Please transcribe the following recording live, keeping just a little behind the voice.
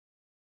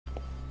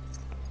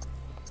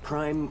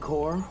Prime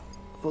core,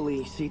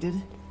 fully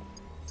seated.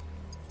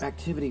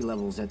 Activity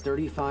levels at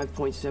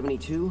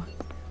 35.72,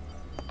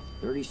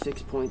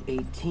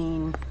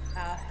 36.18,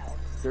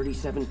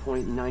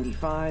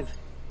 37.95.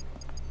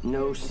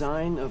 No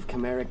sign of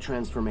chimeric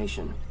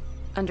transformation.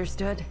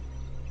 Understood.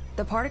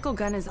 The particle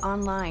gun is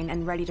online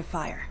and ready to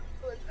fire.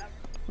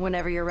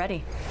 Whenever you're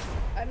ready.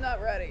 I'm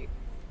not ready.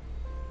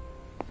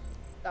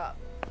 Stop.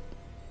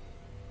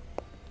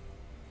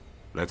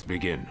 Let's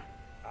begin.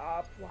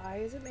 Stop. Why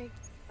is it making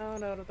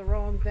sound out of the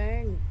wrong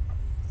thing?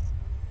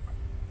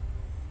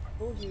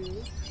 Told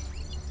you.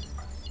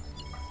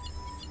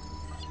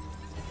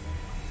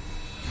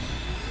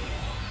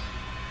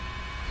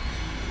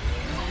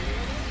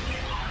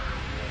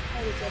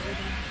 How is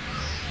everything?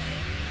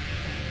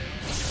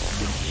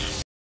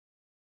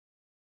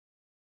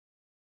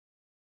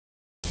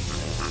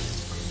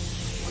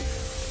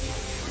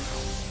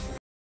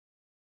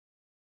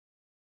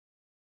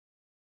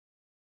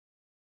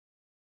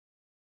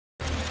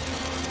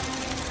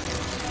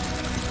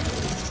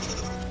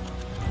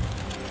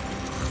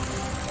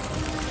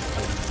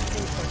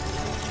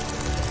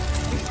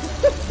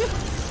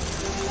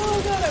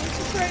 Oh god, I was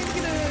just trying to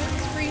get a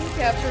screen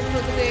capture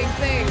for the dang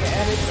thing,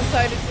 and it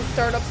decided to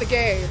start up the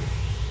game.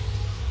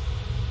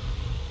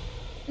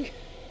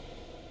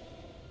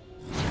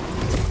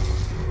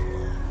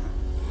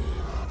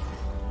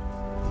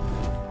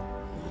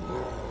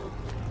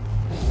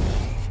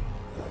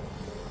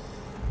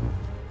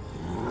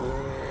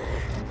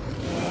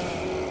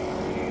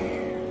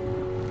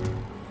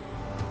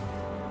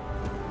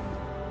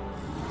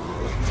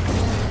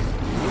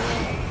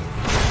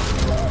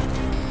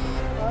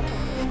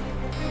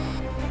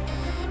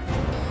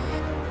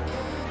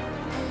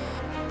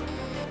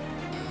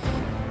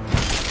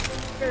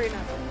 Very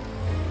nice.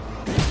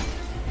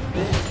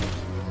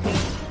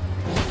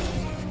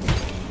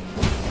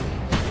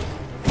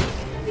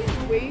 He's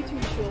way too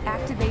chill.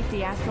 Activate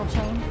the astral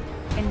chain.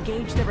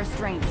 Engage the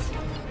restraints.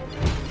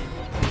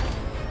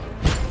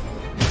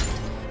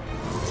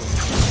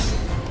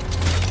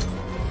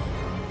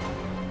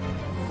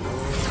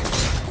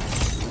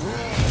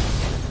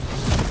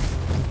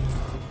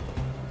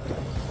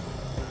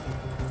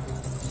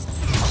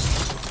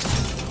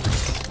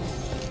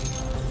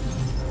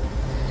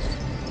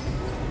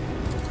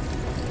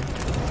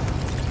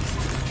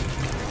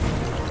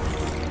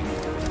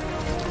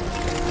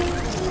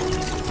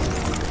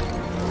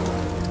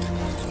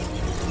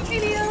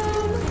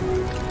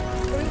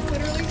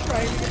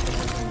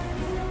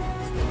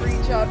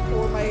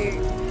 For my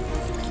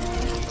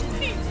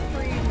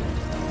screen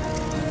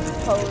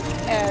post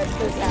and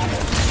this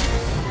happened.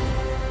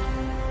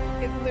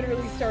 It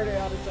literally started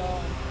on its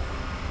own.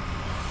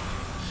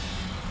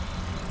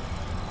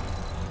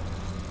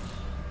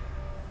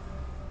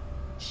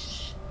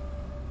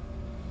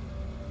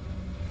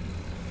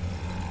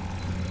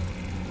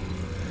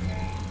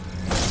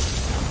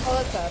 Oh,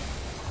 that's sad.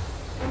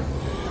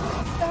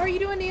 How are you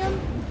doing, Neon?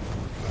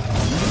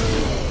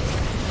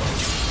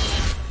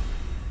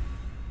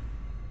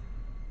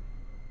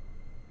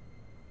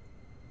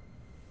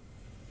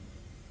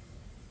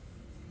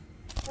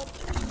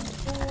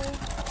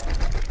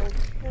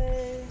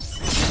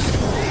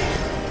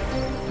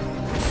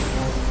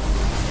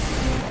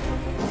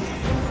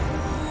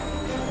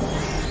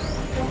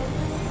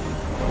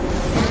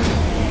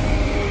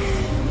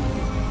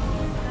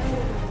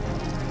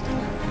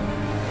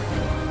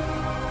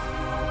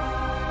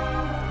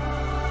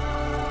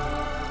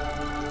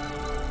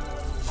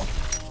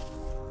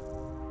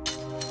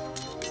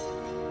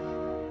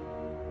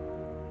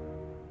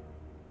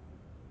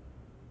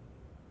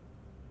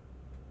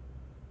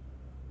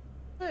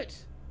 Good.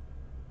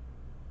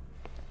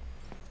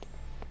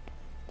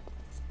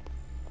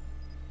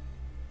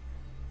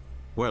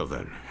 Well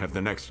then, have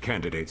the next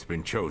candidates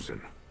been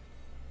chosen?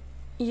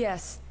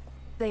 Yes,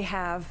 they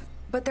have.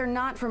 But they're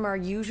not from our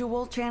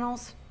usual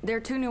channels.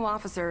 They're two new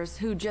officers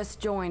who just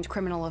joined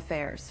Criminal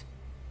Affairs.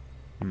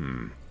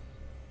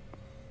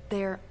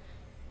 They're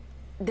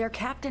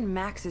Captain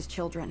Max's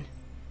children.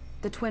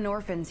 The twin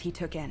orphans he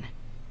took in.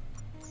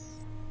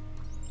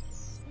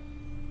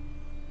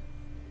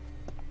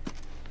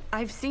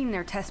 I've seen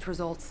their test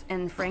results,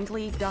 and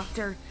frankly,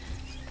 Doctor,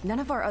 none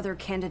of our other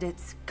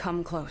candidates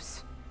come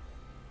close.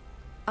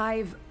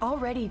 I've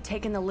already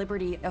taken the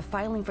liberty of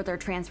filing for their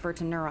transfer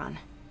to Neuron.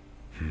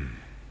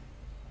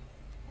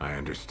 I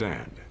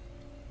understand.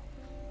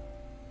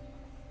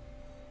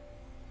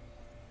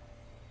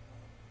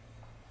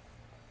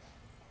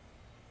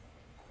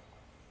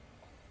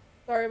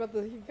 Sorry about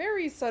the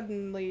very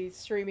suddenly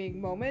streaming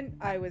moment.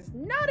 I was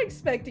not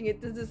expecting it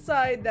to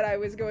decide that I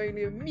was going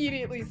to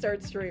immediately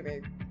start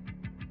streaming.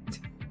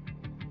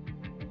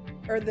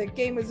 Or the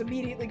game was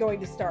immediately going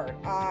to start.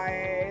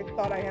 I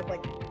thought I had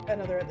like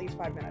another at least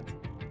 5 minutes.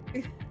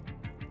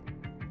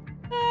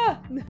 Ah!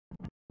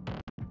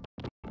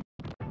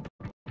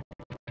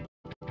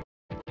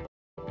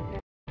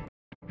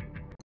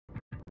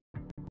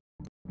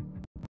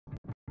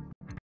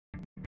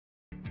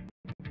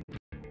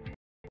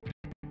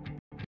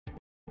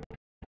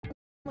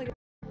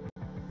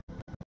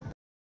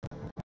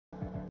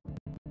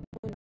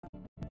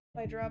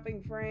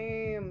 dropping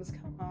frames?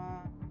 Come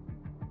on.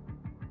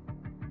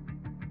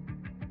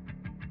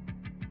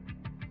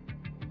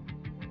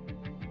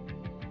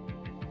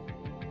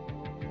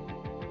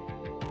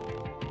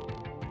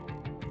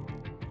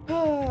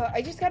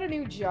 I just got a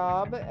new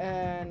job,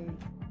 and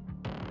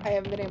I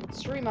haven't been able to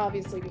stream,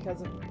 obviously,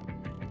 because of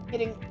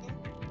getting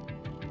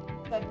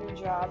that new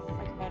job.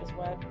 My cat is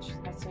wet. She's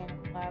not staying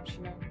in the lab. She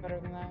knows better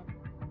than that.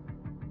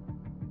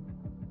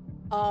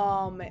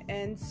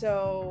 And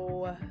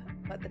so,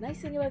 but the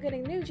nice thing about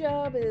getting a new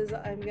job is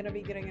I'm gonna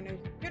be getting a new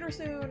computer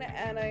soon,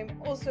 and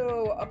I'm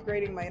also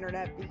upgrading my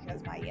internet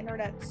because my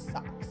internet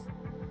sucks.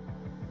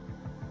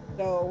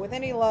 So, with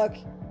any luck,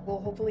 we'll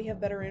hopefully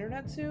have better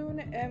internet soon,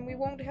 and we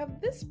won't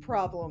have this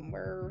problem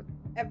where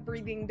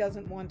everything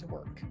doesn't want to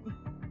work.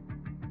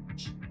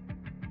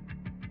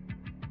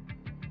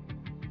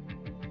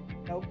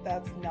 Nope,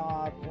 that's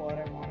not what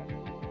I wanted.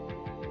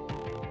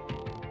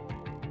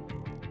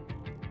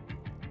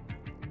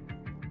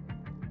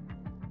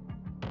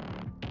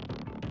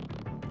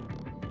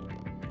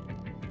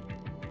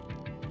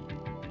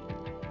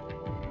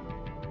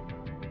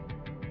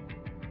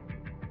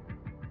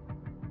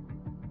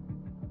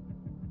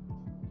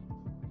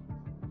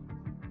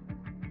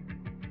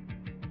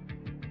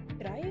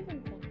 Did I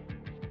even pull?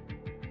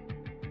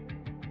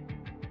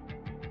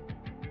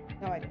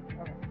 No, I didn't.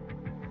 Okay.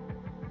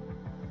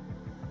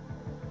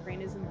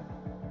 Brain is in the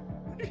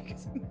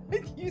because I'm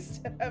not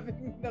used to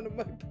having none of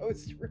my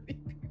posts ready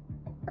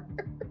before.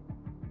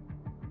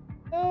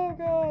 Oh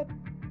god.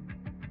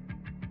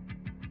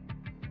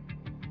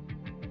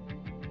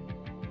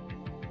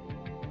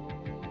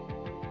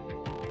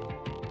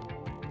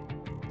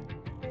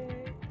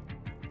 Okay.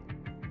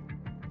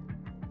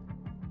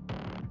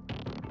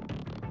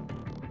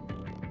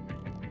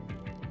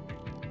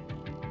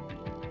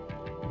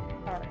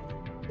 Alright,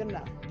 good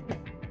enough.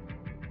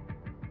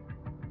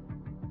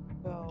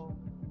 So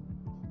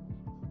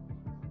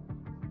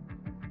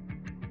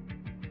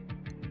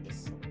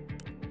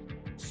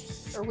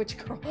or which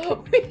girl?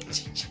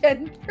 Which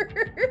gender?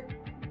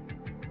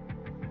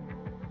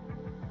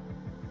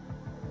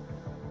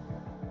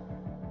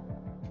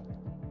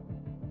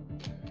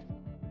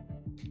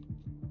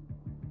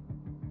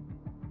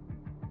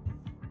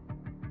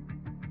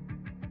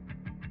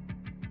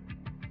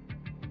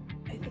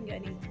 I think I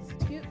need to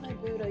scoot my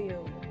boot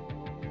over.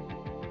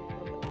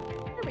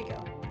 There we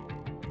go.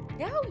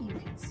 Now you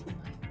can see my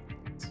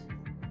feet.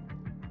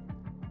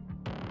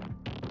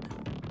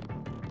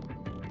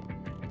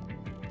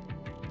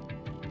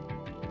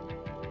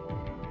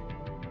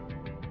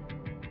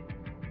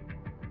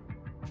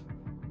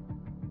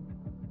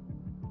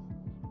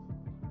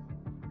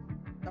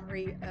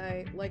 Sorry,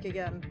 like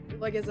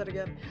I said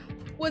again,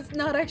 was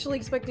not actually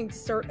expecting to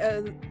start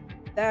at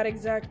that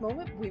exact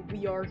moment.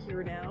 We are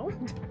here now.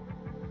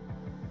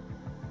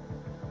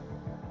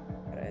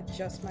 Gotta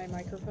adjust my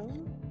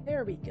microphone.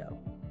 There we go.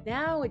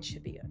 Now it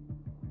should be good.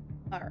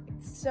 Alright,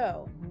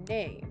 so,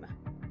 name.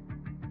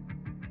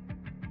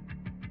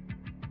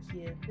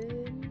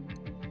 Given.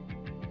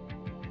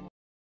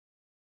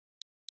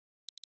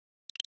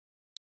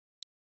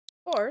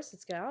 Of course,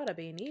 it's gotta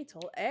be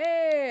Neatle.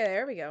 Hey,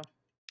 there we go.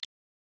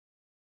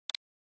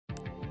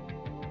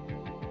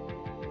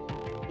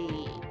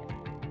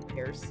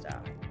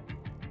 Hairstyle.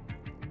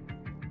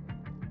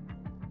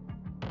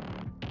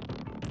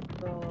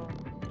 Oh.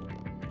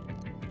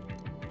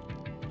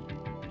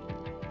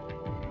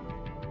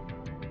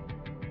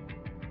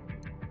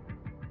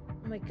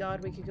 Oh my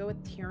god, we could go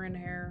with Tyrion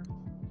hair.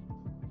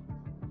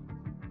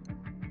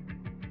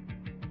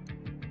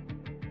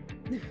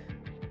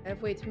 I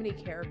have way too many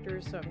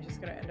characters, so I'm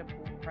just gonna end up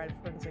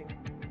referencing.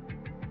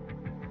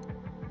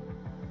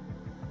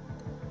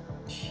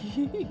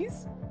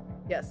 Jeez.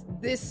 Yes,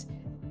 this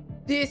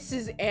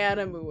is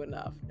Animu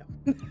enough.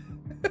 No.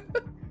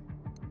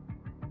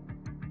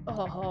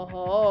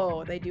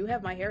 Oh, they do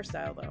have my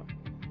hairstyle though.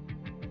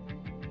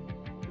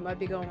 I might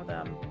be going with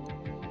them.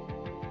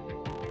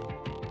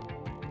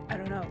 I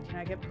don't know. Can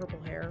I get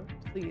purple hair?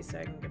 Please,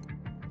 I can get.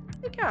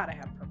 I gotta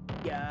have purple.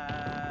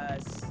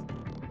 Yes.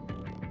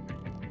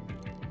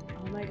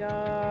 Oh my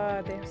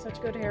god, they have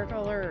such good hair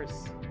colors.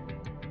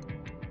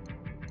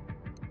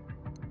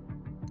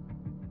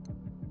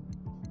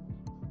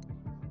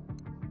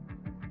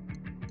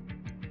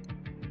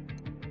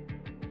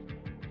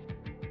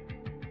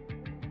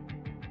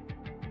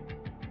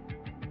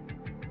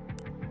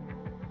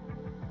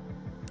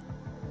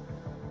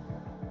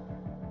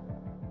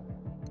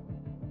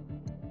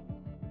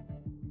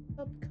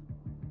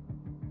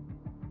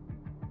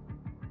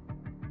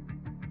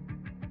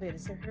 Wait,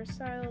 is there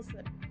hairstyles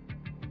that...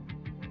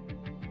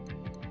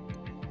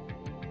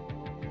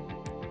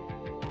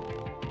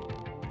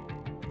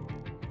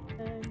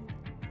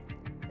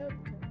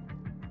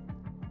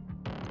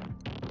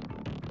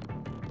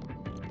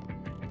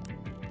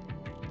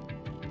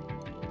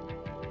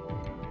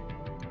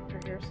 Her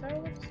hairstyle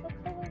with a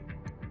color?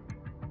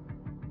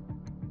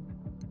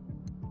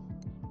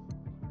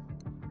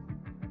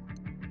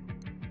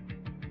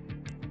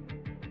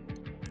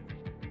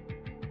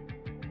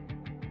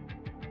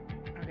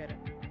 I'll get it.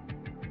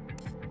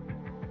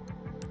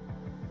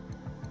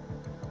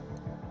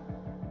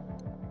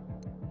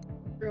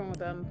 Going with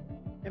them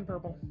in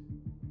purple.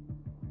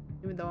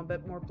 Even though I'm a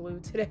bit more blue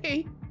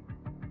today.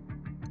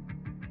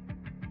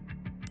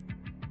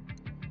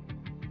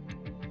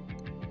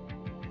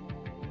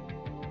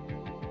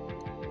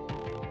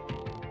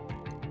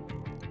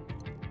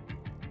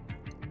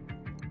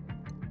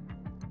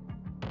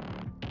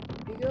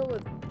 You go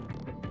with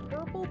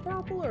the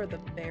purple or the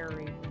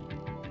berry?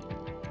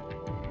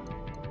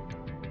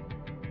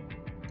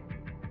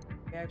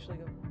 We actually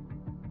go.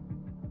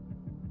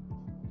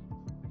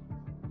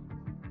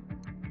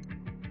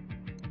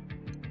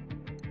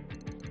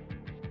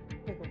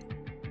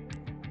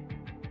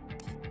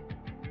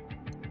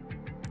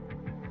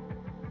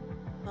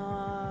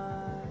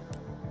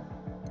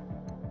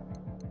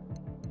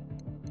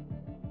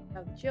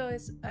 Have the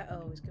choice. I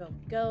always go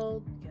with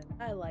gold because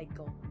I like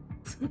gold.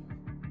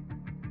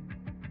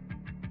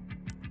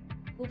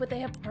 Oh, but they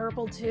have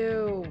purple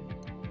too.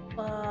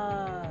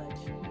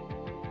 Fudge.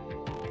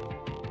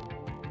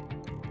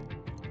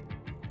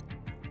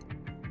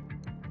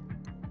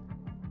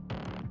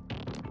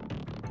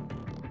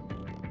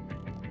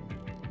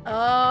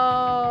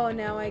 Oh,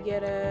 now I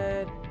get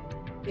it.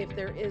 If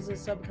there is a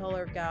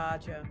subcolor,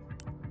 gotcha.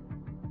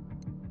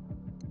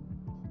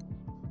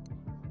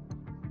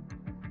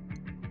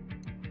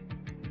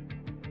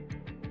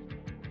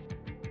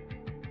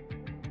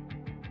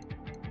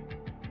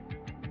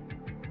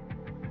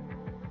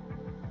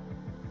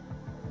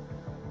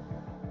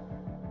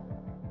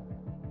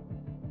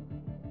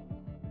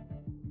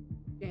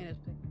 Janice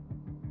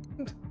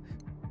pick.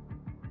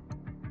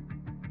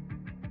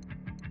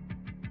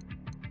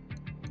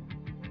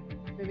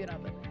 Maybe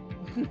not that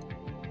way.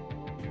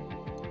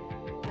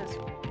 This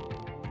one.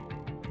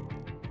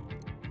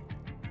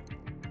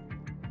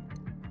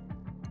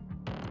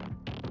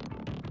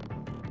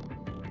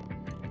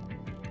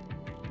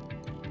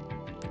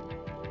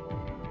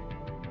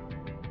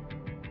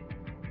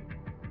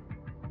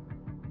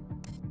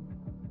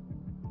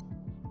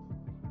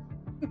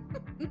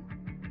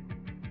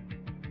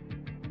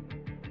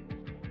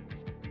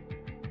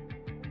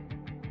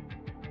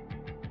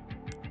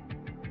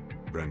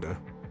 Brenda,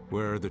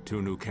 where are the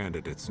two new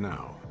candidates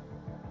now?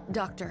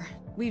 Doctor,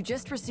 we've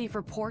just received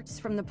reports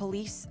from the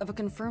police of a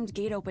confirmed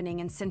gate opening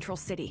in Central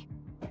City.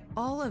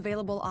 All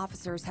available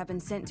officers have been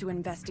sent to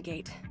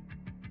investigate.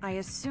 I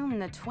assume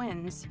the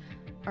twins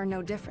are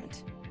no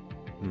different.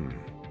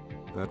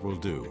 That will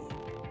do.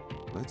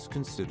 Let's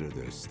consider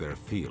this their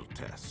field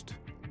test.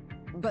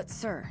 But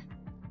sir,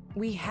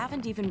 we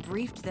haven't even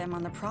briefed them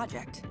on the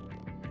project.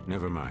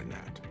 Never mind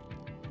that.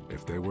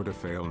 If they were to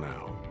fail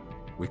now,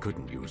 we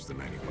couldn't use them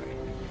anyway.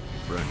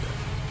 Brenda,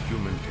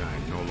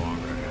 humankind no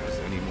longer has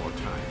any more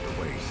time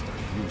to waste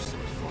on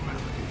useless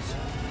formalities.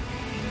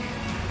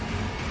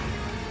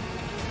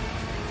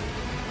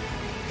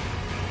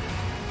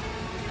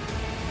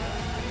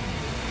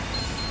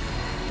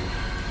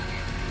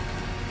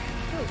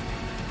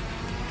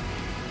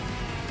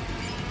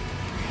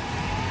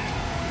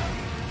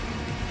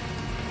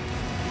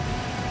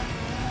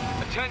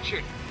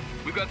 Attention!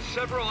 We've got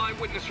several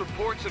eyewitness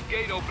reports of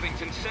gate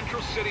openings in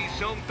Central City,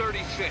 Zone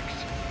 36.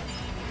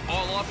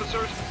 All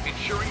officers,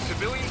 ensuring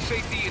civilian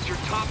safety is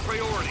your top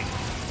priority.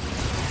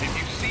 If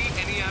you see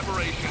any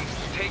aberrations,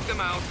 take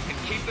them out and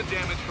keep the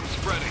damage from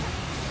spreading.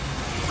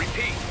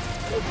 Repeat.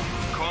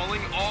 Calling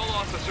all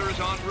officers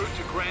en route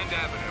to Grand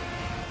Avenue.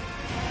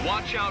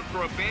 Watch out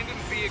for abandoned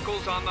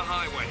vehicles on the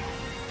highway.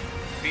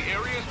 The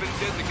area has been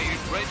designated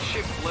Red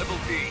Shift Level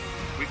D.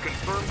 We've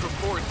confirmed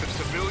reports of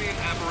civilian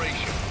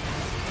aberration.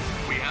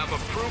 We have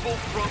approval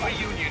from the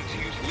Union to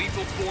use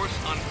lethal force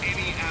on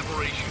any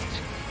aberrations.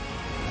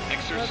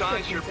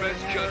 Exercise your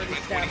best judgment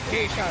when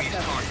engaging these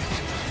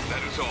targets. That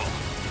is all.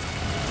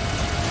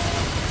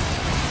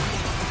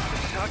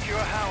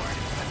 Sakura Howard,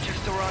 I've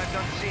just arrived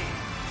on scene.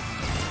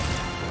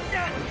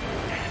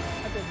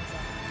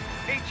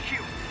 HQ,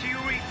 do you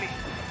read me?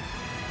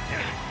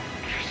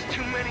 There's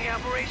too many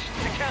aberrations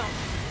to count.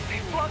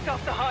 They blocked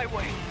off the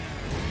highway.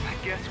 I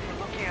guess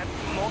we're looking at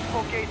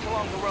multiple gates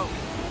along the road.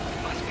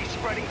 Must be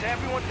spreading to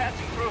everyone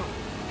passing through.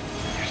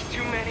 There's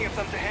too many of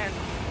them to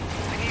handle.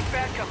 I need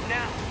backup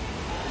now.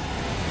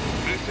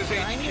 This is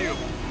HQ.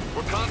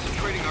 We're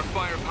concentrating our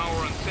firepower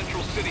on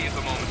Central City at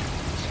the moment.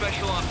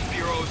 Special Ops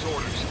Bureau's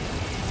orders.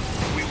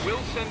 We will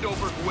send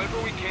over whoever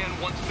we can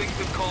once things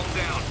have calmed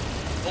down.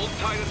 Hold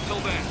tight until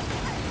then.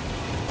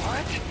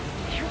 What?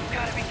 You've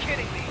got to be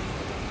kidding me.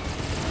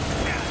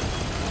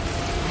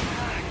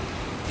 God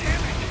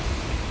damn it.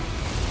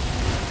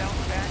 Without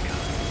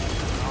backup,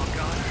 we're all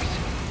goners.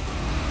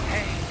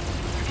 Hey,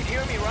 you can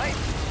hear me, right?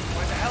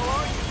 Where the hell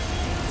are you?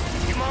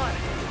 Come on,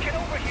 get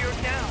over here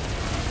now.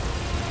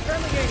 I'm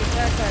currently getting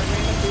attacked by a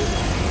random dude.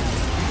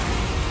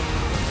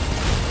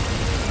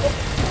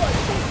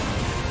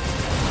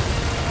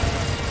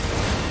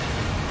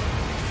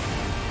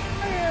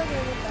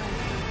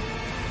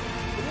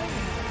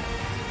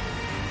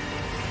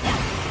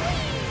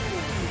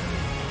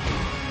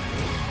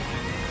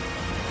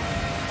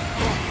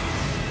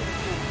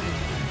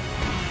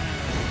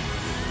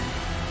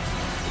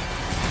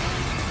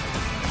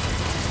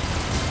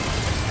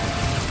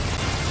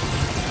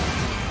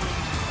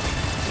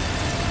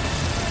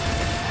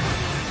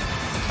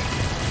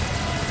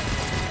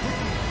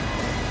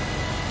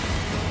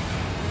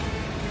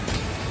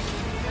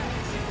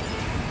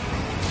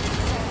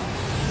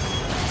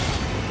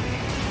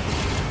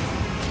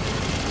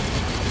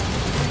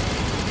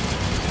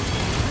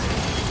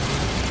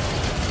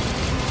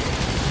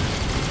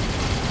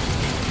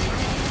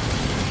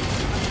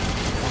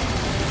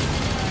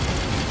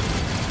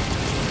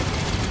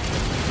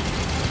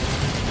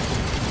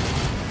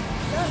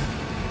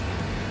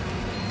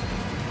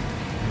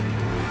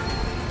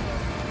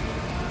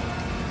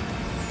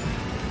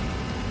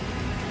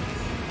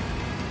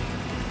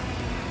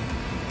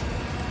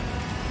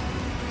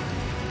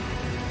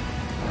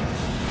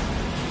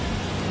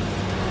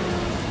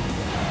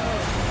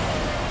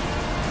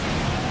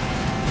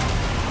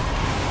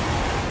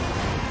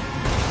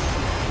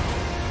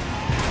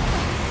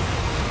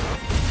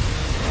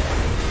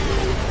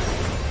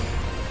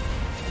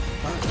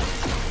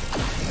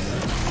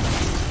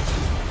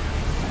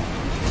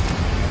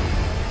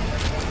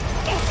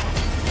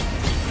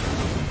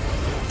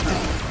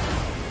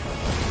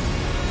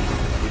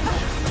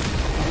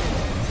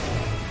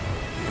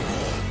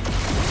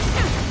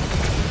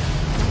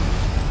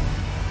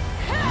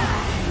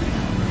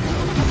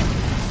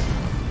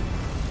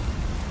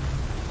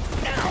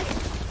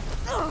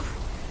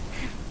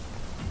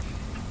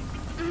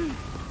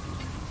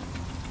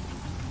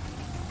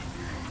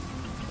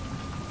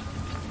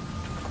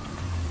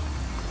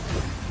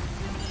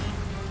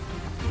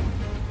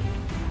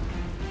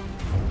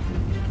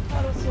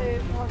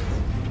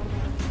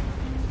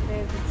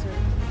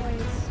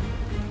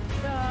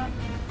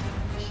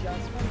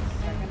 just 1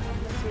 second. I'm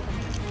gonna see if I can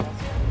just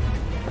adjust it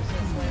ever so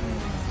slightly.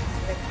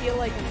 I feel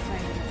like it's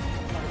kind of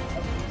part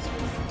of the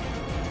screen.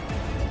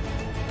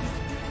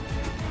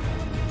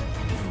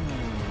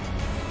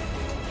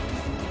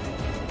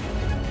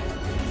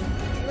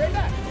 Be right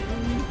back.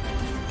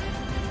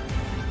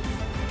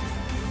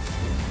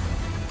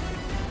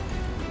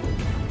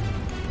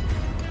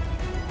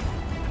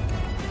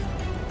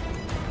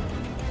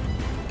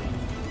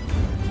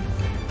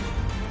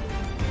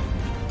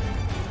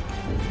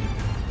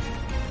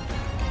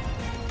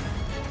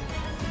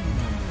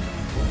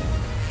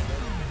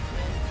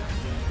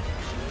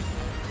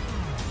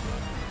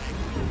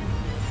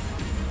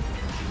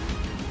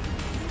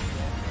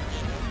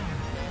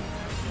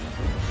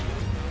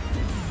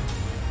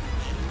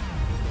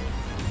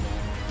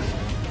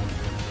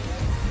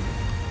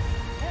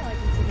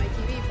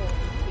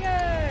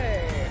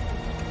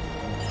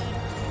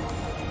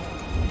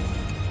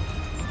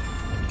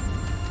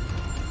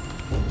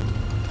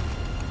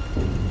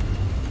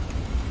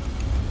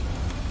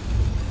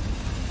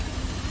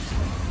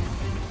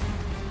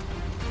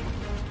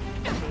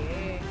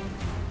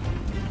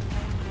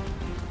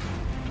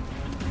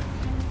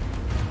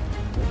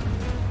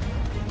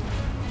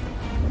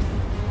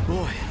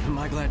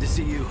 Glad to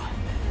see you.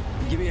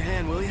 Give me a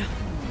hand, will you?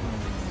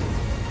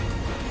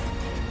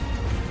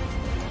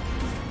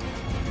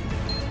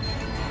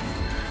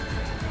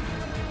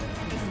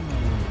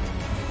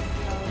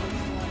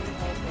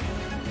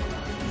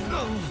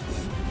 Oh,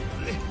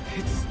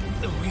 it's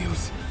no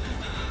use.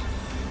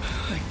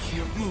 I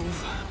can't move.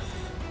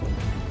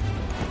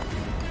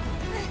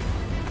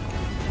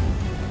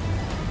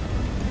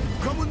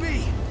 Come with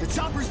me. The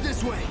chopper's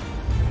this way.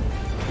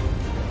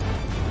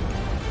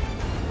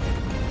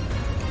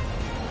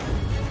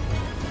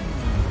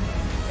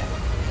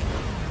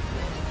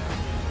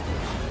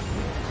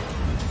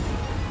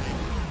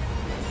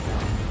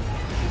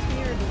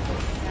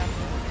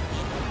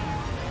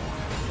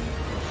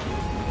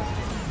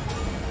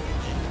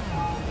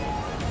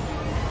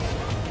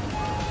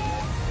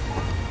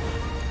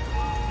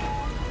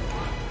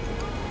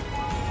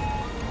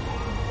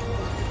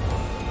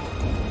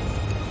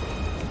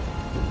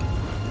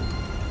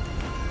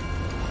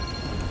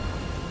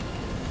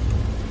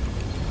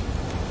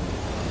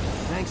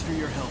 Thanks for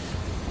your help.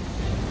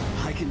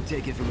 I can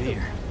take it from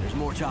here. There's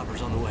more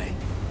choppers on the way.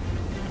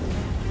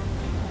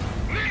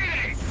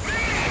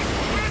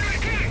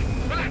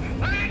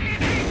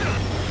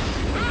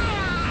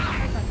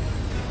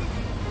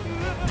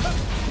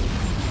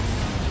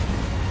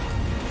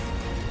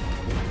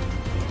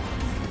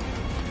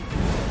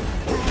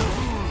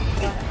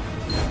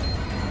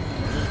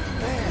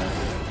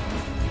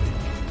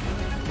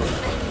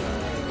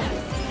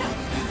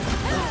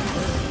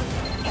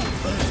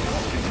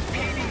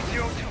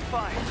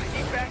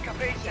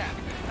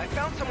 I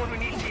found someone who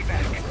needs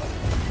evac.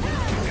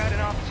 We've got an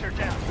officer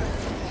down.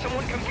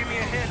 Someone come give me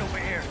a hand over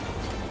here.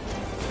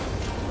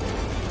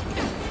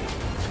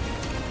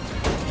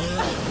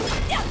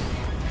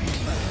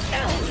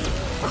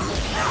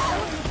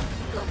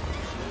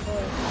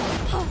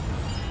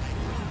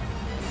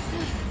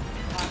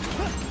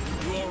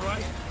 You all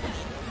right?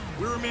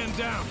 We're a man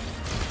down.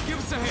 Give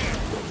us a hand.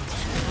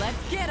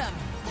 Let's get him.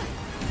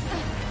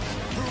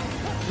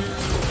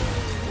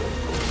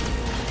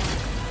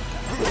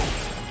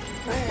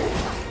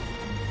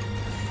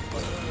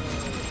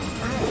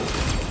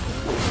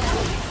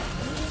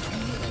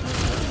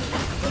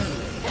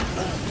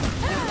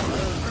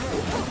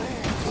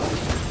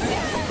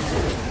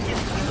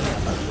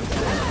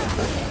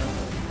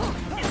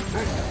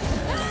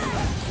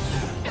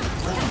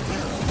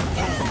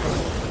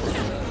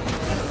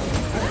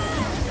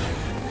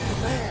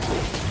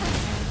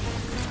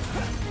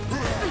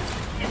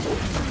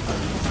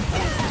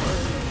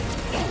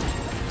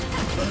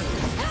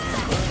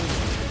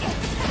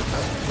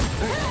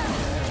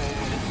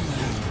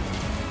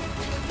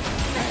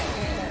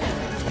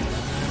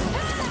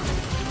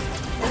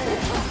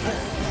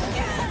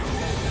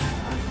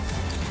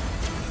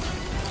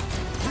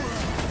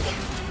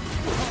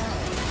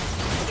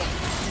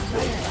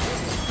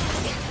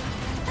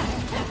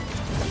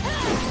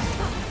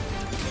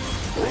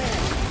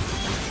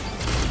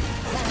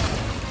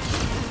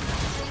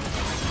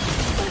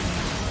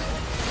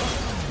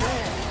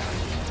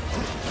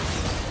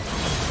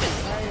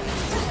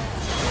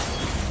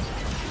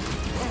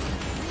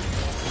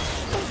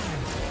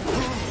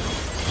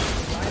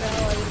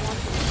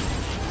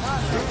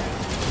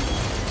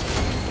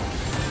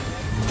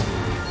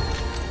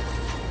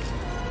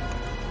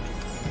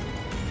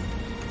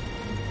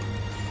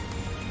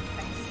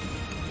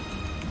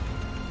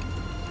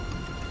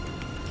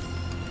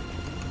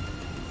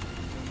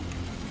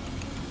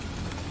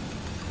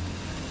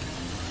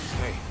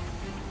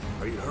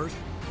 Are you hurt?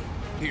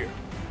 Here,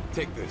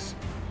 take this.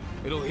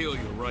 It'll heal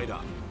you right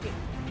up.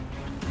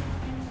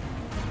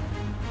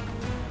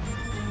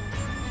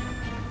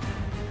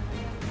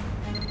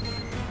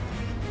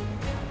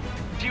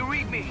 Do you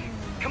read me?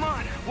 Come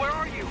on, where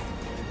are you?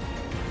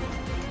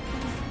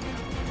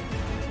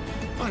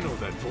 I know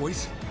that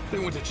voice. They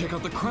went to check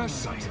out the crash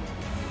site.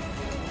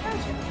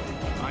 Gotcha.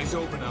 Eyes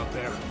open out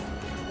there.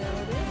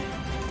 That'll do.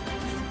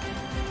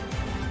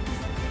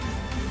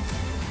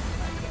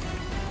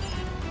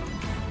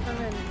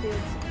 Permanent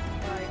field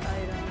supply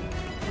items,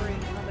 bring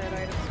combat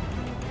items.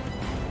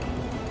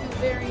 Two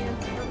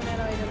variants,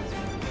 permanent items,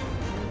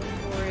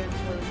 inventory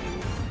until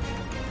used.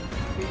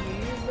 Do you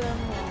use them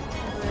on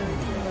temporary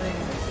field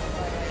items,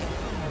 supply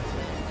items?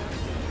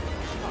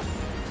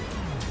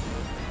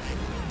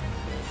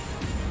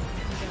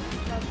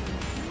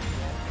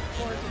 Of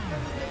course,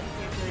 permanent, you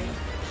can't bring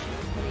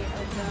many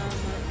of them,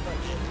 but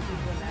you'll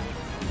keep them out.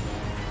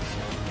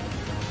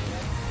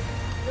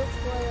 Field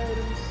supply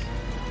items.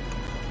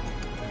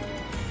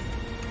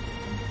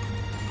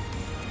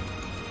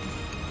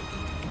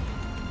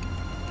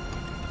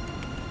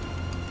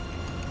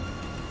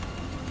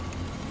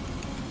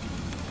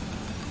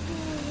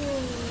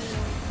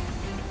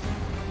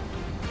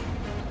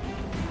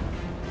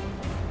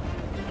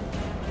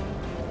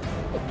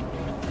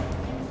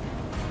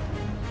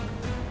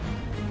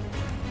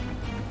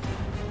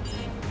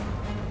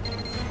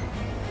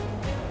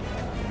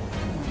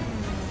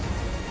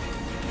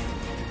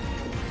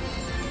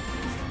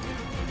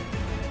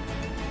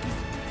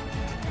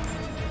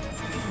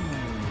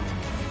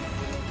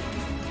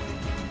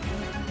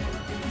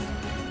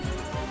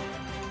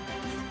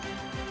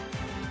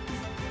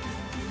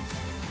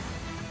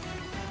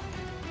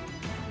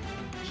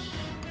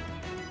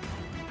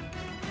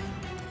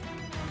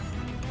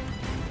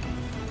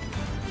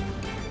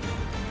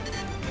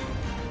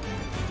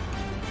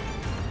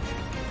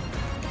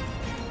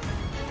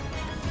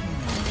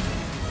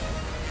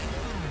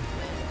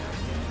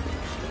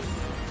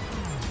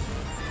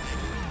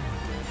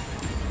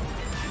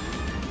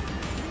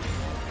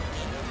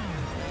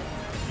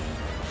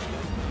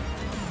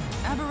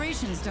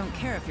 Aberrations don't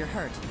care if you're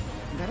hurt.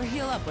 You better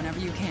heal up whenever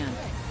you can.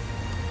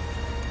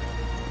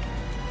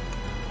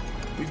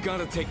 We've got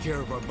to take care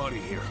of our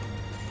buddy here.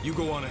 You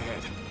go on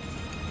ahead.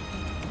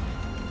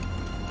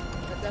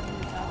 That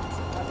definitely sounds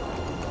better.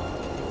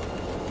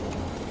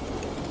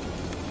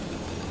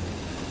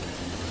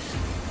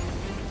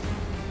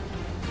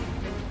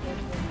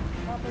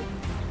 Pop it,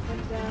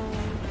 put down.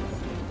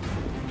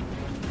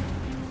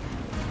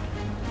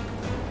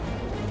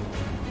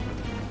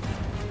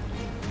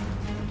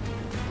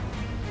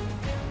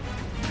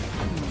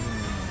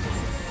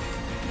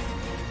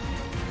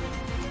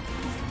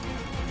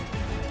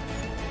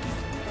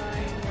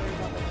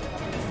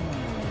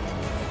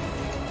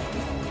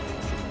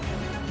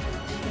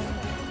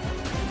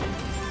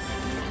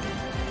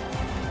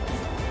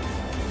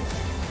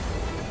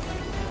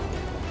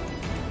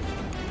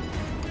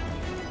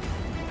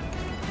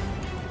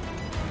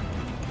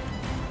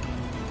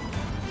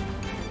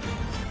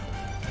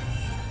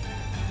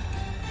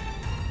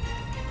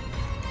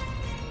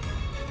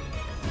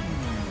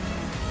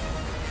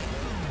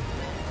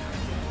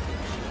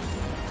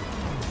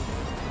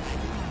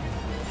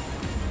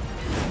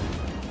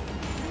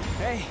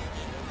 Hey,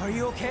 are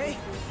you okay?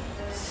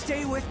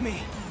 Stay with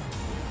me.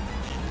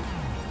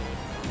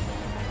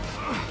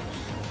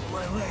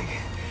 My leg.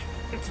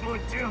 It's my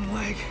damn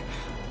leg.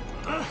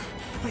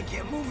 I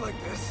can't move like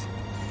this.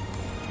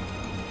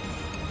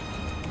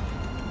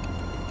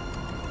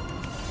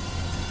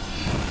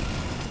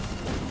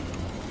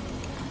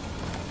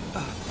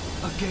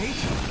 A gate?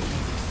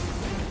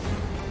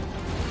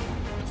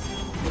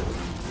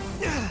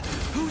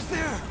 Who's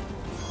there?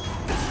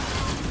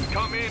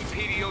 Come in,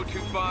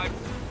 PD-025.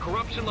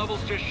 Corruption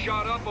levels just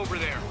shot up over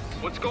there.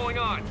 What's going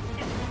on?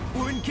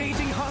 We're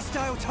engaging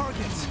hostile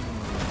targets.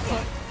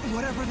 But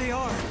whatever they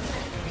are,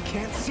 we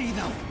can't see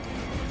them.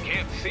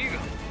 Can't see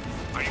them.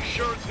 Are you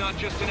sure it's not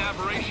just an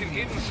aberration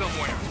hidden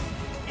somewhere?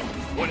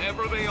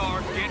 Whatever they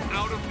are, get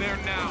out of there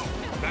now.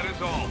 That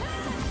is all.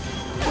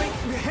 Wait,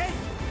 hey!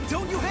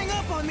 Don't you hang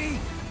up on me!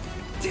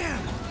 Damn!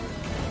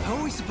 How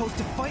are we supposed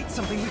to fight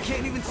something we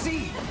can't even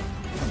see?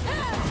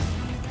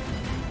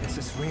 This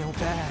is real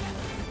bad.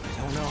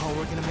 I don't know how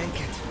we're gonna make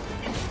it.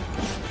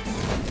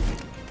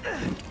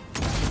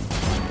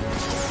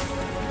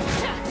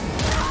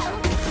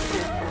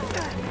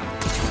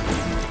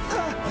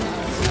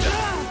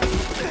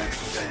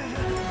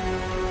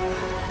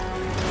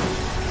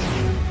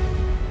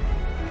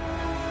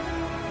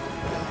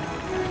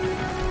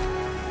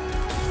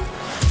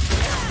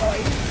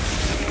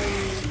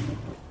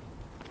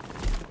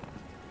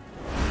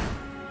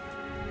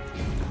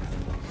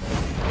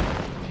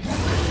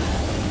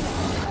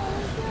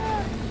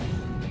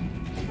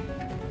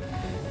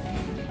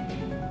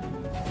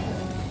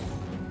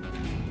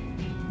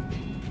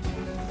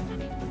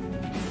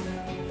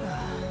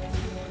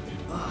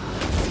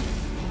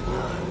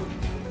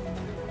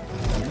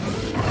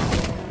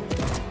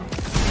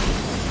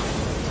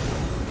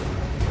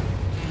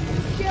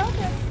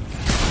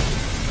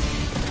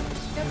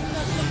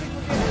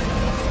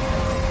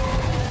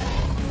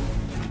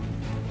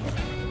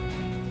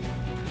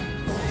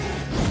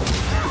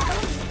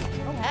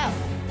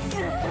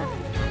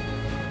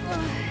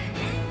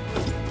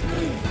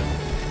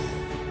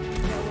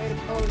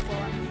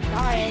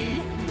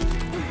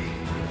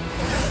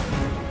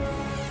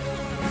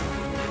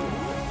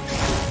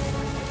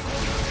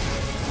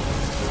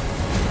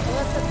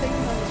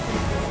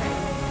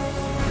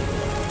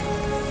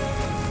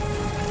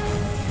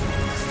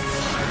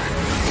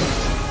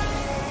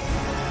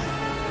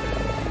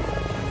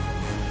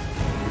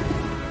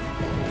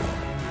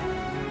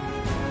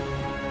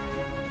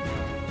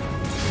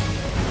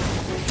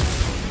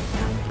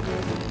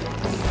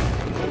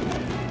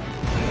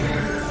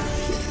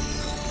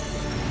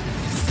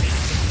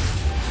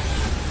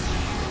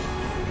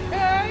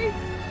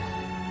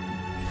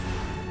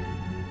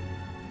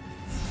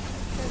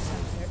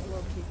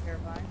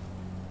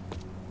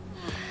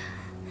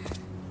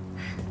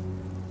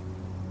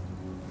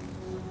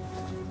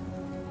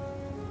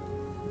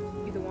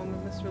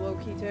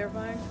 low-key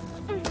terrifying.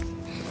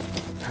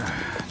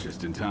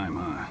 Just in time,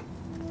 huh?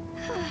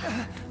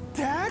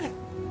 Dad?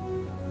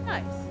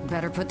 Nice.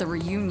 Better put the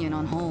reunion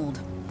on hold.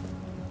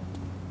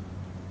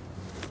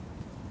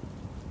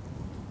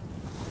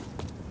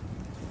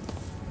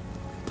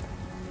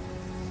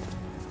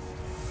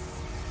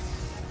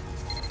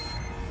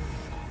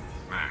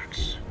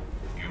 Max,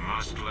 you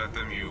must let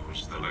them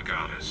use the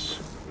Legatus.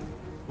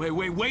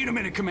 Wait a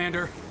minute,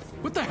 Commander!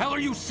 What the hell are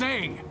you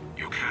saying?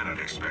 You cannot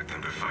expect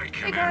them to fight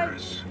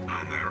chimeras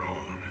on their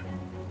own.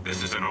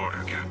 This is an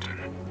order, Captain.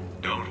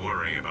 Don't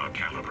worry about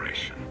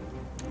calibration.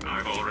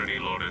 I've already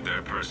loaded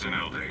their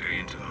personnel data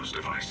into those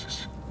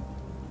devices.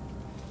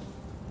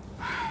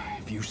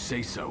 If you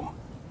say so.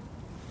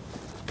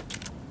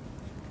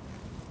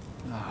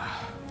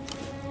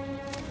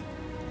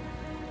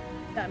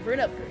 Time for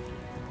an upgrade.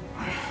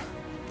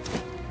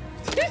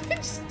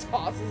 Just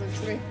tosses it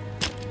to me.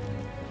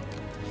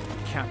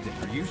 Captain,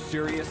 are you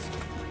serious?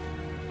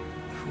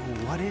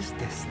 What is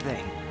this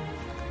thing?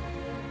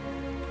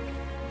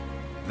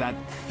 That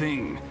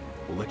thing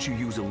will let you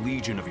use a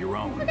legion of your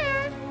own.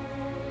 Okay.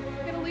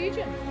 Get a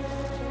legion.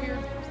 Weird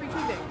freaky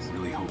I things.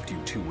 really hoped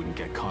you two wouldn't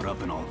get caught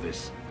up in all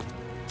this.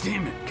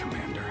 Damn it,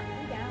 Commander.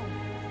 Lay down.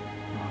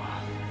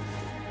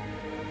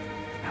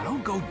 Now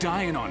don't go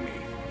dying on me.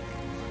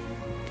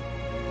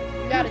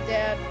 You got it,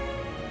 Dad.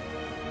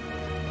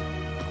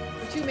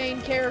 The two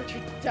main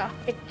characters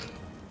died.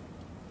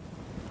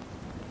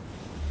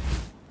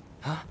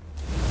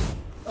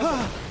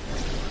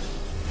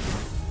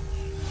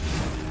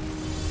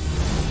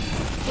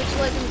 Which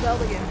Legend of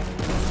Zelda game?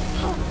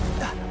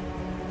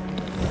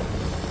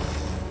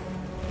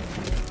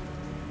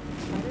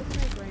 Why does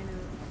my brain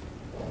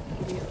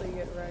immediately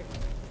get wrecked?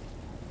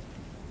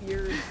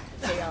 Weird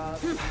chaos.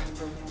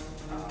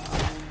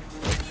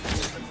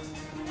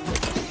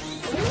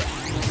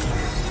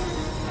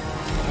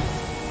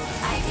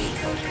 ID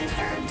code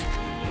confirmed.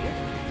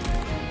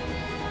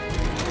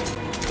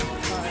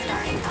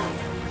 Starting up.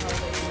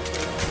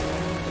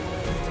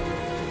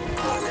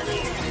 Core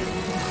release.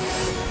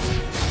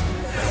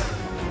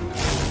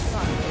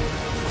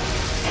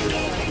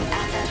 Engaging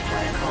asset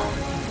protocol.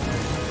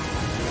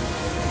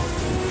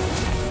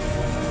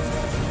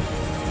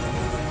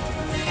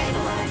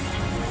 Stabilized.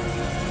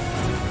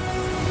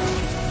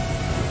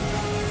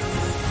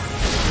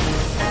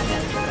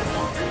 Asset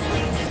protocol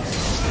complete.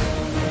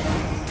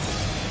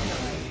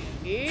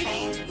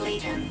 Trained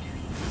Legion.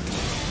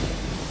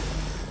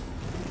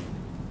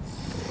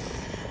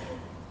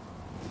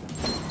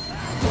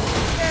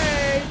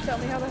 Okay, tell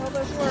me how the hell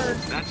this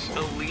works. That's a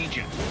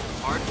Legion.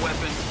 Part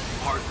weapon,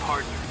 part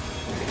partner.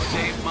 It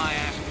saved my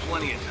ass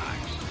plenty of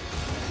times.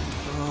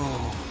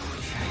 Oh,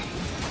 okay.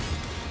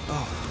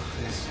 Oh,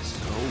 this is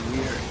so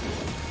weird.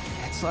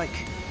 It's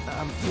like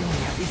I'm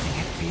feeling everything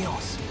it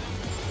feels.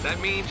 That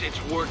means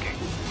it's working.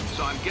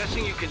 So I'm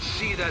guessing you can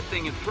see that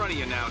thing in front of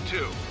you now,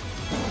 too.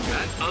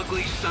 That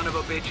ugly son of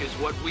a bitch is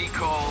what we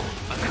call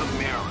a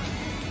chimera.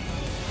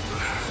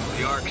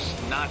 The Ark's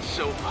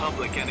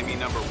not-so-public enemy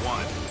number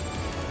one.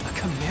 A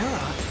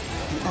chimera?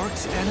 The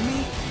Ark's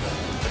enemy?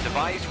 The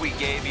device we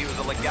gave you is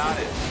a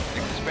Legatus,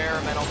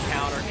 experimental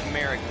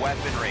counter-chimeric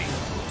weaponry.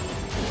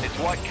 It's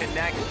what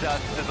connects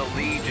us to the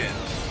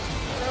Legions.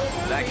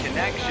 That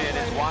connection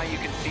is why you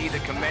can see the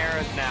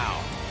chimeras now.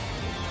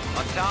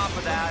 On top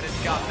of that, it's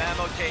got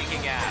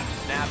memo-taking apps,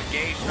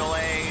 navigational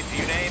aids,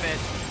 you name it.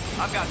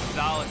 I've got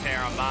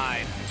solitaire on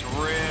mine. It's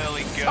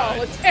really good.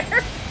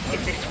 Solitaire?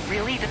 Is this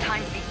really the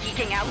time to be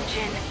geeking out,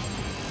 Jin?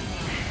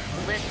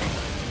 Listen,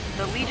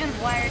 the Legion's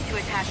wired to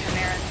attack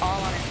chimeras all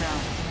on its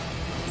own.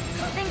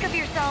 Think of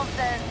yourselves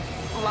as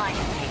lion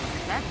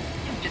takers, huh?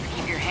 Just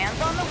keep your hands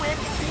on the whip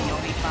and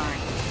you'll be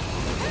fine.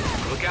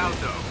 Look out,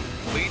 though.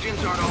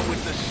 Legions aren't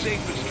always the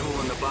safest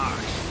tool in the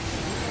box.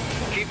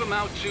 Keep them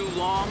out too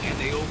long and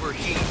they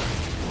overheat,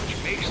 which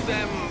makes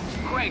them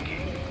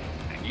cranky.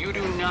 And you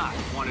do not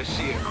want to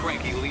see a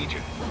cranky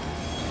Legion.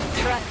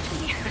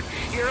 Trust me,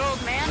 your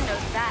old man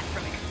knows that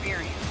from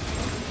experience.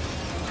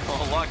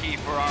 Well, lucky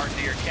for our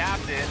dear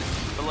captain,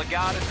 the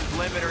Legatus'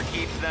 limiter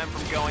keeps them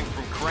from going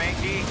from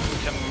cranky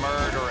to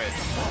murderous.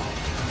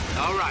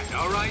 All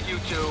right, you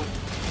two.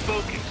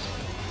 Focus.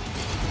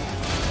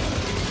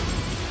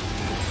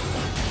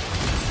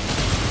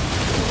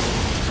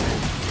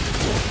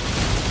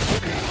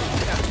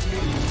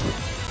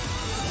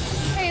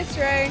 Hey,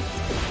 Astray.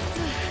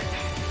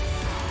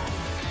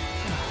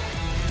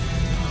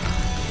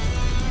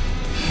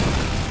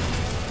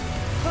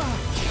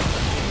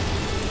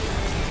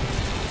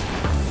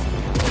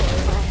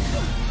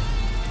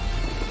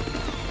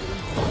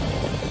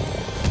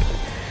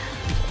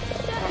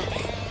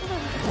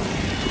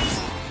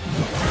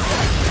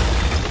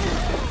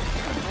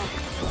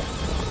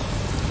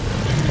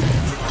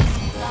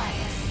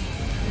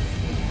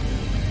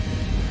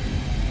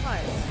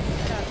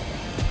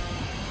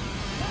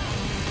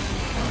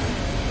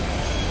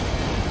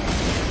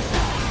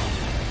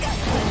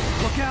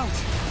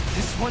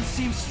 One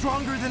seems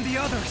stronger than the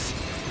others.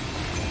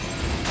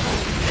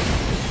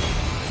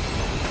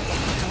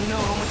 I don't know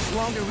how much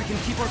longer we can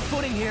keep our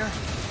footing here.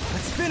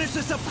 Let's finish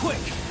this up quick!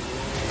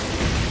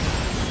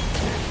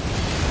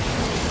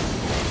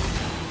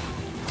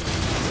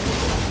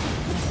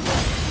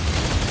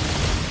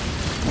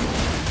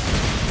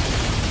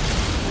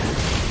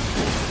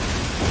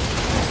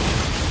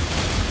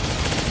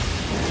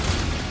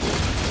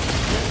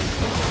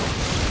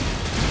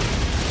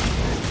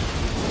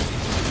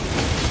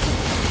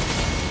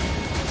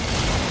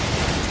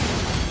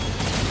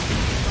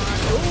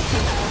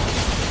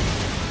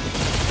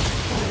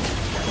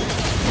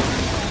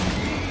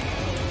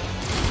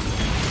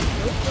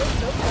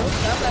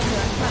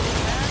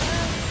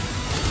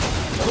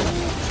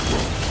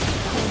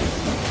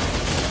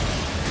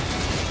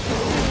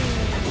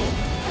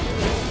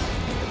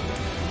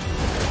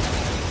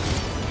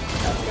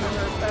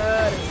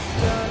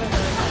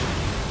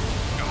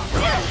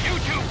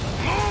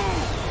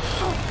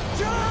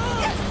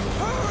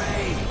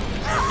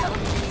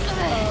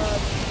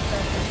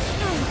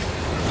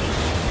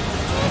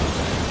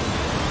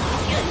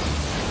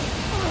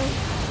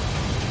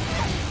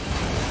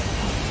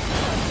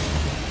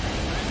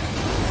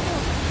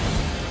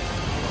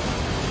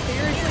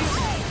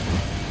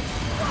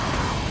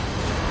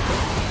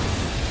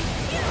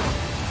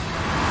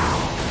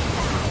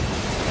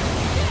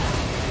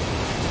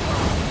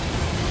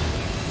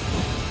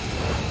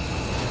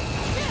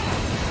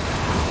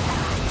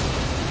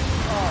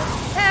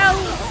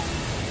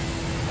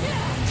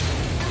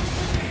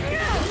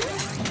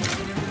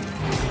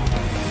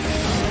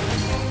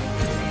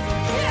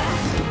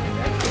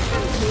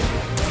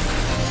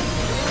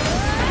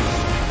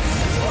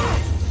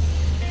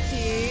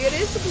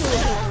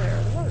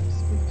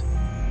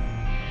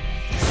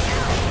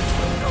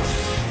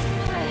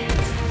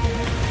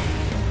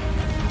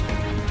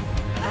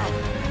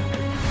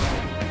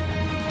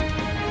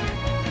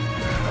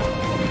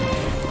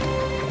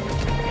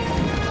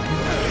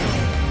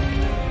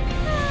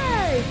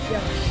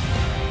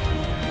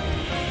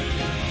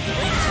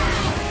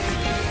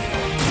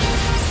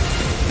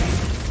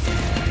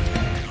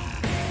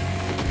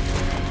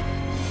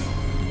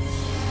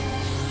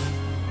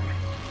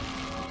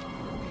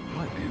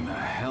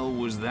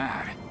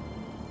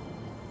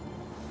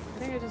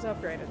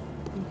 Upgraded.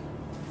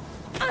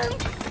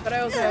 But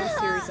I also have a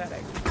serious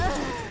headache.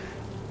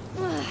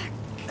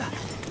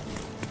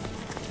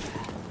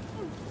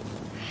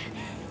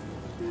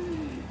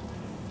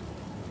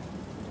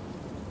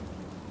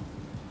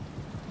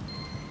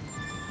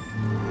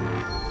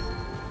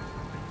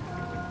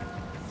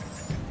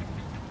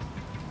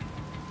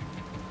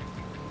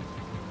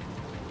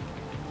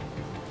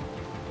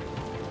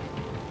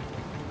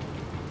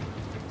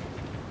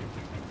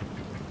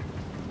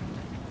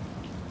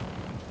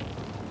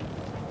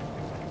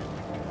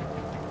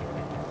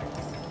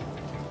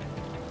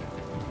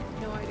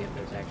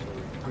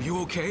 Are you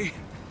okay?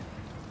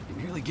 You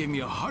nearly gave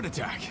me a heart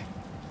attack.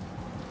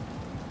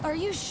 Are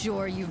you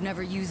sure you've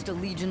never used a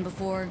Legion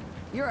before?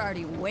 You're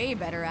already way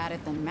better at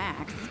it than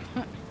Max.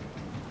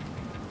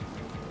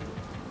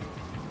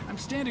 I'm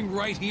standing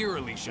right here,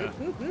 Alicia.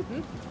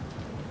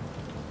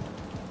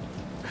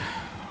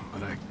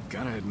 But I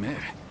gotta admit,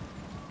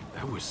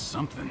 that was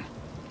something.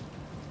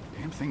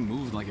 Damn thing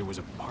moved like it was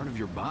a part of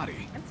your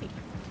body.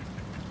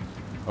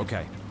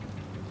 Okay.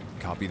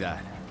 Copy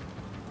that.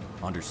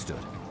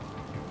 Understood.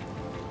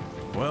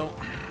 Well,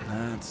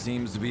 that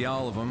seems to be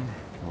all of them.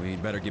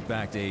 We'd better get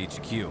back to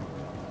HQ.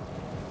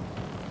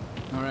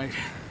 All right,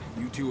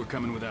 you two are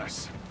coming with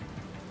us.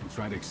 I'll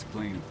try to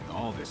explain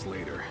all this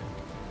later.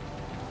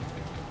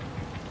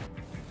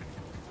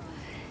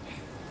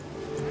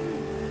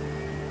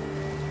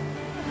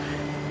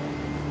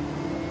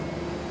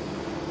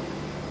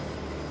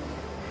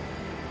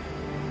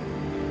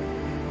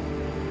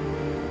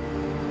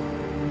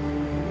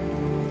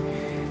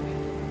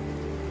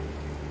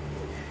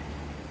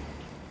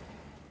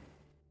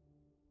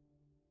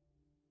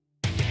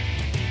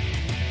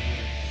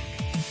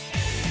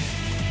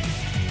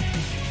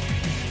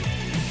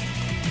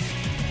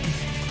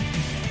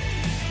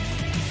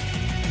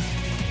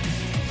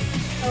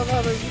 I love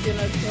how this is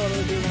gonna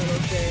totally be one of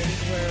those games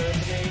where the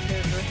main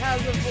character has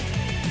a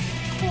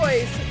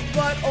voice,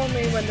 but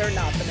only when they're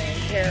not the main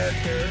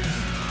character.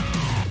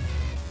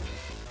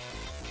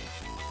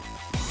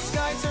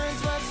 Sky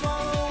turns left,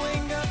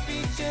 swallowing up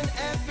each and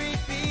every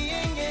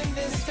being in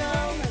this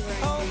town.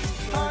 Homes,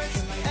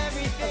 hearts,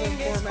 everything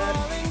is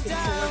falling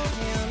down.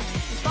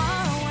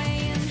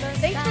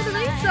 Thanks for the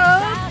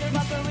resub!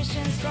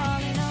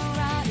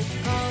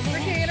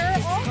 Retainer,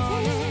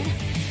 awesome!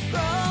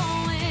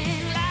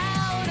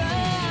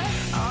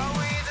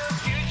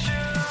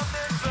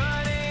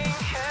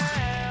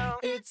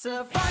 It's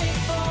a fight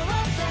for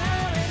our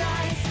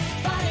paradise,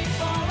 fight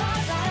for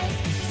our life.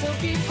 So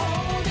keep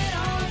holding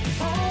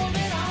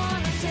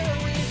on until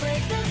we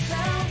break the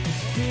sound.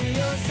 Free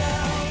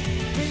yourself,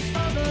 reach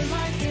for the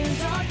light in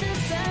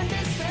darkness and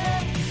despair.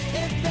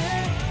 If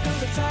there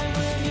comes a time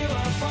when you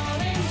are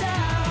falling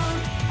down,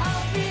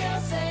 I'll be your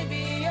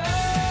savior.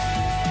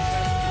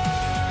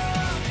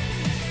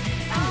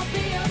 I'll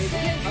be your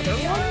savior.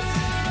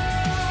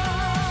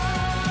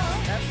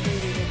 That's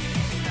maybe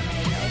kind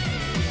of like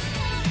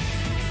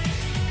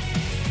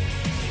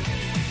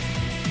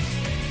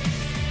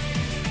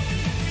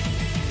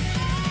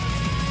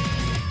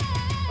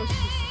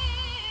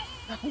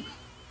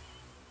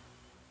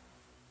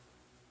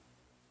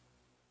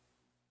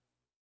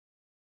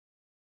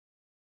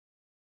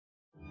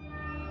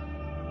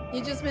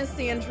You just missed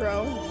the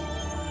intro.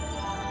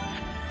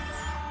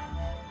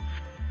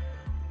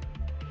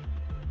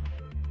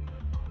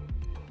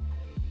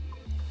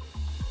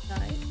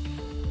 Nice.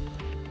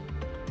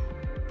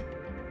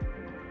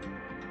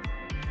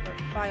 Or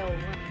file 1.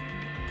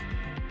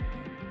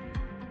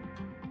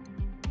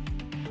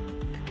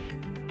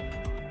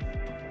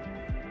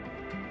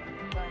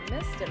 I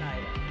missed an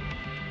item.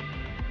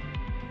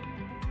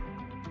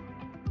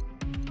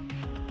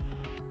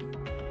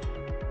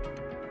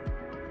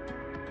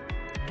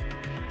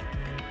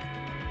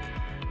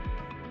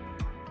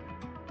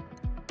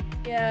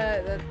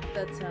 Yeah,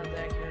 that sounds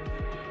accurate.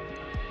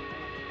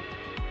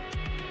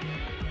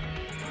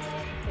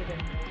 They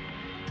didn't.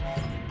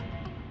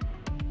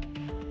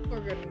 We're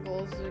getting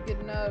close to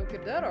getting out of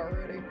cadet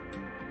already.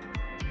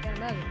 Can't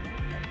imagine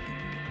that.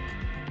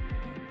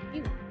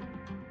 Ew.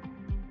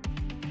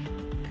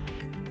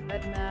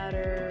 Red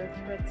matter,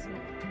 threats and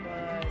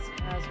supplies,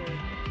 hazard.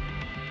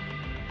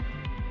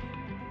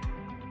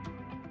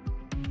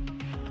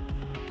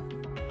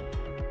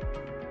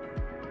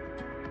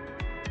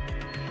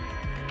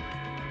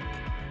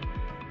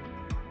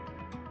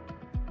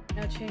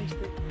 Now change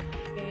the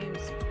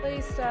game's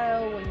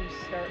playstyle when you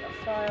start a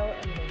file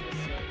and then the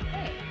same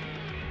thing.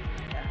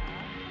 Yeah.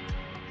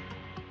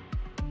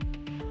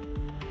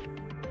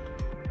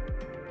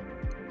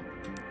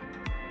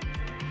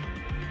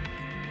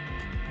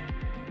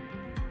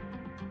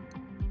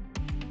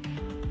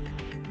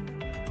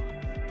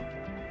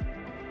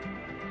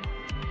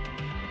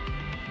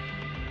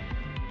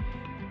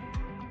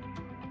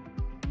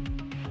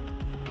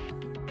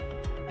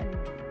 And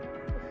the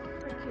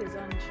frick is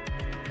unchanged.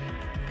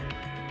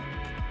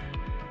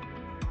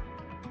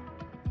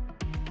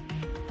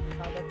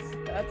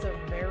 That's a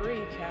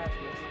very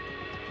casual.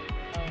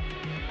 Oh.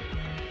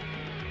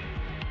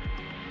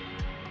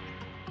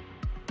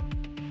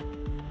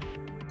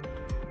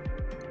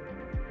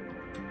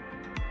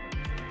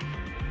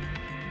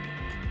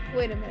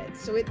 Wait a minute,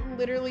 so it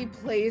literally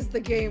plays the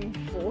game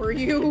for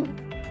you?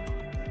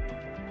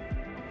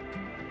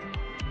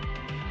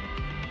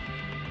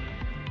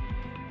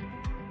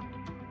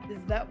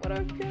 Is that what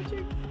I'm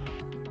catching?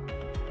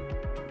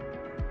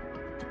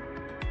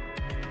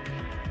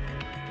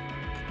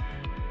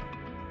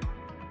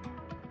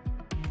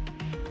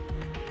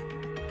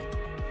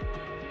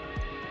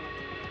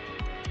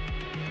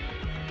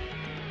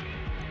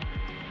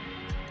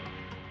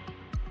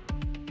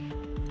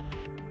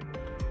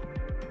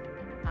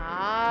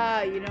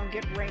 You don't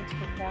get ranked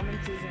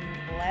performances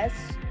unless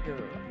you're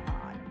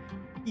on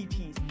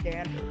PT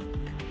standard.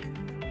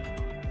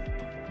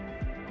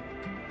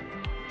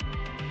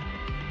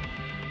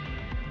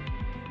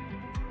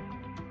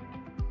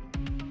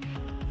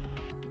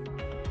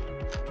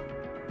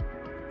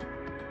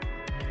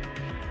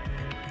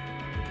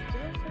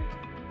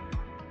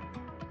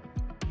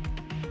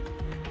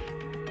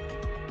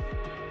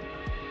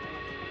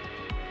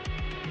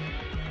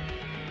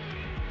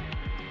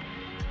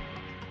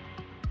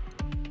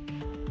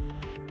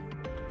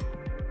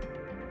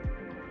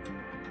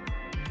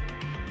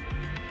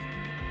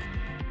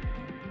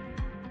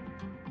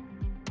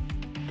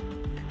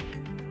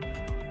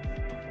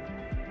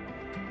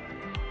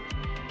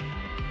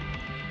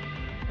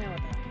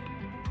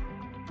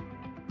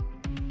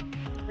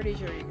 Pretty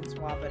sure you can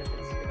swap it if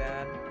it's too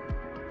bad.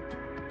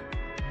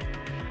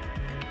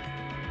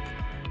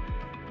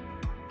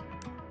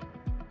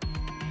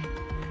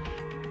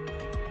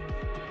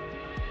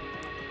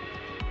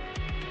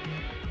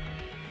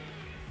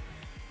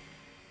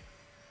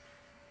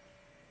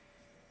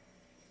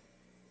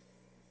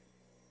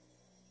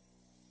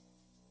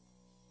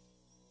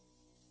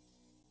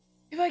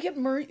 If I get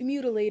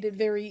mutilated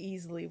very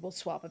easily, we'll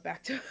swap it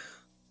back to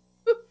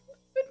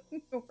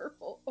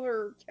normal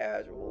or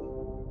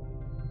casual.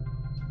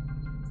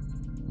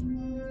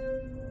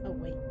 Oh,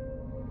 wait.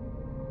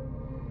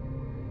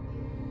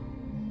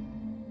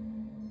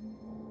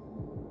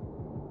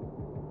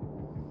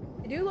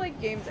 I do like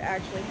games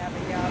actually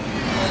having the option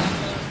of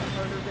a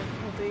harder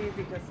difficulty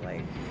because,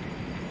 like,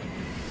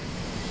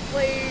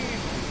 played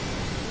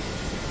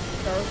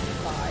Star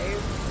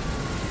 5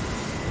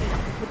 and I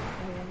could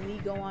only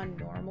go on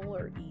normal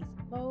or easy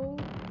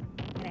mode,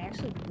 and I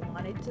actually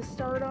wanted to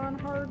start on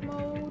hard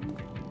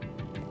mode.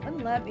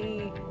 Wouldn't let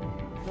me.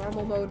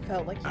 Normal mode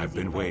felt like easy. I've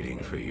been waiting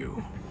for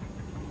you.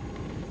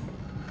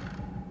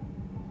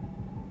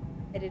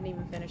 I didn't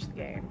even finish the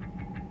game.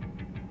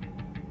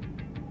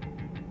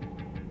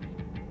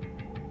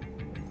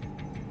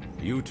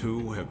 You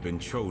two have been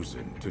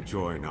chosen to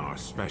join our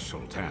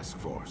special task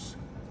force.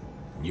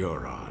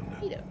 You're on.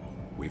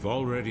 We've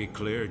already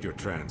cleared your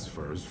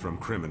transfers from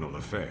criminal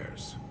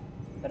affairs.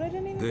 But I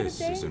didn't even This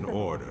get a is an day.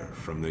 order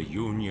from the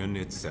Union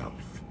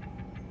itself.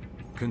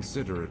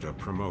 Consider it a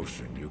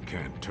promotion you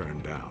can't turn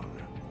down.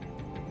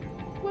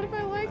 What if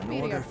I like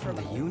being order a from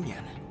the criminal?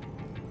 Union.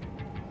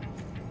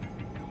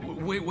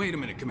 Wait a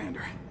minute,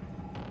 Commander.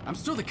 I'm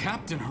still the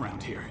captain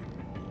around here.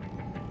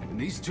 And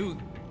these two,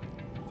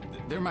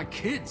 they're my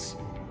kids.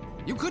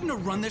 You couldn't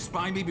have run this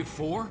by me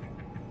before?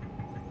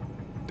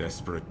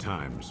 Desperate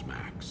times,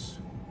 Max.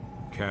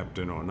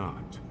 Captain or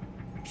not,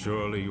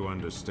 surely you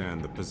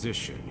understand the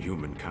position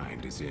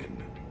humankind is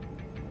in.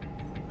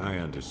 I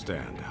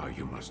understand how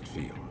you must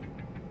feel,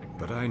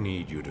 but I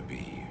need you to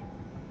be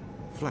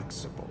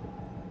flexible.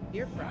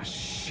 You're Ah,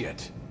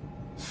 shit.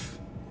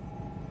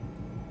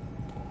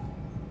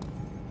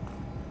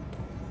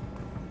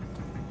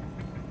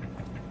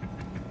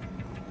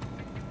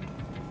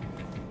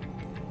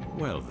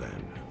 Well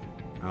then,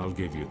 I'll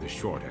give you the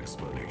short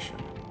explanation.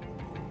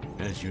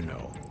 As you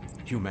know,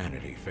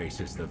 humanity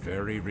faces the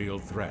very real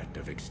threat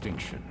of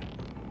extinction.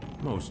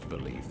 Most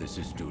believe this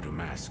is due to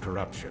mass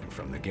corruption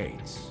from the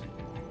gates.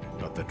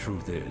 But the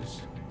truth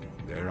is,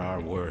 there are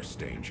worse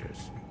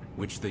dangers,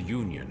 which the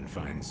Union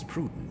finds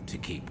prudent to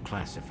keep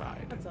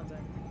classified. That sounds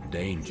right.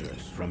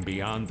 Dangers from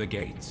beyond the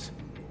gates.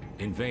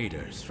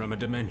 Invaders from a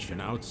dimension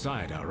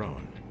outside our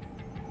own.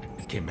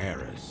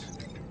 Chimeras,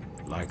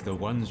 like the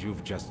ones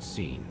you've just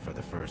seen for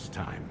the first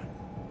time.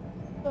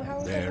 So how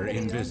is They're everybody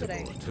doing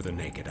invisible today? to the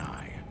naked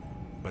eye,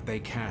 but they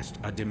cast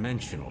a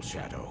dimensional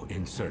shadow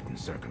in certain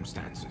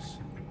circumstances.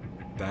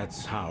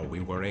 That's how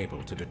we were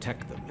able to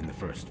detect them in the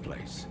first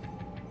place.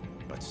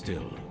 But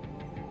still,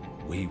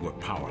 we were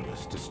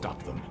powerless to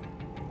stop them.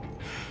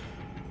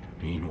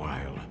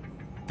 Meanwhile,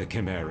 the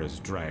Chimeras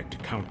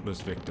dragged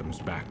countless victims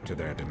back to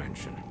their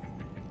dimension.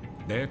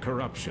 Their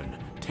corruption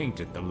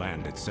tainted the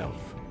land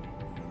itself.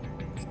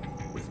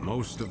 With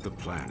most of the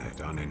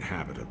planet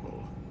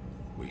uninhabitable,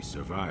 we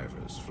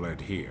survivors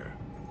fled here,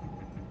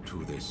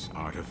 to this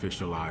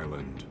artificial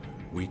island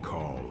we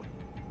call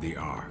the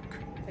Ark.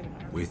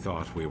 We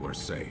thought we were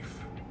safe,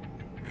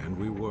 and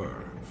we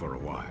were for a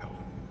while.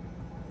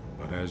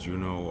 But as you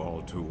know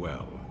all too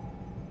well,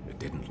 it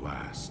didn't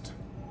last.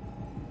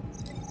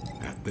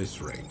 At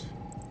this rate,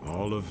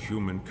 all of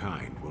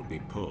humankind will be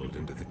pulled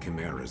into the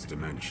Chimera's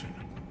dimension.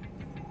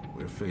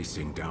 We're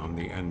facing down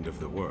the end of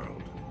the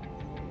world,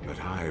 but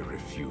I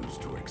refuse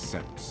to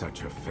accept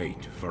such a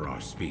fate for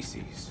our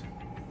species.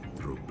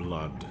 Through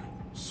blood,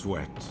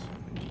 sweat,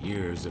 and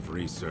years of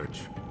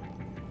research,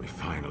 we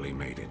finally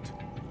made it.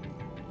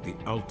 The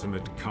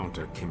ultimate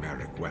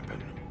counter-chimeric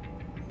weapon.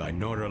 By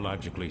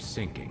neurologically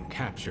syncing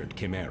captured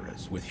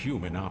chimeras with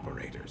human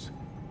operators,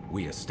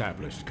 we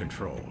established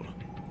control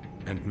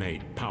and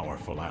made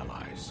powerful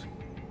allies.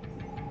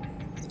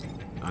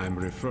 I'm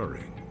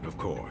referring, of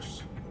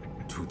course,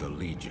 to the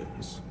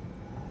Legions.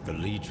 The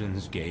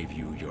Legions gave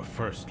you your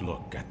first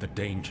look at the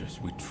dangers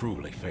we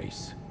truly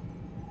face,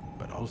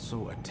 but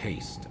also a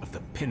taste of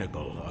the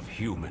pinnacle of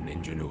human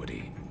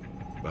ingenuity.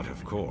 But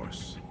of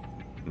course,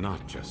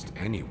 not just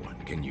anyone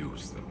can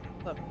use them.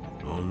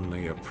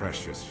 Only a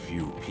precious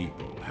few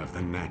people have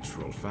the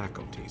natural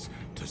faculties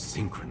to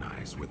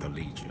synchronize with the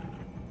Legion.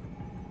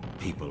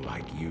 People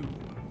like you.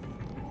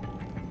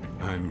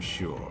 I'm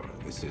sure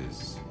this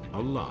is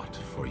a lot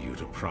for you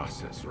to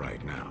process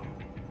right now,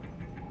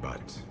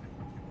 but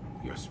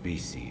your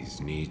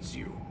species needs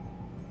you.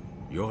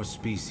 Your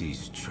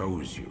species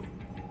chose you.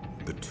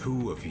 The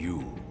two of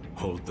you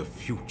hold the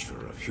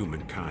future of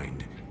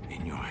humankind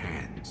in your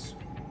hands.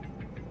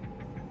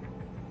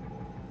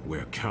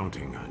 We're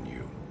counting on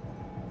you.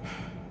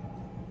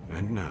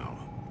 And now,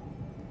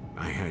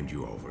 I hand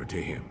you over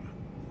to him.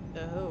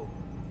 Oh.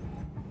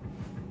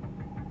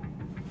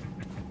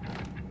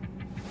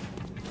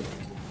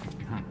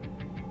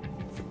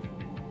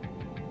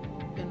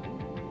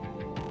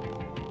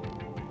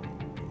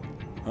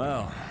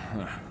 Well,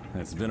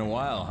 it's been a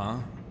while, huh?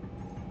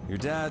 Your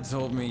dad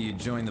told me you'd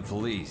join the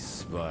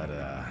police, but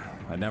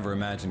I never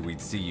imagined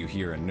we'd see you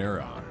here in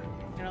Neuron.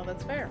 You know,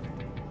 that's fair.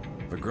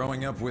 But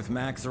growing up with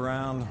Max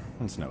around,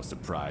 it's no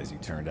surprise you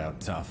turned out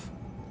tough.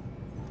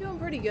 Doing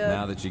pretty good.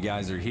 Now that you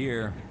guys are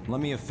here, let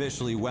me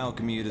officially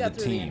welcome you to the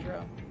team.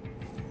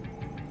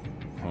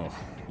 Oh,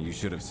 you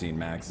should have seen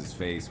Max's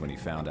face when he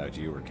found out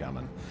you were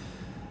coming.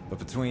 But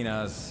between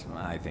us,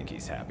 I think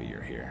he's happy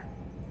you're here.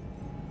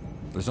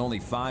 There's only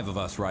 5 of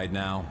us right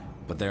now,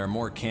 but there are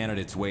more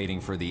candidates waiting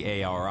for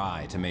the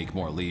ARI to make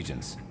more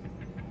Legions.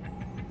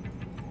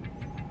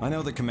 I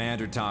know the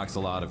Commander talks a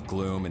lot of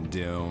gloom and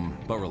doom,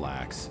 but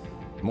relax.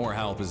 More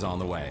help is on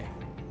the way.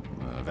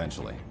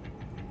 Eventually.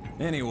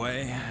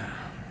 Anyway,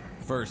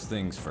 first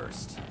things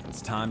first.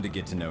 It's time to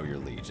get to know your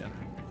Legion.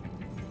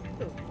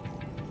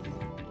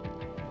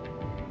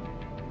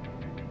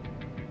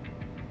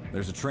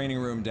 There's a training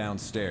room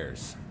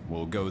downstairs.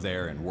 We'll go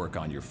there and work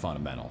on your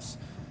fundamentals.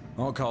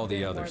 I'll call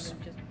the others.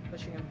 More than just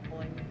pushing and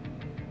pulling,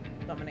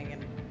 summoning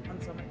and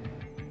unsummoning.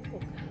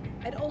 Cool.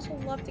 I'd also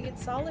love to get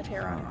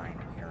solitaire online.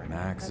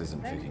 Max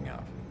isn't picking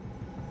up.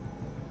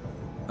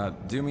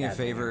 Do me a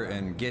favor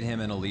and get him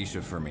and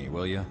Alicia for me,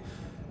 will you?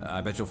 I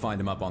bet you'll find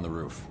him up on the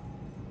roof.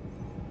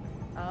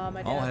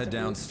 I'll head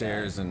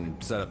downstairs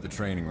and set up the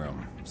training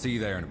room. See you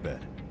there in a bit.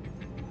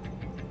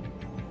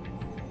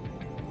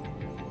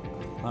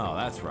 Oh,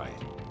 that's right.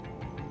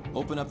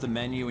 Open up the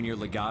menu in your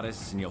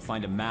Legatus and you'll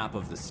find a map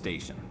of the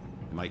station.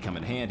 It might come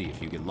in handy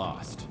if you get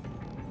lost.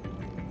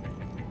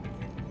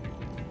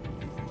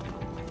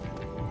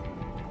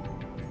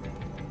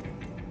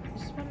 I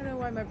just want to know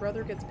why my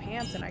brother gets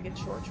pants and I get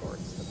short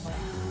shorts. That's all.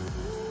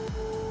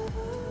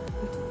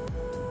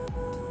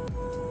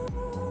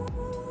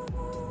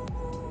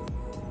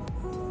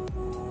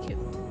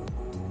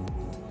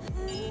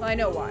 I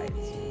know why.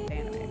 It's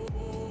anime.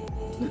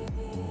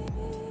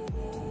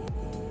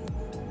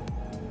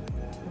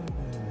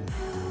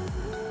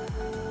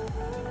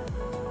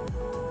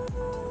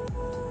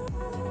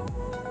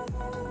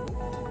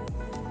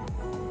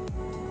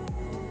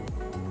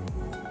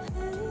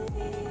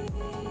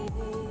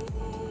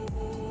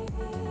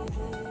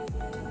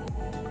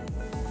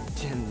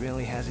 Jin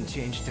really hasn't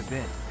changed a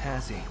bit,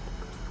 has he?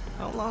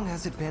 How long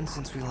has it been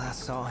since we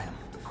last saw him?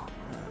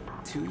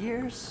 2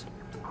 years?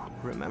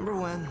 Remember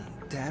when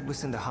Dad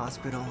was in the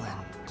hospital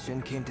and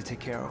Jin came to take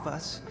care of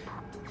us?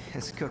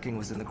 His cooking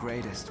wasn't the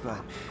greatest, but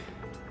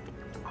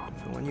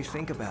when you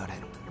think about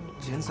it,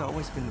 Jin's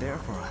always been there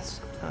for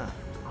us, huh?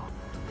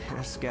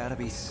 There's gotta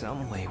be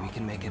some way we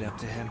can make it up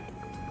to him.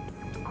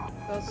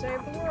 Go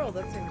save the world.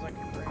 That seems like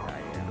a great idea.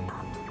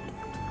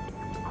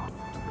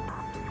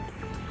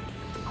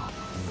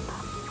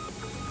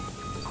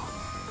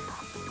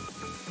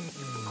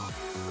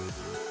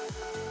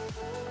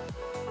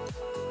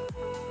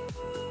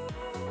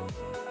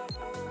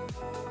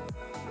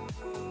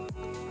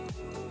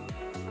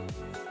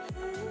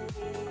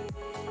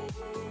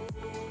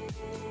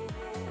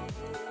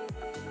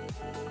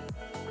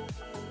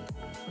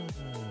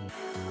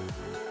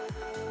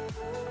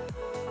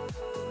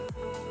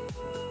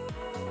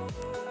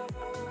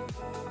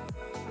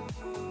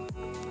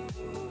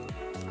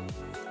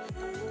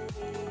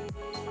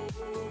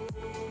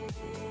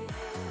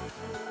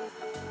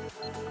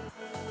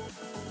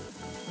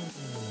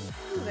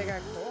 Ooh, they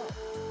got co-op.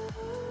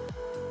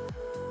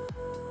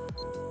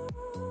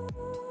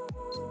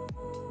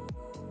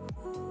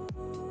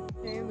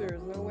 Okay,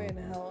 there's no way in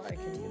hell I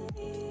can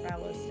get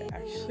Alice to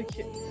actually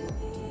get.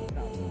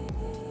 No.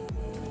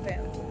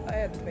 Fans. I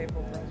had to pay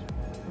full price.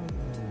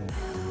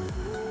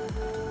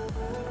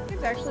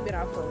 It's actually been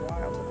out for a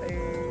while, but they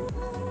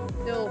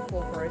still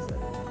full price it.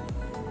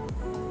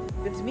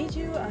 Good to meet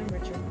you. I'm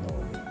Richard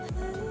Cole.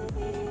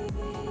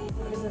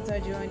 Ever since I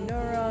joined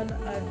Neuron,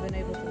 I've been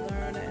able to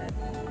learn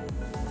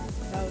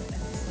about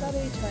and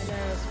study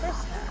Chimera's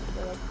firsthand,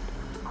 well,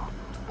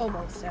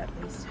 almost at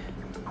least.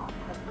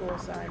 Of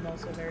course, I'm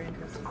also very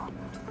interested.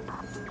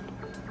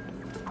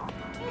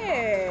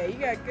 Hey, you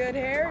got good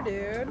hair,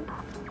 dude.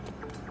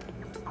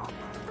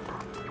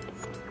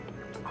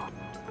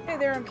 Hey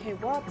there, I'm Kay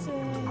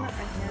Watson. I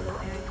handle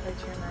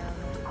anti-Chimera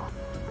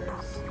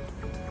maneuvers.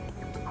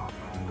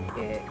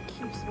 It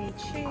keeps me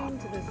chained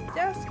to this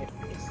desk,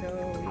 so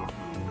if you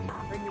can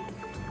bring me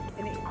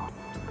any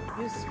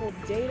useful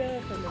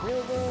data from the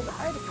real world,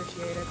 I'd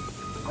appreciate it.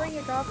 Bring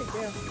your coffee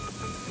too.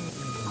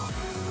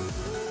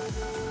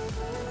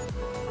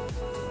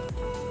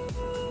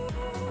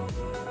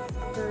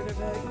 Heard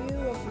about you,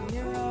 I'm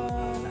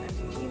Neuron, I'm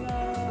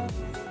Kima.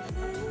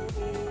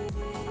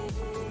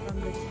 From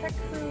the tech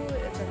crew,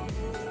 it's a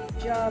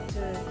job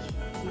to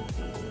keep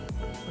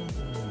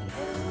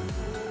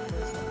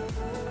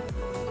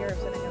care of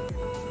setting up your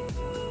PC.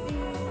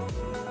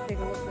 Take a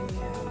look when you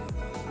have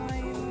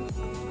time.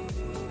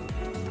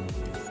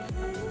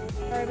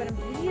 Sorry, but I'm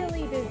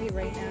really busy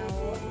right now.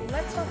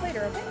 Let's talk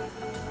later, okay?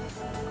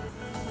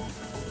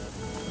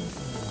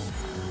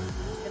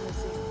 Let me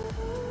see.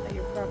 That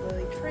you're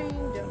properly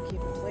trained, don't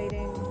keep me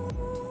waiting.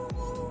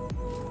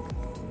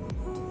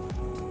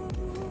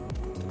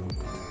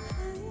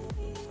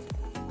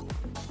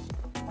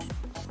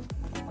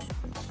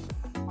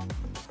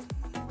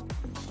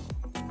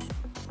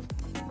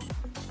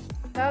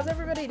 How's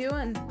everybody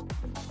doing?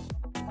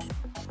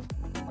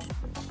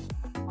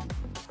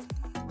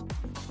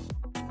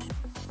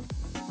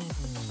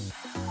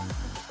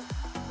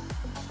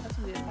 That's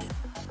weird.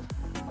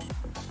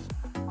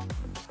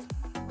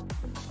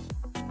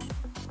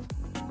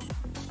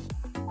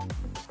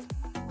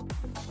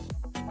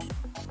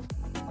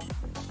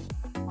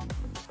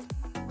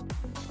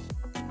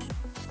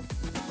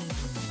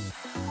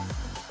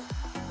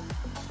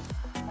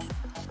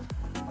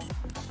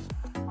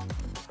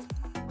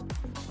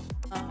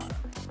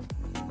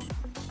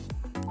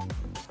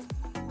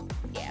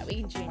 Yeah, we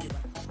can change it up.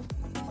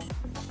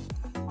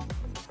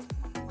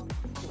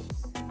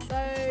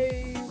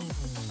 Save.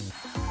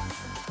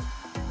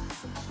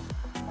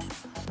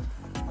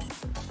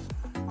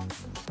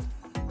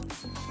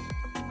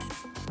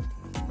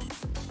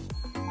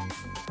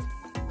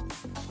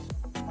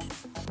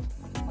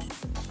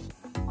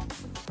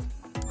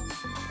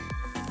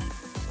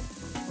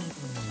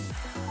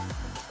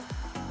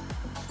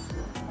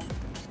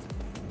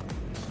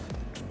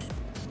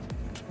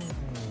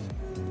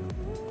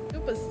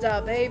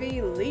 Superstar,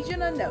 baby.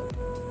 Legion of Note.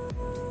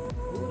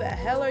 Who the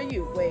hell are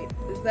you? Wait,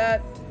 is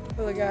that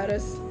the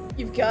Legatus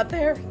you've got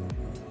there?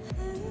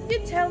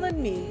 You're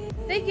telling me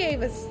they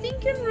gave a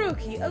stinking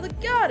rookie a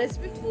Legatus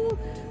before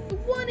the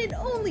one and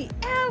only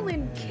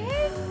Alan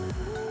Kay?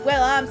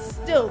 Well, I'm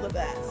still the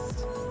best.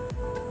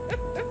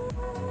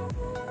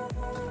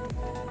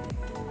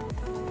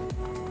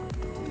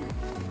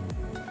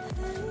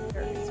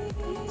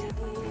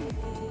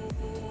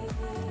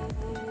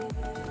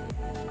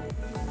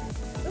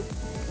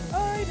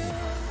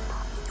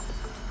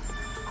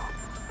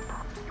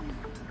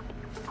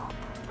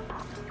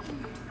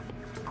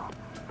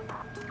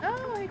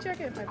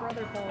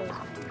 Arthur follows me.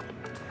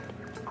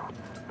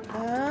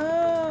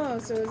 Oh,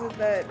 so is it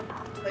that,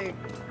 like,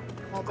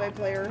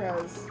 multiplayer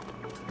has...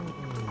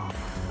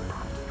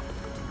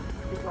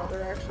 You'd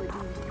rather actually be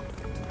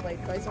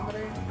played by somebody?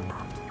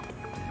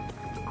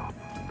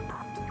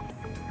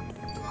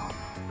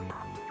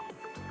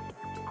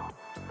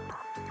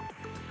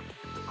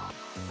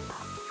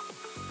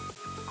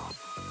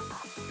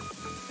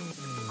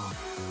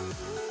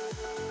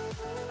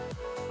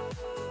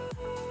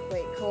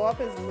 Wait,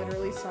 co-op is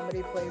literally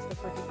somebody plays the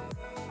freaking...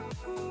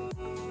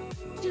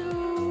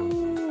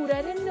 Dude,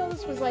 I didn't know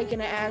this was like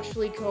an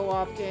actually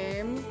co-op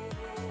game.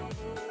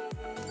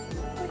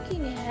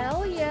 Freaking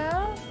hell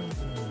yeah!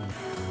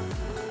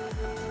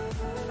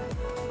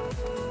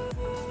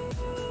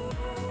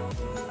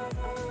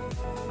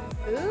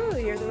 Ooh,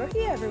 you're the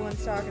rookie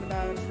everyone's talking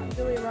about. I'm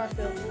Julia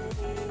Rockville.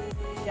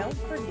 Don't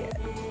forget.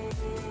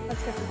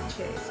 Let's cut to the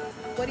chase.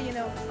 What do you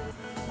know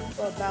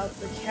about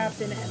the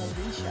captain and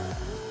Alicia?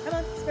 Come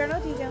on, spare no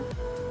detail.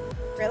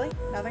 Really?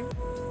 Nothing?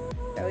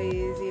 So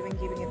he's even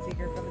keeping it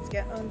secret from its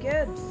own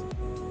kids.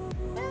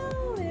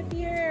 Well, if you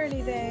hear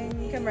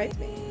anything, come right to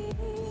me.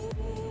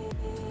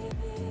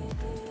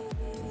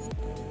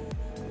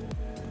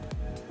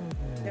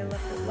 I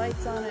left the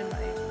lights on in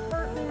my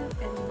apartment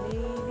and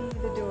maybe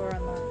the door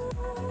unlocked.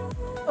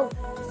 Oh,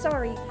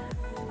 sorry.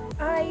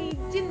 I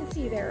didn't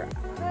see you there.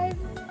 I've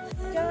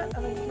got a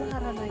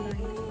lot on my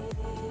mind.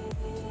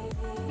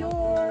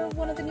 You're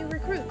one of the new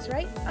recruits,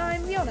 right?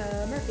 I'm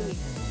Fiona Murphy.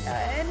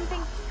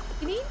 Anything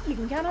you need, you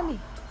can count on me.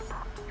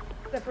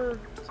 Except for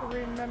to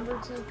remember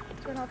to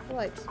turn off the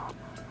lights.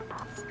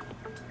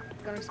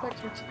 Don't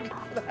expect you to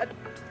for that.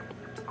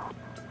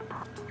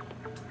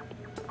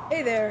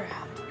 Hey there.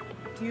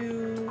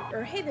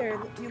 Hey there,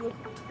 you look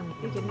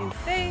like a new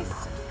face.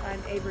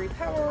 I'm Avery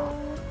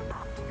Powell.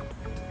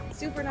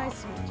 Super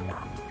nice to meet you.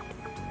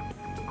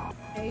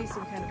 Hey, you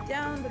seem kind of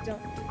down, but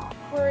don't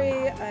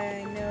worry,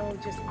 I know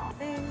just the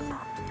thing.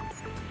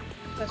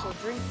 Special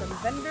drink from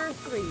vendor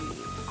 3.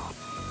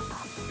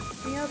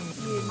 Me up,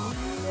 you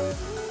need to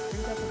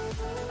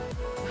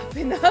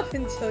drink up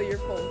until you're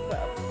full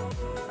up.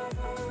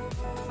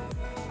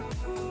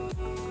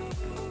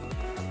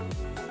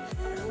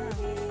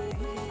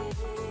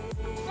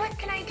 What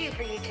can I do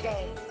for you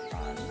today?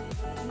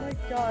 Oh my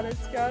god,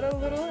 it's got a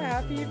little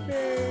happy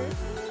face.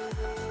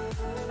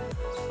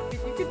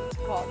 If you could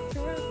talk to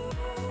it.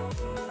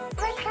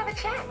 Let's have a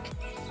chat.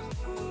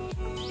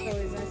 It's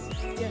always nice to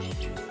see you.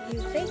 You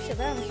face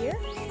around here?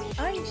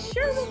 I'm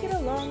sure we'll get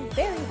along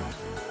very well.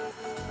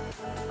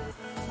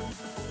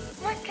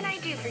 What can I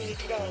do for you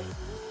today?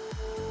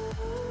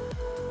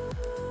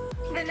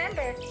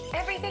 Remember,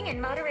 everything in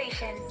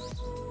moderation.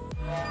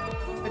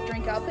 But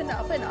drink up and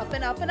up and up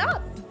and up and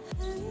up.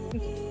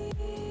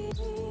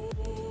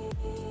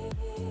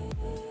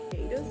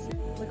 Data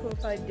soup?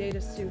 Liquefied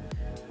data soup.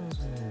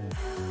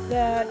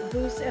 That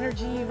boosts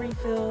energy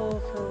refill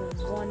for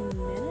 1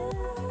 minute?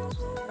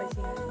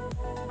 Spicy.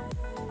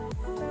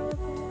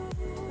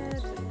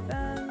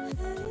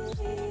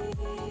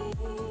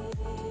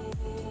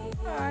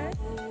 Alright.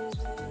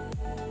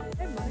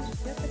 Hey, money.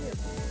 Yes, I do.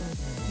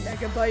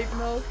 Megabyte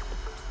milk.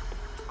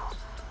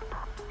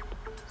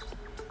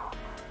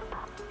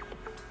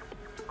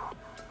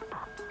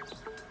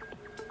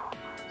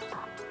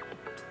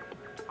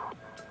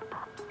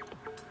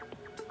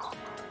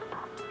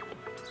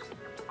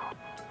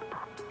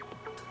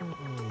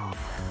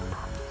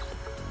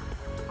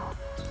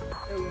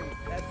 Oh,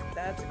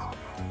 that's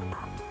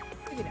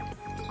you know.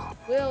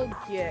 We'll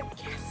get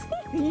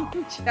gasoline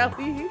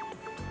jelly.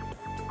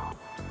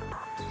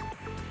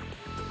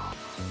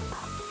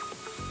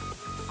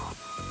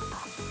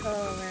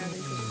 Oh man,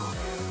 these are so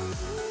bad.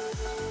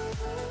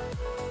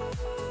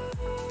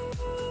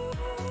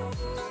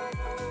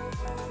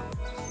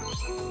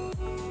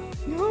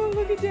 Oh,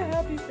 look at your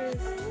happy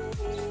face.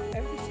 I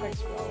have to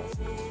text Wallace.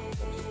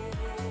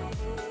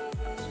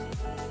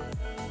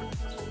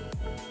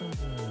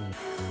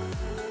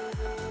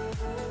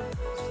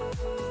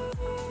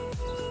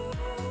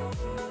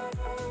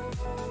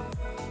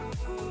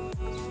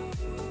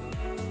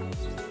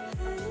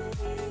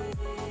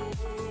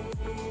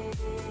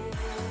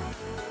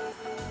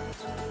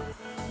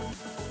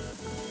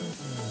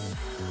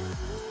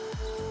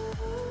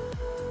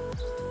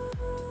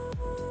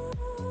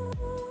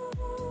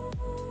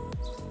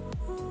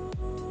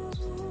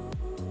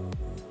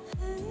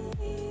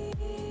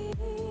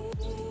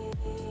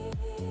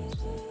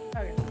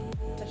 Okay,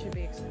 that should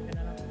be expected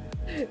enough.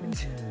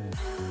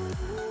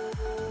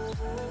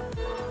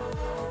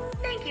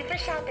 Thank you for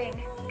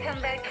shopping.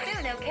 Come back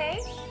soon, okay?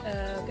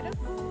 Good enough.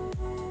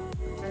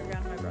 Right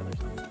around my brother's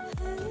home.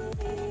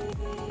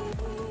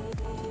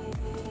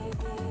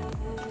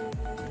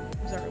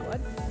 I'm sorry, what?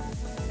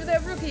 You're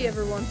that rookie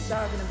everyone's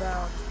talking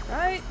about,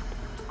 right?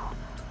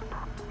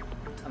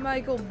 I'm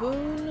Michael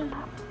Boone,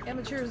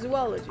 amateur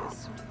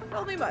zoologist.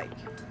 Call me Mike.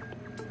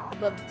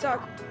 I'd love to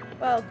talk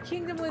Wild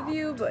Kingdom with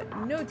you, but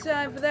no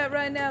time for that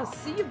right now.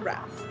 See you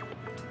around.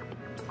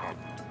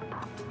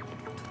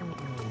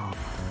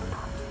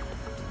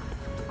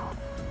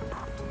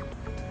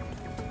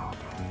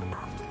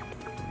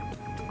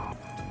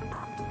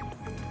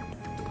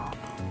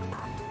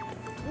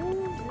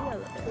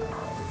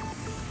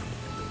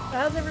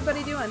 How's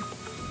everybody doing?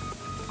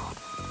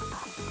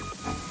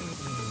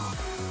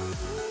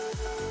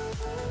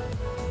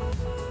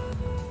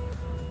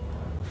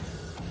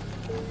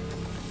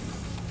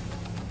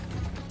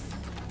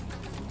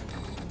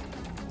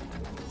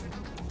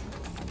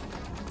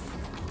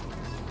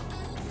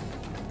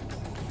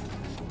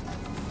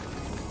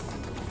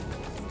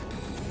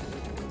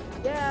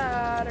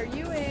 Dad, are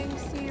you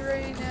angsty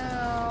right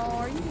now?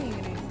 Are you being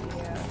an angsty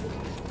dad?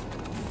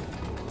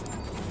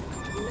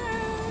 No.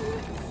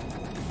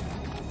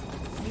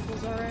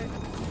 People's alright.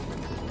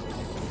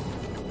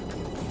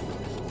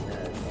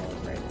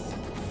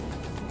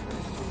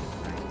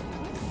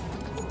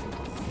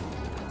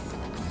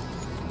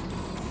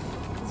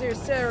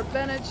 There's Sarah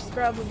Bennett. She's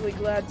probably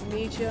glad to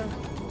meet you.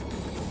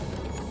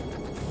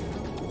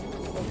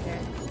 Okay.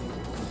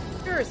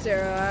 Sure,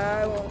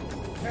 Sarah. I won't.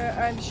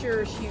 I'm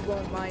sure she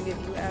won't mind if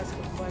you ask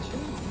a question.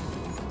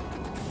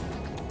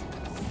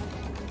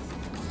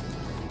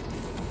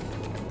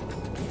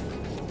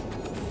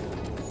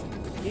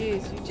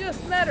 Jeez, you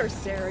just met her,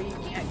 Sarah. You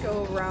can't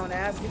go around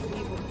asking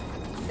people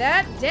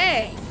that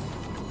dang.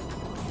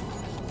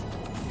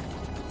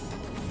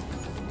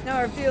 Now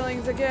her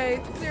feelings,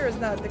 okay? Sarah's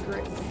not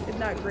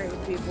great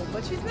with people,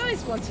 but she's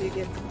nice once you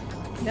get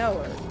to know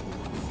her.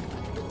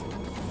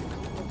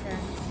 Okay.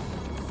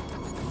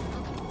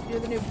 You're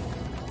the new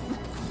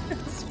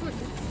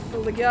the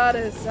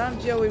Legatus. I'm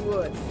Joey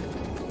Wood.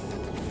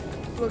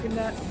 Looking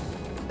at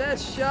that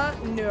shot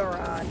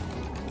neuron.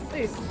 At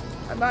least,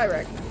 at my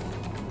record.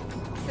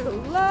 Took a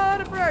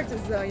lot of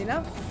practice though, you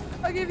know?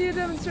 I'll give you a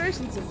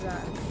demonstration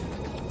sometime.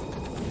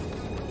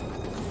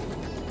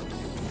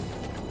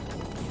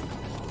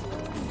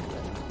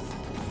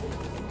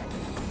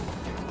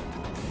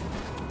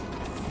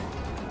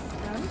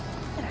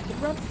 And I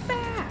can run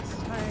fast.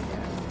 I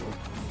know.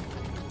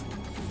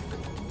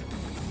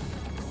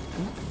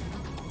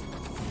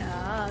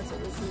 Ah, so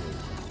this is...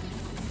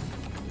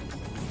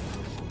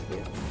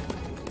 Yeah.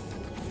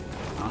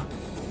 Huh?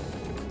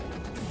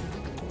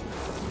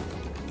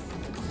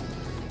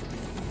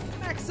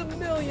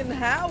 Maximilian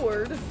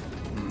Howard?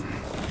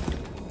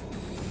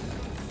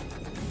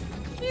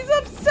 He's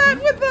upset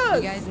with us!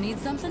 You guys need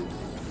something?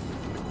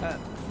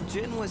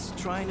 Jin was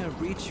trying to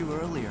reach you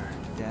earlier,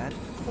 Dad.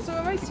 Also,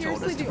 am I He told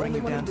seriously us to the bring only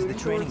you one down to the doing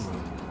training chores?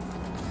 room.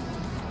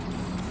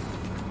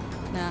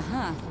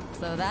 Uh-huh.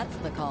 So that's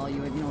the call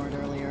you ignored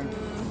earlier.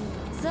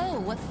 So,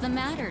 what's the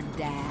matter,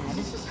 Dad?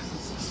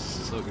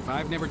 Look, if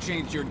I've never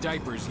changed your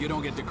diapers, you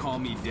don't get to call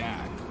me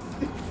Dad.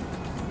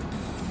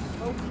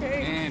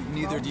 Okay. And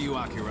neither do you,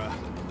 Akira.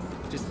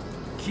 Just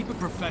keep it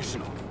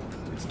professional.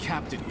 It's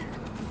Captain here.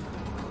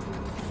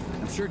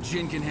 I'm sure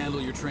Jin can handle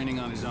your training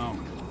on his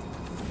own.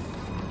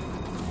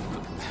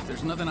 But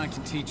there's nothing I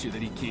can teach you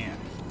that he can't.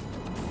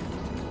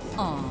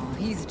 Aw,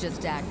 he's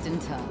just acting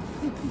tough.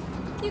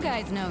 You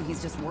guys know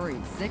he's just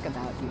worried sick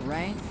about you,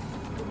 right?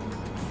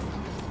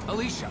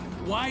 Alicia,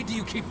 why do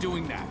you keep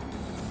doing that?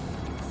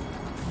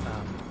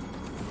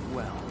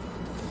 Well,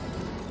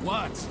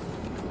 What?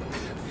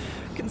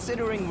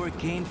 considering we're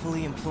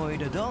gainfully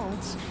employed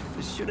adults,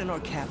 shouldn't our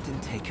captain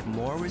take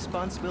more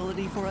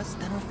responsibility for us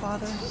than our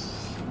father?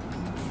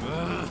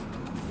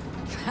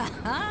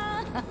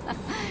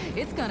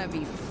 It's gonna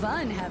be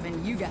fun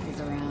having you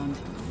guys around.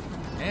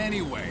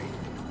 Anyway,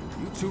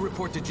 you two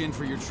report to Jin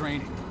for your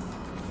training.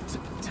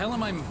 Tell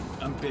him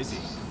I'm busy.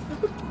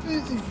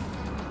 Busy.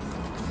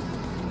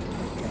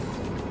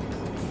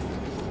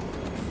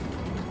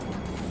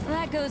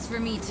 That goes for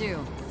me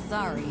too.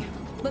 Sorry.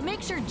 But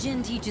make sure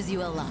Jin teaches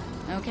you a lot,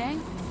 okay?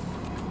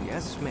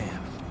 Yes,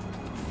 ma'am.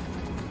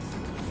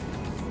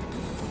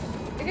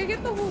 I can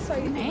get the whole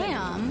site.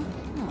 Ma'am?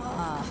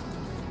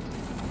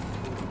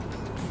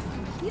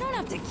 You don't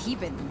have to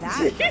keep it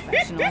that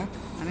professional.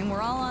 I mean,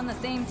 we're all on the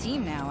same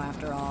team now,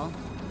 after all.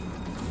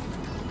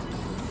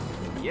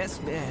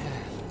 Yes,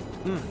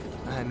 ma'am.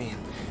 I mean,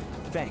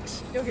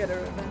 thanks. You'll get her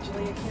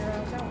eventually,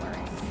 Akira. Don't worry.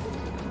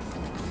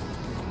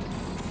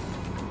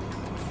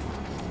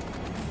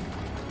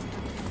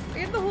 I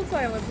get the whole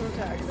silent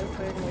protagonist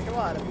thing, like a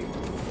lot of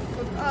people.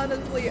 But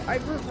honestly, I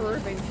prefer a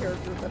main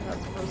character that has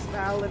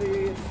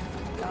personality,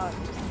 not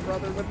just a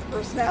brother with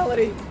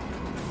personality.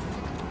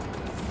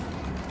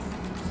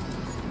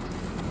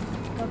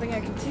 Nothing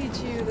I can teach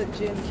you that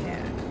Jin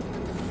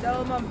can.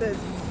 Tell him I'm busy.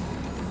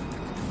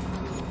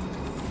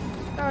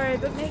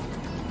 Alright, but make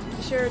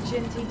sure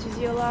Jin teaches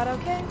you a lot,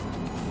 okay?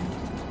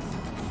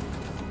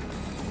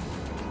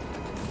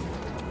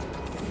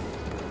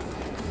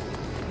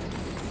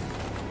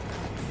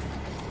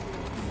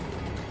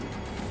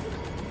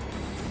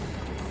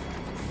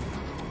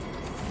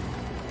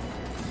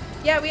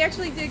 Yeah, we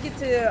actually did get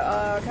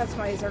to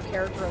customize our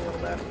character a little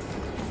bit.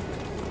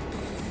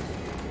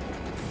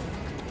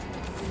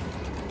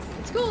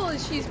 What's cool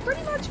is she's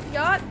pretty much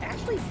got...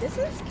 Actually, this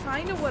is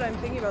kind of what I'm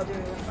thinking about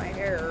doing with my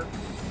hair.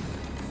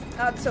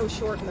 Not so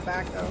short in the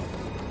back, though.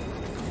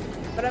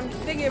 But I'm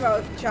thinking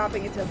about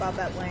chopping it to about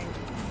that length.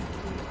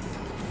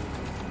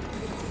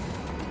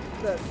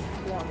 The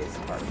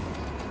longest part.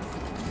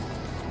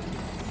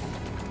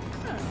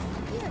 I don't know.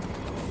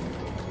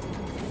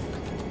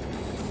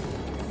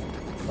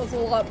 was a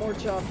lot more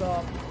chopped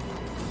off.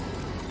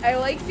 I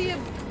like the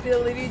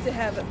ability to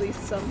have at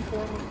least some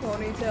form of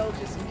ponytail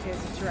just in case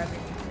it's driving me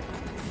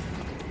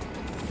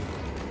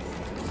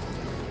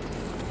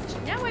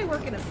crazy. Now I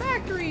work in a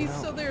factory,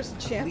 Well, so there's a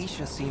chance.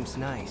 Alicia seems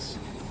nice.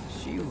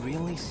 She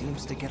really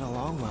seems to get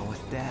along well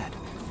with Dad.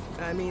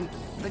 I mean,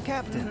 the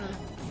captain.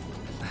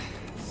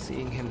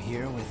 Seeing him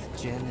here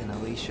with Jin and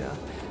Alicia,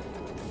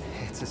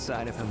 it's a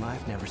side of him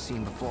I've never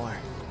seen before,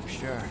 for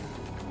sure.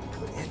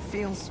 It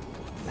feels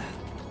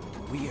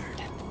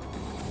weird.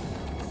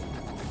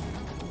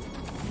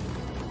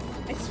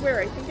 I swear,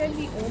 I think I'm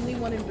the only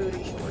one in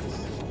booty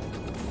shorts.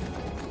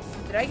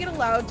 Did I get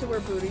allowed to wear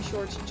booty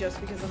shorts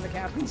just because I'm the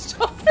captain's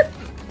daughter?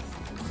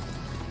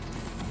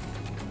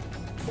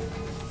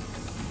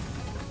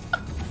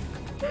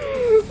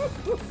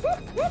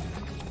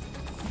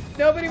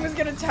 Nobody was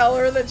gonna tell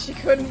her that she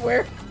couldn't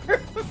wear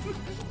them.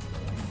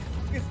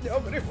 Because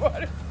nobody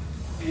wanted.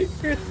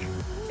 You're the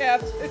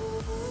captain.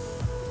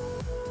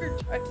 You're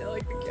trying to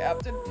like the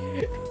captain.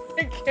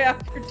 And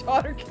Cap, your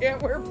daughter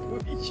can't wear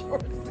booty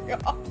shorts in the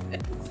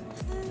office.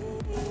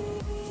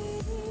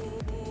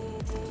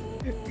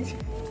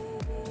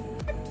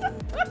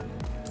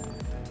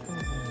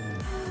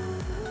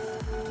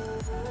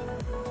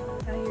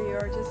 Now here you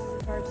are, just as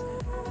the cards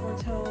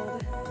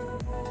foretold.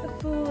 The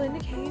Fool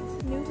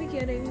indicates new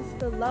beginnings,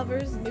 the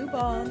lovers new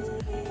bonds,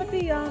 but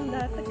beyond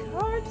that, the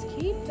cards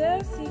keep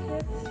their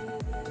secrets.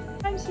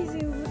 I'm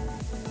Shizu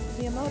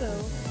Miyamoto.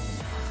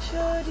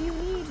 Should you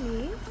need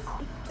me,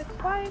 seek the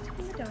quiet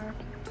in the dark.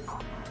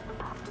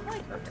 I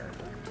like her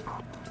character.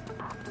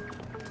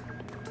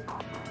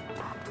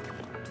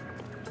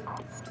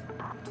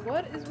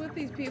 What is with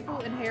these people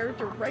and hair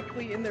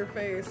directly in their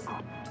face?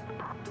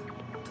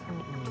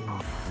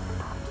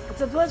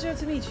 It's a pleasure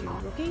to meet you,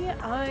 Rookie.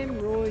 I'm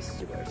Roy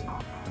Stewart.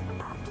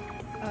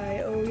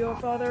 I owe your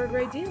father a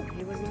great deal.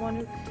 He was the one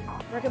who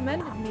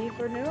recommended me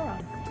for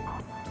Neuron.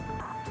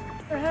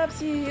 Perhaps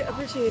he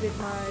appreciated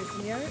my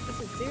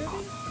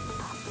sincerity?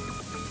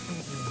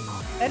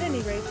 At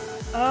any rate,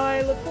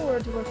 I look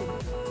forward to working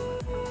with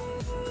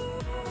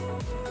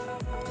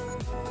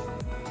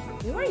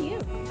you. Who are you?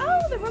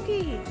 Oh, the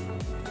Rookie!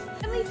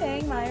 I'm Lee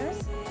Fang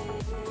Myers.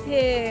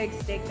 Big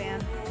steak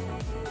fan.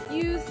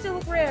 You still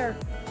look rare.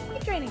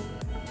 Keep training.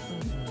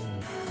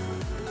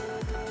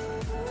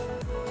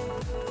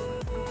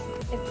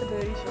 It's the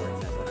booty shorts,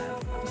 that's what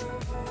I'm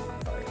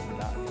sorry,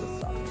 not the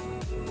stuff.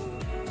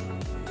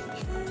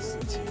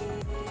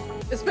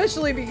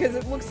 Especially because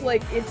it looks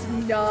like it's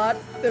not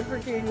the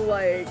freaking,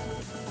 like,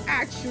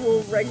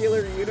 actual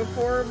regular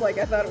uniform. Like,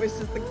 I thought it was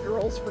just the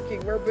girls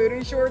freaking wear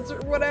booty shorts or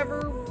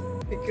whatever.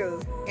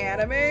 Because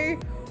anime?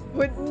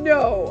 But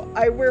no,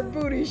 I wear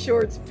booty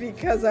shorts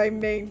because I'm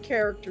main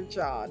character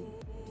John.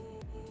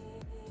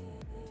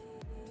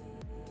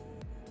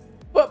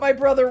 But my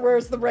brother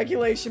wears the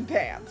regulation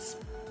pants.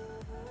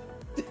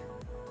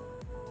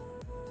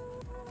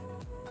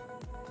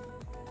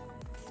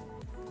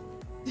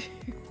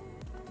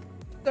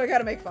 So I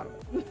gotta make fun of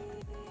it.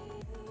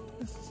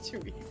 This is too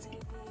easy.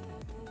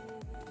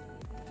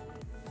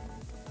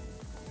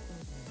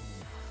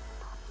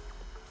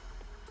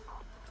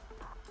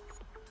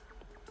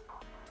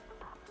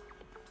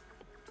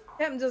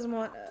 Captain doesn't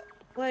want to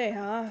play,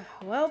 huh?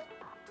 Well,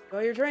 go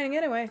your training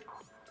anyway.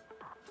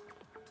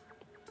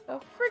 The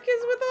frick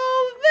is with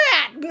all of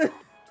that?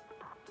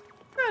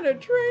 What kind of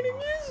training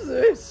is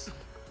this?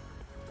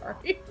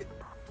 Sorry.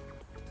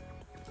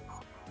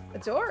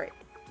 Atori.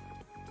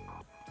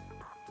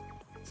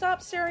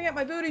 Stop staring at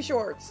my booty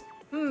shorts.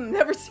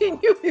 Never seen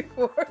you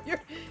before.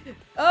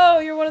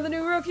 You're one of the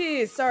new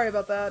rookies. Sorry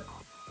about that.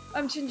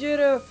 I'm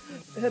Shinjiro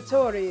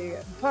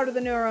Hattori, part of the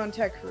Neuron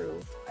Tech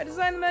crew. I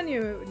designed the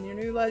menu in your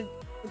new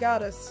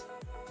Legatus.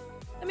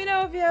 Let me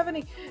know if you have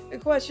any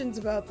questions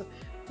about the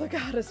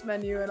Legatus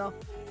menu, and I'll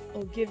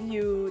give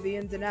you the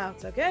ins and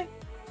outs, okay?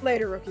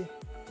 Later, rookie.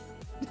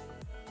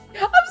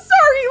 I'm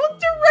sorry, look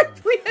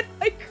directly at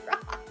my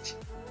crotch.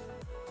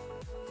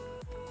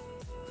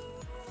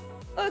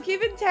 Look,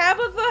 even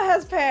Tabitha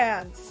has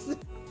pants.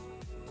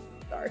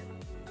 Sorry.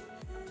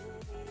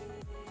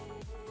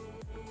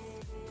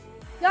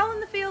 Y'all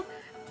in the field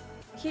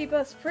keep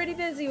us pretty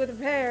busy with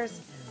repairs.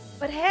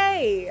 But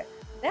hey,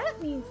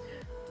 that means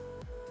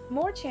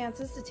more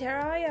chances to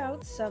try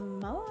out some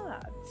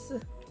mods.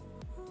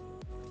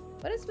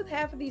 What is with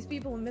half of these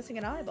people missing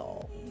an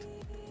eyeball?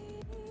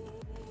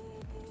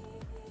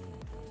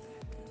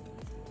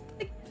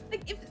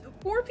 Like if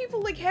more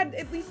people like had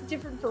at least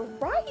different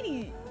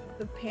variety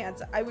of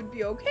pants, I would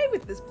be okay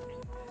with this.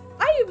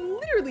 I am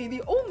literally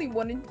the only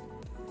one in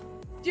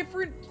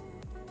different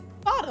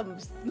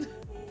bottoms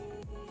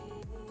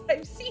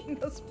I've seen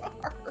thus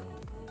far.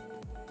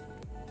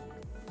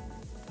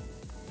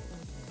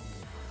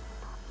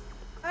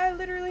 I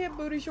literally have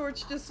booty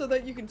shorts just so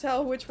that you can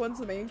tell which one's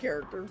the main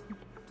character.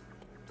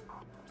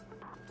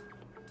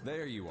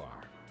 There you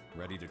are.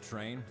 Ready to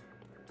train?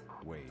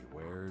 Wait,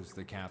 where's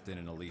the captain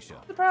and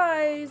Alicia?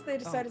 Surprise! They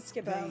decided to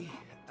skip out.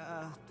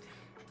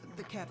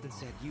 The captain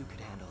said you could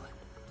handle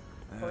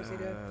it. Of course he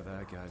did.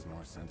 That guy's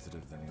more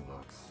sensitive than he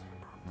looks.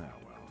 Oh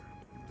well,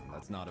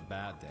 that's not a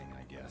bad thing,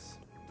 I guess.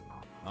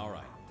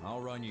 Alright, I'll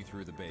run you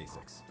through the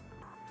basics.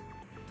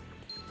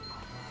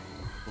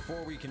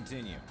 Before we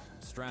continue,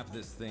 strap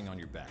this thing on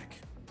your back.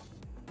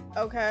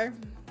 Okay.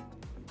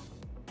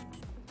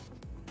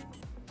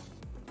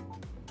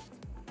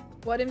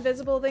 What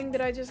invisible thing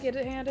did I just get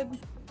handed?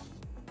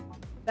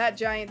 That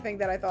giant thing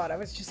that I thought I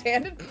was just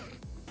handed?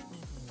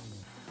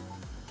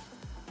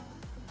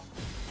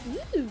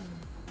 Ooh.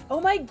 Oh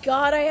my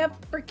god, I have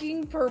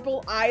freaking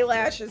purple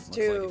eyelashes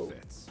too. Looks like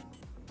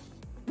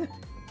it fits.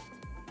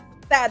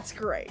 That's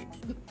great.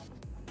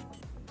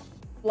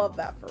 Love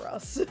that for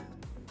us.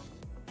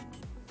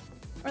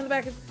 On the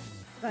back of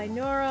my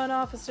Neuron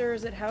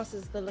officers, it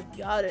houses the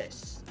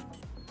Legatus.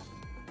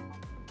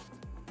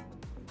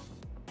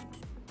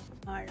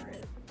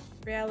 Iris.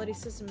 Reality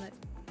system that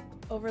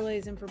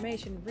overlays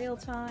information in real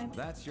time.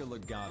 That's your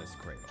Legatus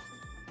cradle.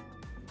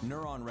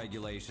 Neuron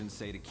regulations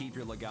say to keep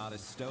your Legatus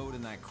stowed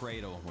in that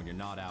cradle when you're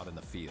not out in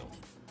the field.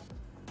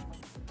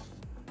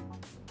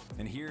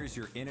 And here's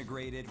your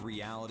integrated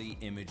reality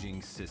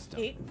imaging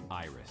system,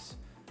 Iris.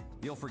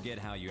 You'll forget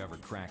how you ever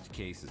cracked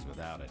cases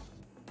without it.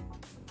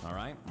 All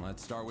right,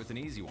 let's start with an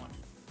easy one.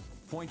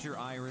 Point your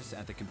Iris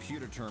at the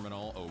computer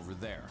terminal over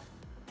there.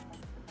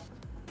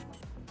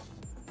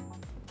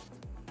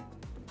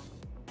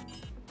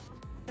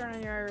 Turn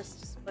on your Iris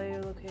display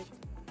location.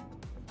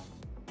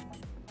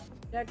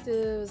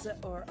 Objectives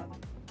or other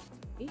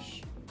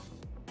information.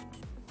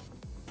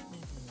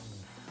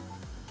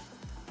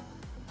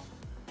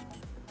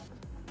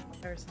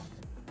 Iris.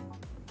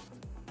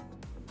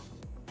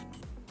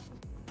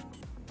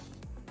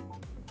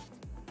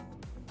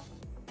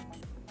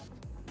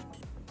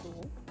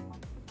 Cool.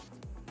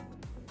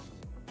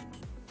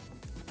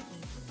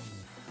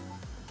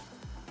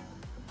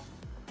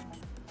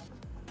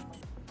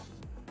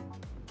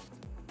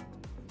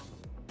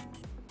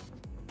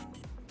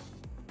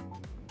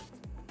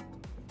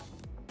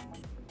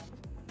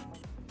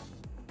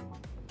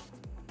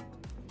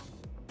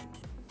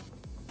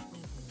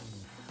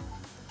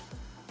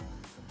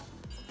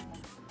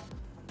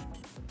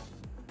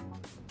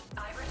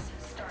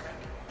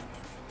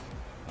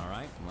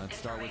 Let's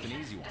start with an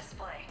easy one.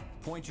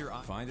 Point your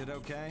eye. Find it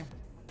okay?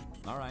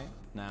 Alright,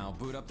 now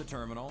boot up the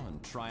terminal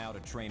and try out a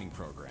training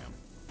program.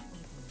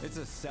 It's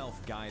a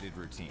self-guided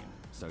routine,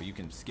 so you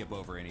can skip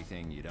over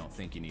anything you don't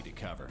think you need to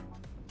cover.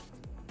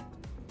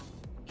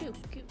 Cute.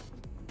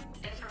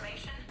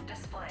 Information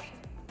display.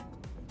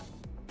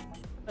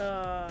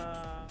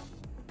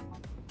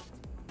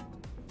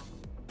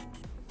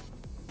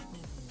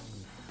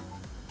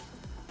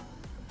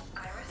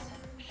 Iris,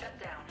 shut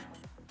down.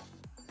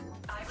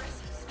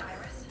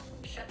 Iris,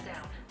 shut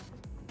down.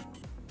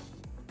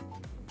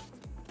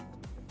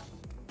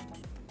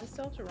 This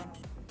Delta run.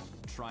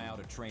 Try out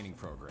a training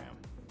program.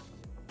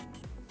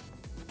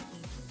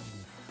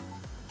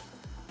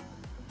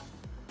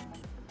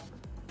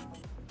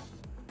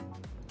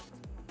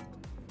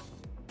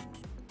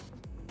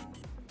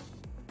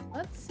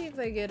 Let's see if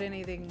they get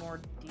anything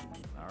more deep.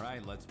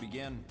 Alright, let's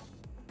begin.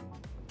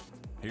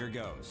 Here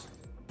goes.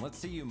 Let's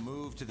see you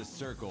move to the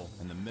circle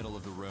in the middle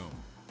of the room.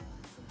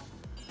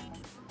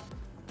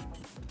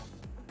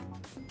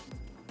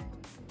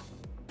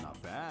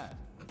 Not bad.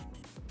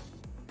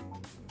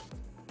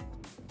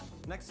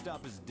 Next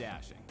up is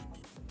dashing.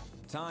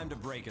 Time to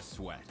break a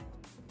sweat.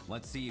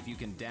 Let's see if you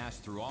can dash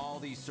through all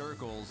these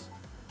circles.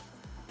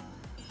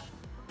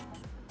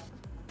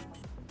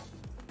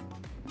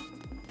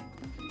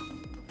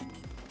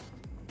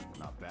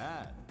 Not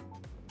bad.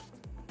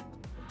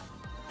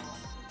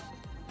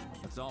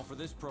 That's all for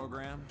this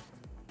program.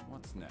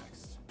 What's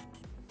next?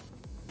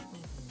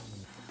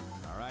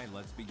 All right,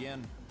 let's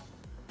begin.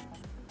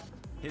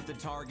 Hit the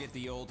target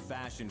the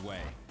old-fashioned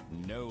way.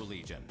 No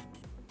Legion.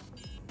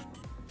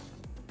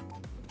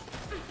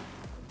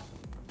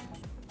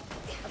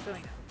 I'm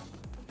doing it.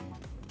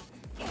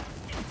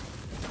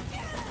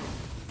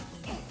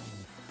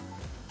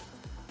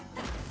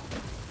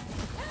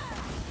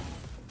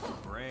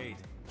 Great.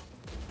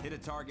 Hit a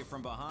target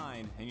from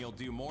behind and you'll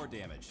do more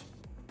damage.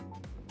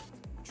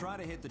 Try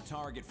to hit the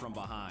target from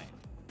behind.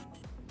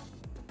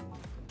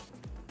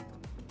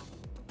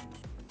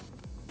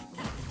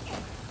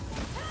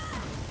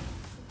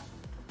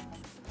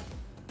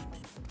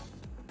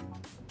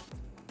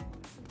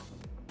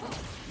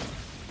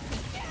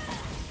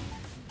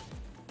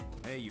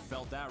 Hey, you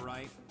felt that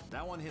right?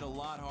 That one hit a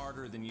lot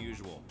harder than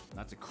usual.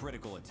 That's a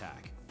critical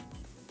attack.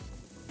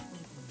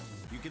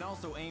 You can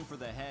also aim for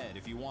the head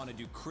if you want to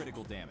do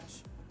critical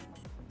damage.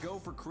 Go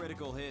for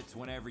critical hits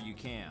whenever you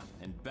can,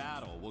 and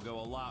battle will go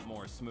a lot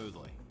more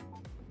smoothly.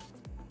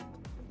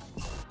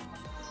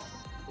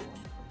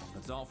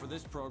 That's all for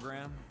this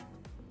program.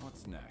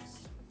 What's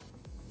next?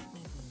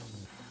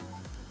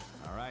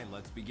 All right,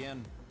 let's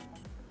begin.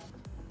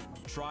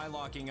 Try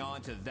locking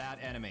on to that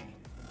enemy.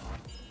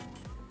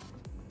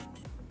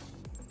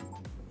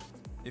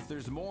 If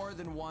there's more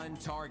than one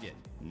target,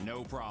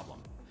 no problem.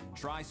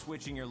 Try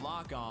switching your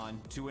lock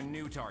on to a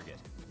new target.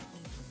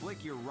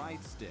 flick your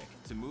right stick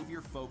to move your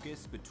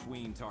focus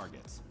between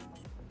targets.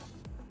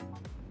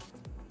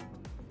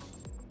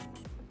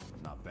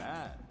 Not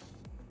bad.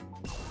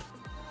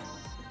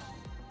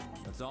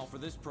 That's all for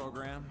this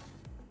program.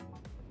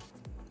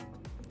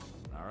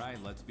 All right,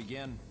 let's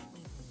begin.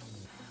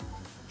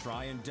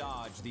 Try and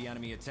dodge the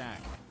enemy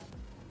attack.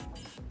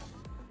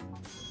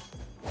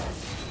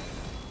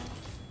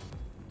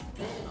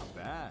 Not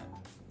bad.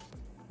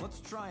 Let's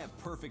try a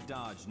perfect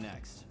dodge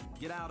next.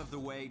 Get out of the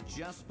way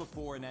just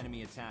before an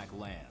enemy attack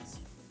lands.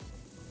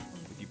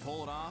 If you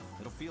pull it off,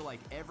 it'll feel like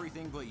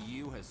everything but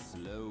you has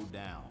slowed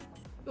down.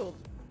 Cool.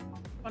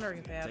 Wondering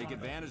if they had Take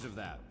advantage of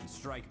that and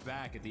strike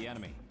back at the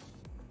enemy.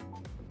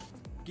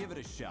 Give it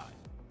a shot.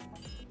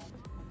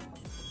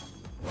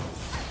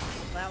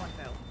 That one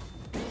failed.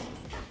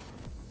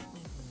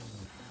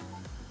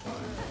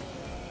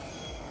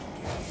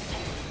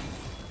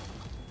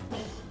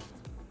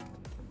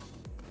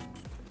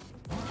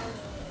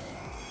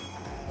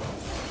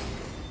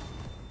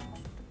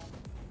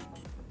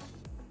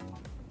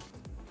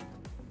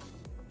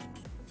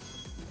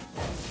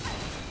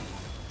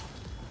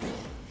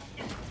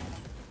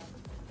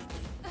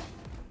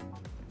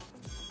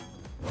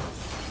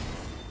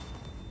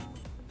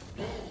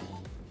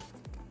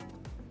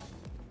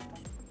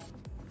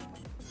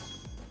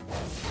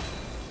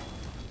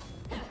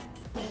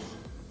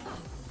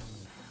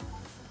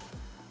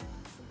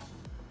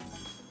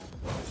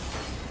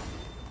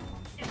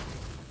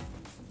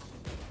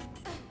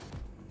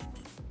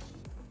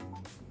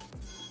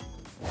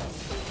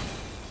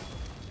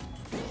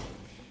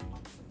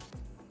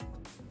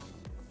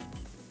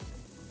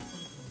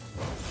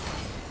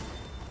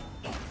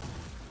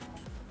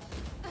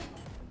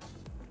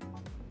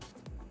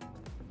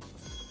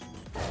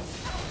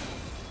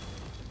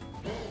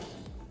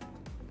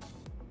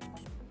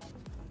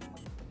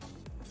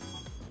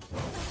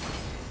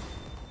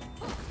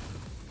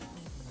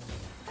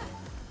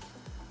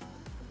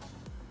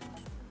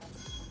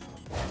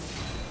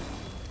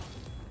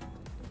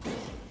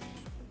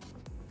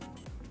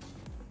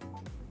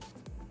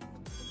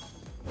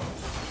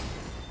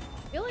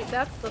 I feel like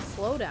that's the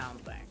slowdown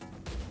thing.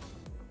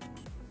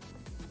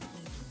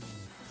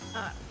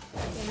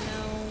 You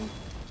know.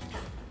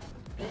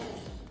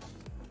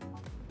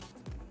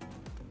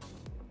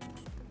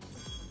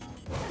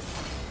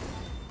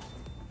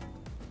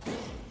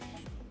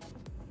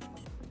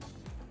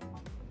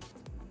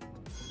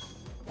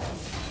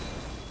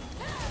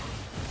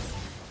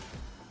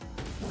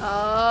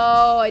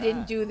 Oh, I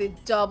didn't do the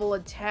double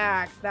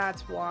attack.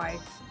 That's why.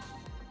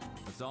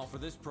 That's all for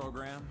this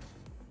program.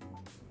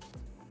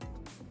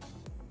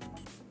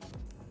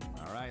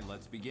 All right,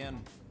 let's begin.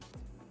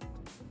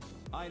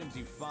 Items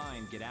you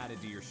find get added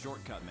to your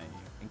shortcut menu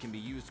and can be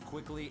used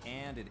quickly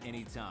and at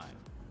any time.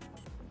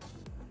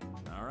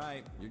 All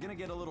right, you're gonna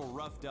get a little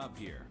roughed up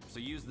here, so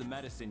use the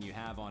medicine you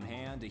have on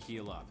hand to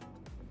heal up.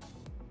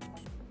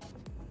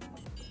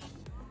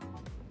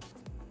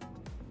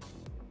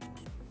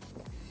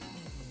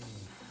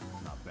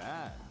 Not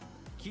bad.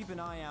 Keep an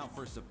eye out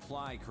for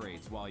supply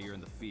crates while you're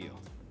in the field.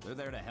 They're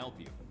there to help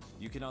you.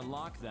 You can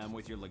unlock them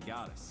with your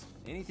legatus.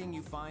 Anything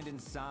you find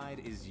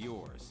inside is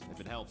yours, if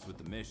it helps with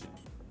the mission.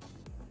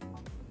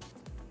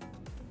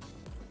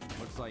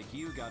 Looks like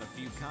you got a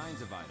few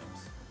kinds of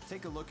items.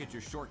 Take a look at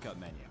your shortcut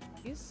menu.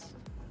 Yes.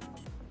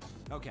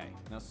 Okay,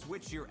 now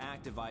switch your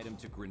active item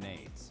to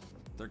grenades.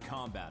 They're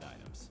combat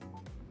items.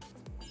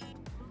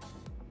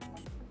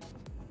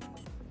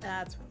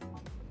 That's...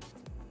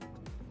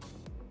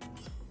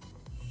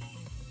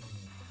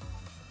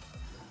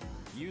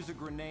 Use a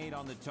grenade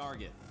on the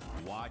target.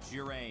 Watch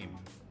your aim.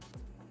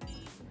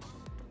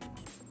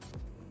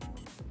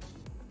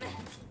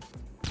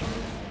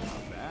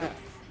 Not bad.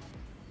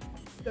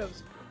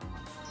 Those.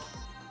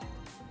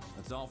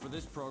 That's all for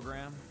this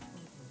program.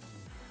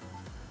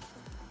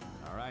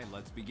 All right,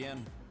 let's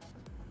begin.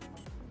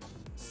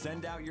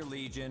 Send out your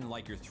Legion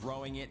like you're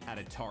throwing it at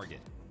a target.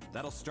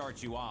 That'll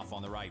start you off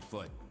on the right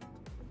foot.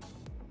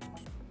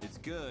 It's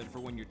good for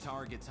when your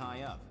target's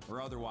high up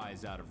or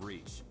otherwise out of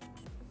reach.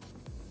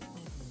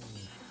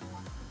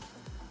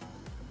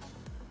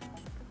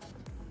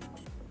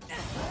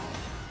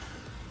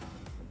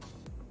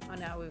 Oh,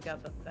 now we've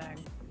got the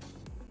thing.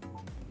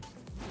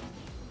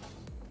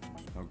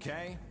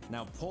 Okay,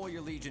 now pull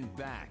your Legion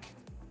back.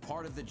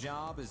 Part of the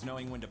job is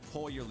knowing when to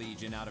pull your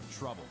Legion out of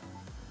trouble.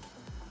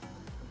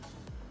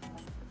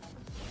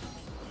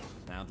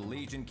 Now the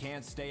Legion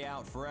can't stay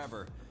out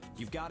forever.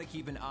 You've got to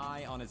keep an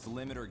eye on its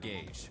limiter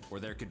gauge, or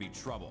there could be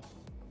trouble.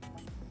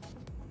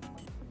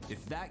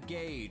 If that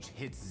gauge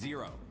hits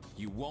 0,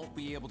 you won't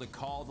be able to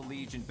call the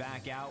Legion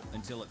back out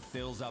until it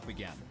fills up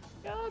again.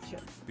 Gotcha.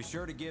 Be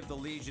sure to give the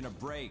Legion a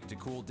break to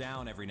cool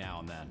down every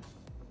now and then.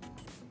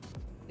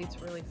 It's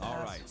really fast.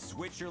 All right,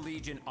 switch your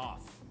Legion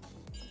off.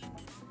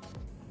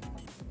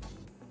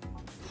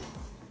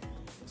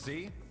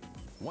 See?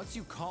 Once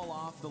you call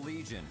off the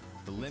Legion,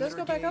 the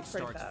limiter gauge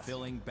starts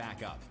filling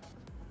back up.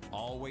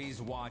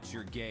 Always watch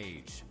your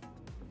gauge.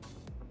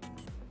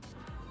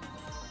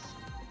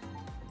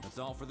 That's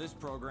all for this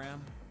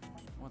program.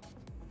 What?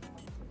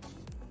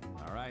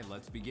 right,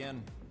 let's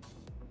begin.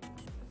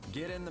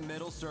 Get in the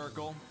middle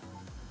circle.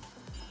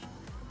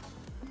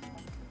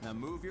 Now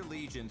move your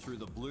Legion through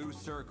the blue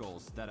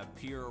circles that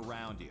appear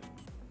around you.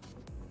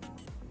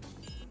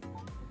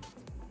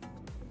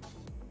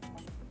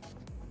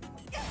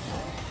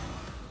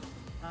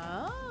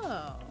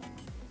 Oh.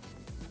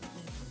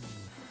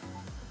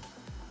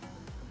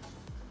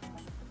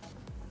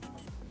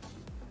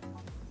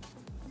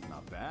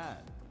 Not bad.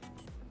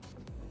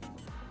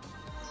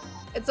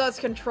 It's us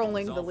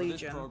controlling That's the all for this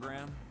Legion.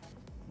 program.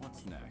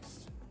 What's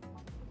next?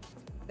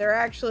 They're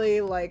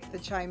actually like the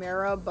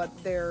Chimera, but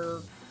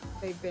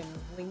they've been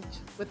linked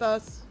with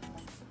us.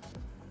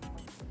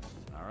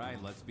 All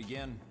right, let's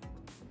begin.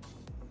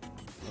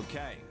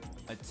 Okay,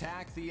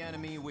 attack the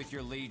enemy with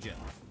your Legion.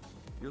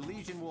 Your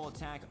Legion will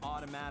attack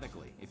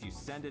automatically if you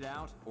send it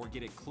out or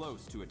get it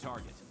close to a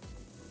target.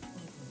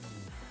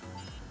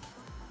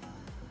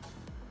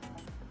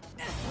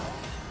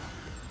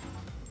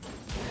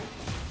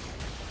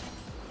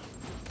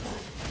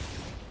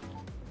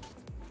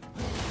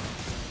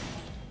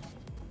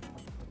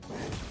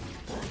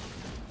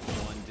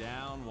 One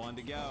down, one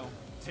to go.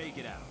 Take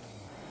it out.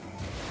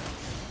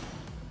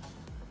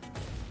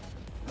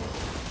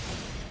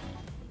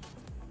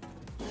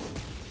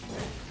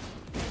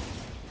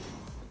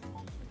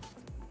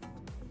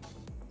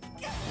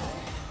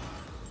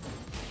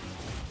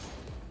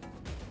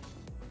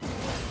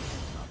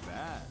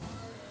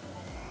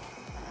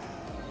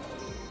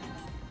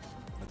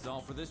 That's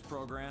all for this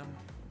program.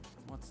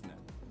 What's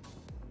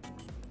next?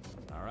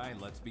 All right,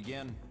 let's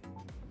begin.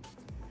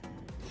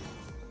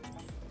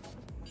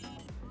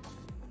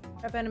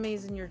 Trap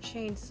enemies in your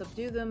chain,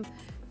 subdue them.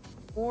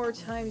 The more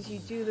times you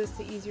do this,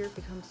 the easier it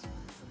becomes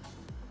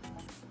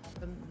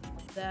for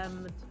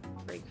them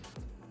to break.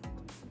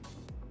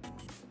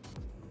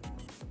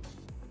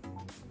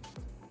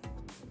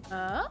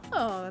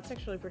 Oh, that's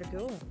actually pretty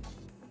cool.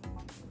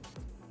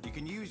 You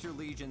can use your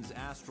Legion's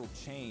Astral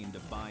Chain to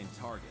bind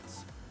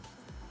targets.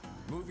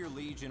 Move your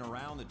Legion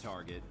around the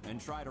target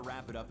and try to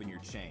wrap it up in your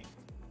chain.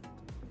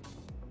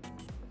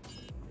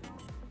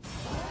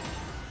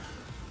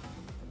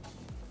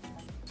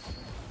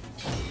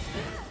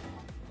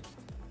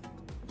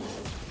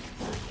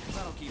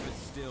 That'll keep it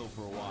still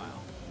for a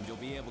while, and you'll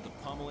be able to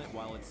pummel it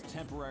while it's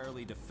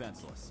temporarily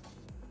defenseless.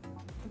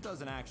 It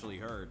doesn't actually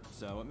hurt,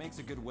 so it makes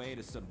a good way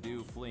to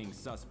subdue fleeing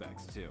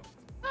suspects, too.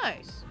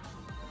 Nice.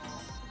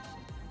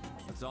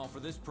 That's all for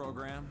this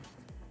program.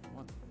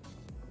 What?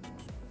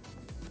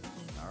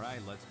 All right,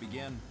 let's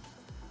begin.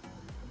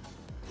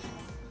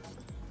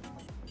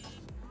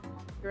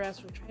 Your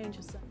astral train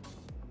just sent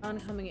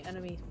oncoming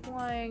enemy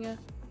flying.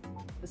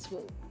 This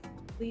will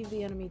leave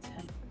the enemy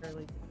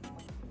temporarily.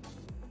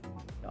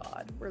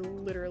 God, we're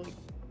literally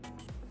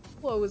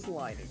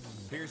clotheslining.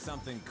 Here's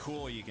something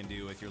cool you can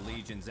do with your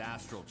Legion's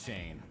Astral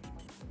Chain.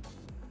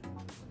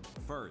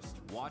 First,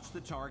 watch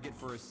the target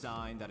for a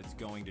sign that it's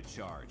going to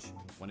charge.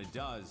 When it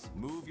does,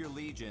 move your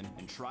Legion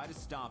and try to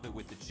stop it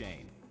with the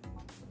chain.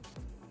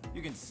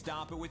 You can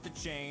stop it with the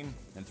chain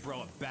and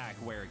throw it back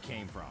where it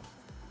came from.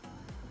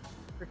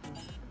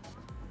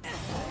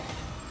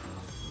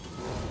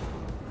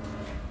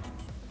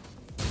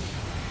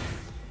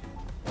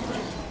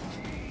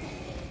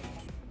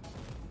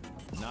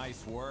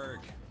 Nice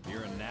work.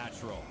 You're a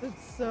natural.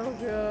 It's so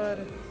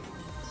good.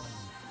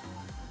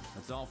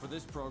 That's all for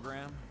this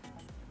program.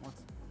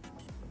 What's...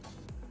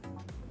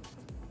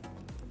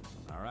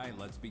 All right,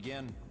 let's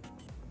begin.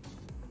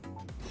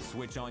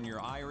 Switch on your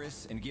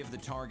iris and give the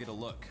target a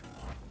look.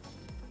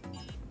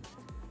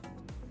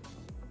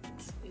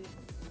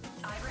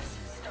 Iris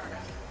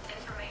startup.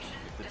 Information.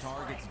 If the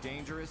target's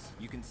dangerous,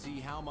 you can see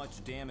how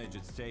much damage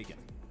it's taken.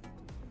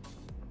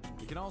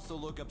 You can also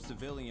look up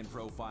civilian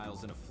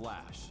profiles in a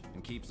flash,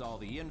 and keeps all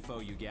the info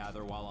you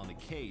gather while on the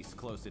case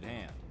close at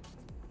hand.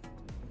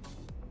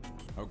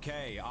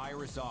 Okay,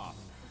 iris off.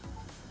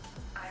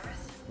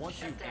 Iris.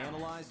 Once you've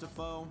analyzed a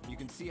foe, you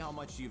can see how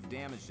much you've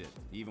damaged it,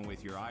 even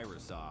with your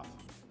iris off.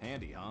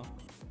 Handy, huh?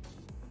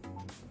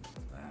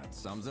 That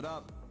sums it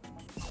up.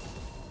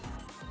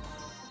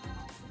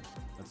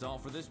 That's all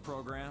for this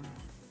program.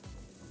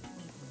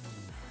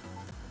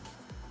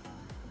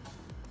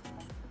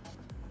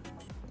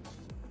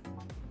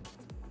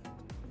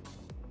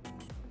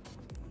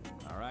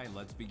 All right,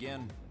 let's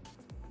begin.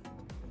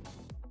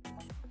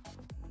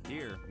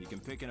 Here, you can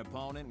pick an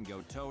opponent and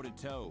go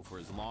toe-to-toe for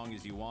as long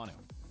as you want to.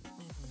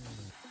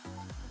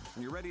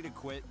 When you're ready to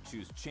quit,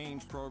 choose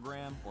Change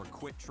Program or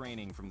Quit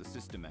Training from the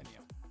system menu.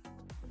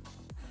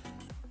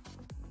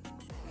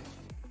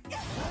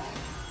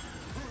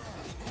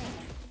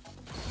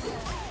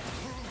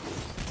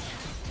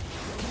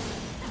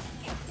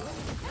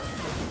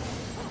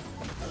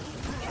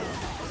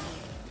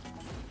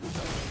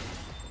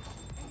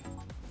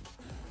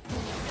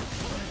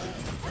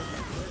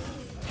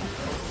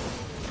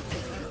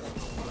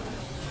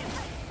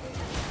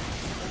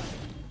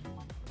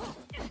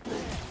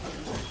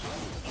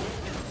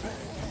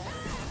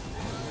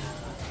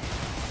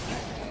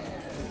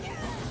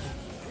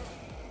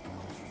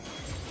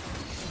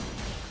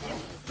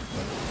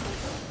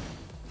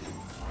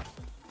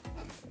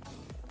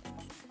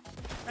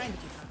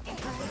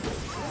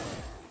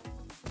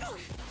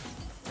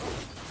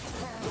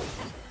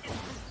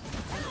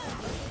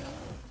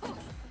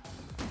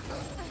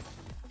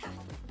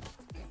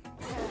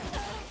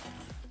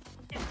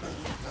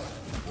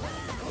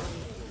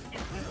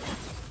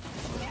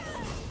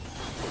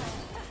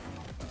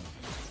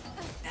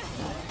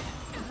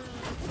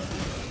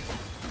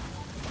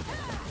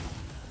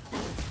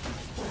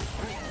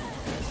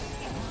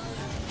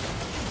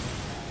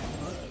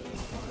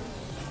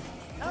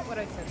 not what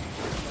I said.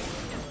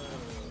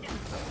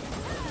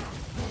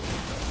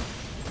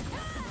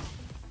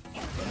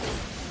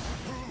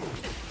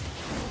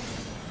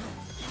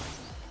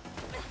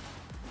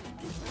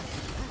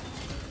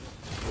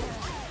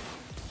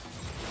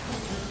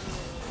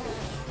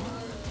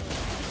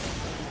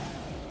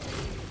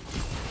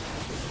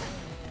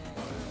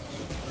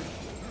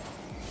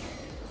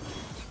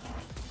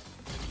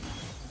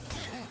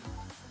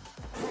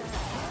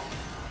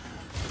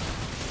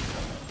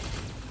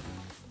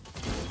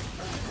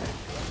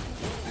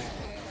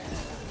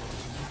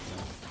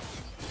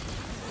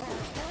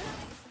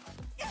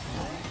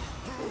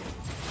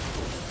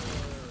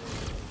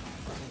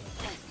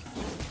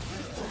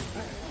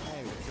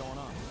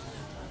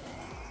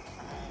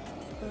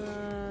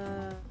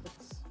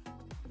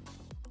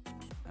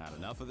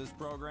 Enough of this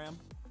program?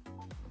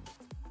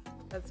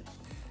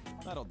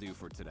 That'll do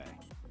for today.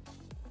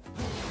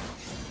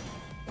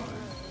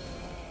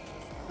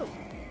 Oh.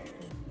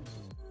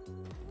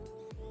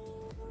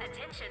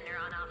 Attention,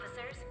 Neuron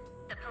officers.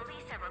 The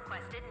police have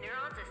requested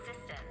Neuron's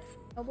assistance.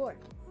 Oh boy.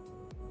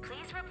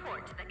 Please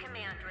report to the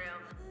command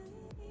room.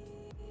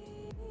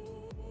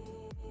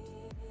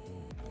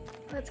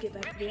 Let's get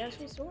back to the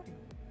actual story.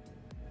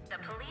 The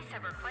police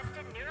have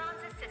requested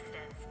Neuron's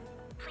assistance.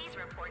 Please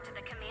report to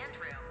the command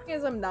room.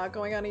 Because I'm not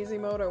going on easy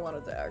mode, I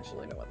wanted to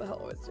actually know what the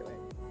hell I was doing.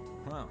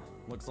 Well,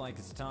 looks like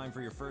it's time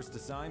for your first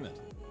assignment.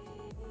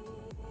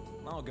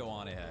 I'll go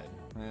on ahead,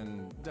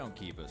 and don't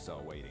keep us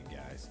all waiting,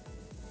 guys.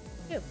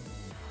 Yep.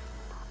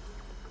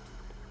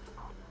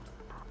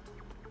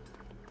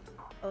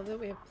 I love that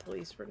we have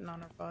police written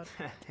on our pod.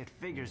 It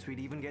figures we'd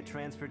even get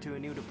transferred to a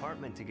new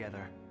department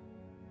together.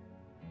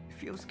 It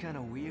feels kind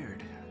of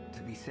weird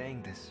to be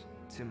saying this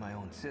to my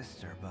own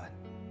sister, but...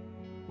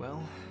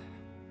 well...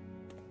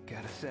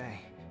 gotta say,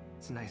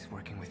 it's nice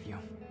working with you.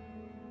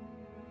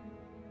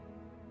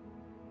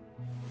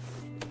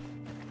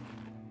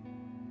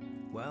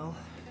 Well,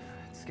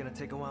 it's gonna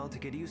take a while to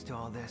get used to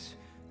all this,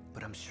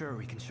 but I'm sure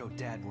we can show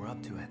Dad we're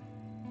up to it.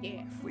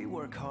 Yeah. If we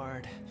work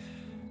hard,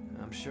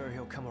 I'm sure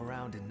he'll come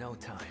around in no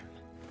time.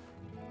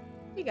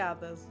 We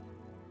got this.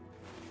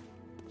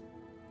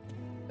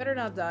 Better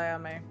not die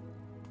on me.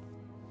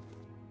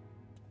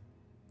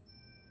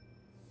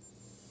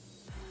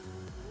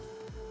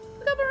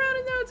 Come around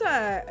in no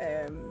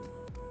time.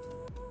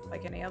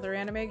 Like any other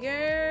anime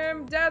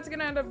game, Dad's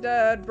gonna end up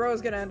dead,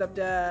 Bro's gonna end up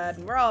dead,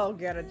 and we're all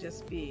gonna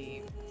just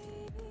be...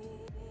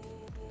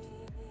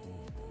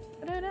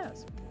 but who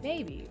knows?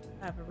 Maybe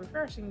have a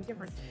refreshing,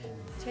 different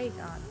take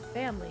on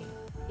family.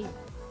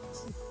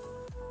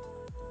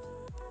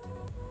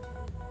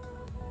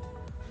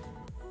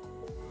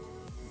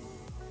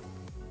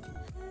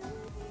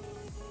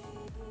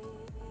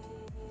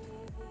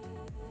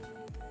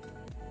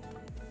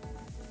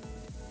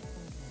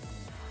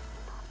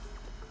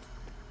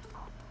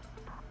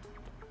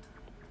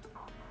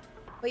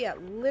 But yeah,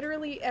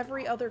 literally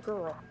every other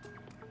girl.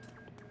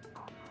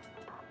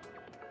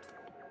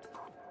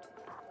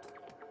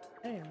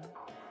 I don't know.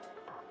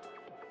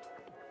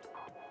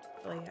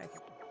 Well, yeah, I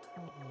can.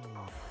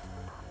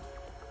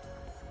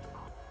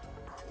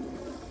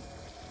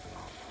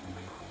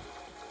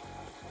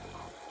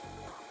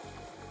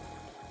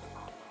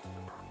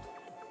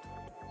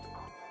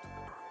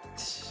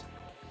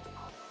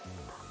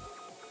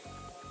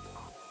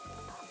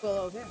 Well,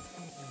 okay.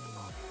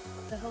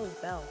 What the hell is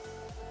Belle?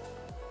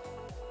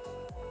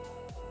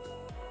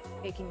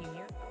 Hey, can you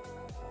hear?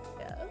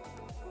 Yeah.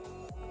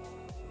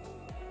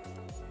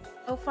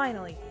 Oh,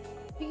 finally.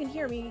 If you can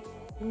hear me,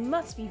 you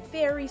must be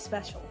very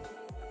special.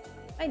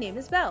 My name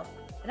is Belle,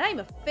 and I'm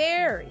a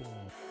fairy.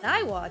 And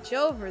I watch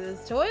over the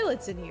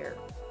toilets in here.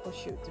 Oh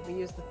shoot, did we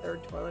use the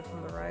third toilet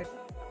from the ride?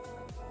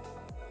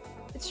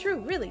 It's true,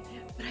 really,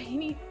 but I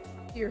need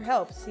your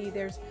help. See,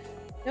 there's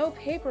no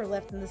paper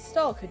left in the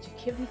stall. Could you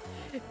give me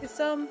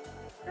some?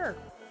 Sure.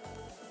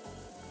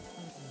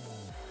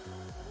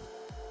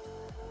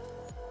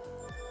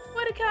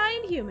 What a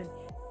kind human.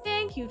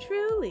 Thank you,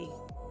 truly.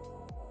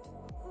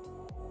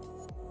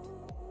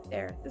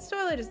 There, this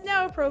toilet is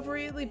now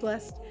appropriately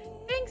blessed.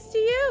 Thanks to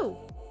you.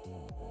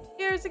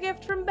 Here's a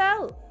gift from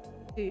Belle.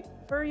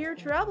 For your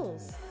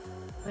troubles.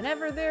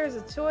 Whenever there's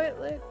a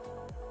toilet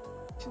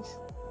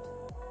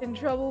in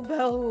trouble,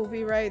 Belle will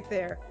be right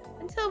there.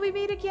 Until we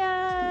meet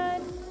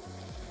again.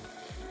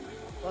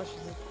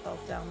 Flushes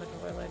itself down the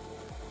toilet.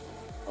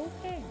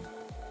 Okay.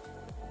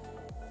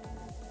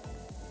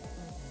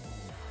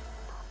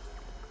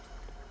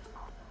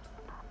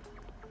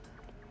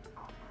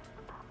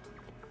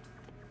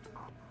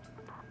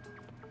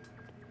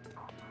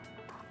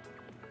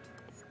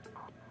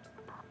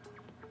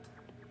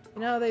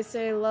 You know, they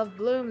say love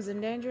blooms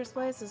in dangerous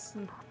places.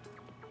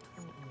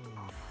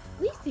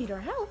 Police need our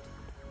help.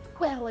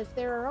 Well, if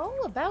they're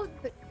all about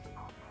the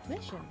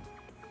mission.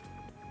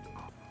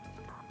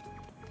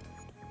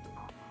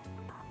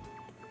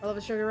 I'll have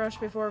a sugar rush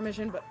before a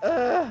mission,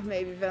 but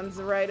maybe Ven's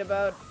right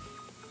about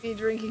me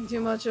drinking too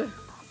much of.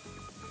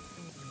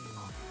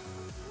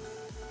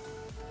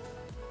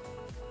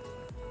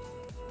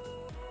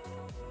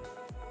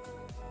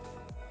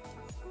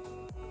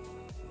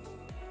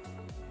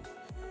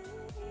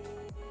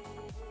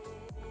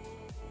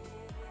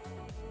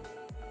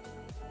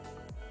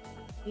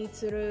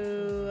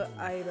 Mitsuru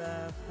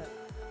Aiba.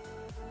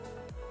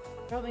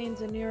 Brought me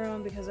into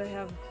Neuron because I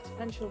have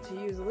potential to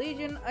use a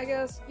Legion, I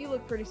guess. You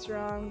look pretty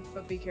strong,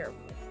 but be careful.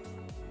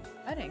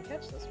 I didn't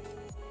catch this one.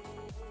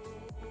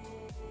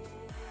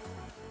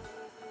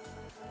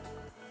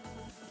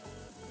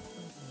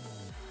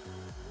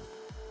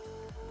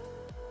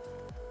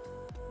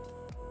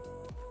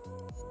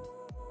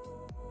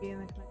 Be in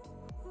the connect.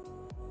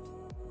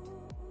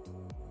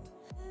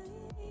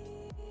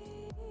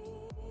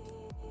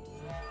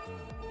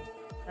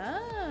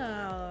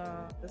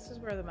 Oh, this is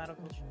where the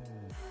medical.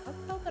 How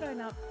the hell did I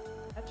not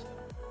catch them?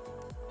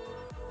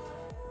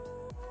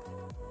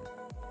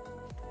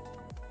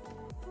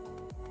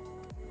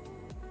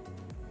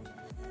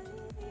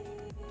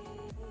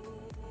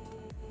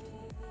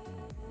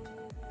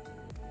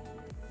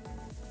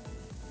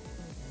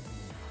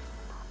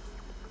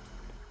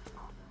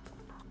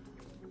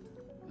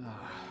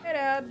 Hey,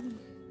 Dad.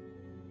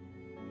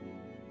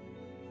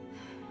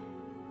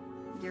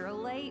 You're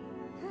late,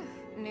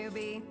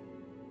 newbie.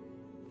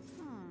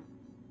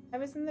 I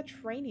was in the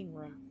training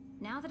room.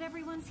 Now that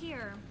everyone's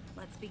here,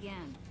 let's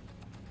begin.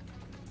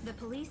 The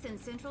police in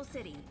Central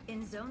City,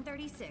 in Zone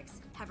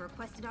 36, have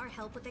requested our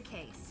help with a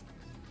case.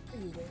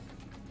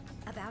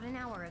 About an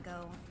hour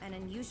ago, an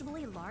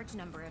unusually large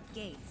number of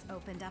gates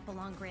opened up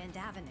along Grand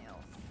Avenue.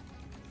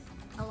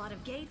 A lot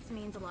of gates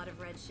means a lot of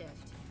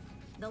redshift.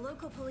 The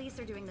local police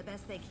are doing the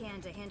best they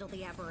can to handle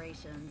the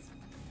aberrations.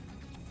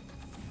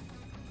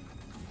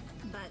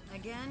 But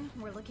again,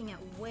 we're looking at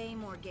way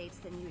more gates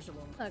than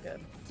usual. Not good.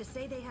 To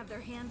say they have their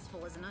hands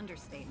full is an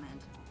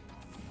understatement.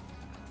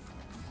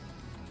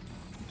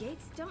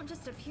 Gates don't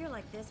just appear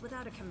like this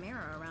without a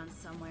Chimera around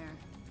somewhere.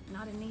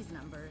 Not in these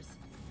numbers.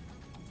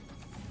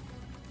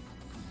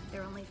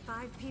 There are only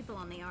 5 people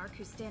on the Ark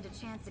who stand a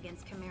chance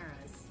against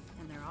Chimeras,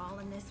 and they're all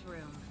in this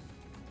room.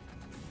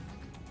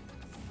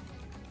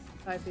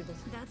 5 people.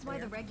 That's why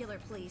the regular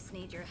police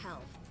need your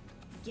help.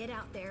 Get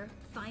out there,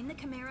 find the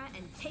Chimera,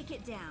 and take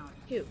it down.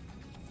 Who?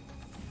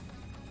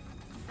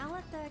 I'll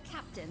let the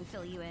captain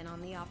fill you in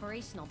on the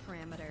operational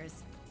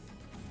parameters.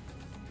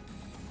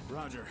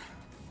 Roger.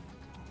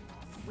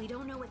 We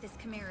don't know what this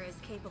Chimera is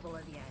capable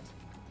of yet.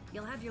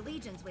 You'll have your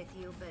legions with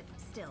you, but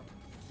still,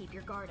 keep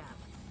your guard up.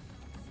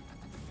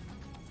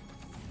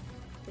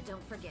 But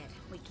don't forget,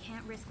 we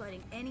can't risk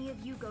letting any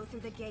of you go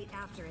through the gate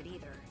after it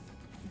either.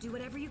 Do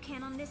whatever you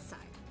can on this side,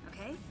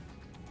 okay?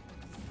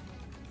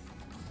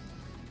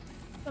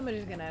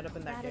 Somebody's gonna end up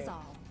in that That gate. is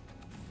all.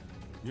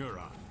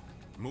 Neuron,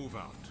 move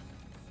out.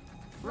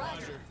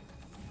 Roger.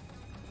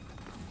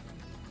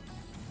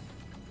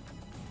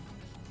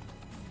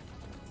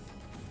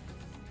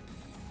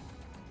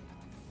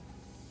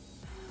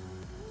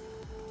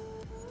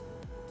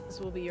 This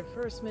will be your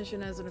first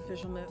mission as an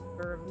official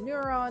member of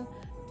Neuron.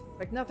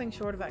 Expect nothing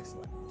short of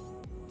excellent.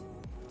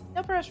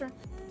 No pressure.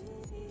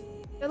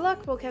 Good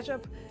luck, we'll catch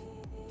up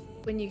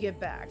when you get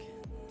back.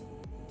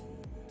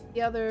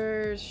 The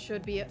others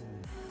should be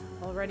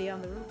already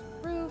on the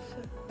roof.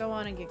 Go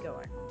on and get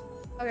going.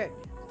 Okay,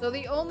 so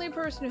the only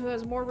person who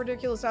has more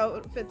ridiculous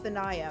outfit than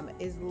I am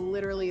is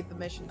literally the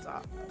mission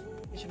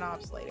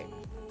ops lady.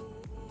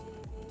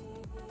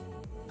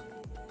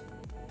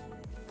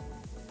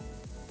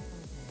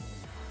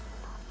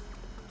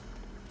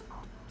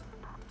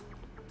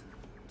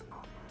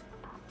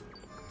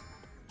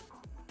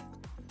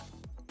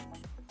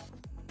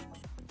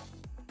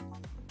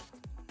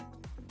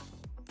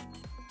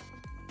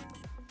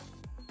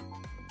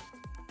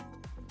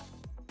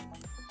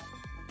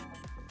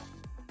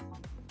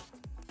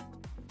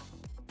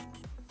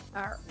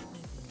 Alright.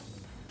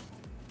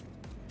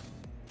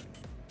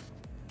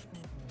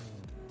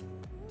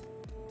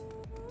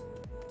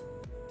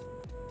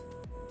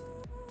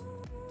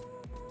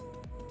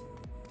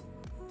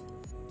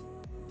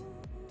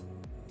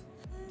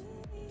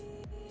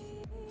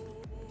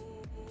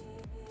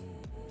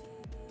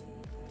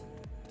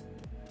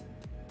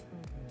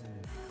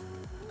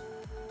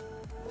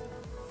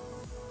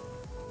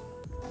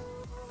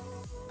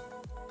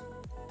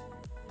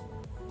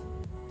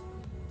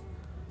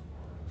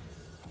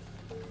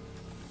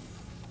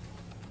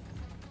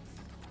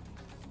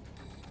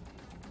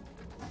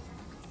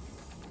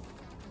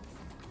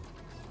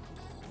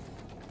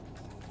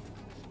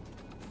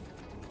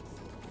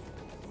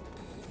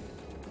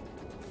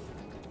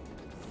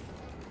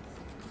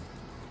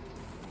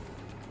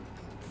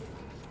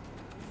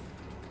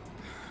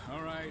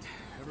 All right,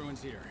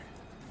 everyone's here.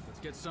 Let's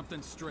get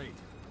something straight.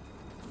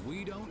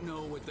 We don't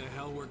know what the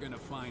hell we're gonna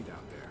find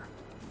out there.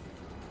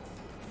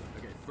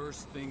 Okay,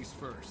 first things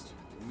first.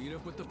 We'll meet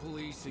up with the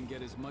police and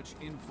get as much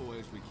info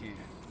as we can.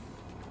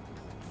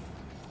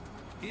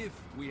 If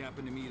we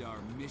happen to meet our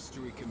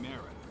mystery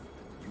Chimera,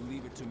 you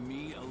leave it to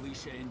me,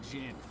 Alicia, and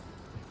Jin.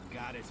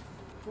 Got it?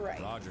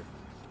 Right. Roger.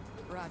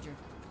 Roger.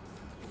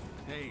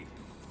 Hey,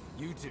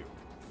 you two.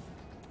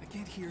 I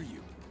can't hear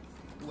you.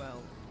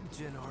 Well,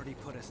 Jin already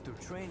put us through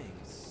training,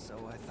 so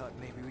I thought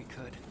maybe we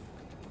could.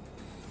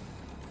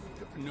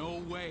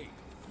 No way.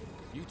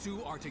 You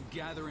two are to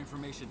gather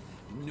information.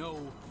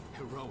 No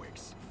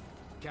heroics.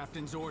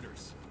 Captain's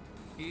orders.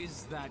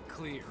 Is that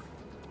clear?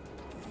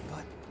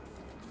 But...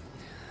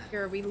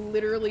 Here, we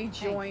literally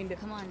joined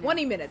come on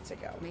 20 now. minutes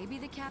ago. Maybe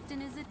the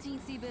captain is a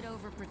teensy bit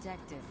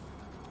overprotective.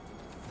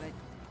 But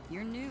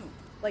you're new.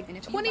 Like, and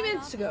if 20 you bite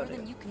minutes off ago, more dude.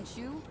 than you can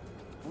chew,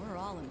 we're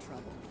all in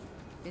trouble.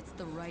 It's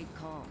the right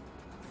call.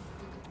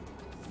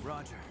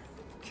 Roger,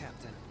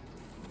 Captain.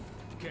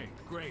 Okay,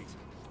 great.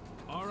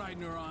 All right,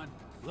 Neuron,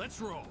 let's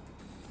roll.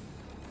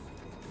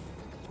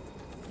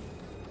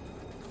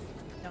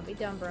 Don't be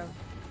dumb, bro.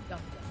 Don't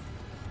be dumb.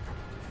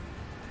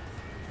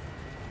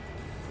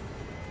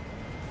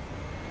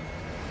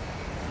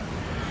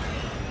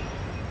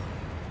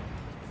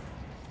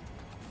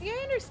 Yeah,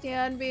 I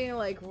understand being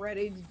like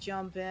ready to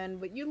jump in,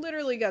 but you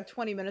literally got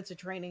 20 minutes of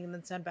training and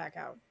then sent back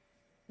out.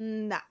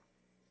 Nah.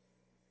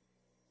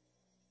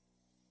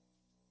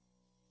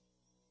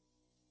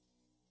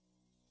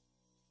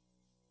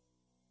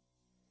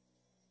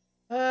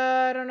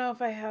 I don't know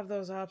if I have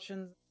those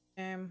options in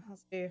the game.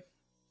 Let's see.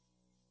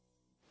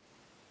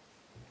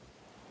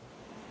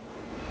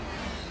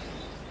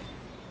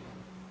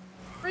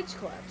 Bridge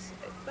collapse.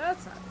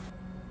 That's not.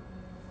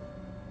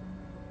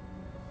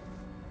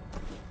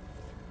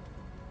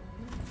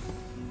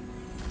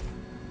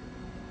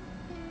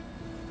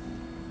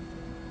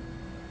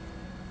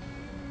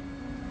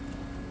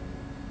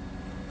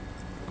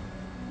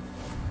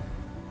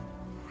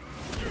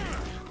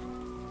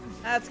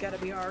 That's gotta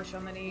be harsh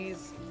on the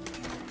knees.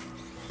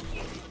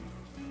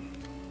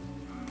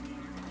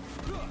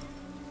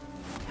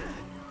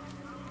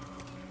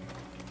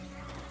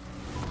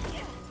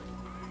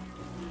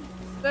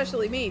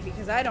 Especially me,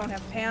 because I don't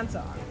have pants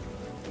on.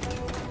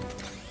 Sorry.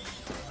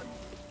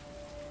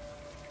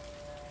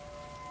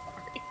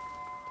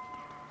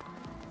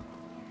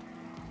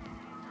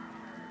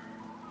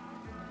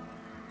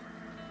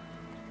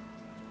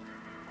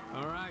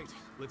 All right,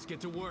 let's get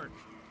to work.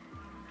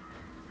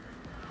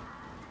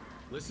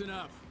 Listen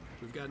up.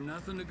 We've got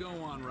nothing to go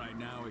on right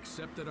now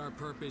except that our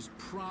perp is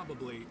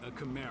probably a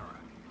Chimera.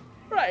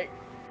 Right.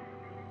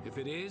 If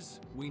it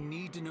is, we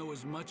need to know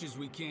as much as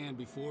we can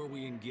before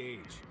we engage.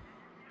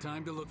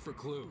 Time to look for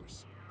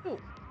clues. Ooh.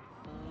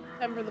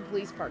 Time for the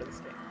police part of this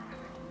game.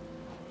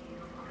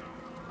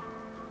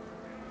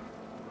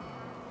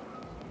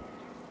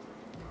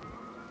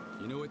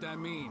 You know what that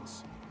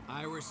means.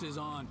 Iris is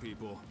on,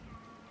 people.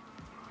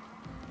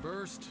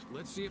 First,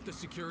 let's see if the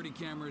security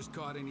cameras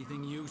caught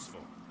anything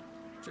useful.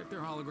 Check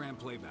their hologram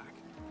playback.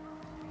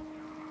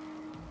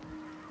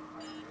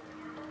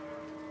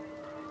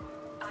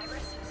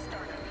 Iris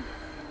startup.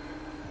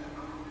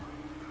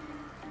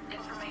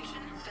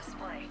 Information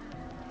display.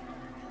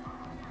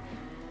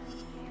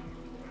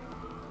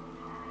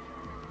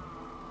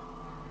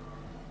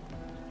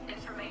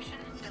 Information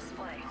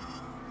display.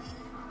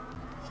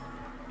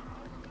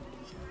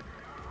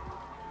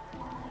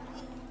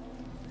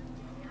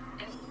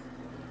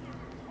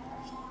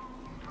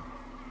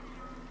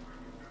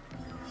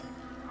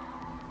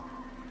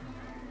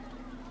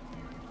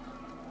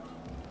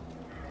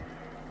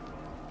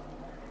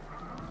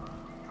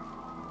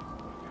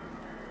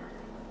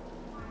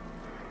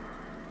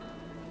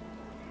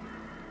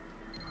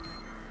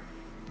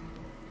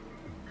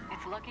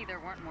 It's lucky there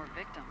weren't more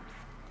victims.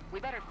 We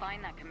better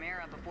find that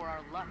Chimera before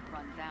our luck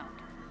runs out.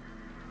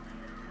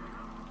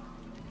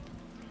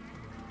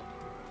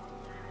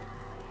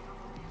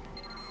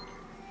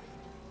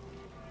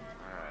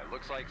 Alright,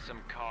 looks like some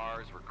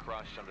cars were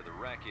crushed under the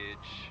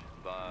wreckage,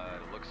 but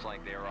it looks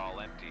like they were all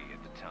empty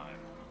at the time.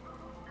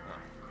 Huh.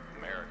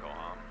 Miracle,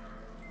 huh?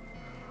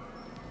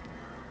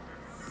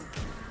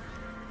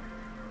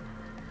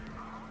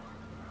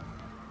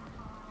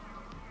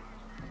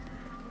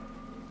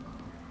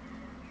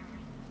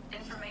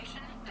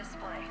 Information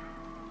display.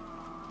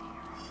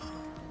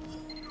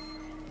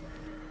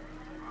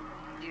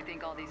 Do you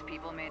think all these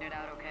people made it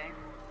out okay?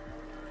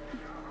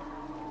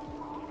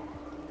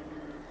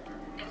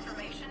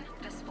 Information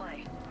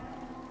display.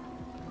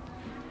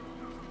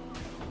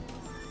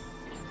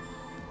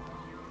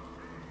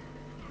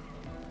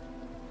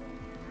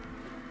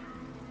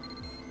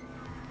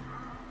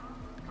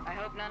 I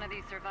hope none of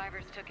these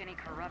survivors took any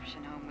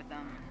corruption home with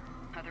them.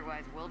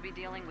 Otherwise, we'll be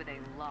dealing with a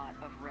lot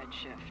of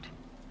redshift.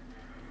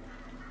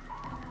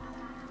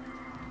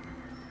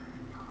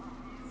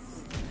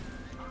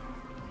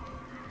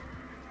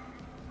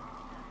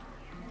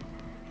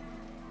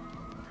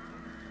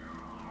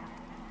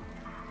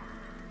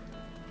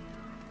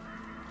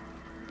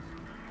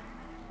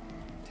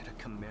 Did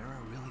a Chimera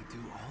really do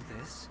all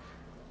this?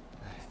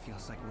 It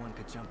feels like one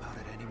could jump out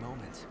at any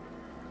moment.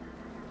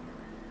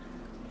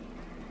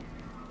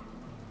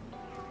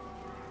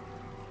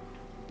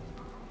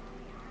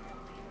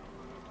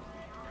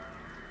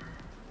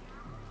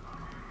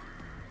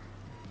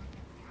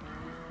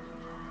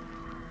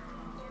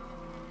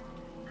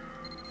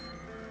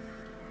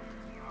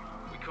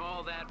 We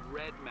call that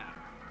red matter.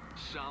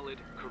 Solid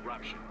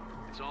corruption.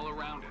 It's all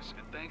around us,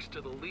 and thanks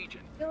to the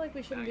Legion. I feel like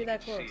we shouldn't now be you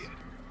that can close. see it.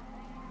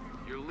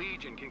 Your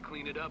Legion can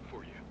clean it up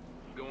for you.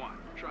 Go on,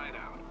 try it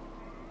out.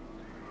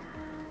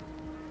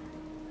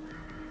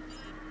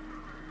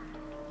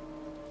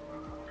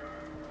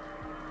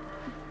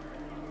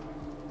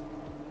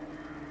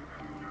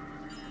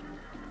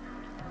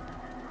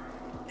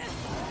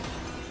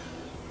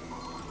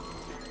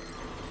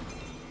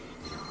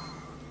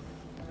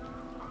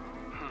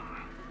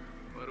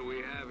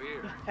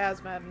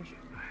 hazmat and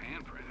A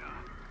handprint,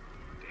 huh?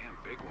 Damn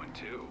big one,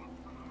 too.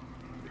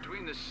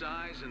 Between the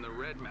size and the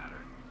red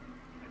matter,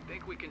 I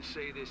think we can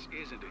say this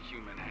isn't a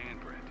human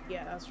handprint.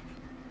 yeah, that's true.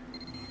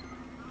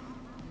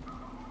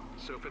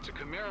 So if it's a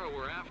Chimera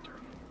we're after,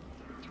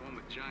 it's one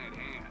with giant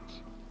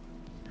hands.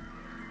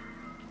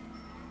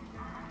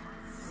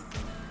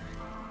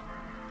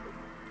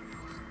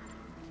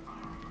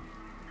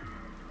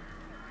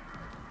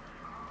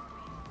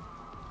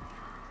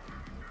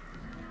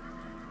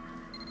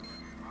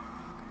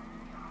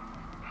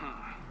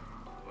 Huh.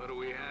 What do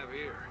we have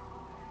here?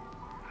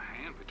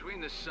 A hand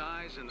between the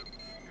size and the...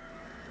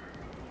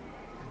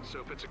 So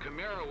if it's a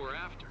Chimera we're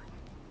after,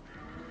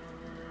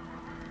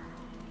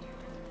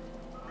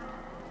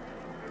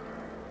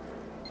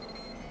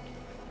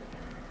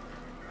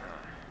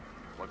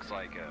 Looks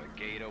like a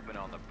gate open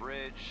on the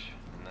bridge,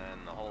 and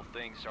then the whole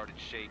thing started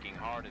shaking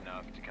hard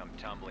enough to come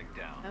tumbling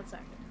down. That's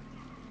accurate.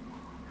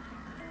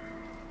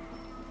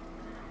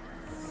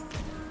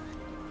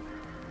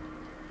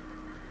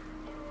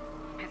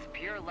 It's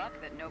pure luck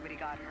that nobody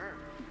got hurt.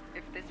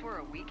 If this were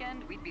a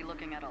weekend, we'd be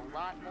looking at a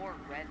lot more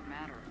red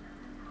matter.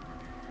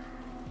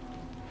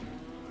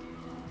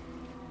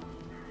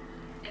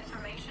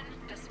 Information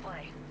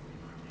display.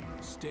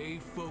 Stay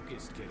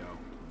focused, kiddo.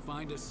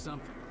 Find us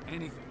something,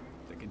 anything,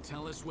 that can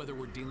tell us whether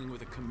we're dealing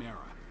with a Chimera.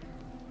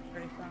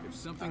 Pretty fun. If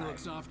something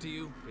looks off to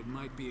you, it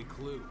might be a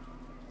clue.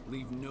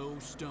 Leave no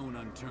stone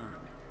unturned.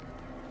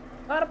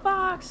 Got a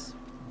box!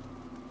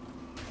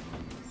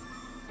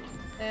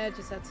 It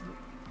just had some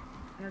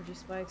energy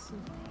spikes.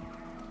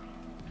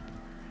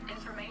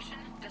 Information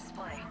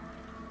display.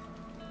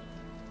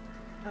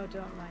 Oh,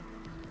 don't mind.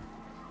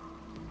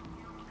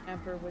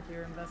 Tamper with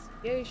your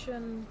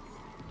investigation.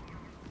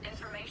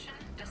 Information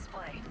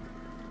display.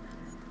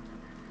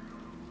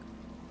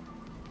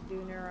 Do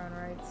neuron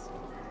rights.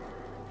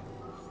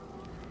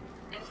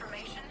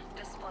 Information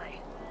display.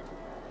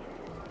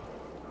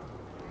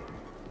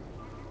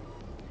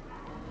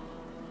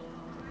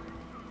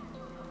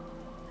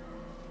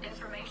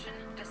 Information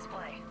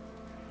display.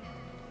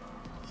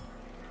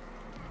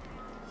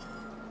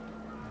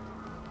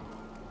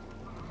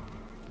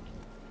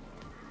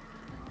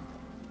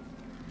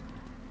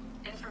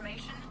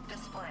 Information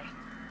display.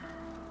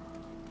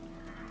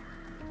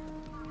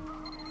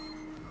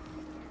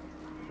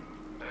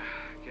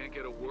 can't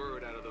get a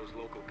word out of those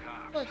local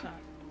cops. Of course not.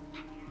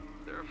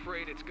 They're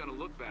afraid it's gonna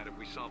look bad if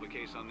we solve a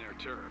case on their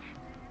turf.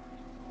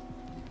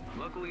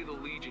 Luckily, the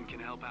Legion can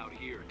help out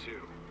here,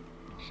 too.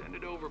 Send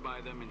it over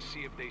by them and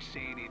see if they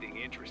say anything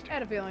interesting. I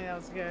had a feeling that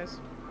was the case.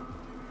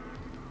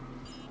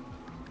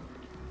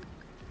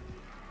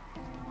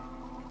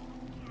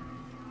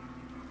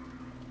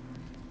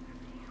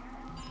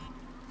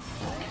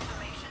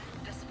 Information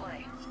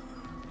display.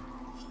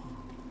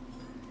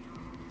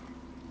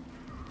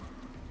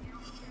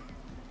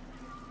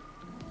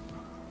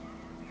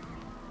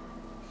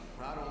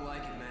 I don't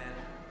like it, man.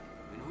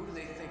 I mean, who do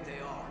they think they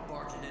are,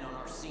 barging in on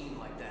our scene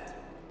like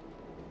that?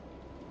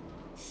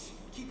 Shh,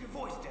 keep your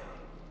voice down.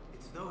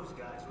 It's those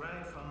guys,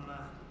 right? From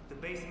the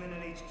basement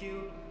at HQ?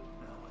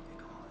 No, what they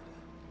call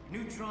it?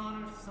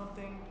 Neutron or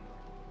something?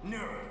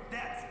 Neural,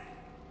 that's it.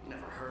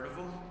 Never heard of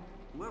them.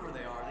 Whoever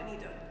they are, they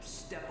need to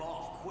step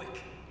off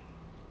quick.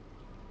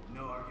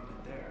 No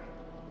argument there.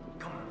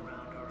 Coming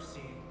around our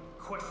scene,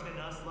 questioning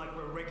us like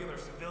we're regular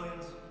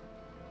civilians.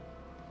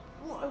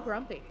 What? So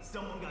grumpy.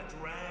 Someone got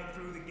dragged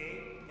through the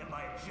gate and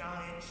by a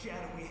giant,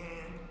 shadowy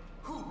hand?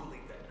 Who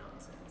believed that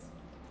nonsense?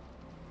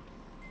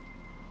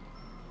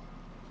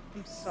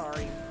 I'm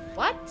sorry.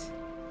 What?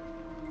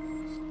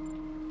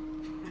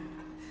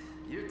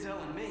 You're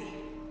telling me?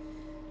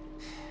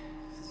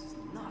 This is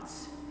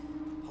nuts.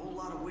 A whole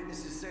lot of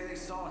witnesses say they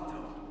saw it,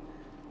 though.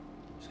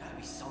 There's gotta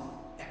be some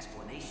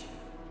explanation.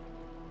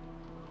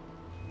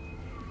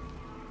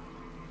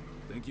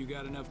 Think you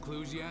got enough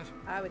clues yet?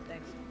 I would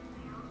think so.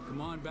 Come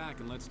on back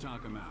and let's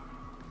talk them out.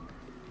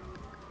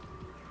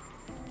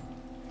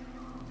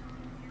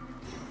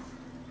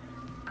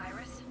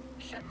 Iris,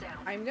 shut down.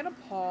 I'm gonna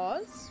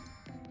pause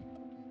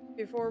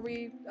before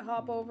we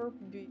hop over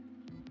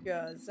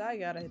because I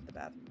gotta hit the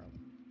bathroom real quick.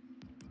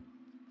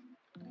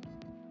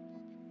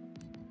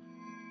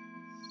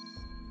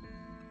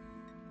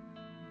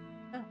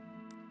 Oh.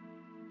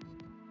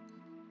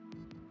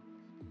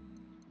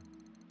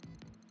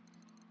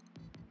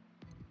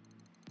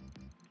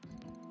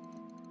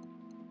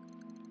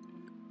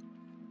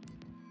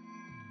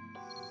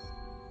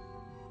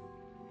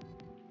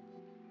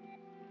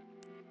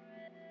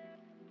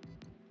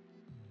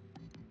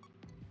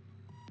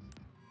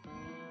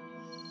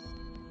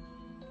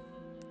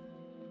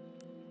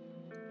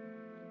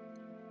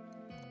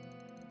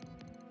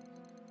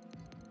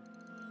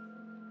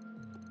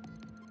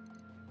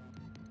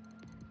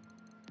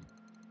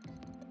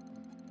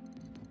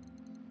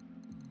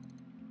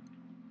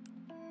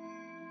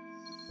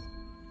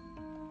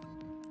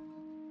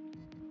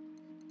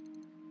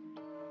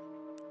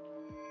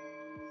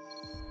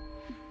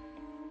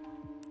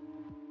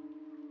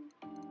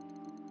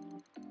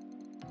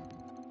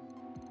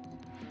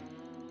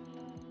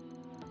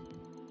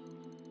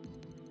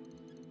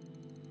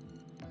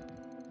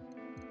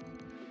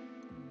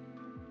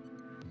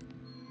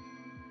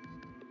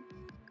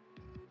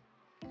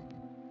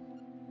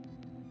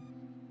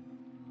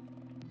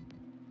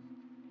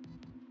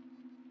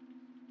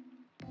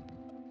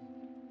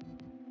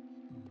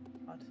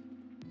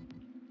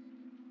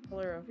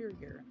 color of your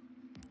gear.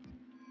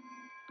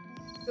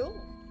 Cool.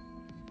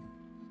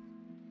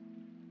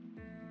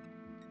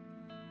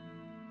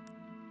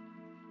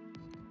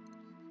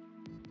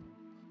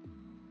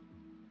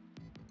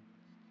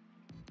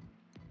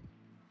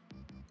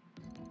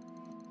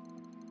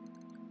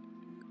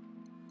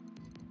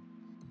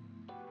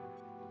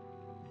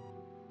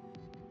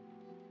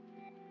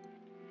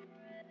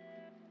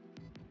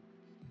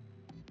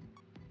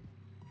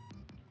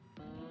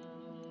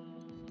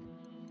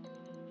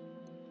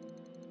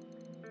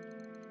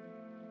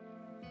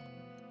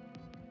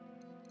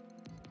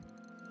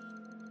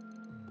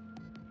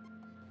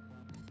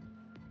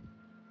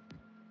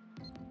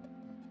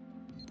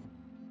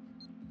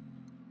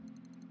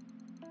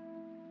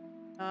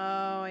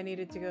 Oh, I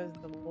needed to go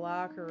to the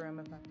locker room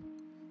if I...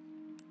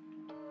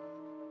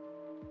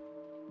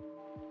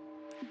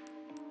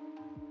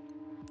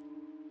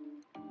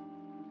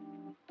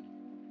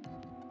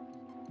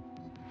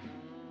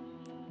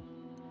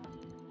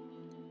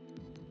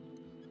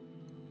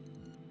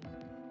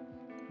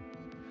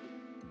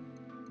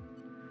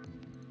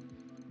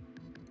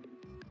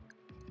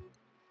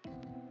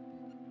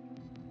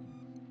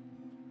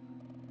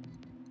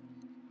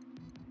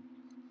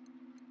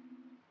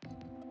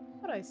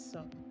 What I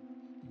saw.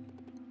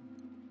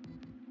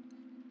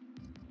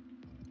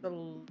 The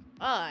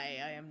lie.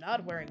 I am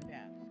not wearing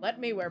pants. Let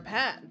me wear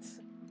pants.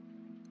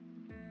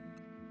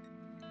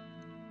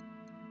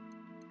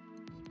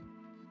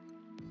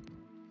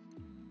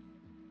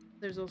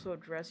 There's also a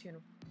dress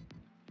uniform.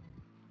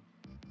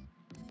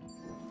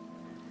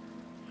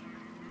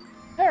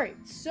 Alright,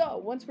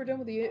 so once we're done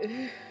with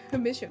the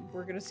mission,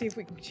 we're gonna see if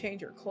we can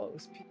change our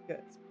clothes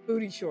because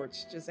booty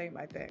shorts just ain't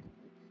my thing.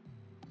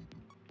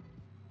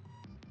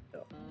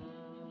 So,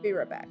 be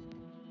right back.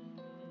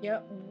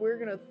 Yep, we're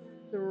gonna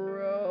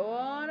throw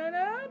on an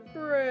ad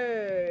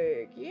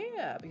break.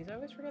 Yeah, because I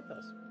always forget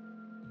those.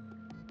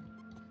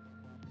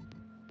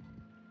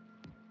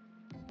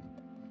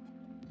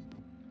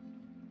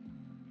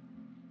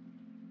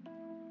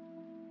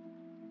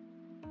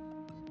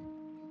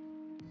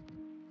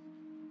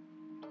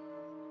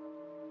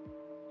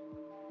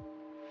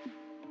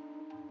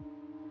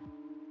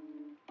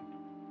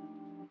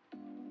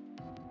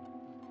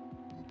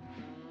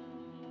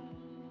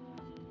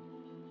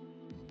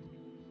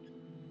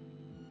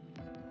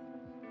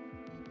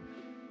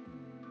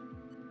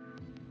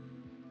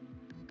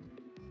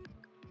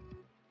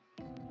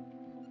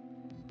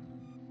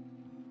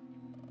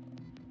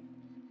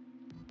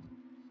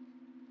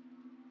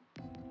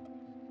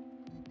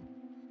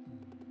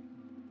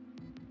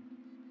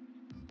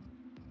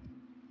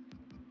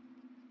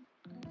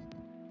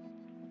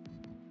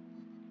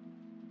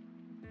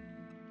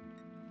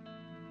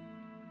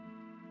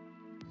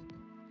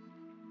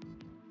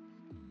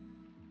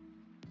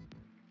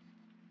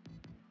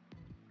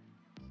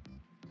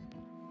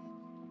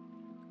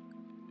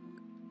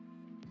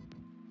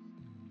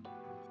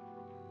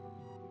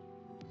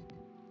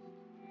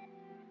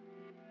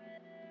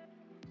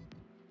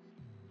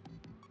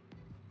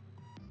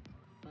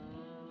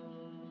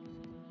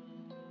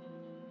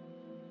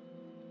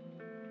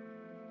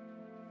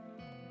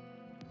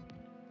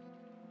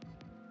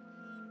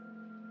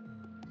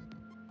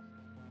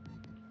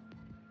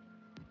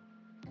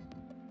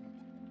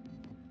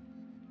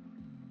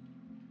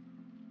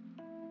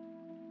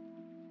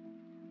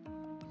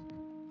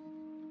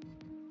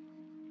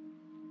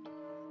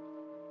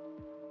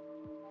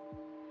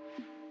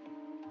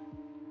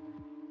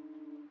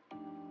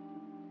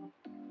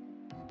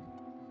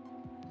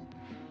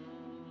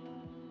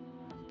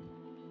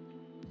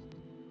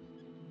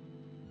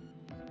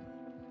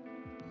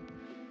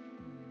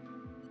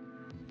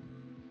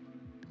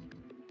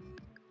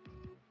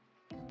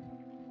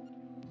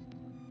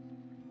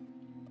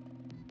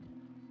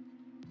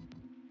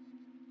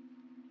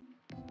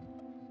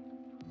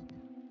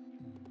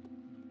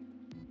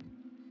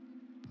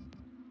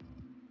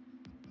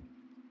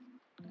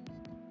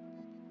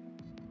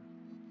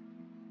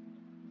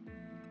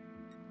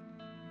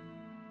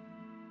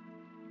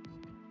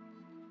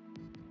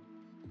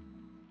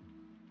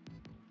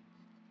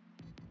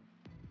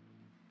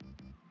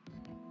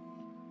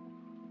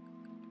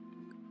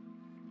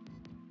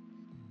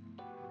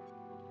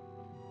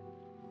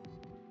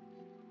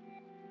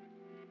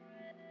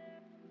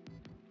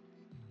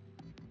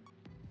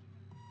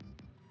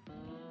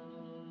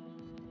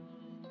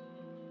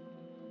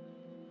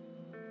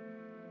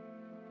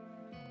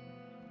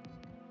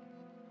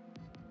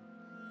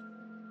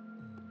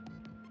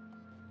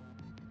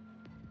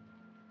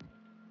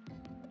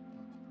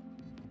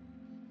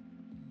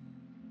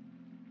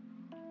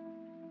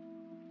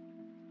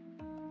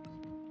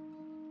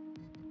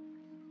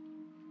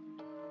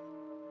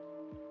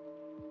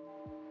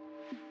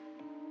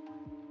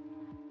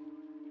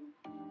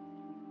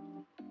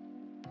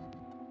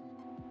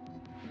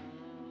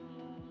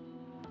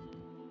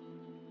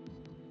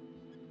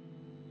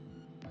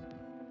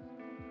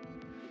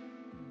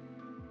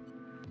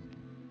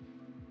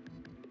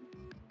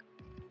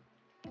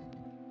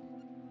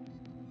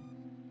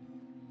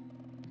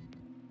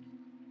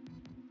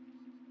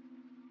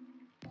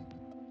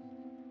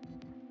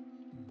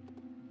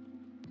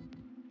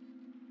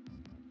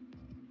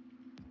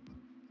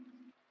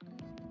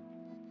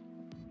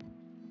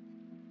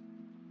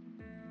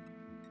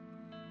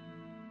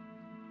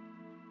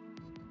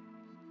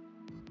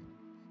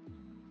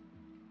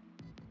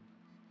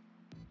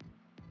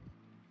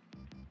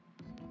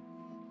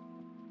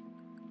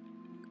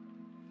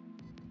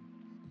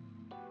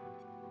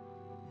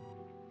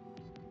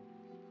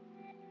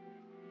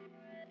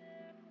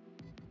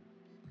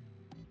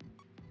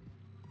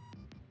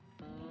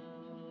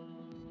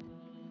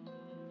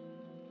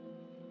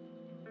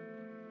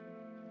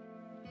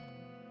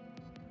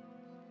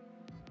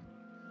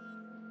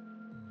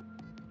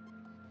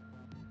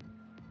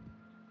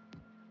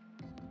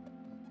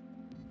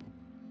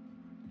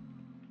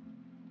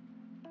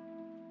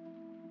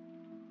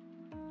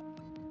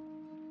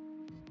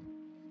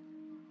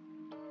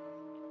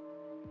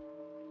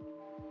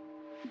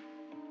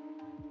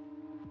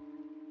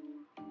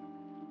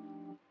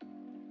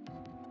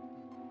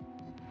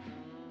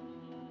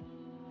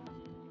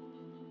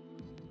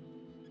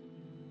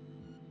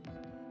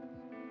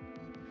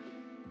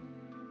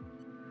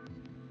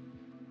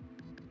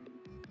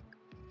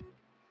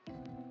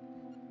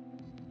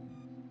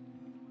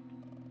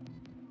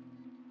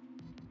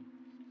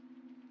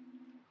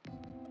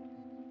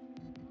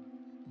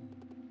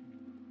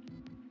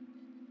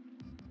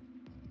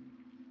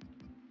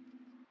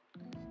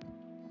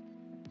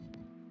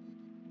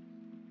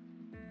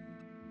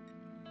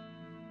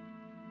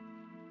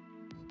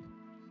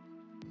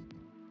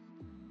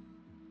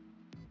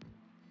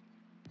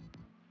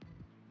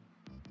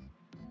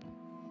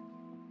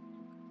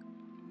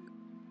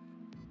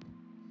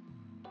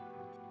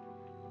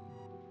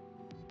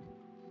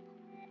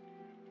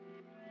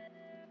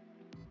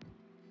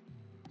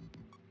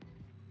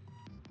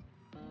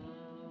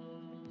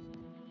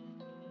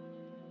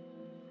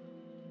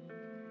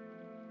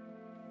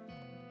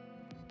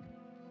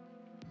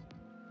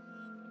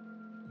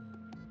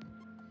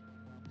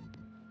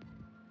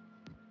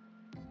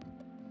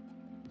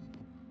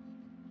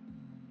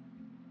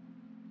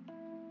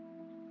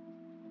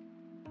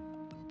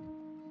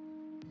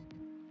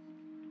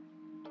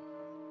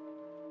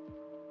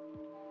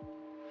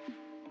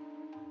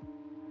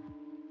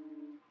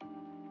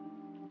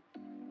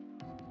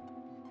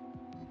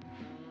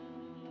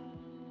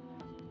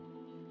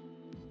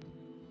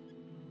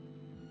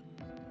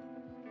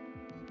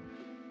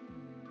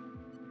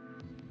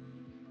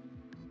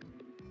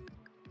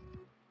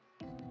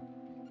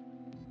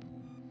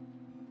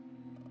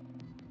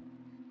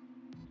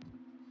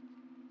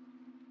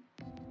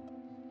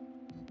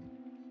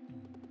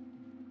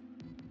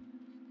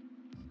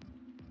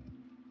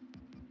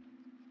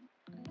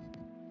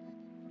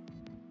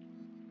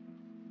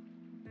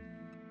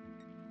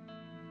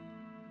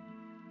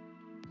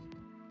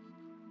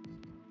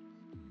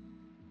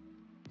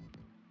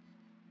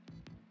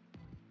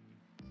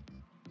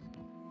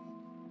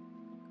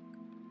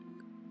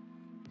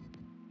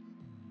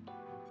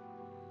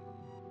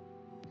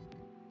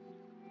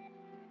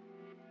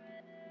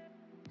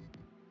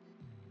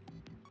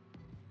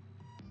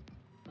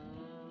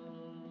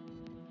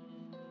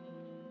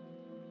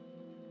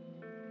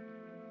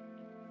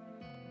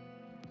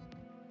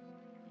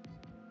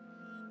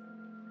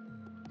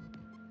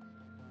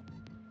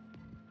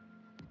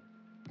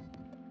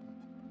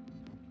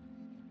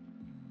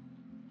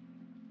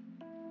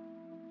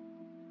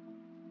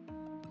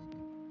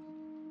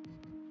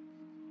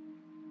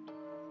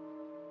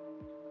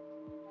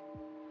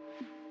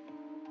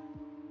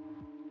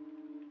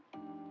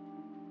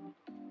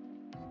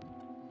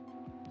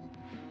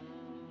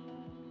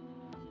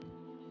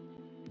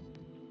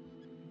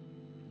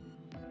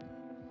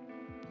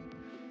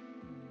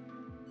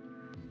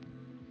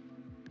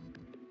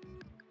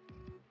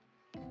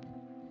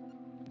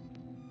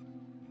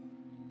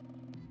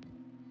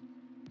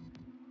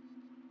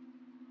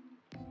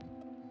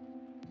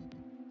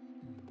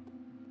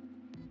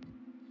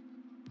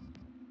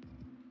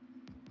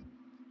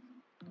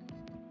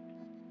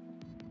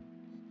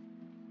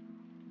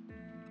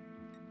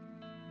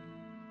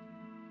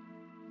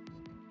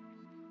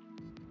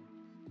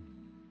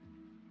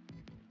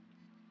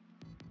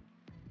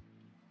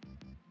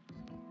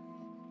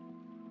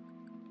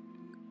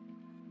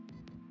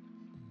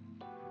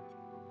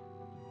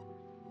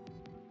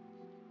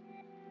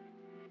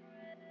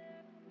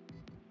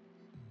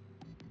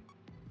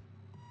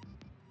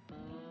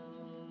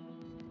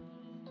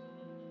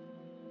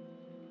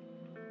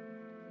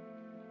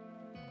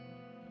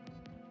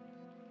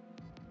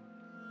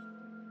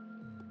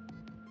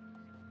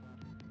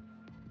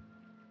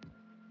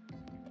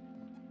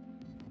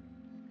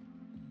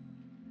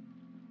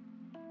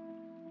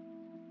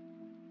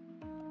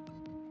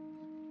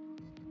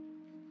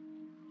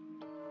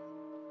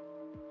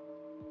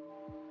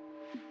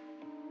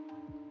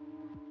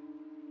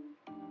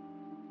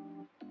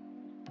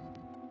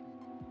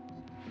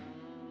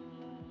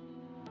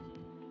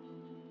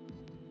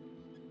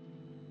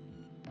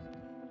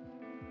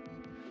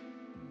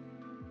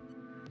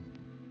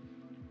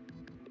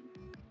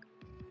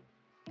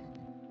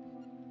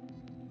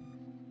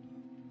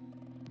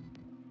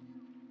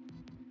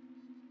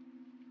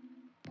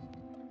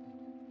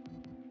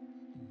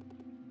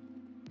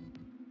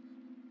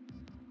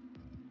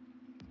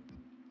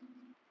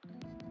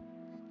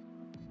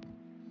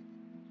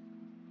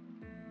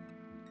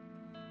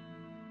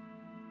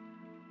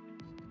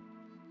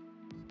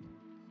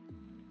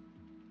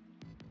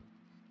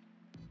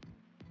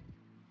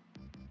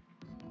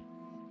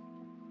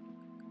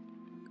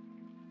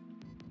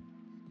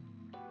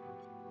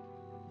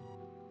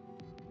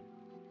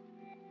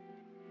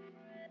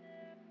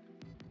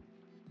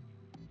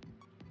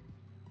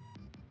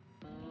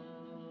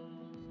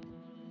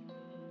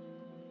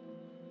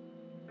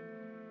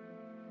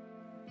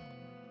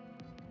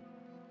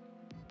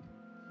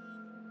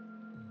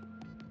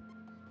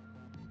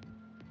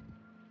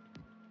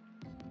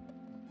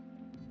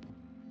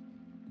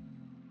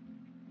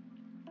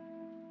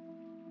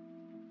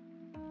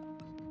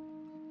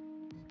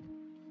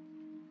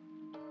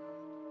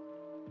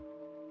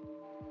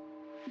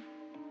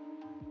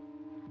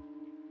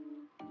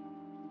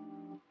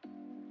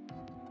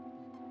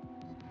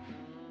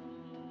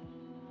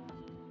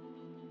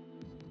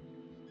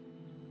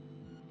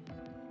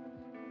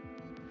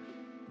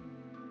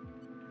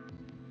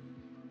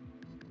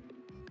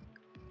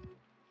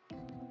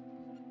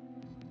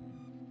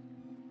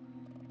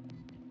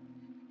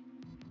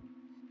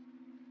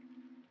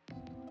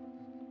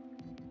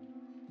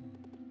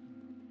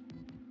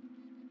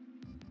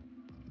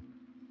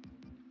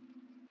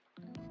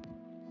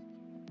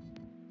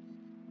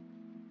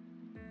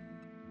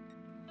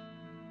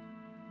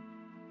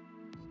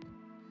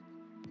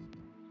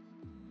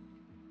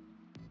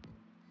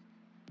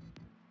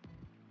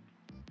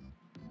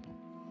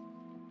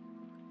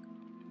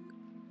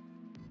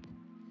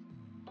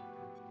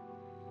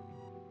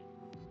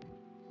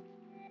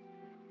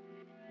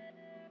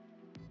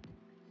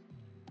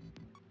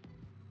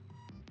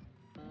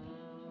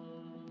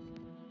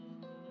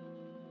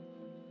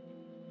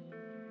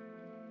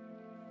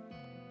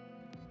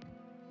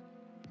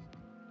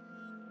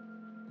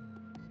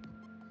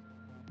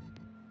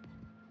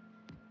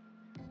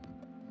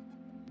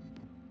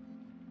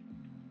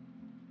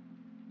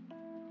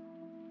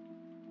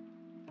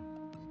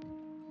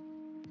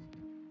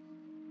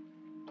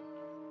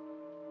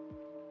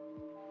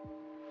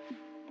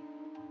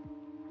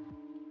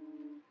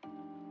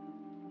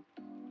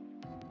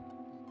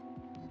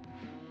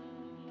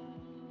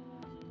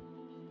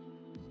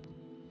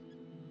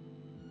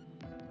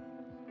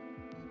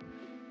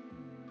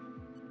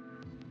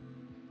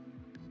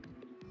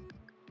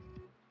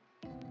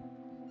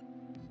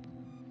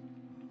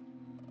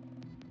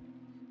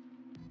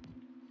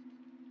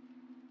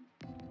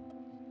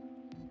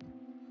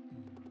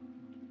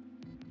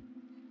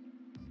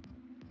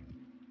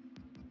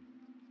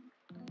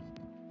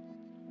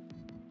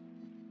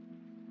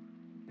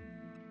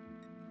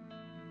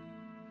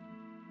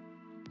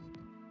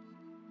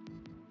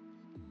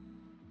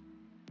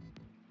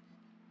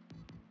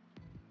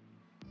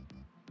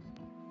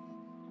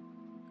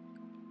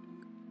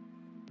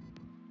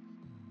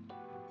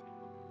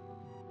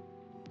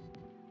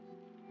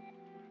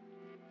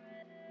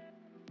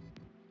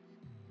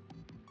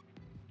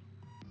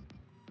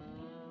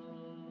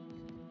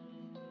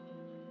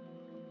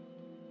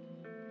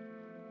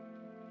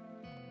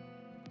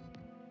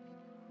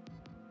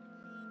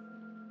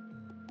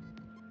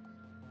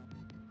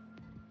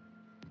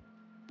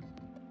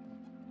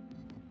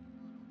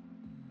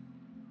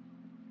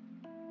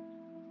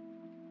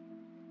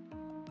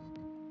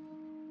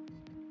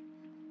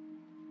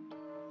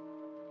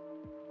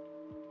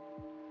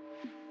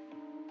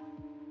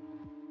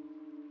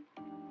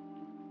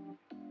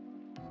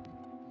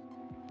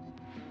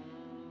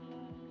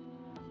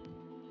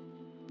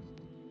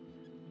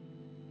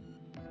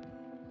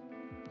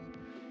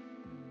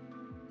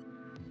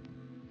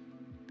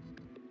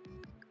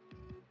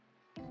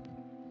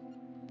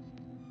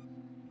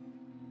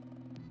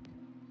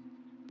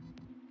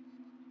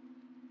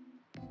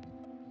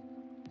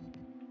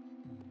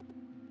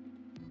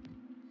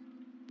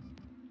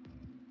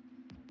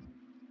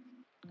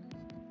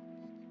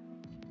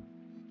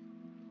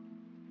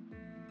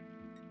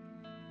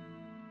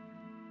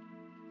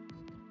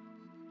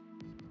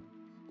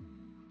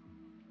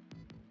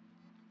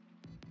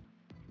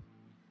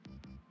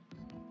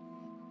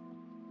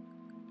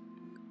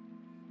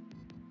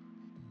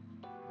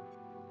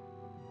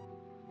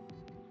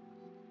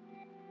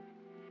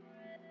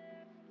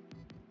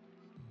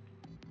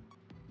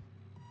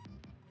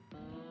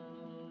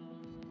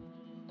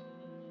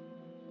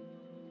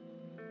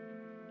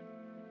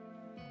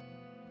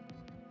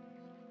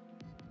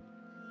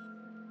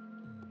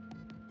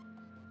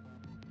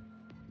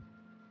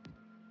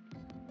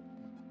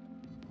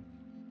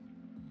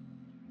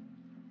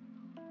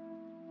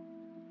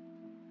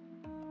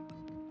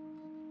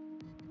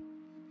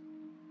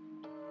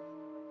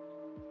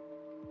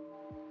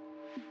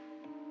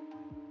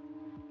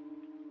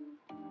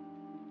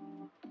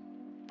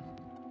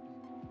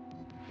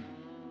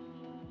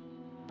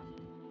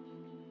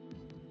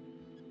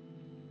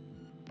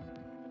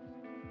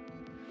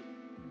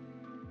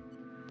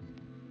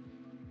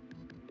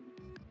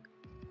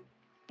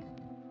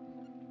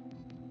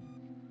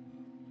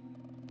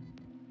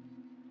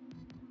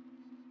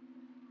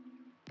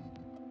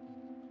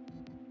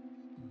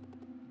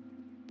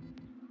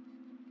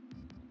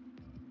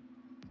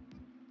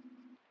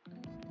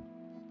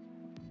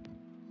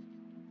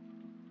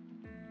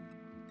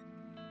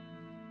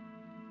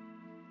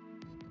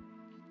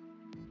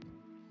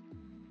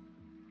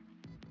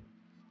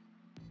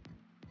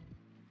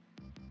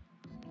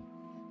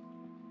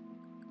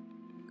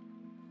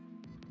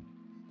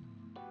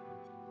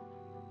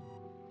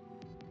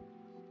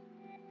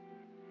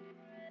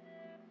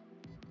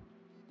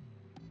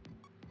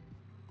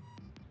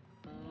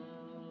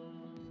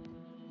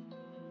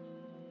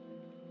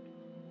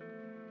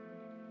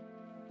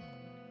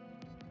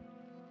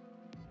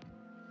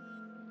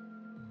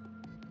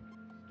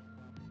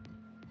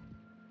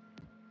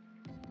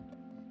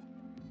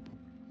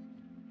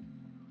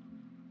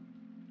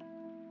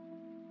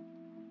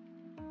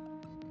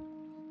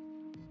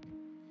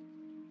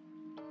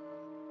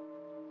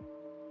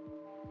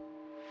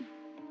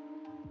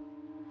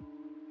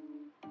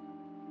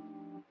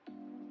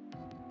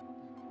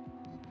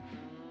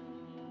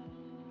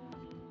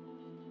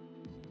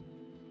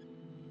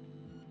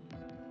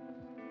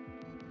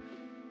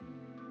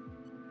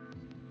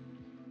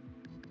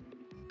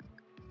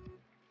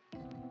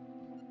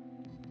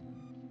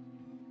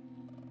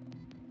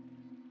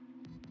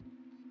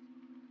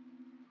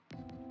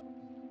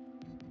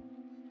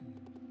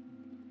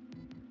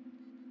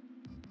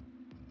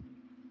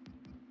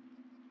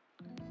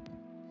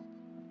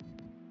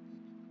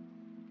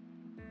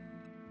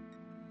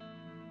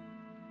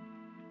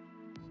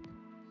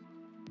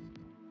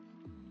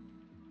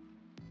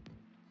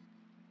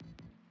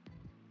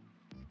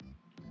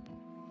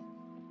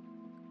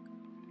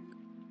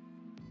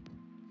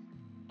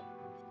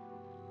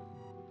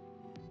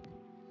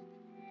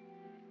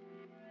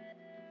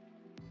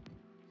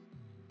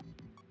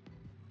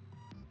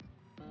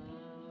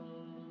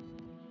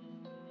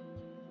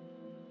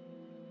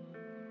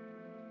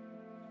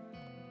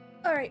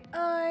 Alright,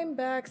 I'm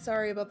back.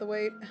 Sorry about the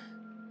wait.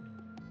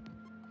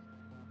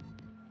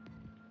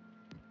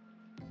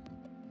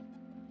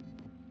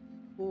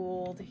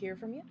 Cool to hear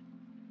from you,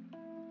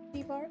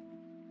 D-Bar.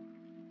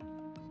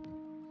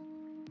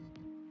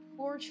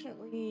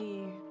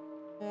 Fortunately,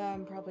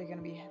 I'm probably going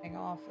to be heading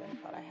off in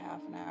about a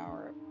half an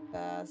hour at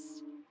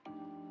best.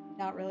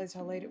 Not realize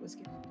how late it was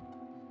getting.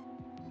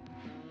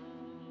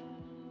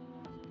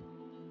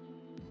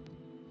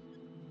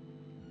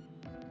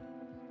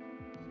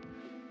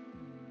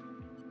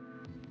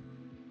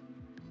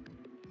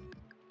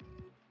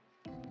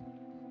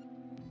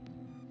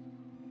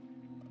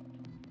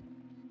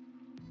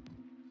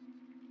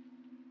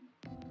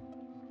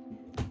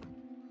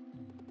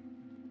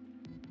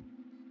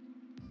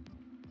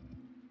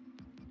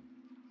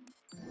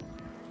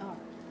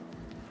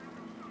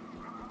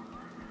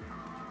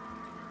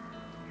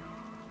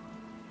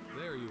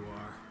 There you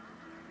are.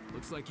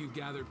 Looks like you've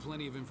gathered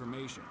plenty of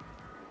information.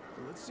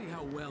 But let's see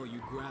how well you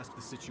grasp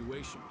the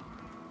situation.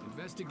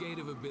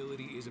 Investigative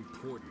ability is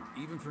important,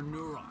 even for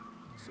Neuron,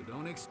 so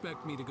don't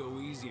expect me to go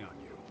easy on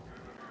you.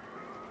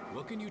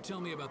 What can you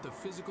tell me about the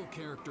physical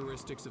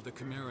characteristics of the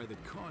Chimera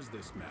that caused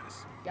this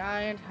mess?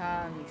 Giant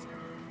hands.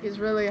 He's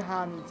really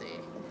handsy.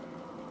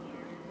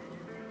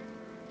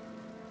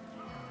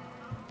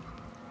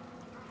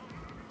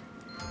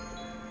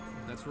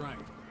 That's right.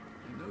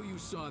 I know you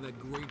saw that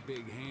great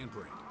big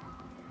handprint.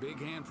 Big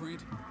handprint,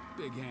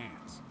 big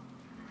hands.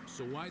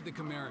 So why'd the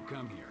Chimera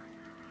come here?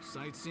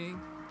 Sightseeing?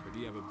 Or do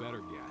you have a better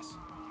guess?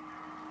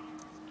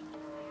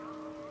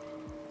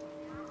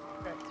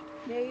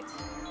 Gate.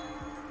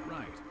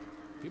 Right.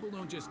 People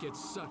don't just get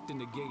sucked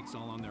into gates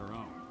all on their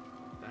own.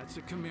 That's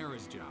a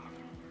Chimera's job.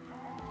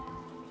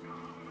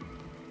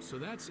 So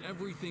that's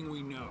everything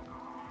we know.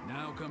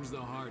 Now comes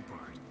the hard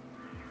part.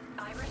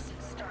 Iris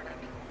startup.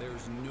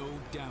 There's no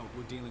doubt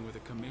we're dealing with a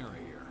Chimera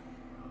here.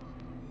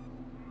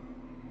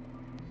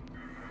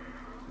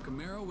 A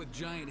Chimera with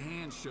giant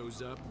hands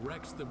shows up,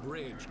 wrecks the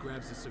bridge,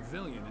 grabs a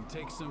civilian, and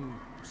takes him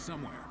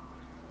somewhere.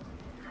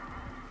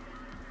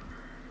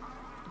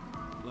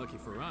 Lucky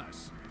for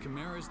us,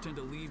 Chimeras tend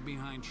to leave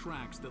behind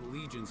tracks that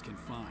legions can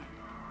find.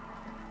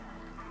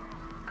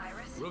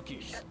 Iris,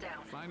 Rookies, shut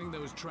down. finding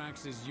those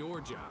tracks is your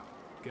job.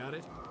 Got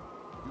it?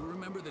 You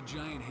remember the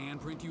giant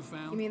handprint you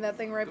found? You mean that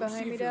thing right Go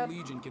behind see me, if your Dad?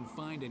 Legion can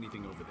find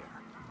anything over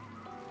there.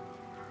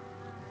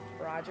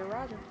 Roger,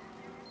 roger.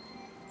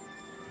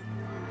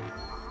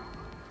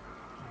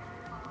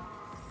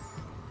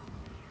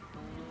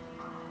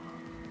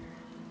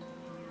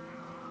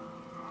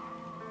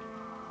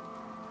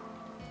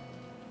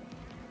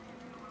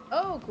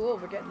 Oh, cool.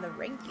 We're getting the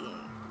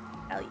ranking.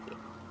 Hell yeah.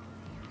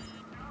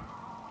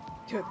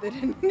 Dude, they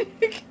didn't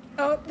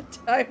count the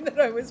time that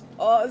I was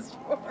paused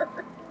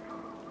for.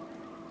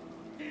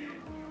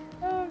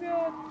 Oh,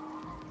 God.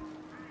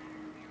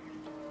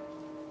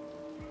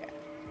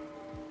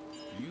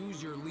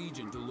 Use your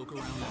Legion to look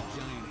around that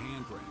giant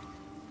handprint.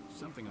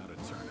 Something ought to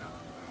turn up.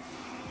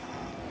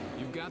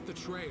 You've got the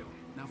trail.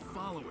 Now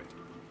follow it.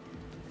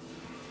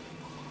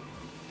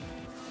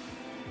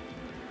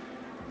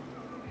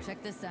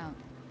 Check this out.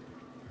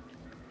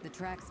 The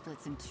track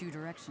splits in two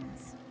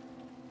directions.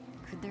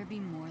 Could there be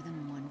more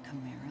than one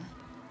Chimera?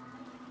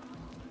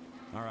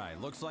 All right,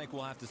 looks like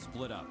we'll have to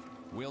split up.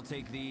 We'll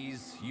take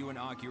these, you and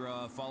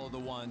Akira follow the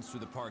ones through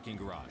the parking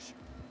garage.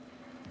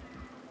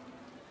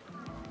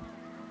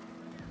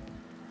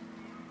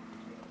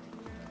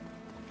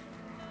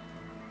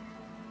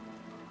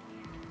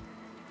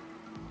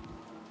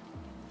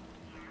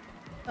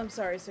 I'm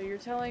sorry, so you're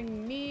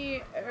telling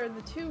me, or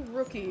the two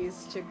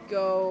rookies, to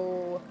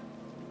go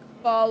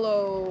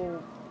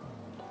follow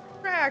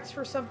tracks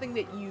for something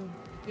that you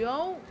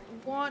don't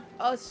want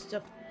us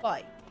to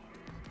fight?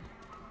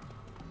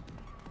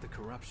 The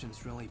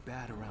corruption's really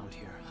bad around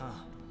here, huh?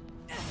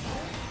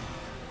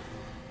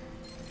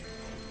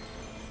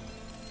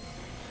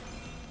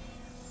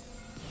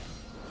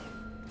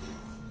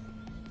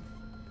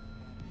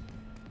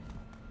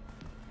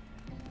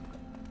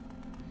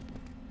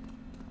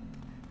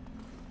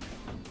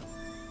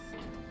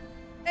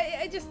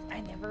 I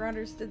never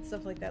understood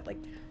stuff like that. Like,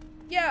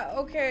 yeah,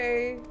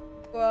 okay,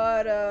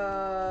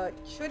 but,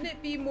 shouldn't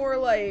it be more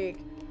like,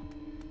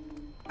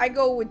 I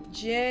go with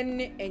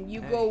Jin, and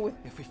you go with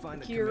if we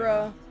find Akira? a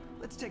Chimera,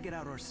 let's take it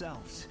out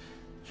ourselves.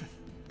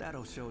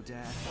 That'll show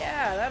Dad.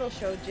 Yeah, that'll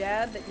show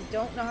Jad that you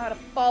don't know how to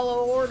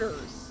follow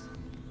orders.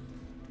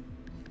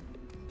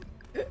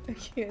 I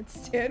can't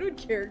stand when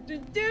characters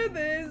do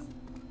this.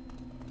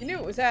 You knew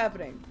it was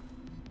happening,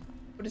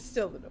 but it's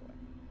still annoying.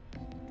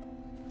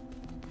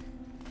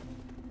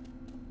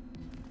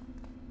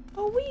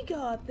 Oh, we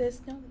got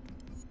this. No.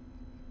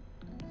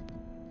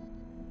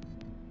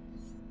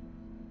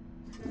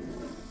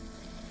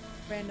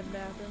 Random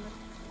bathroom.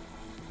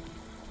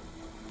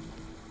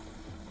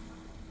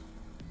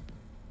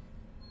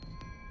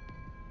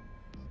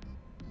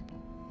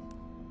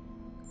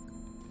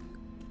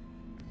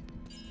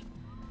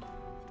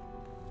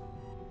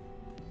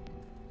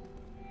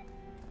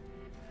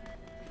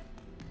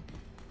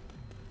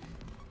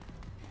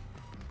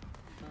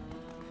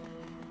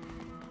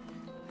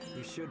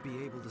 should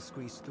be able to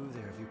squeeze through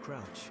there if you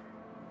crouch.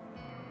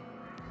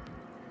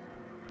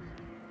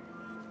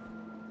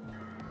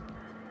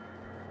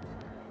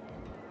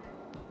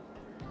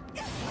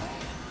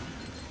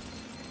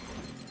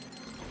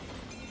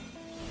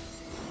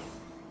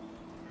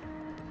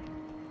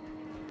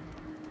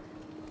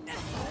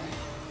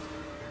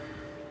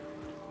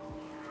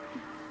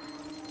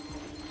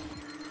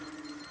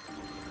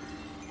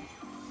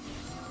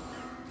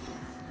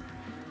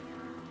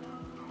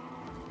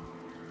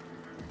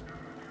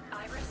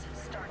 Iris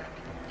startup.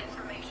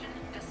 Information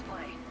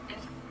display.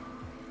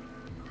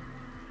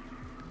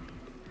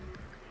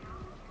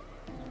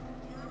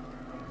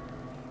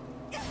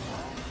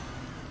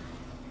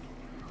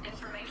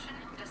 Information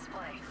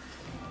display.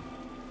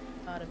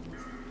 Out of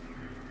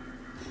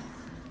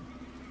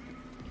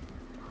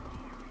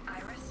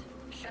Iris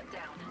shut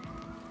down.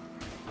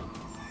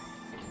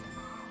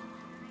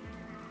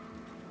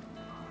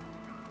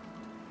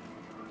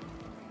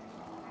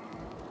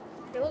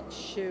 Hey, look,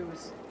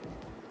 shoes.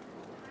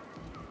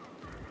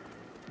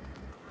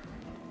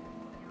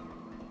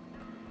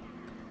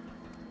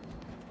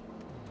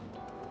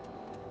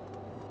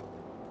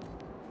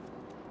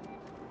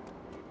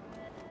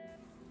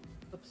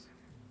 Oops.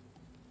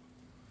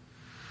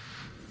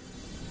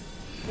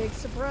 Big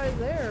surprise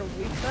there.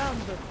 We found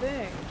the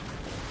thing.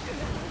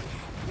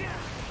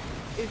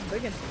 It's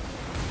biggin'.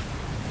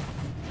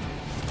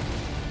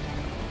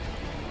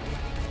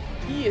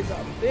 He is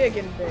a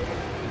biggin'.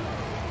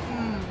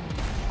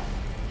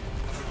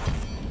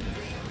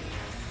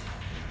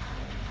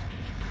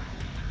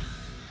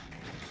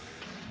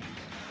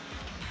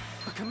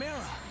 A Chimera!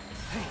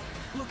 Hey,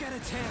 look at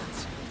its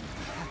hands!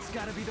 That's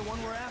gotta be the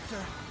one we're after.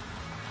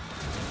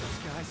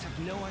 Those guys have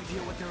no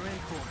idea what they're in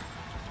for.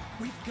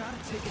 We've gotta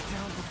take it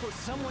down before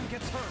someone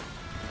gets hurt.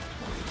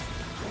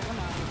 Come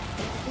on.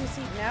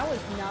 Lucy, now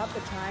is not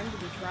the time to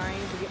be trying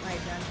to get my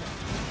attention.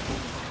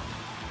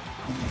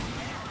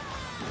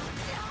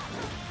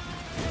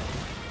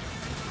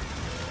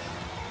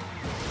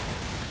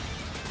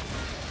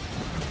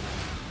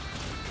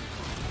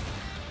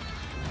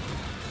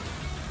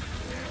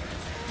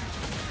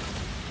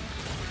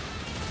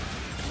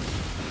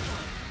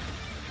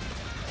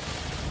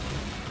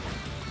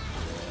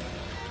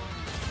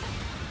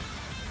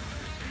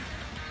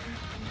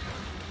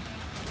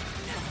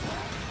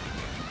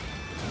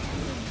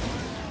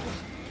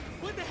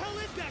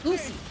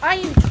 Lucy, I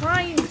am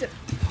trying to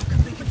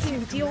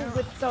freaking deal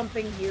with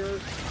something here.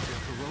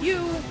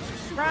 You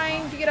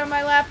trying to get on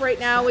my lap right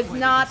now is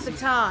not the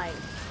time.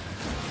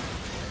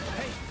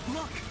 Hey,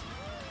 look!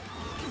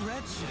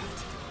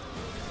 Redshift.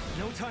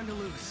 No time to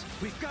lose.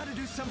 We've got to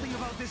do something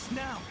about this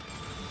now.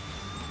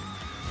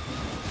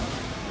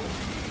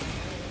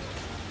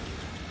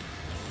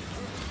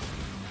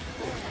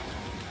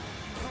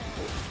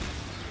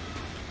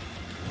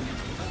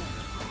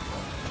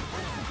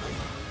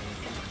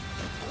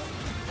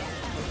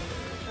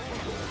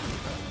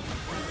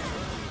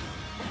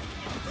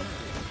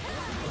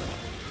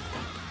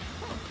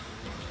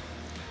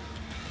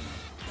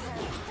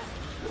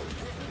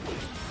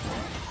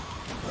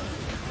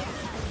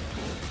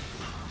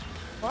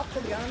 Drop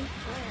the gun.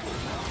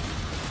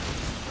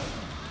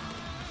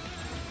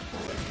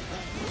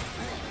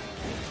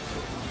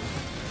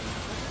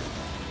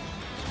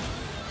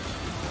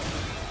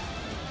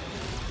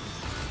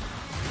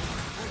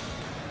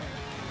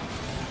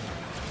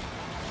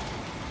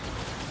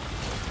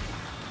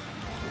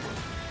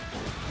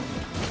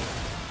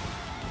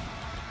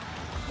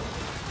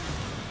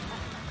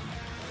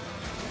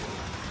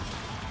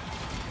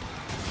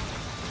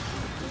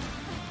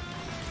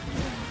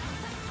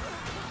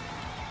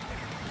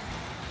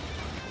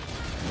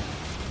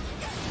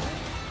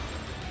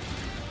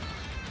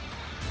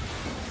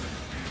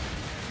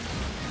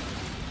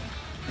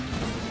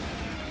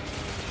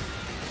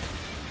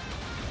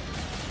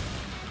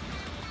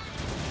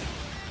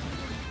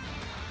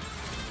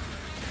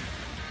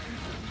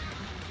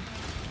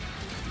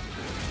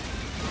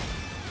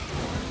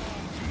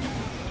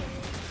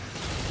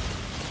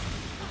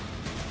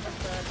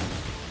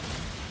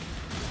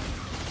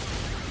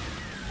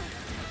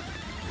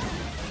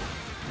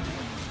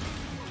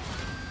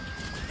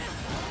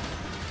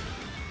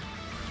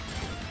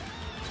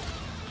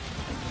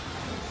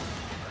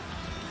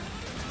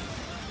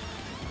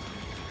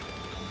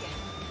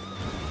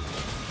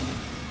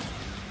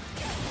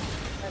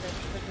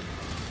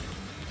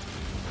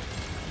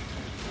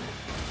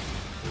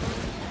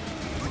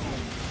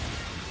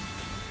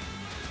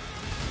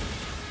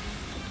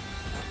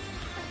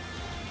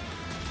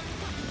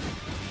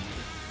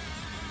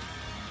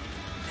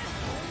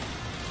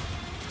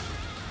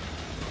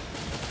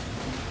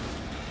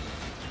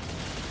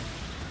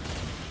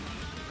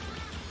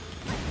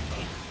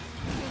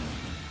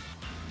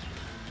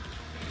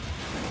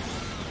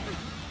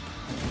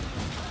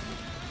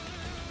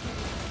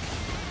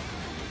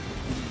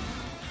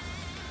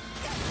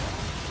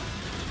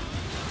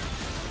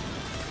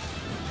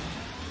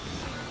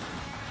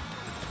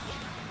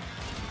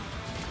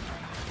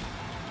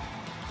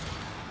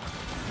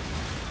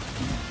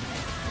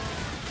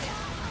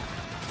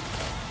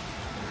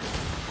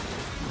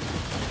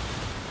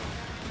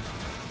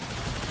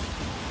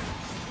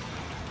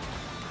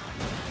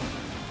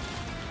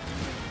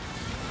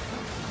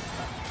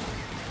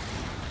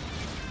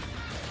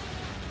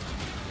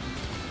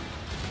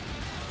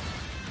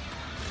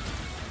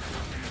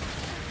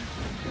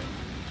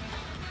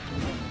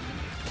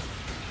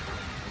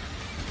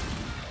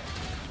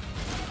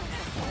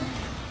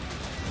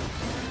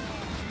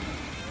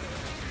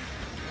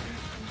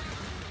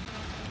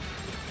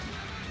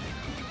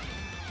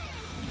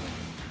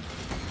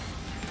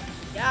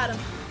 Got him.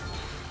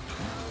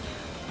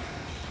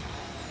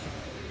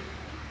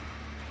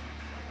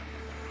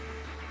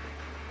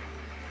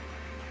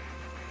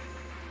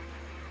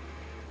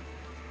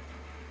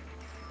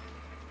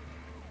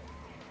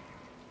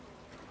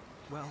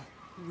 Well,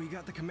 we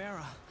got the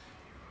Chimera,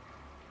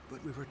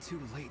 but we were too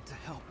late to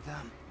help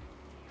them.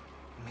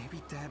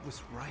 Maybe Dad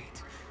was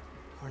right.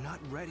 We're not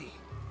ready.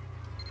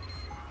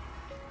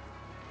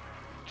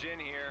 Jin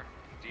here.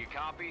 Do you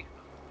copy?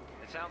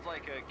 It sounds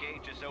like a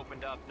gate just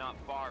opened up not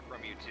far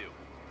from you two.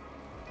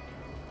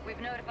 We've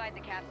notified the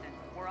captain.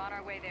 We're on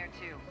our way there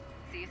too.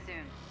 See you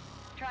soon.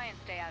 Try and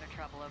stay out of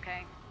trouble,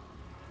 okay?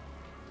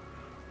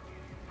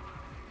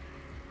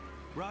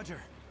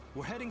 Roger.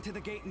 We're heading to the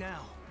gate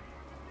now.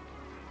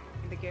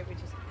 The gate we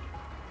just...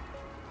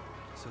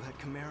 So that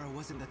Chimera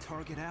wasn't the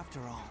target after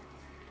all.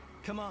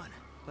 Come on,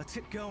 let's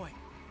get going.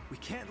 We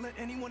can't let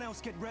anyone else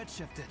get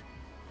redshifted.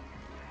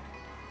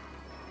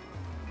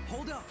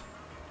 Hold up!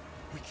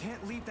 We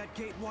can't leave that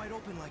gate wide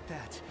open like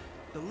that.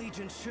 The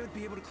Legion should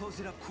be able to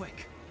close it up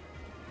quick.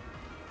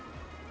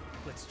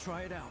 Let's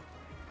try it out.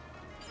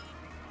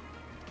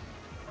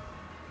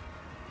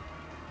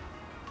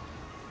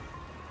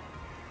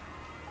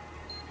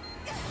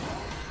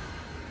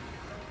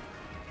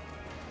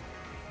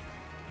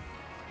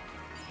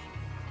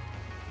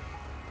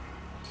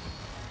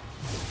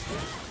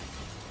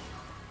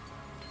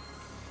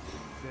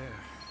 There.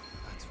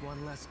 That's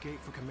one less gate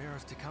for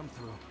Chimeras to come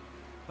through.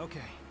 Okay,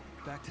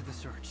 back to the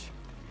search.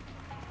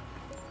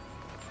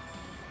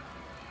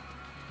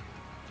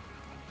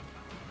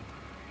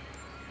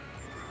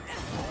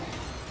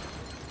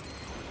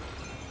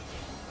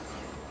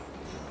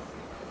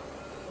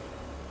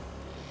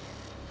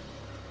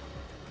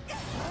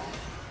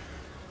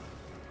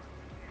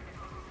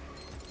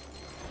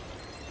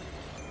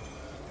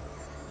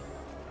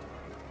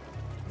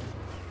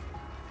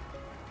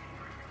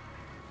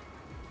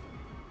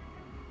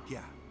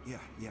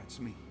 Yeah,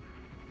 it's me.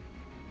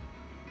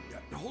 Yeah,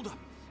 hold up,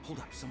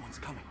 someone's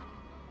coming.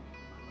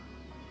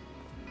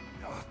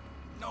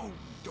 No,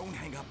 don't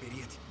hang up,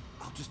 idiot.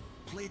 I'll just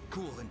play it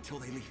cool until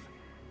they leave.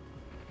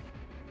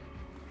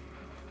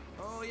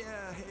 Oh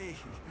yeah, hey,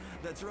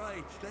 that's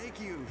right, thank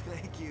you.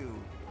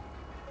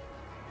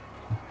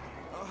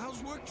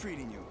 How's work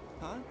treating you,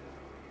 huh?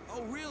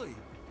 Oh really?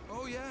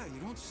 Oh yeah, you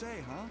don't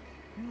say, huh?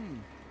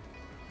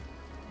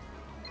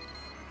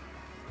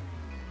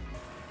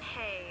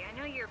 Hey, I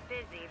know you're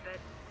busy, but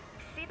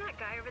see that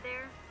guy over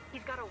there?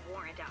 He's got a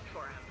warrant out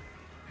for him.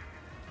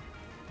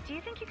 Do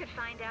you think you could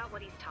find out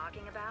what he's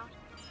talking about?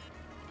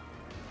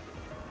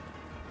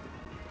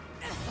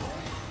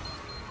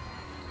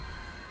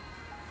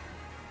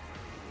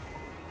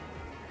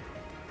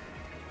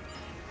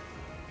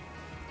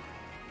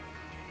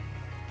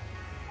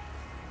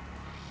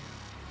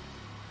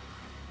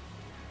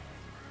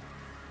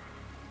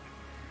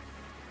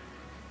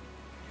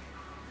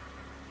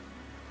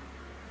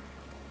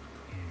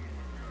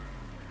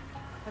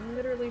 I'm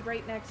literally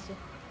right next to...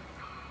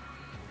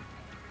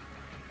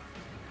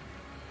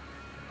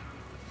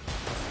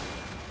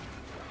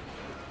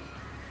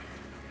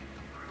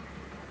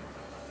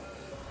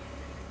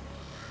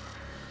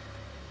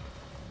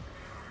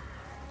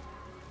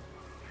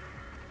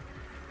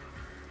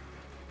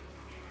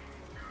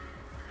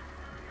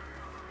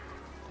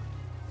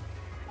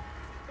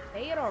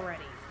 Say it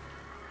already.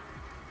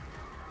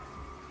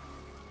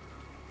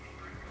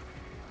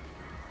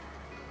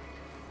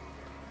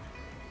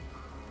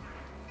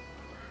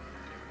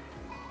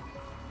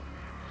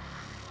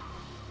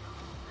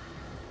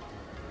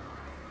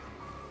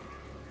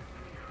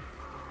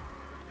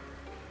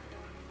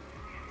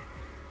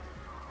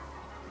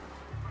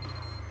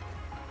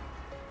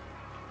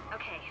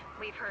 Okay,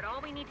 we've heard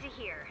all we need to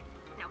hear.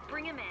 Now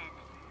bring him in.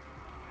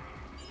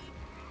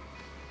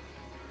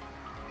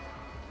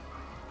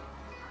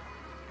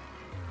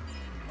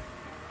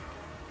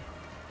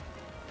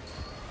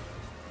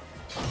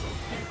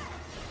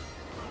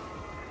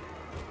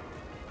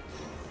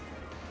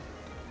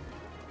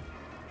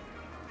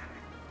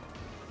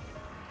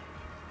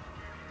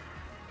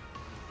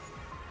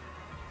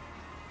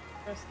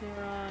 Press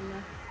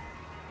neuron.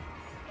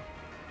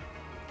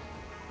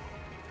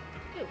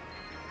 Ew.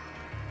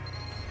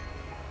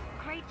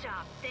 Great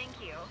job,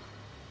 thank you.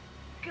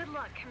 Good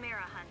luck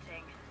Chimera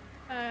hunting.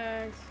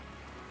 Thanks.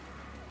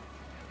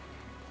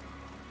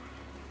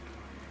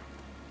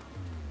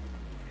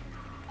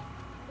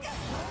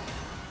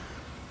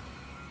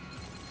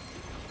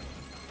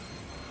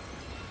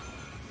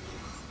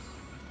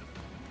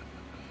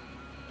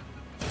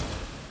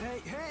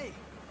 Hey!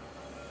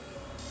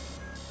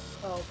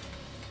 Oh.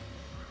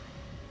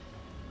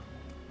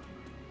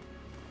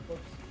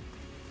 Whoops.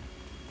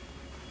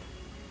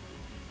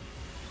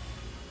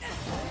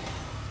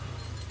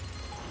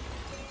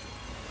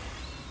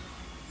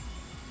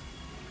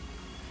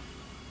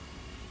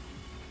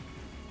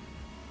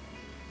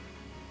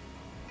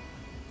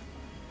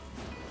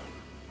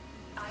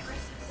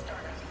 Iris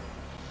startup.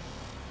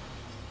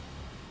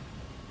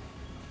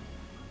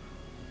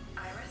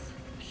 Iris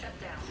shut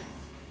down.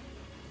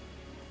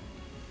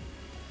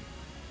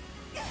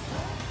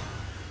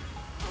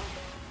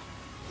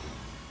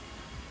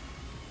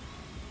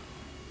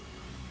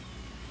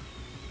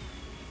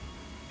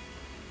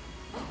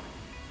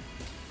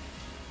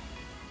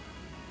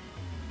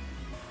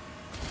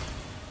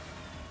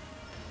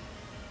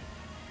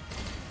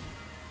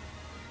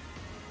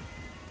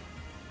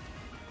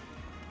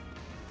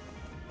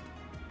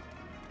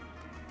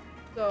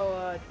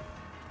 So,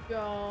 don't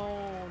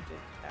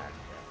attack them.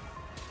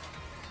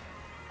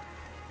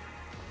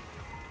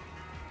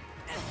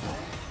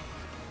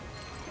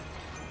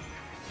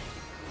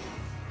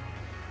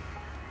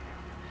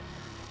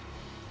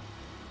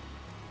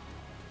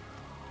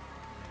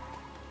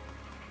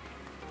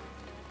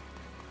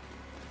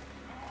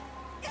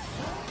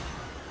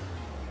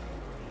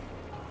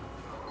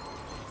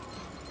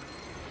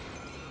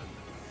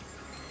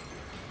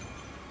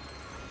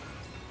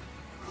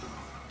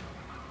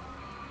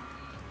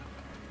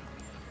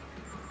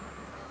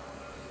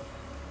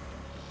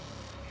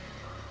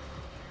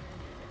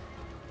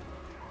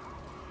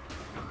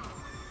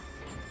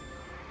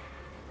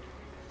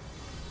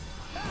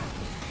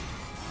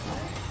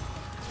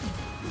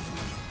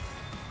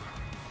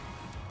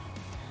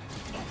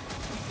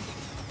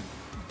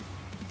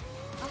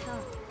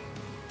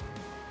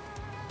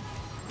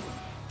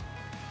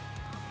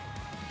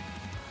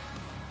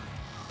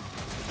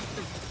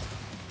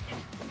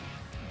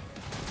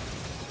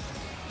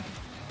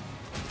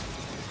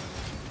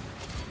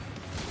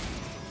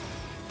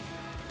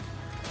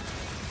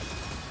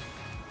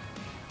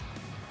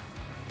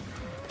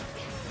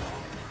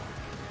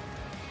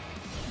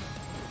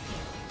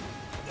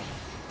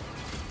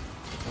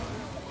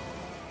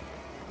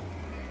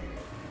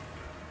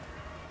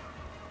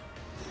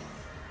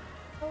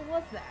 What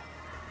was that?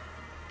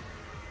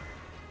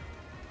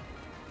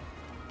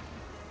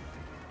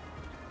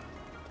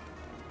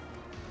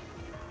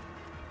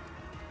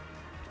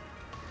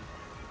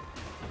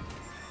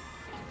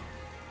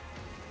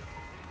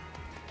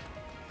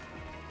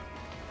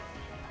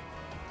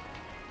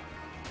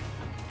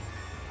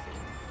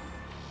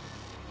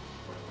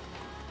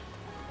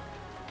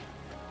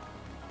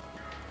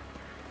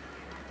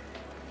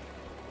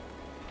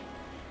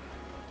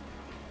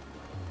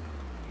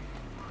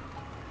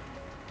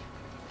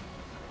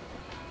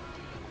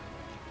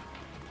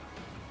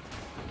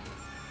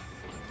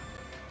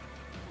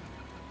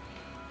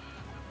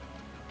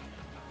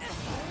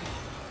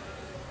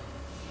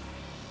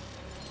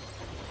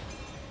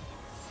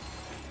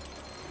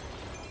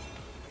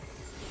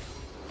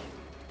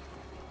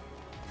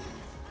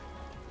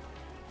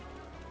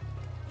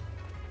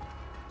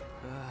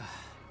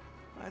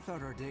 I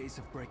thought our days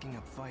of breaking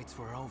up fights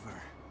were over.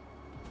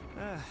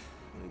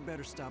 We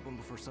better stop them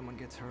before someone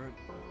gets hurt.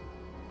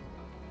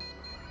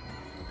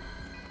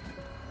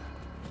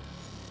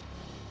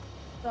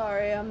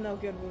 Sorry, I'm no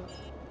good with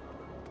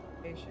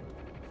patient.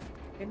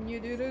 Can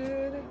you do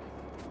it?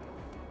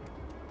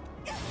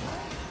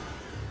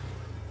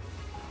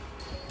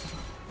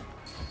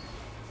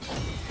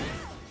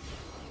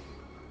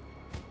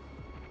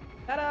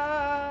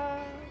 Ta-da!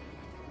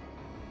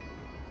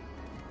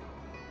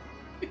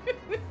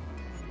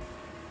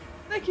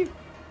 Thank you.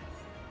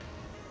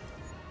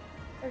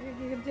 I think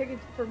you can take it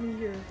from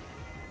here.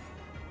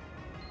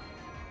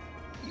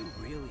 You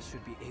really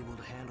should be able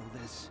to handle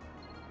this.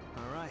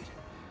 All right,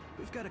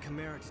 we've got a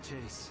Chimera to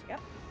chase.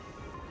 Yep.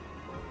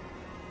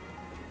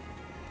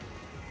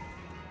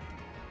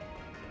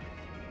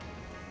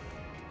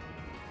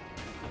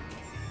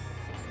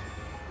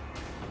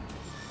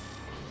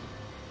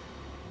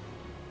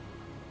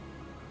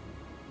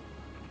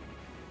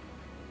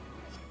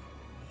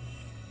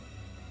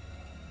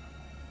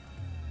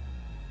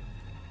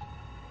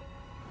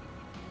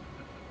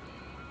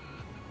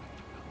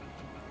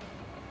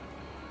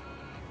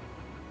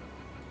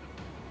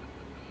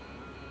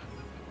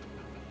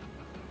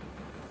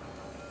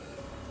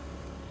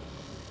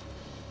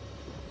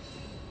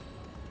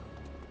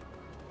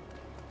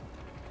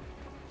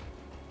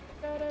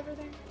 Got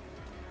everything.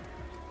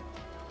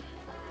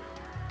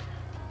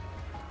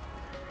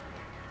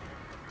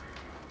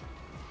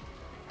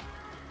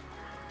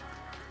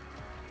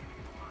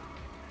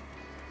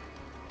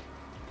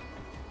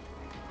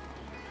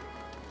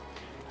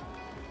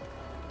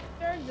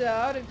 Turns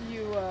out if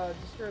you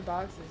destroy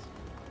boxes.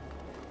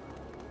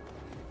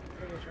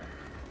 Pretty sure.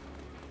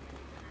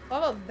 How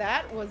about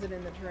that wasn't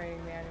in the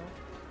training manual?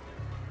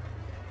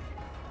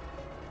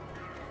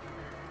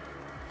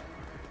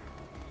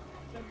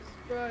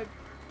 Subscribe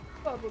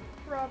public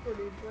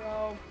property,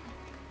 bro.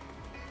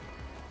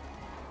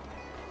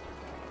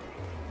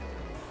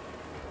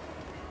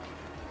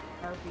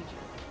 RPG.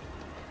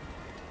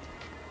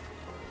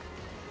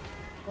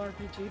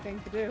 RPG thing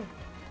to do.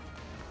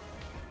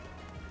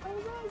 How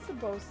was I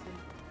supposed to?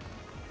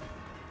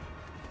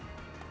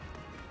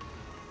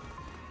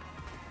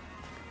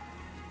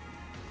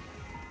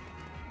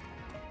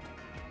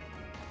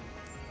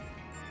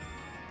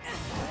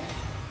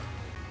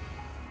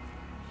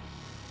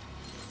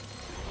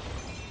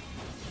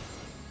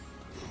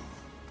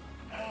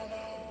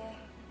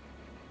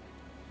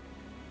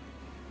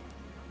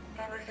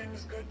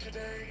 Everything's good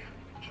today.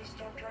 Just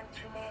don't drink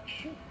too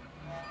much.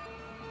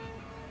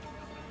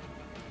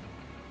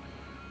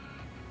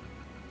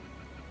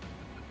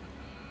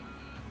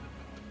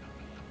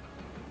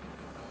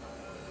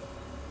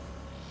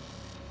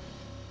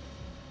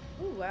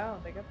 Ooh, wow,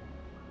 they got that.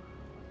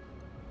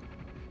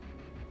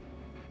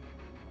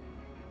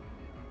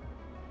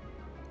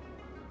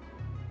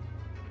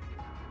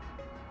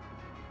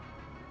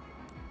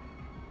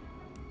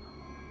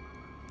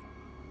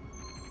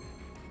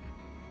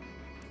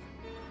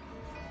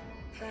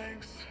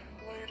 thanks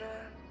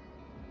later.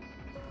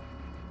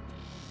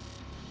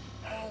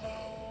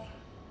 Hello.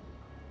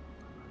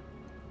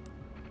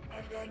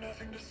 I've got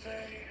nothing to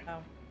say. Oh.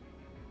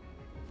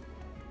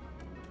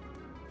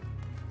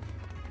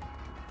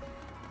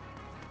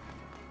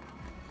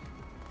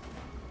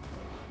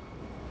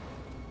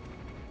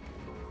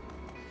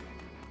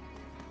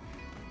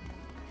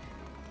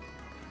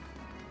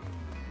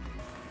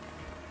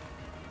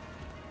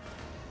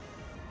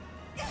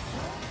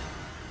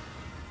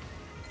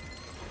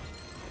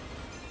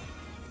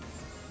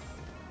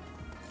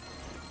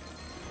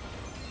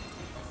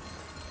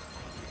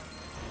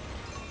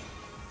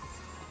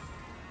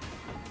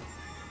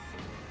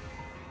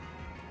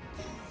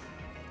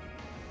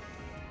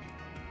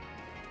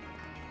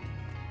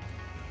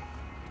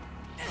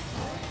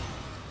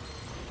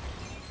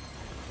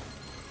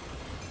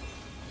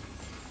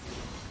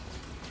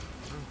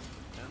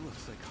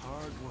 Looks like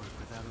hard work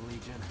without a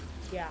Legion.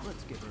 Yeah.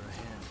 Let's give her a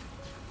hand.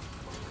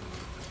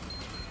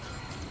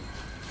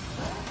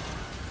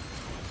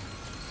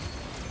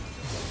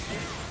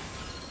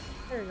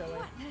 There you go.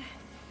 What?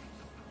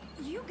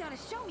 You gotta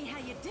show me how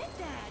you did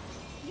that.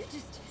 You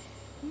just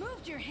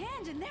moved your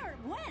hand and there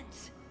it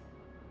went.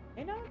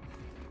 I know.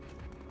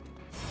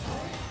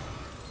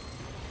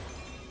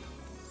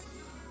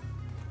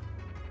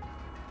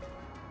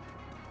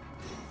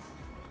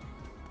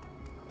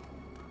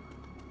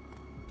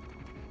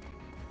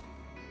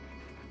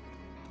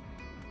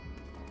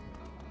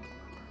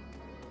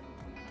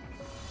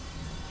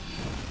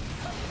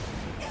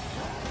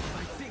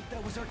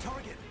 That was our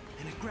target,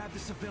 and it grabbed the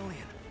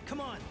civilian. Come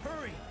on,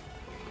 hurry!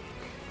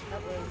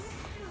 That was...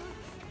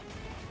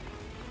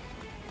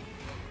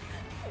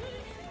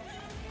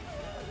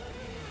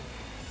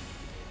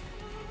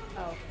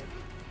 Oh, okay.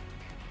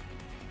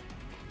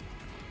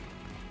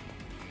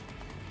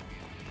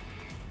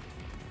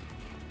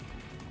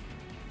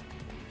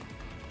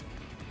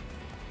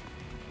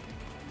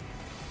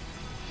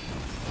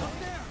 Up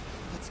there!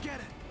 Let's get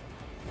it!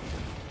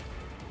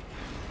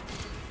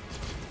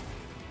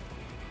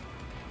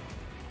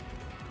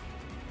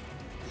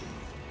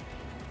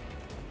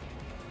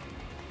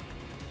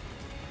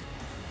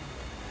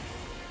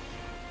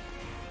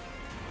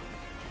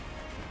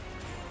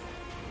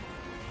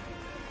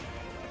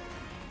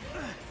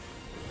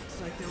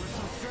 Like there were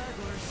some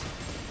stragglers.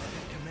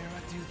 Did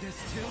Chimera do this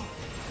too?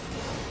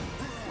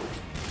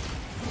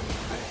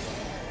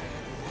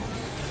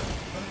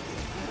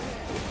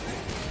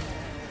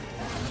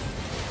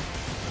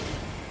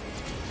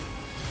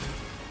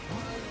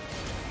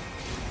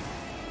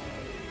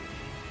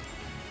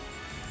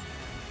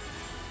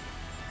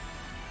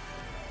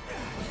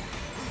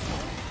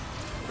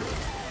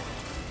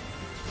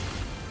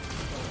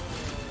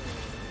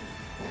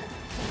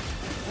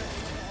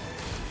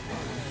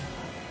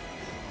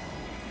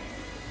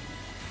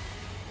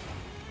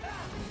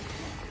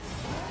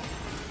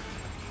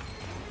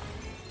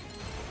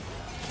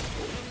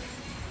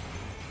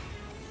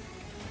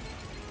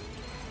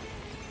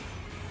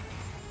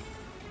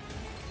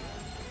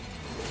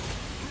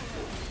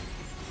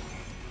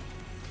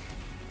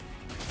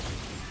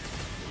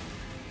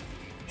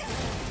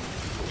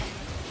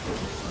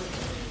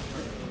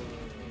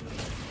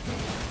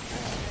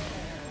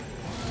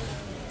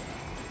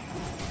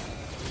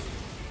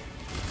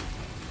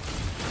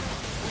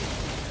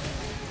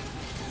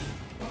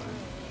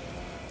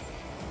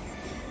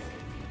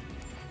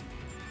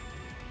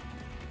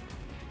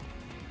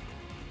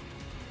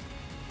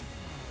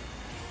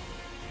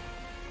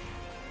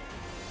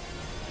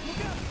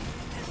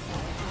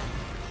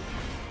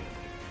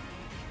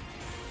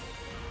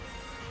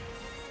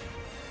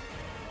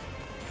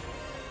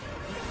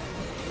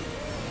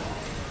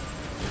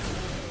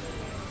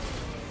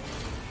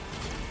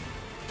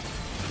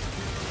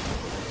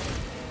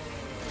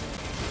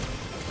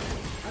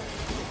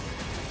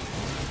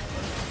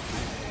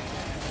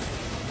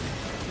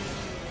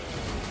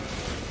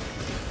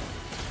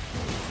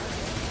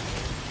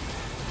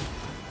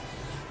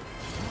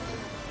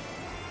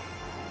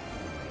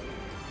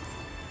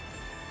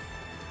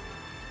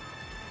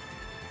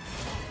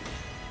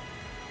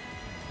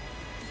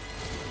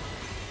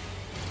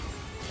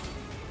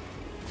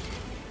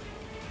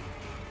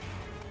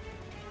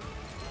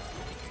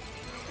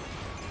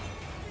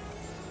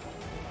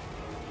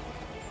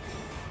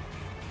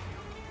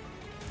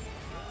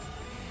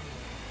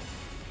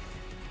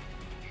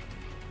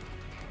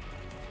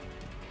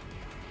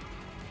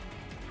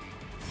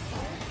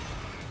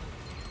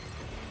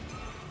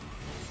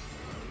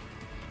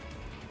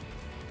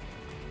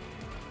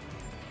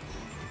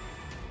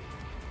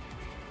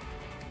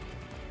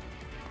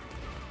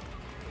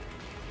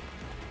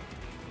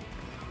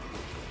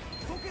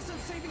 Focus on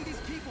saving these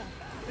people.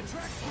 The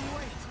tracks can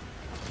wait.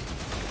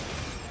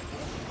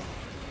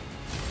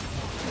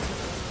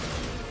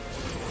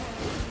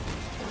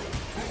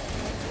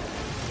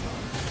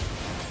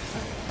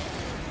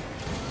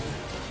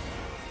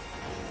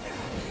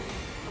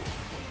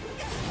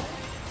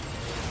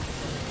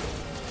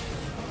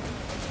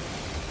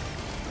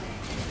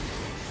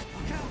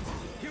 Look out!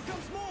 Here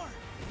comes more!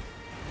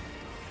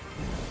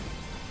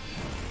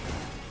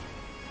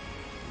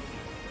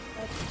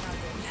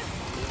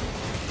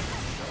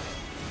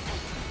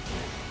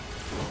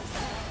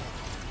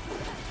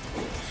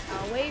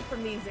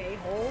 from these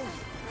a-holes.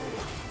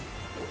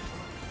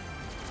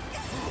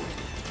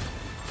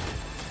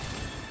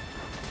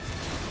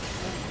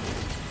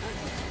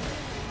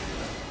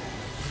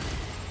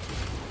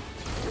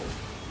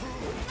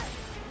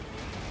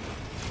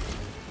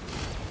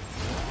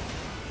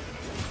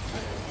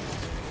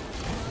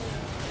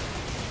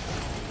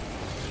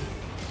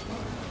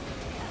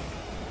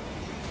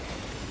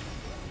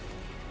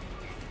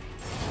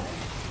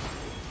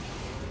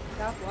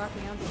 Stop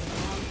locking onto the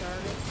wrong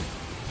target.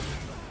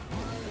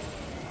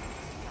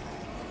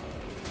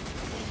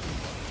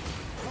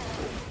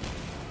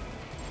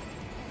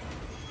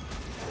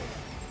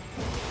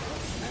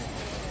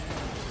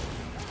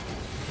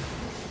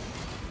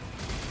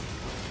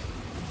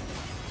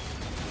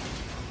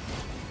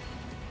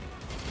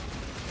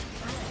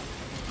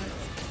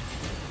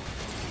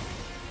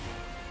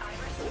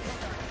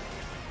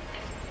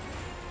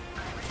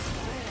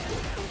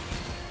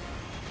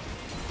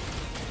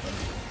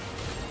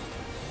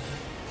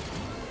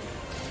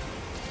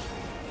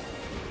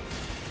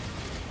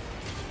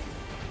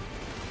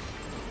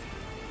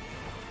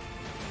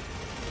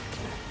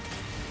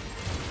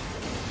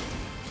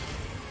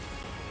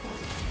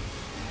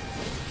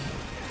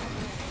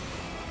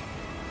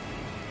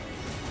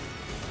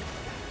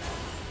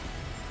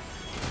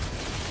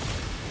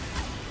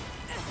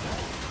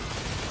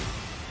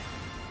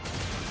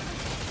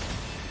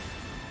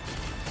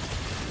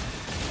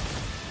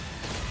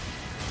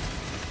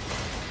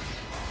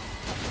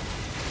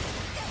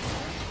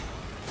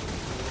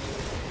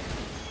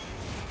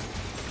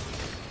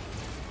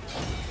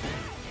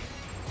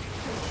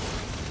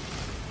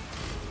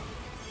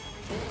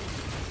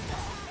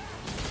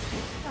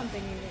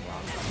 Something even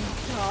wrong.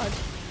 God,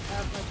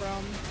 that's my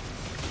problem.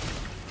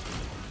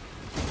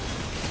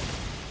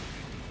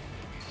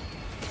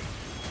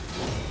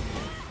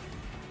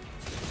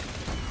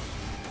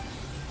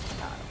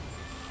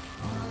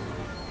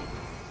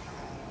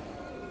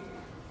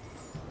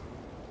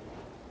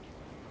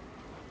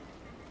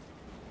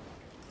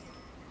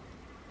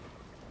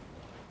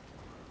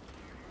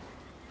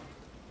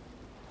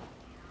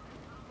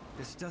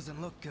 This doesn't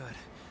look good,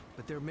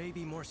 but there may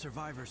be more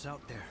survivors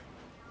out there.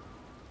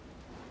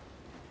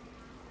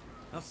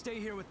 I'll stay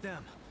here with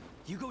them.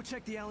 You go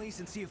check the alleys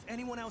and see if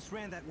anyone else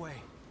ran that way.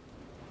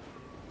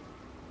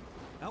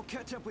 I'll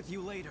catch up with you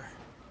later.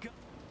 Go.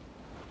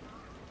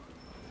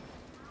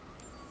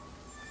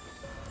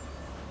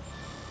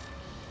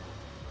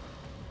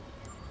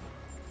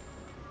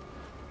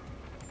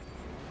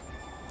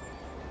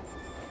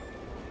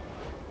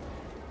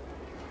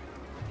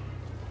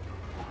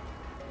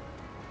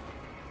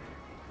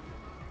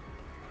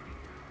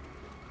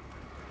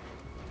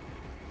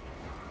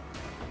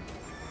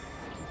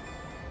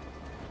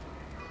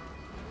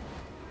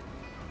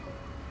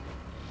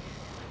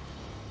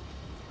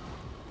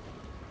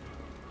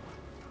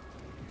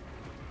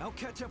 I'll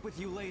catch up with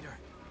you later.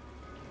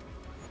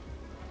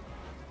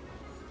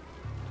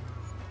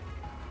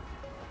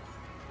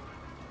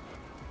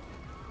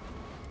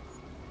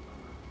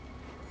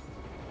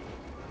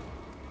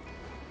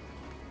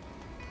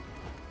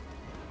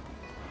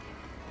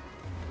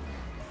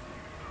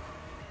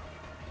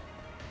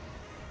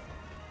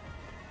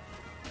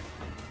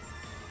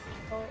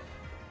 Oh.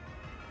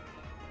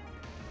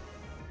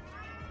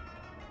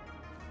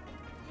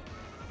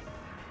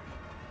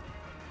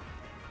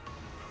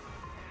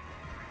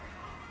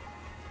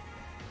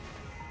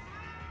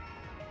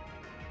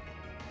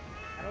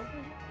 Over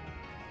here?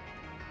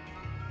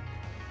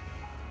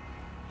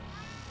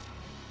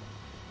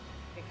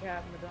 A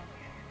cat in the dump.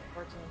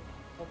 Parts of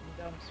open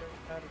dumpster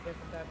without a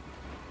different type of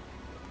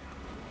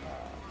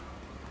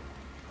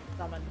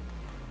summon.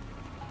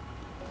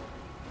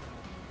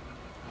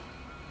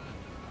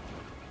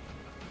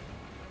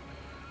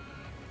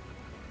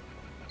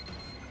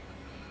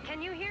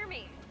 Can you hear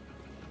me?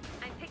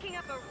 I'm picking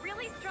up a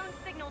really strong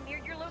signal near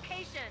your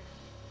location.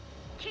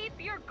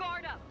 Keep your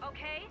guard up,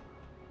 okay?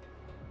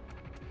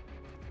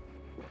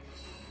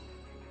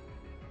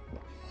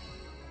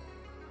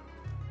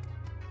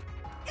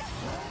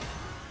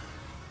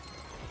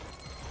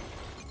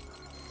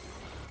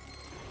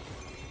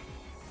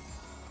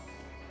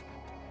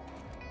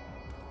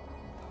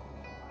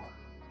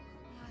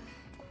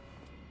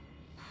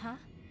 Huh?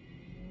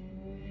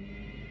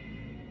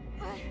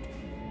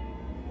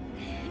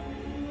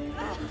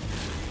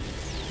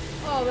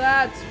 Oh,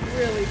 that's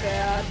really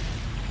bad.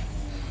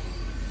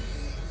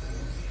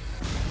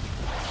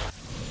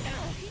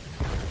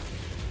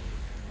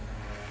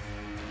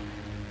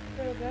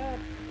 So bad.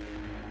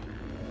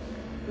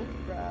 So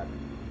bad.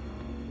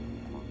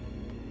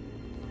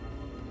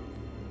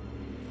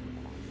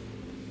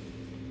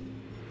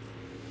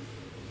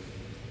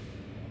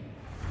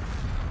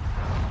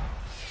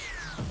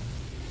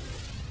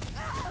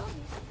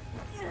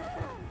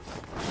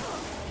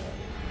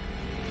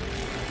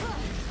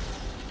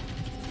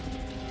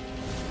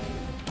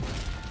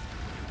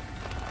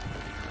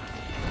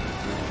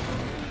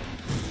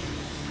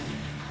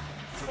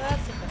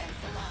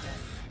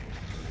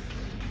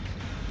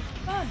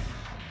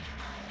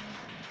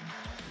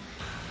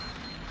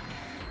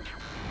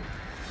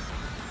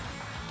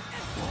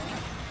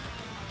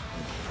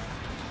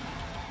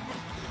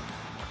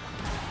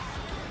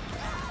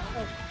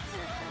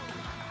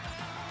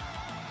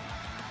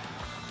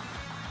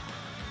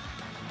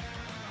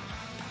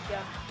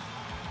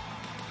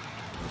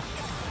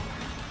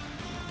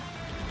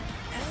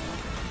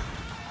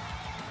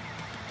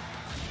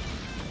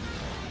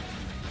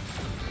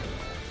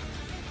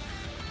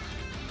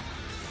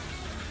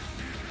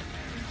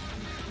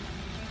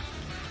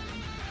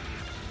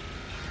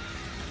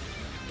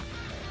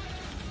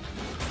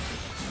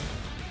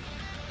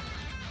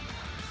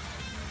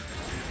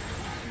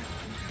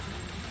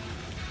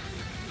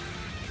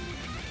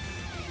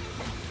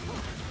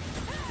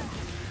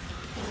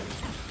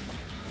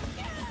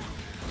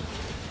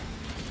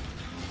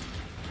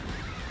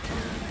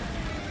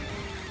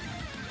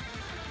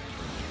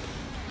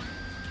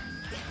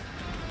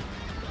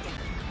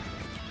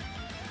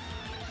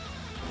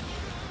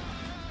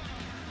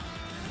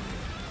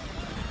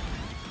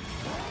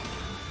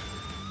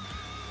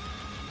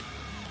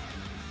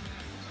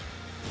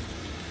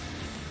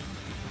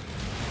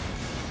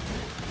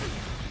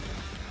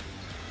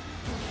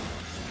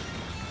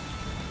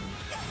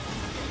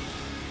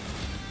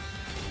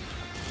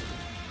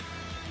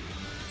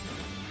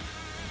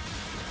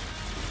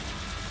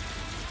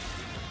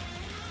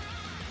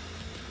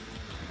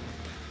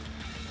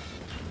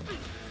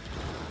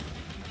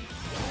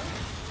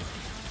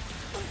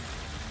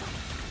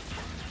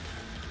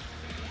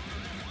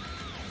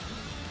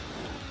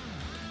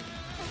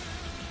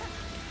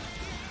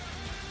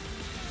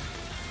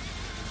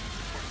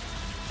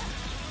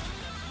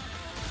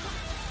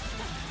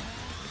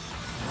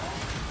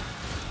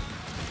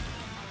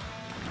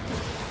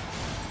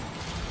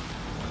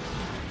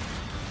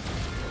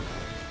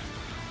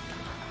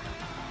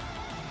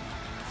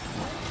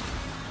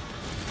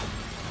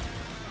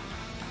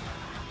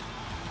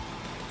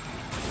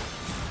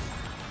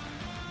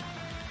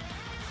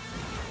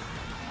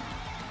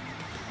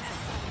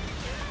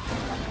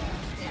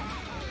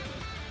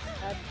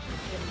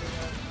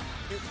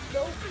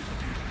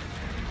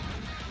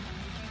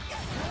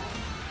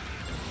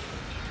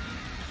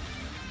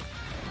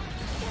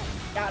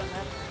 Got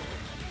him.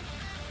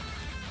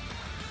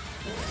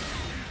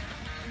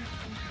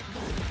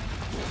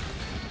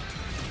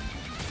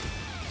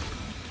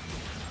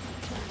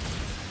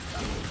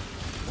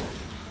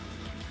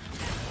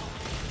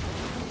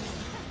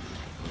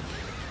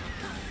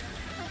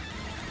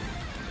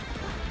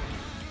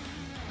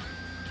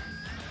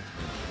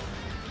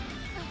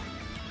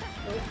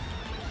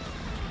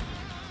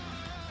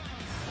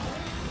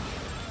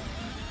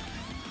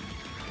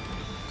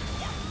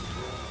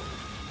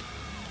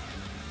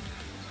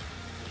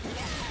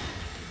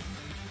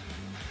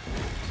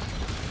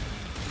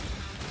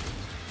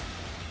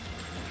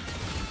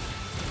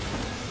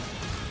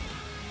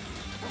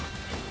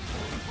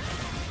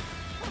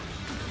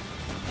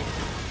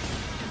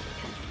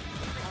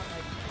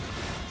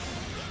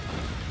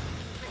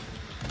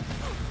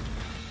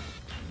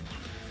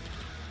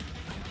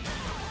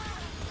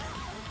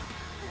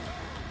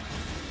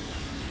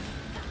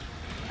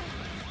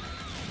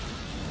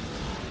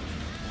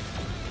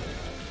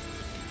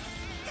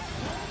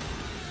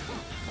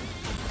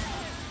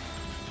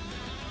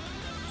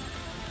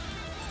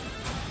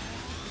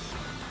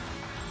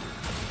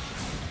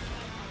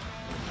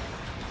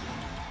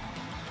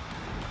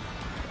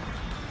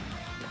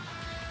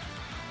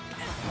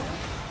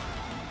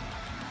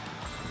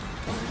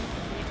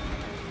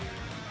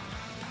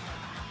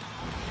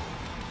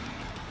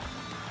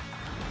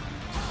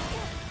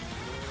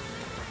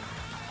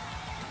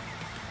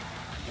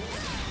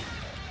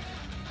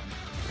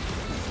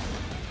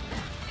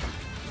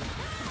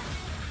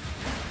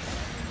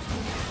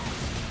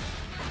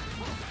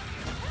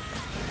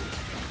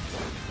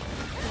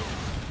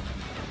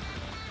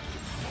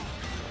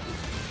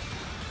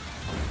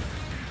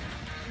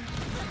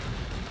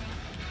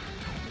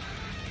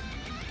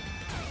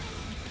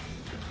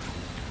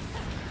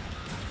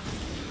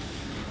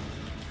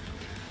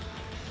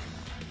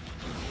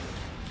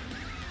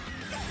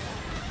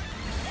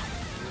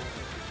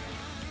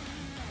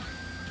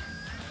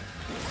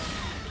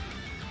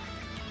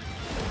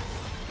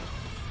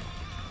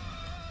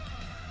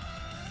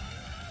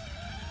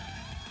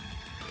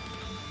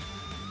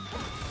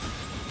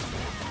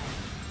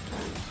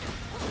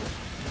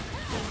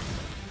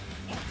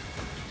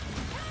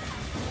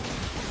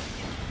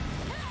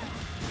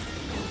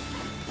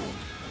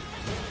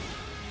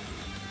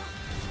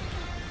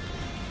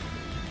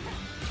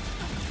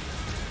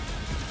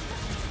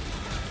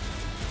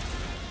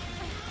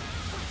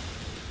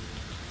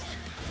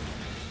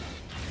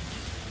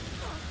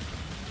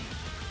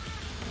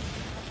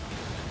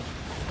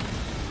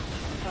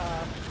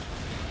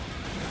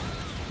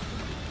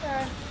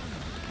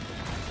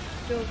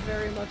 Feels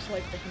very much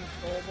like the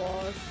control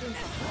boss.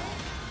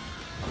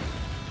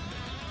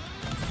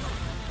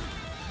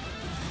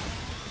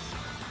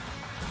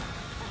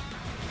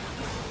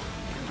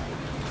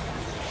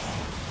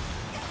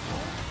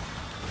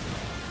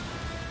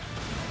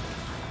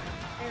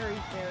 Very.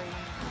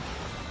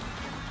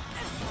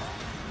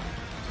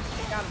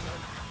 Got him.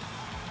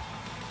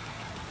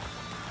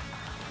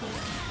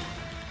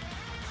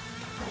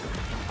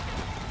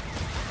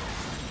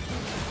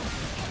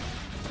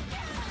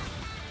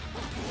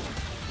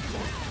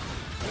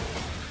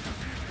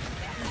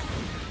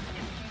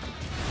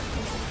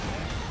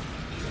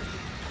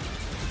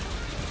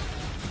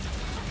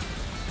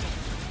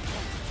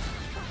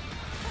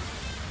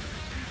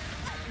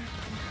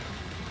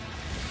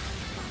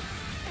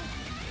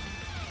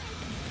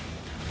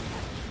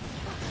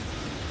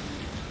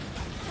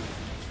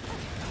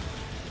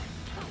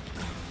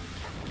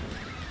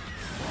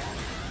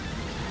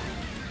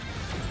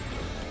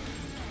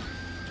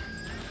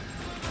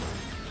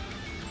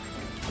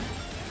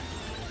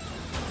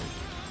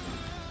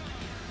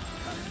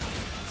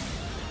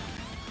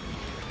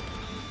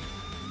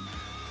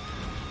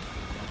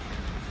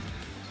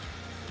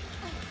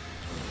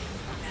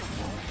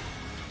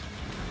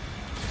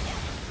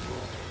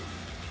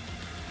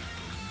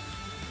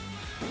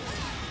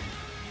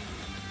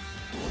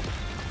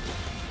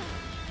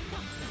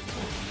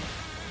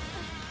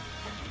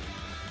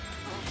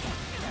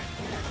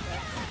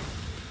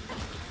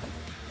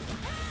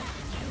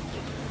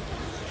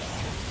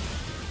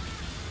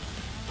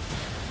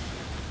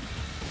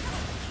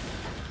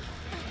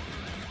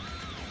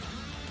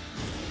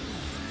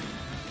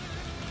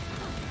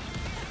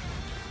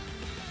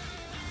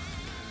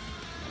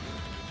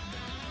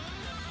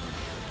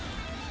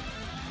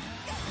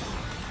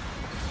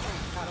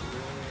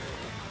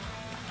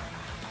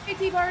 Hey,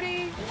 Tea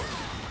Party!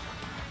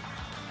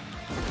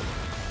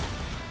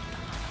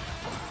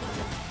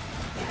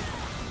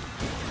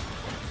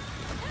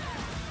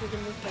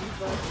 Taking this thing's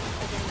butt,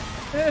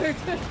 I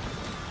think.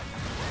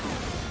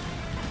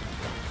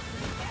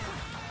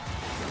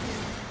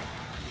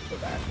 So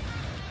bad.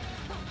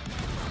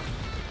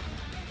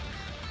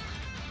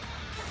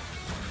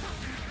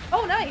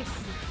 Oh, nice!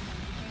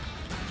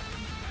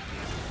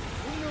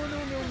 No.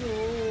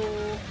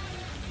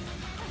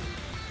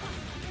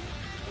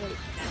 Wait.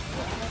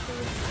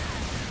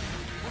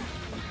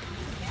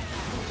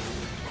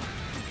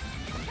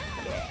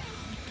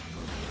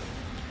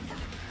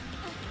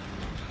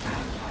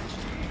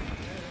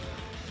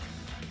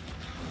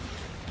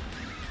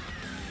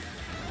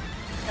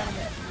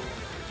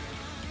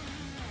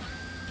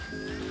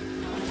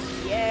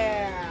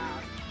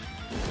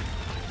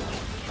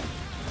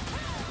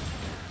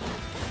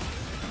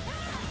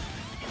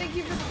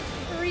 thank you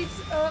for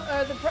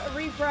the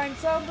reprime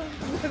sub.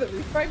 The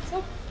reprime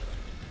sub.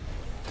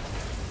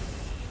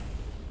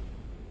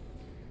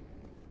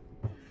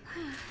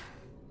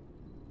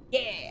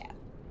 Yeah.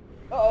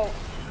 Uh-oh.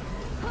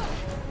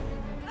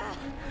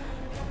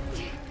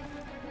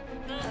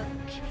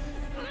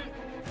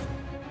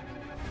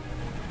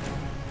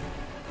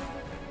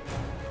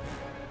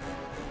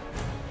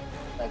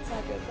 That's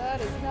not good.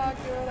 That is not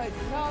good. I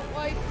do not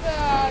like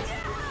that.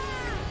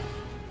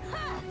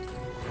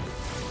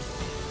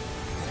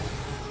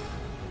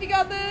 We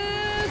got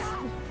this!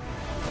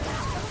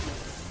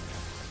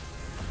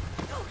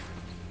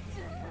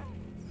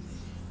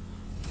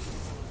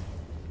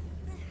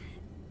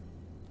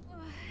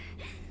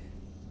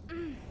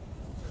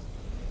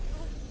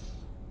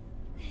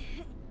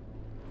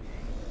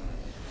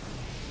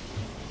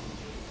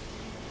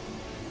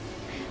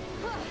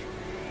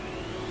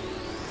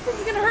 This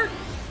is gonna hurt!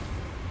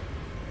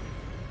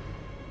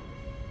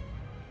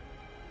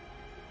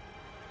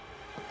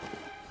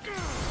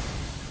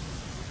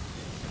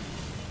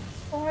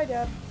 Oh, hi,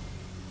 Dad.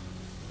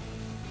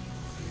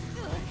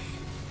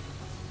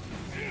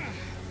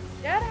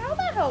 Dad, how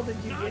the hell did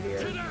you get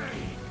here?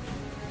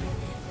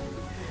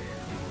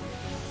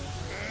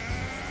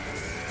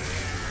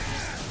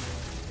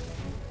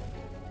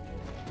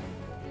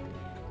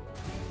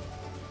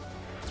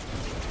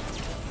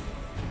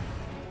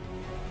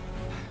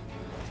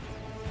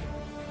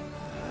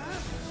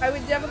 I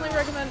would definitely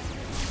recommend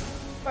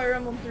Fire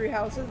Emblem Three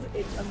Houses.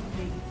 It's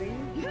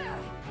amazing.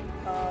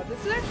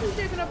 This is actually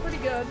shaping up pretty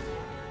good.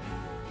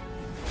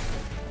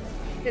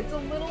 It's a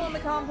little on the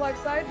complex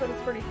side, but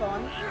it's pretty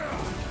fun.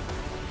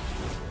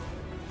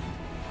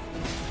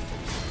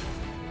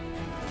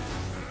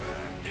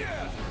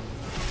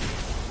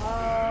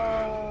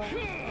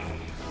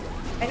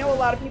 I know a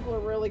lot of people are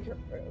really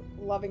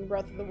loving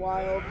Breath of the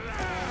Wild,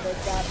 and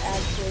they've got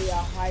actually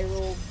a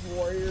Hyrule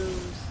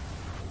Warriors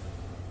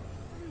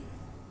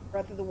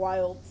Breath of the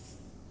Wild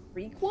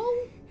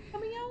prequel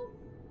coming out?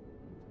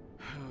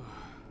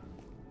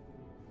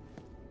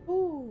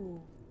 Ooh,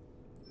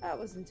 that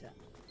was intense.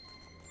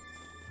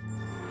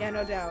 Yeah,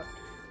 no doubt.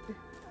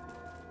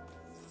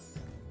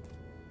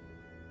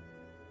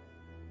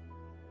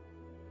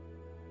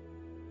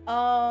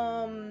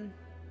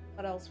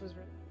 What else was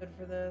really good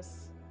for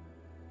this?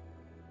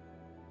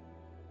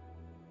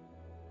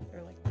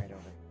 They're like right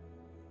over.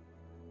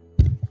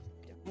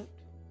 Don't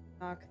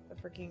knock the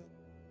freaking.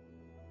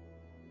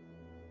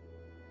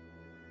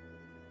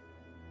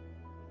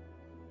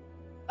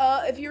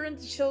 If you're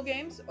into chill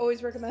games,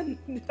 always recommend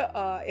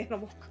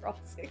Animal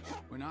Crossing.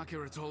 When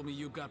Akira told me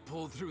you got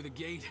pulled through the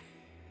gate,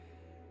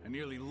 I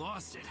nearly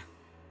lost it.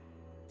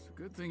 It's a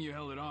good thing you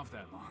held it off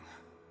that long.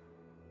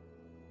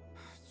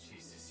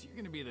 Jesus, you're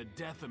gonna be the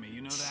death of me,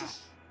 you know that?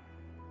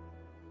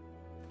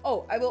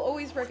 Oh, I will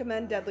always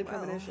recommend Deadly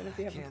Premonition if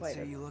you haven't played it.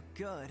 Can't say you look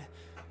good.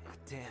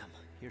 Damn,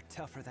 you're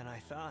tougher than I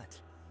thought.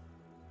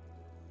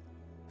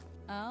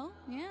 Oh,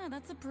 yeah,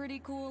 that's a pretty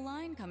cool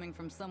line coming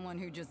from someone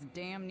who just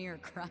damn near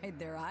cried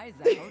their eyes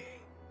out.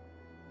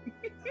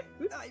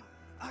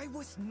 I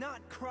was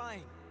not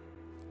crying.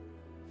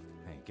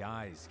 Hey,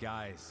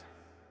 guys.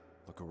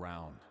 Look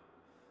around.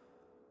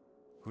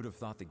 Who'd have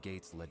thought the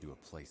gates led to a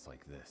place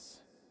like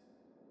this?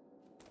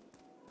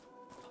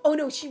 Oh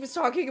no, she was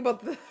talking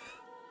about the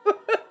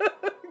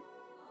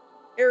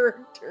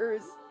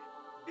characters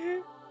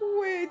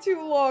way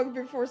too long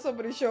before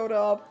somebody showed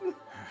up.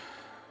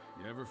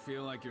 You ever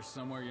feel like you're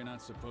somewhere you're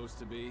not supposed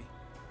to be?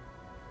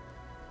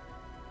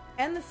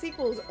 And the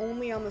sequel is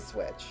only on the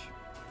Switch.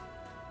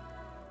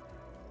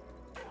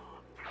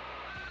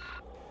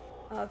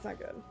 Oh, that's not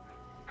good.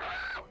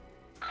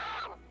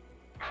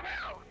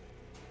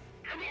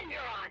 Come in,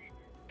 Neuron.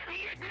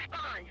 Please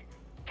respond.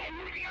 Can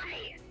you hear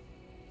me?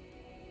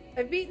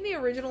 I've beaten the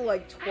original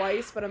like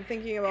twice, but I'm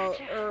thinking about,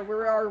 or we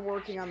are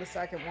working on the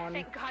second one.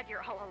 Thank God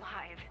you're all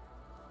alive.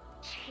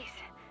 Jeez,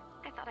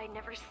 I thought I'd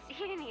never see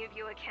any of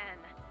you again.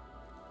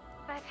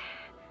 But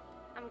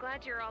I'm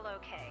glad you're all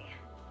okay.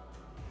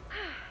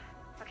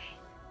 Okay,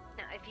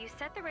 now if you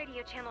set the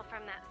radio channel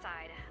from that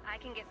side, I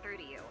can get through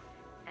to you.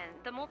 And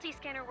the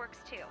multi-scanner works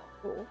too.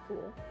 Cool.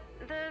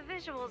 The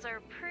visuals are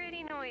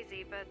pretty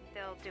noisy, but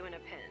they'll do in a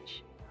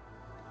pinch.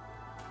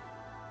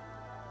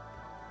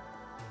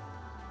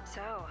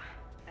 So,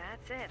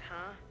 that's it,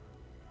 huh?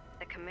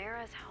 The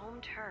Chimera's home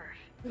turf.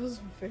 It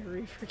was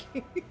very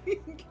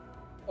freaking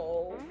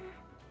cold.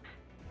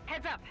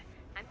 Heads up!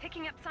 I'm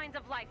picking up signs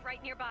of life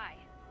right nearby.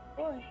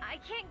 Boy. I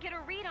can't get a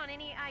read on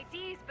any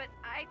IDs, but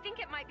I think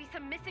it might be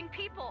some missing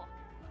people.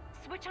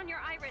 Switch on your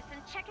iris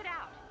and check it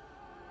out.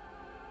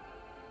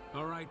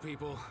 All right,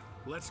 people.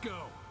 Let's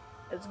go.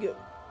 Let's go.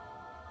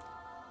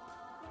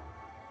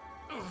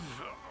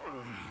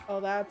 Oh,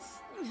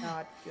 that's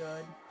not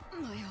good.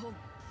 My whole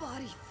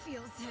body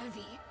feels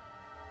heavy.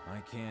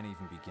 I can't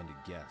even begin to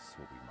guess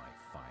what we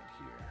might find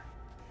here.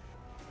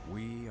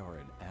 We are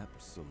in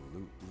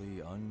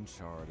absolutely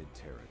uncharted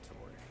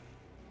territory.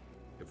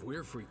 If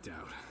we're freaked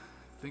out,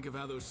 think of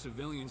how those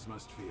civilians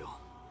must feel.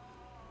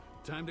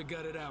 Time to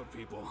gut it out,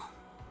 people.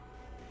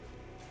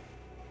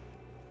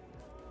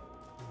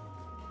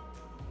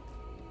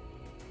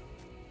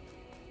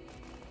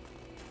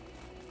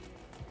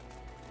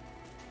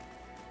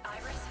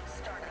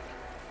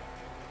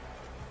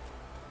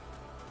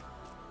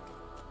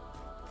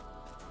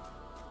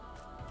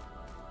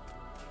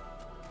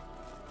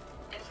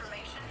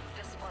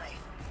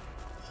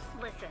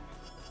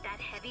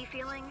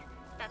 feeling?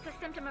 That's a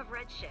symptom of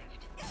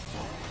redshift.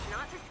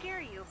 Not to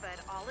scare you, but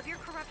all of your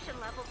corruption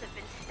levels have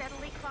been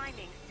steadily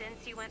climbing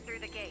since you went through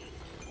the gate.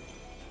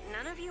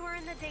 None of you are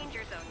in the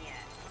danger zone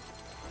yet.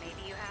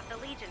 Maybe you have the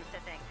Legions to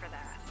thank for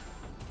that.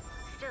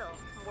 Still,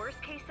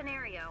 worst case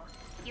scenario,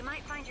 you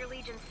might find your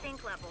Legion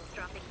sync levels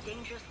dropping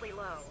dangerously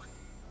low.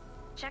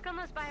 Check on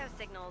those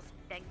biosignals,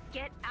 then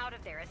get out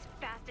of there as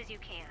fast as you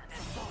can.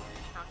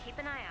 I'll keep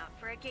an eye out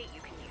for a gate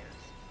you can use.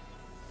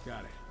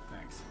 Got it.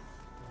 Thanks.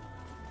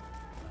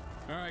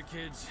 All right,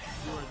 kids.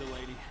 You heard the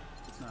lady.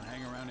 Let's not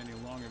hang around any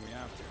longer than we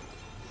have to.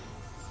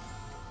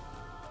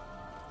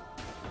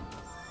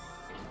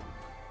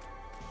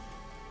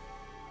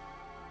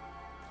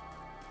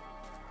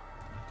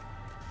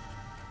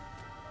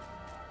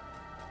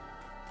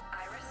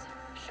 Iris,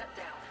 shut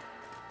down.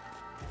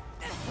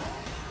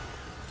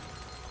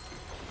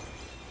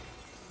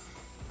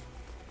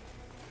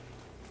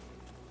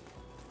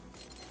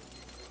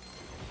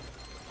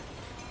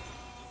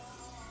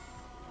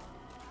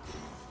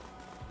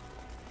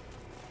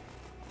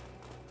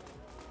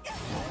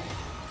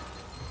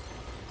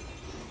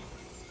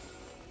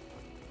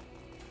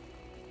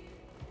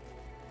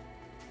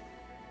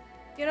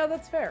 You know,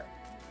 that's fair.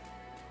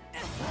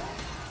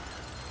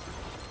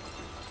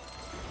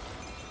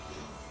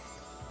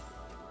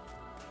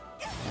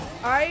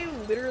 I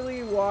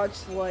literally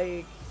watched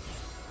like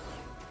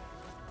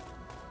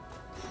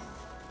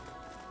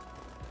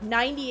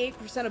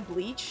 98% of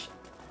Bleach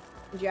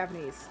in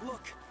Japanese.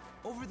 Look,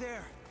 over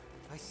there.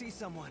 I see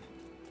someone.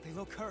 They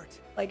look hurt.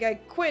 Like, I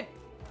quit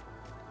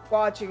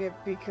watching it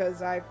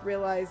because I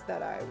realized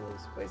that I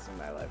was wasting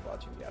my life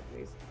watching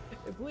Japanese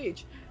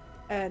Bleach.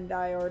 And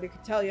I already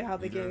could tell you how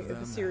the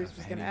series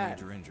was going to end.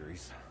 Major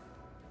injuries.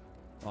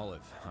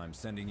 Olive, I'm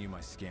sending you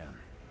my scan.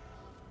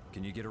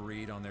 Can you get a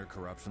read on their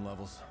corruption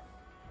levels?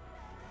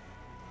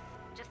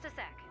 Just a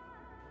sec.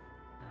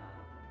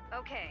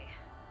 Okay.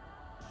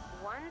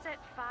 One's at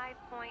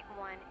 5.18,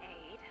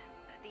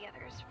 the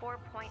other's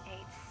 4.86.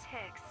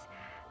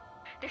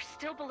 They're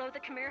still below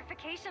the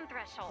chimerification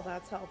threshold. Well,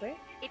 that's healthy.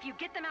 If you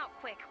get them out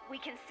quick, we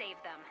can save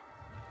them.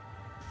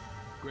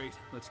 Great.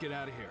 Let's get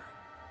out of here.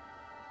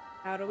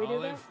 How do we do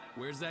that? Olive,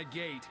 where's that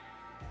gate?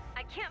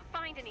 I can't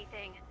find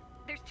anything.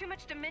 There's too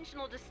much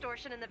dimensional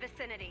distortion in the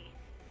vicinity.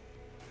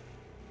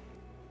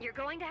 You're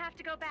going to have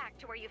to go back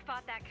to where you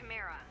fought that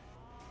chimera.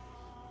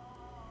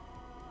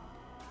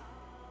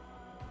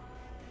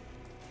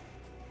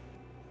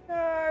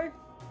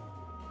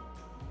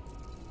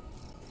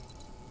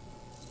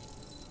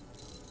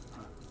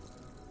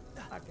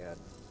 Not good.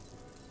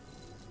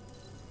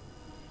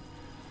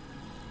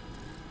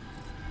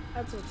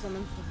 That's what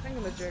summons the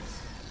thingamajigs.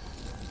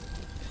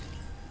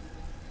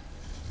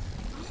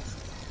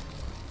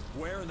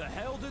 Where the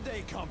hell did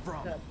they come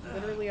from?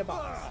 Literally a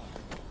box.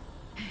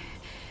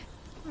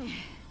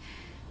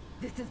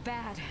 This is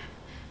bad.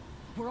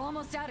 We're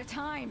almost out of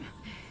time.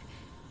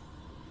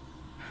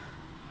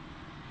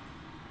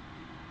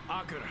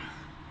 Akira,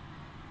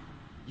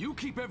 you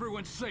keep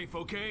everyone safe,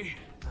 okay?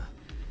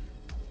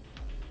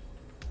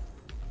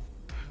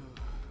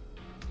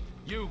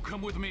 You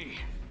come with me.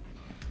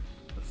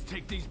 Let's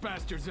take these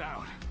bastards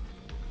out.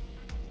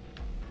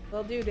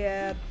 Will do,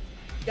 Dad.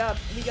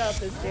 We got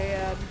this,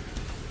 Dad.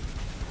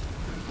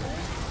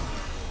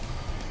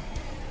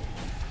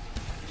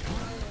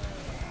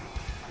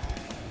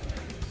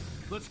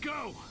 Let's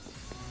go!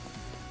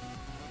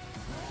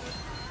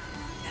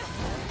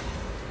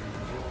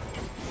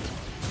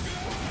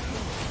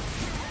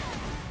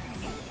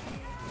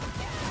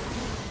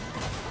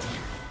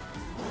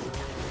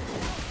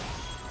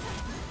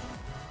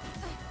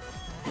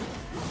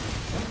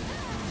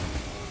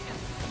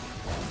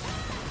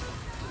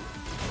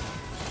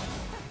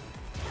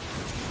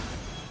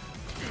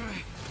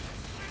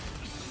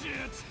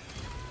 Shit!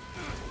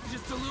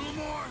 Just a little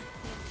more!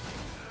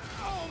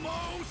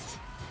 Almost!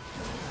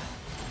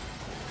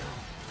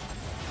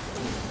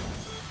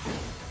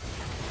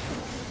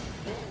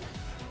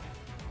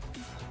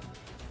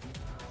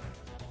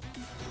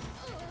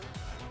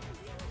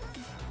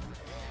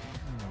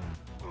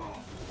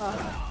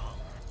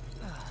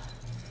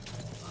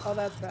 Oh,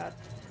 that's bad.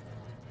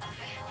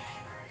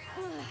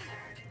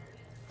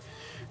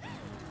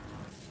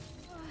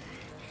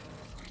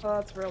 Oh,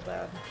 that's real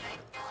bad.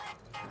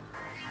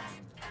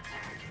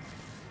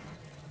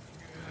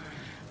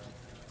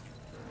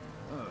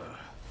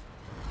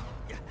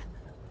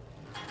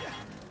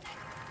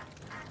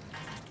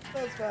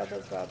 That's bad,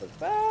 that's bad, that's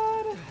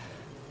bad.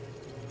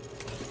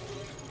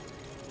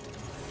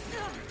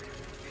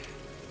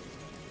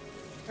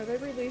 Are they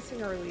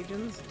releasing our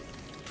legions?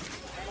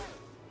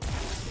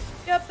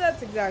 Yep,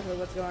 that's exactly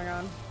what's going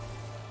on.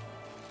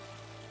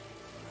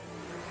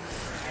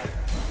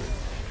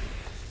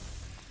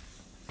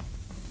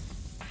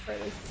 Or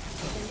at least,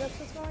 I think that's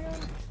what's going on.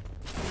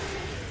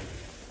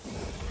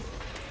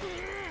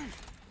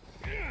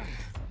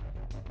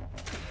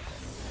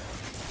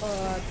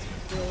 Oh, that's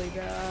really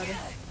bad.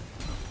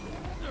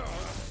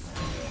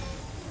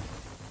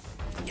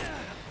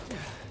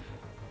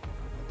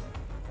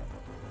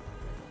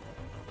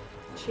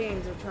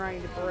 chains are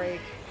trying to break.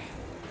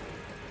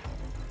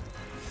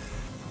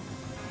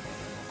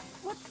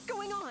 What's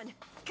going on?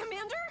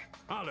 Commander?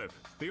 Olive,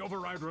 the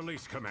override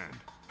release command.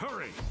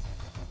 Hurry!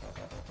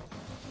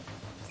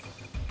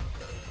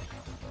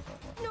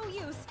 No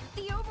use.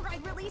 The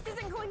override release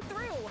isn't going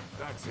through.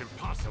 That's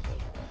impossible.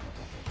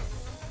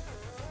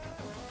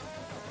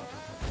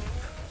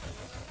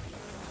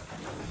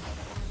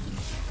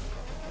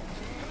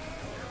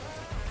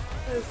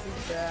 This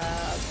is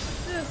bad.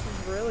 This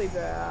is really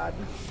bad.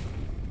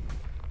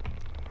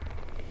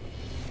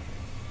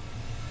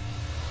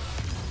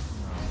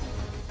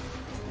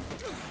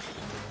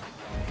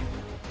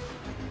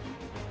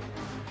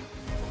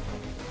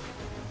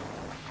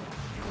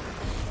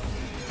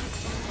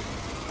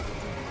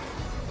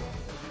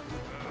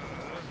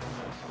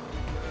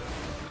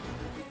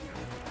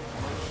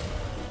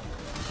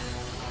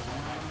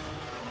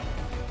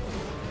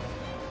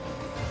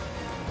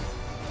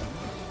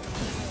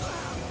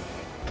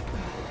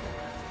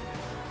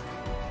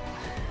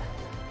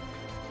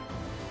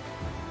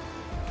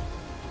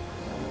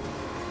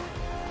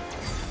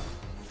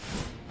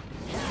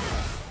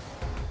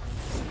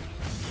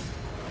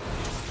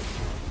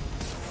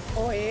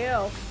 Oh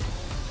yeah.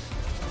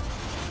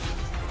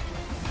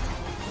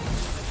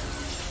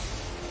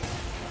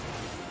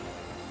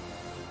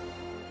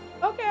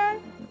 Okay.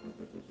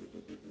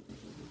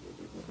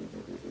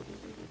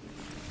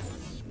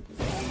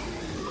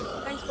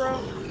 Thanks, bro. I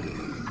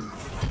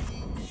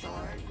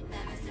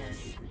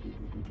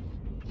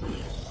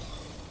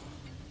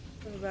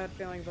have a bad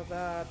feeling about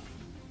that.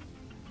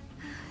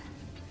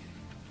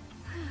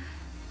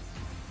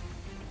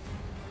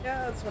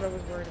 Yeah, that's what I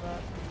was worried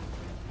about.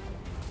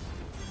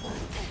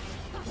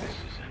 This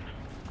is an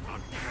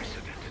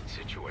unprecedented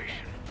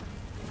situation.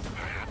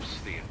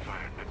 Perhaps the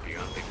environment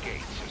beyond the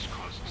gates has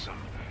caused some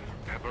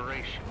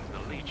aberration in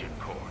the Legion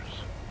cores.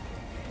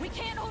 We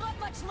can't hold up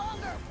much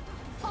longer!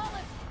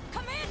 Olive!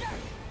 Commander!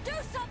 Do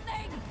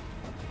something!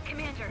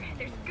 Commander,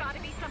 there's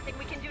gotta be something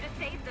we can do to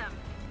save them.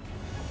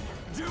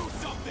 Do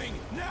something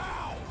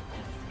now!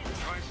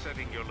 Try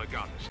setting your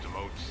legatus to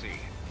mode C.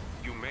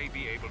 You may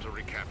be able to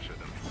recapture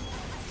them.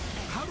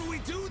 How do we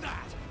do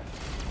that?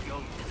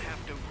 You'll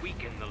have to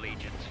weaken the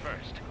legions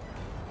first.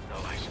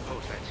 Though I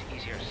suppose that's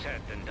easier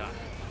said than done.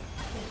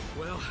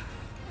 Well,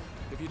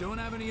 if you don't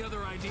have any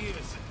other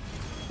ideas,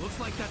 looks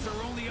like that's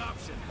our only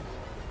option.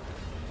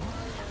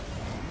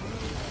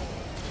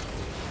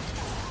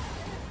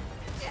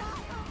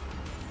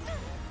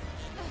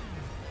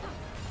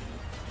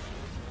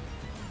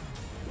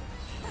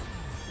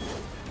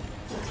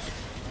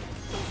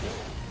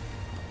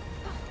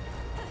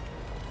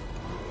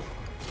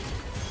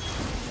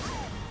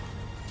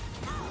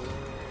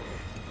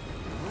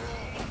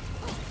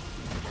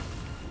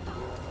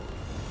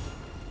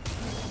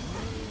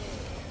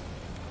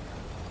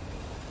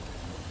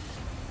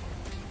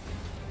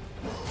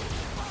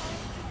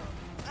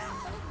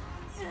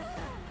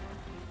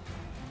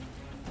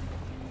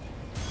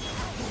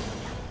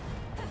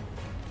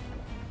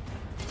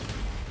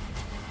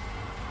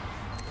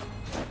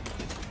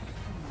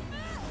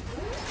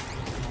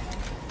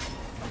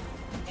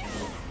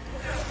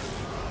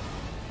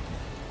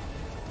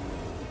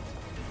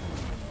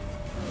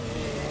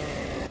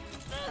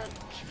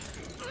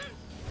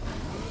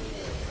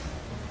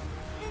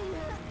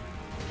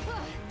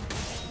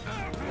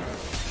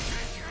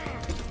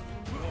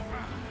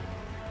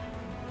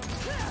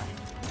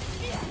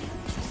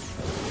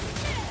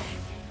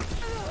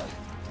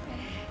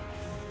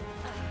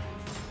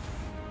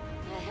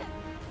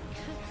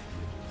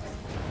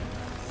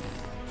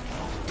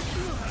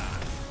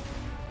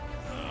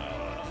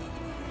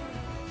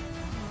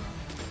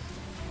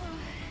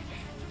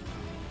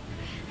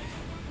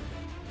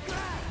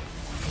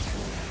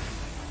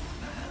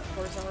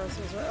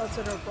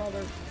 Also, her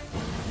brother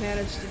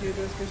managed to do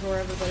this before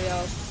everybody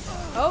else.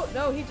 Oh,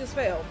 no, he just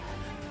failed.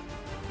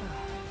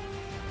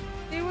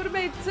 It would have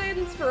made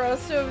sense for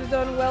us to have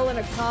done well in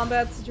a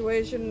combat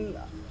situation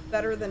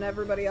better than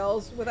everybody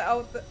else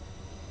without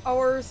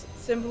ours,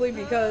 simply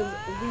because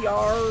we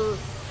are the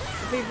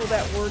people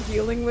that were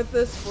dealing with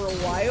this for a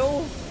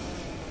while.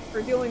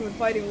 We're dealing with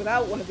fighting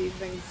without one of these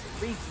things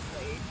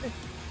recently.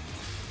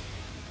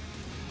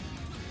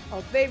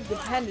 Oh, they've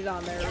depended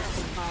on theirs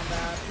for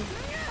combat.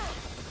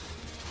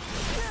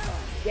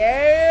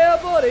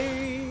 Yeah,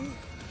 buddy!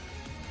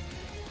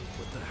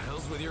 What the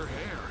hell's with your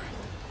hair?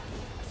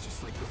 It's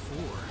just like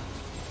before.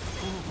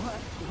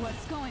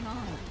 What's going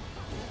on?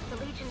 The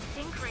Legion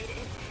sync rate,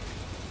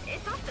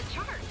 it's off the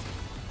charts.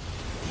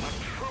 A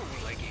true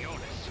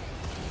Legionis.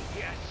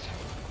 Yes.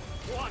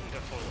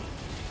 Wonderful.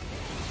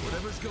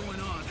 Whatever's going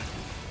on,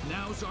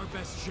 now's our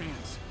best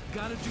chance.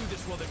 Gotta do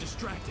this while they're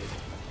distracted.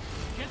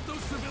 Get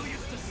those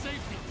civilians to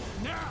safety,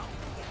 now!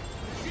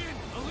 Jin,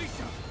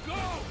 Alicia,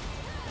 go!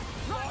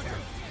 Roger!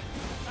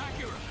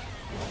 Accurate!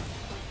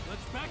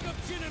 Let's back up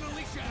Jin and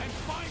Alicia and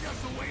find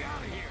us a way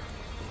out of here!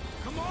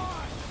 Come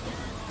on!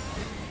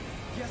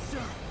 Yes,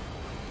 sir!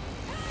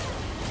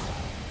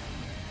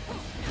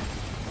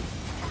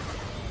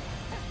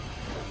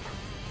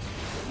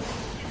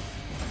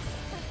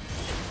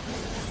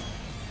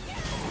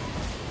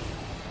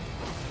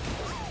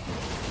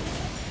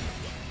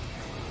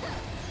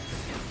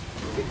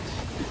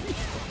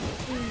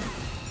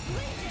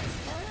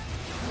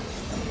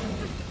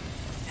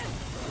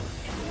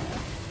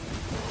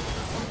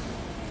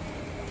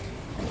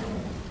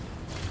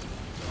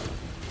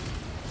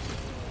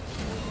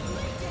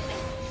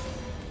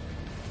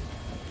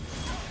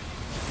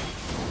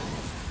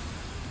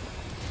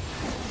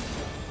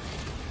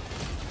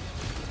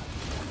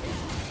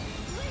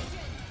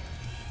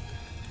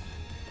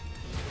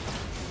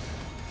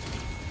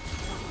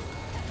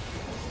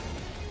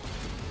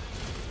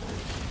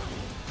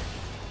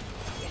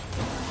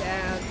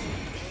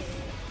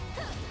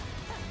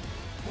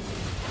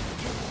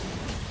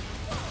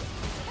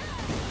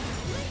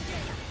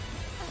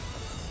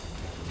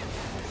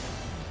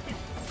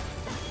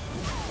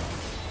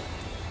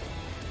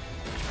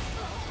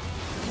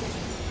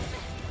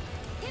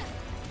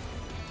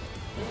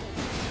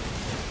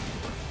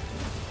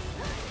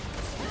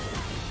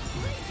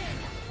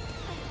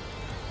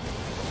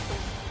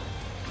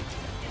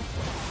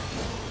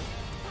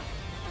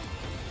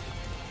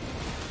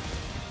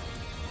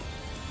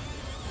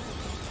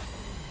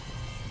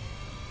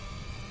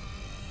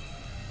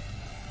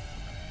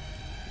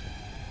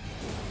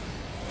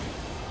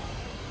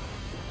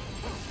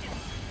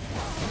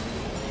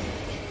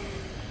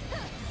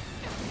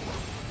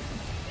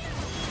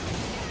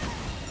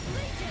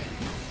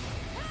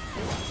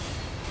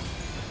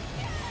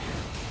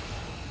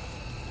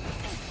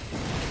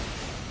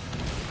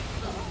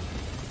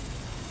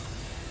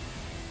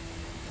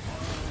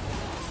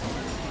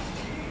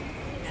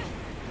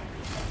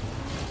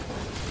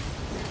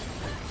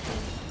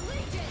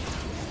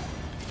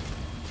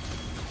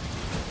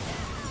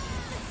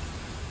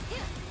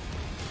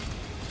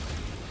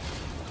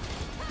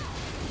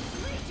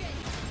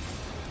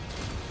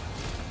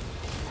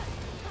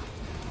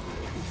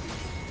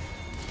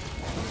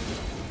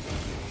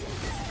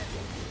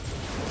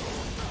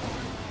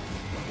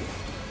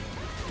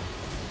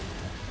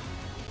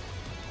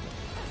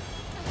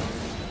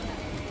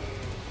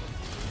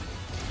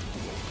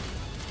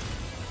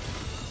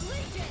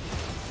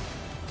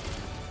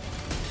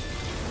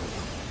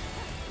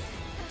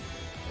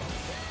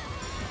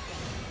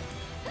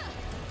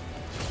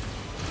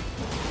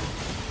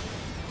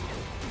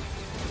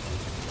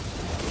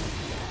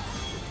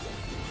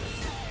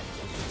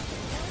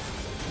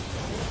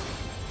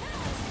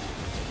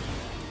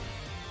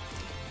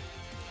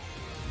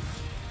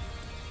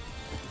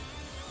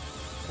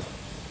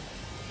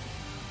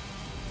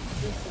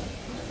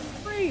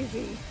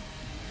 crazy.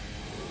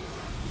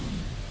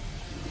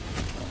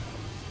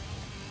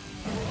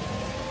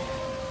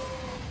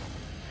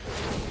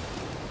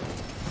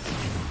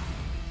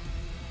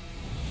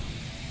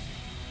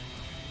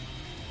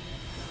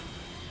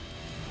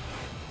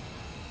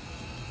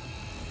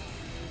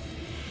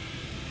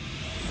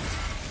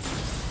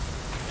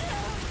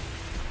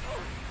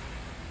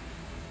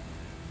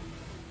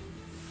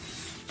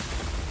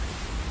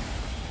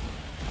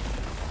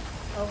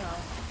 Oh no.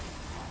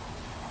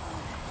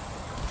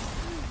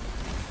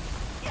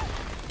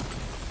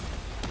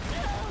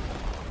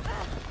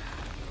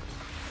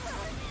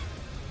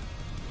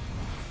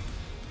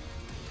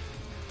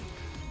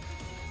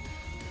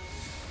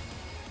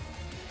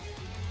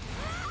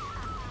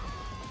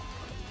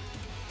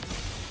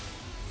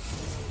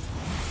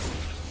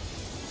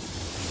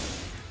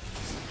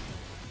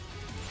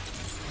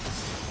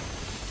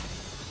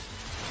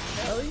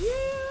 Hell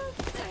yeah!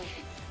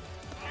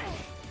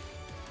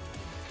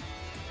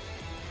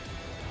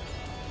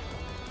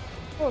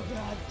 Oh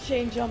god,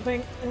 chain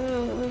jumping.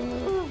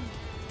 Ugh.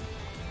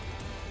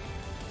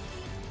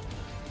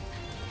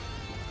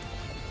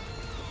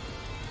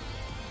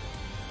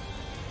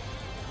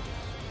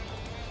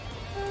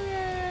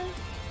 Okay.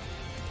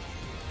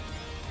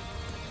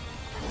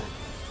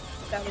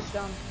 That was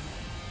dumb.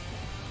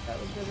 That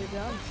was really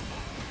dumb.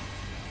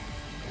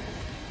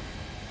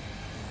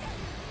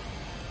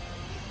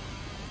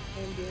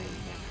 I'm doing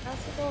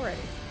fantastic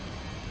already.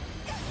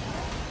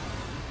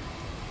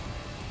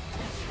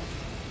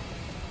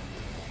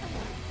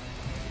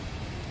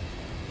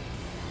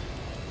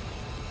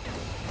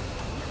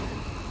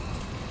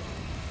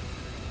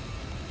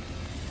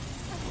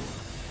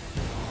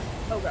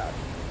 Oh god.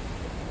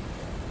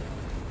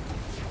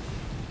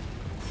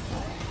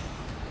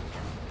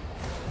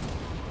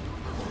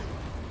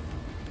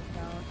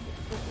 No,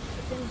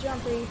 it's been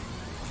jumpy.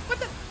 What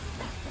the?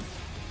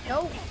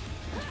 No.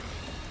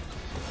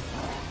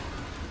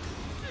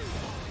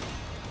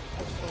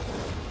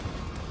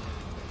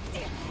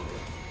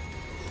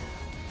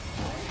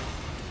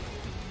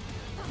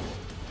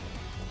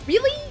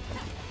 Really?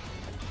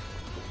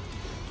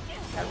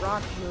 That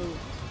rock moved.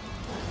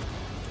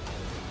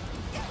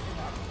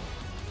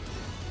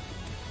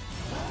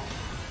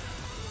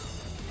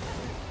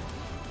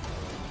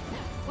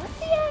 What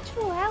the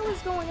actual hell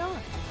is going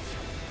on?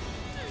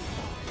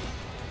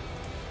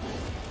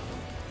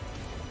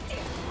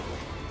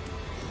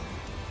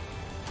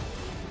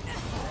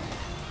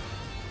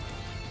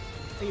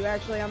 Are you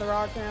actually on the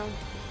rock now?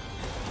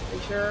 Are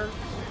you sure?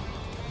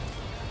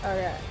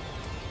 Okay.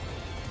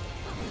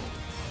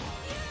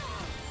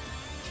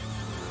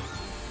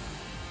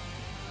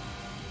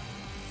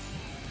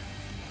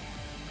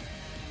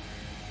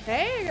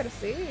 Hey, I gotta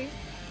see.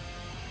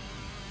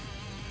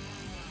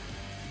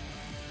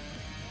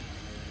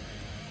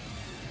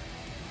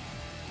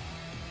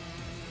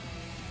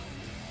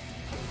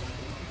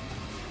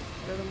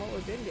 Better than what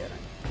we've been getting.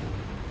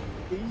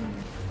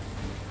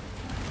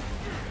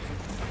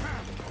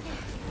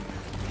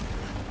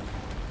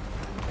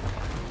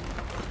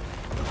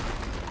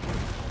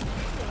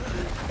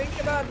 Think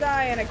about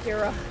dying,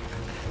 Akira.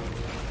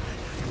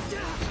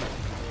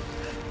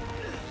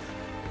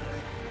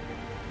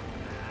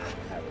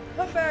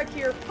 Come back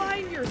here,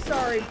 find your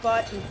sorry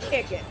butt, and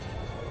kick it.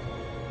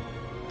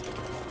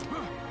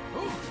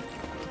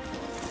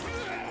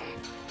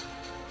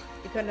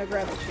 You couldn't have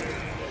grabbed the shield.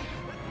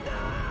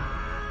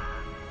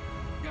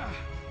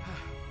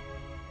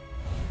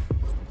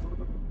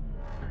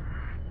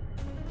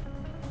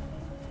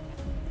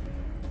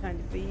 Time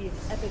to be an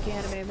epic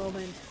anime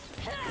moment.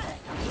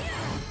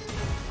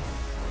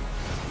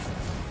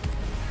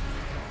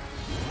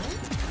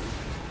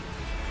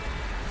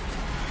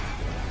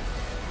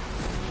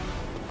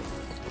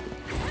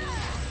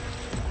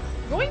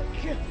 Yoink! I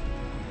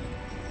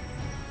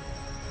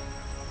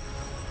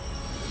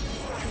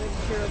think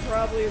Kira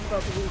probably is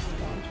about to lose some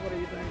punch. What do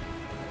you think?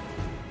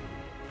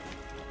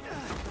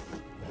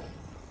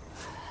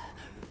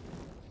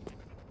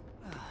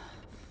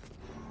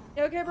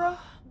 You okay, bro?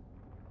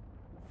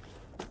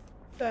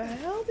 The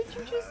hell did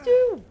you just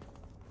do?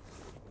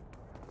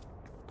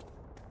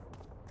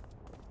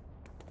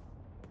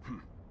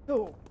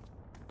 Oh.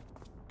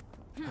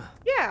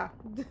 Yeah.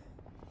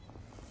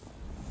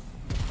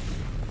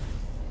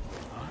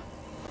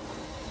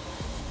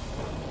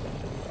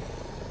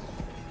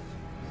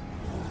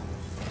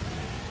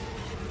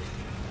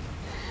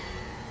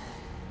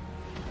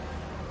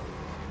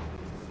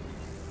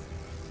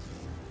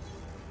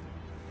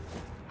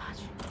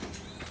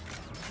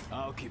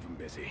 I'll keep him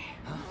busy.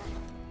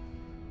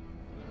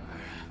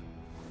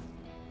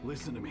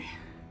 Listen to me.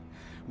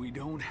 We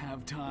don't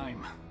have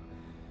time.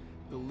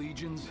 The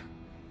Legions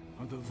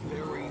are the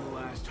very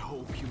last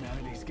hope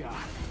humanity's got.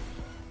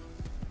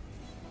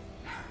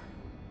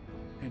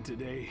 And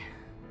today,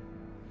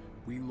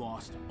 we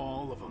lost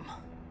all of them.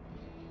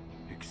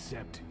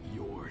 Except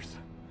yours.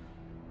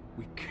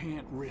 We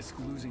can't risk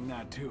losing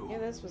that too. Yeah,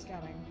 this was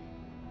coming.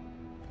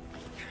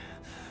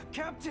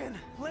 Captain,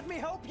 let me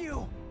help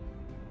you!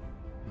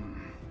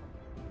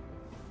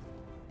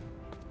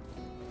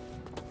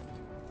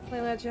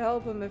 Only let you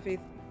help him if he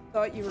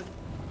thought he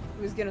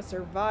was gonna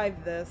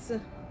survive this.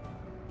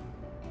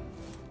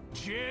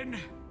 Jin!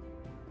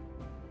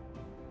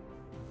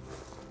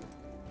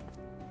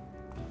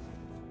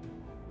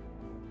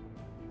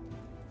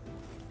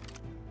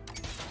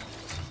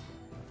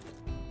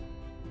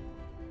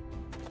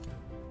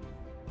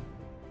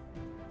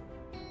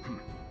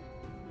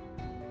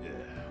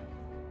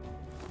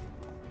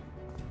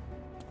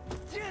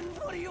 Jin,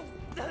 what are you...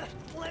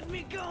 let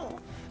me go!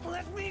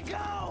 Let me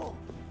go!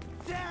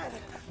 Dad!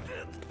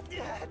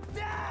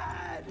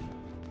 Dad!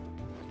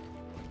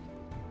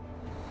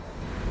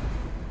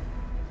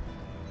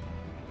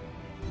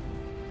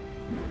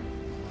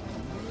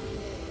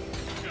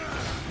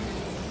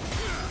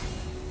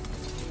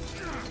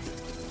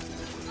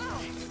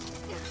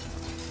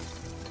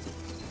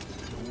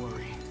 Don't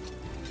worry.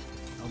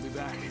 I'll be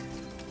back.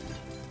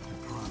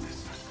 I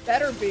promise.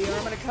 Better be, or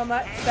I'm gonna come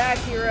back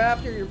here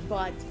after your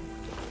butt.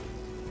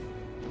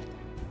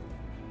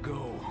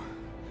 Go.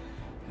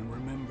 And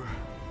remember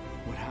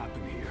what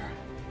happened here.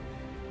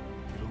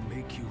 It'll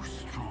make you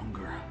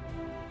stronger.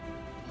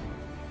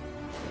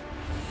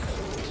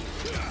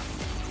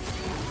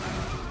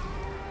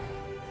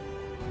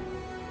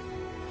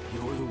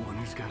 You're the one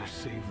who's gotta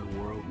save the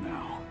world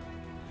now.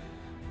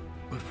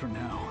 But for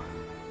now,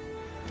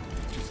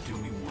 just do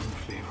me one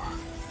favor.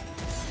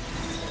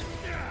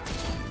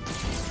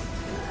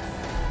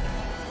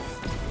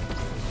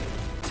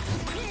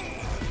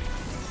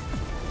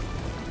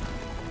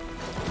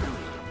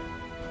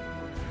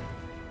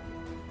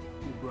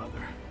 Your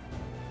brother,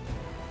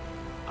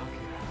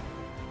 Akira.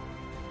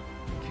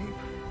 Keep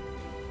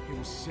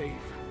him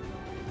safe.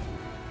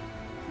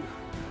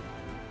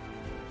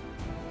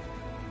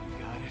 You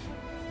got it?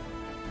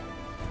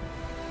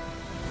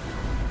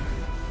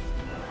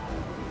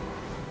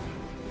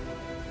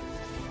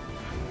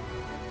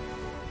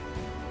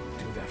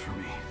 Do that for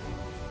me.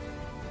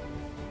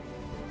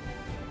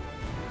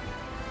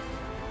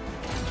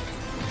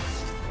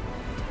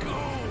 Go!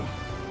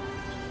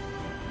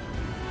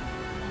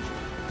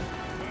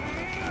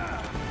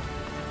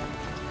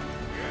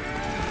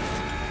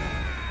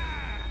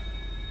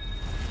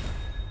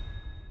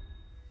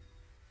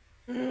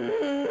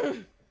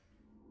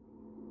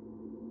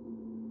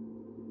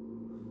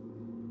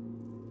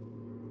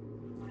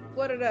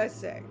 What did I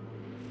say?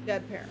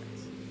 Dead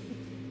parents.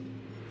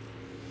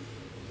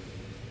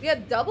 We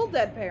had double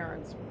dead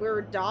parents. We're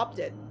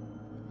adopted.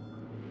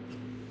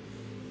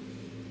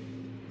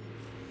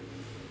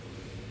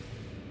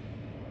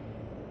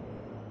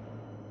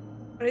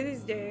 One of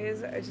these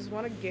days, I just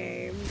want a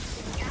game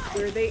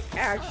where they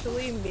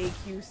actually make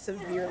you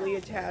severely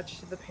attached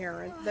to the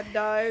parent that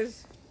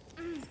dies.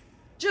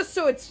 Just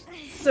so it's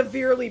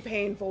severely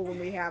painful when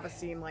we have a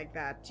scene like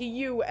that. To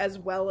you as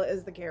well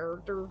as the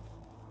character.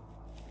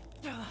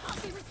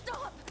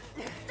 Stop!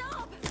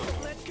 Stop!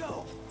 Let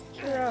go!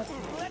 Akira.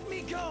 Let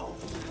me go!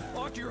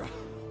 Akira!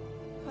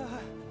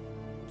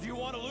 Do you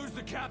want to lose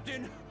the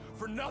captain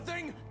for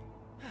nothing?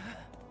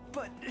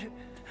 But...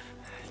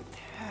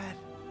 Dad...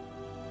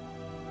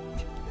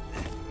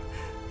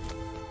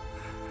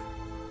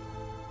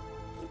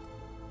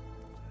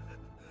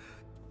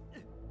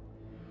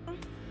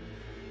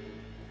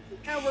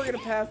 Now we're gonna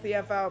pass the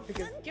F out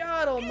because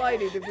God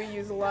almighty did we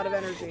use a lot of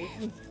energy.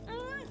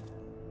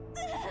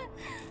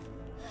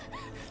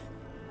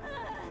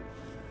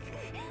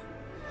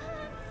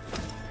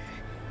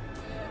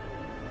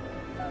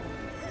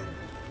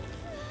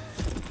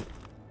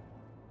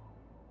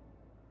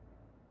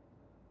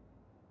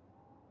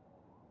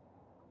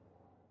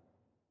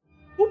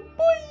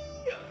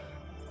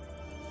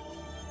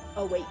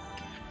 Awake.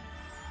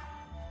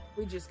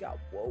 We just got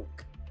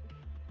woke.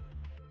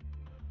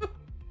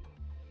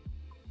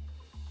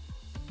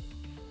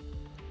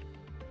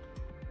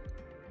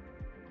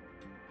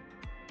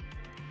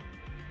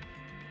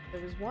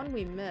 There was one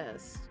we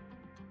missed.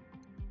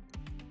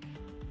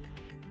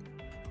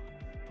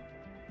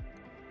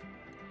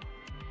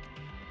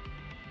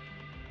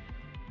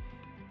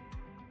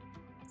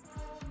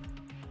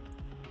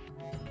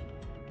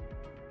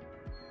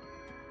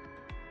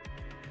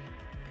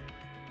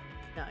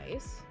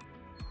 Nice.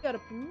 Got a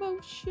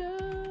promotion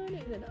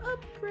and an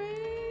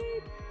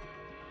upgrade.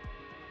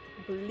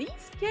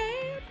 Police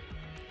cab.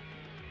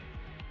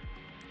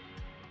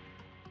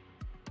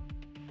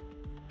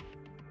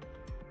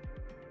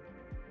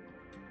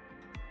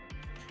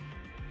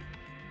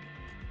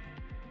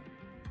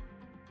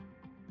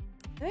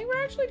 I think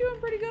we're actually doing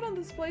pretty good on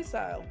this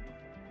playstyle.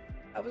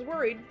 I was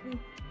worried.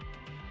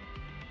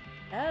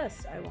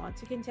 Yes, I want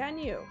to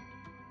continue.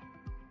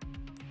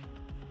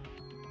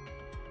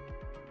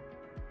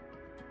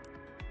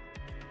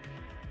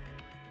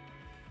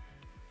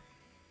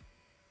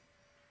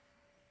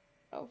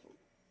 Oh.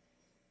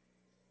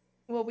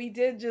 Well, we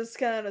did just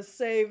kind of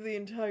save the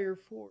entire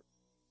fort.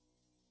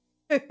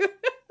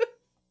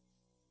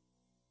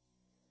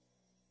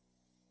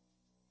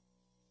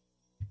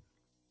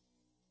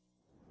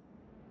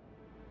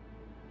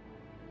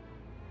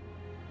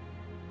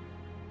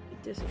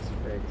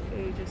 Disrespect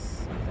ages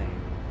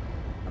something.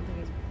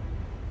 Something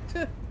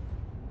is.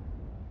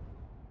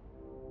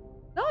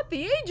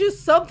 the Aegis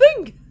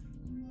something?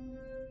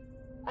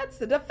 That's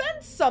the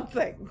defense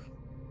something.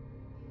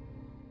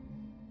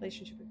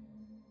 Relationship.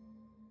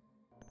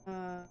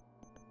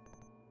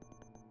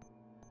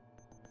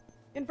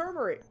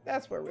 Infirmary.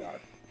 That's where we are.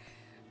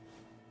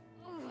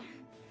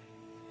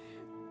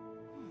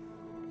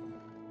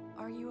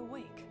 Are you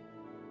awake?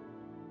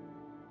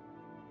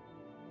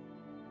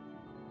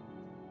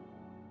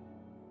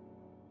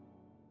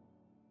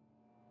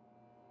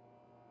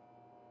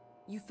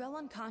 You fell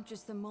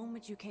unconscious the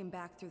moment you came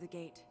back through the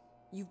gate.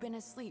 You've been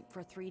asleep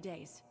for 3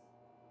 days.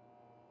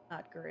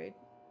 Not great.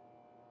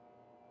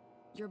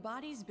 Your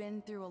body's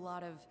been through a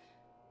lot of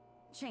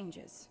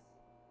changes,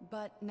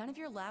 but none of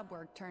your lab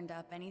work turned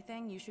up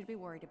anything you should be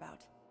worried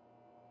about.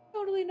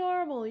 Totally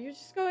normal. You're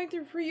just going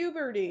through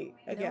puberty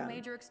again. No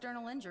major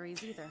external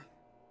injuries either.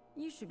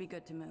 You should be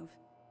good to move.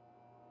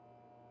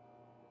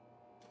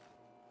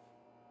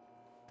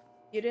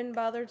 You didn't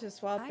bother to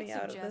swap me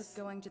out I'd of this? suggest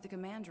going to the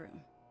command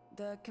room.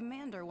 The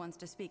commander wants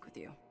to speak with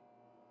you.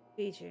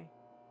 Fiji.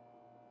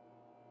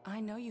 I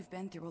know you've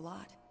been through a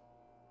lot,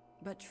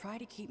 but try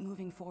to keep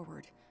moving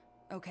forward,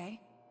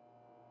 okay?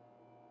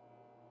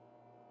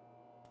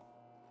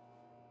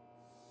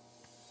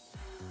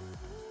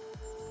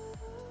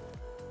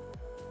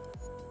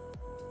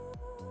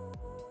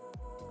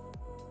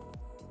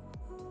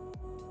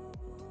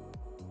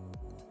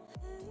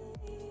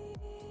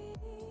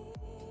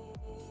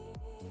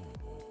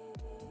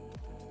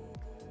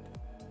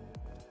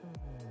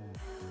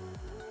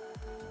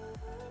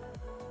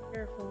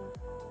 Careful.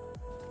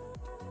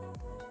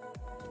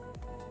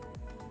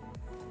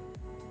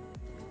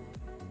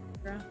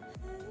 Yeah.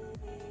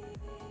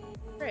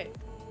 Great.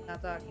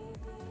 Not talking.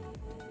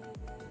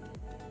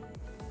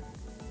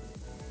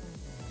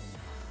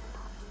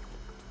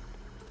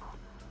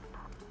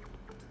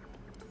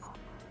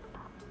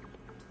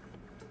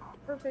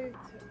 Perfect.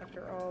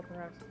 After all,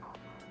 perhaps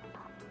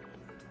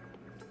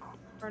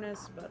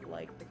harness, but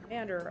like the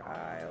commander,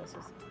 I also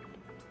see.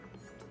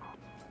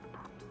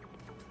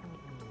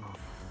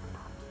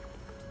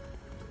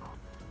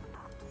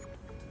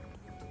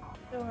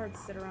 So hard to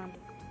sit around.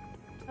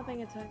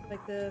 Nothing at times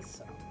like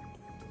this.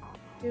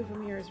 Do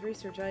from here is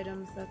research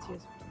items. That's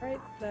useful,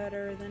 right?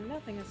 Better than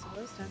nothing, I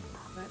suppose. Time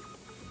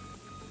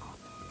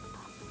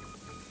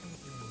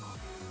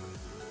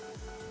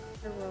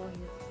but we're all here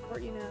to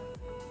support you now.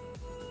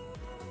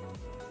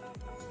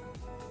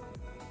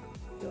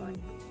 Go on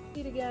your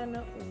feet again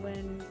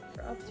when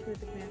you're up to it.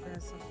 The commander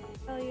has something to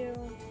tell you.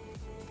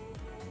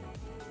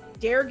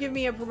 Dare give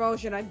me a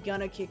promotion, I'm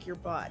gonna kick your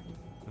butt.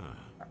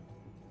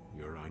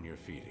 You're on your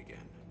feet again.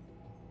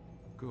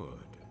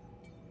 Good.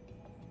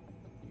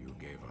 You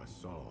gave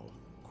us all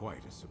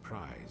quite a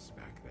surprise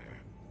back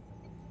there.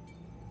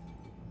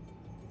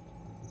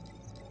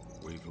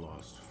 We've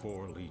lost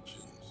 4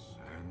 legions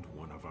and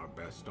one of our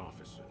best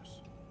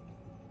officers.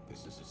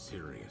 This is a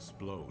serious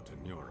blow to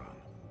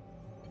Neuron.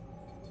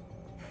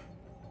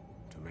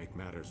 To make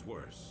matters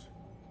worse,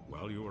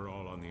 while you were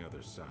all on the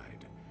other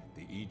side,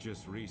 the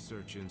Aegis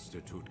Research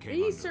Institute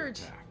came under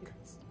attack,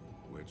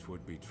 which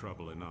would be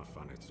trouble enough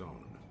on its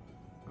own.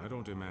 I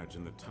don't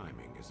imagine the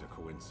timing is a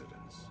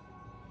coincidence.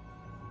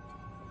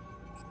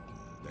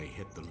 They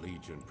hit the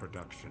Legion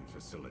production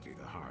facility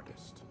the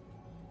hardest.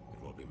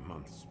 It will be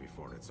months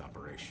before it's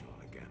operational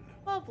again.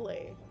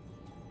 Lovely.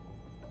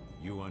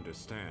 You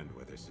understand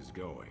where this is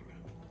going.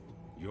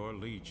 Your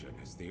Legion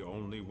is the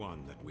only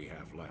one that we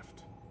have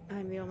left.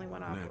 I'm the only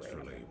one operating.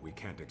 Naturally, we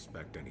can't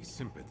expect any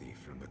sympathy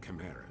from the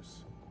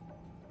Chimeras.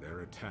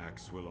 Their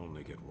attacks will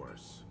only get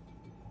worse.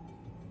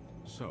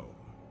 So,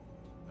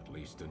 at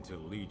least until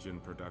Legion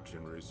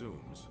production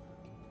resumes,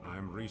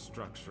 I'm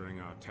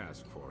restructuring our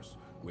task force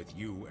with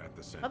you at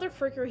the center.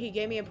 Motherfricker, he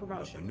gave me a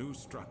promotion. But the new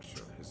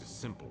structure is a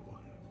simple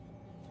one.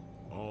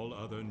 All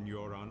other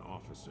Neuron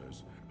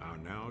officers are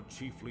now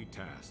chiefly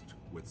tasked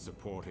with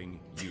supporting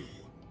you.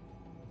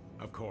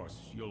 Of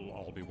course, you'll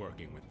all be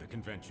working with the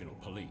conventional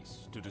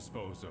police to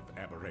dispose of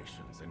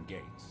aberrations and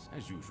gates,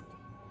 as usual.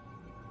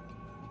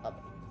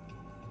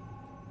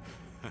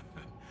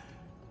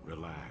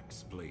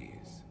 Relax,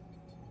 please.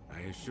 I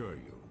assure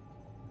you,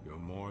 you're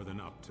more than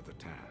up to the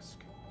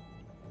task.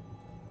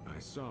 I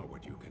saw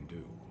what you can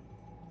do.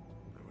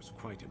 I was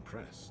quite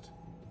impressed.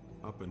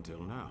 Up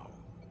until now,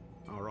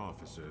 our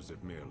officers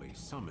have merely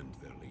summoned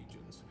their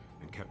legions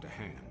and kept a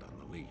hand on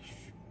the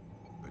leash.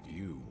 But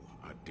you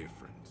are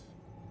different.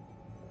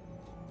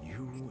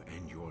 You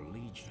and your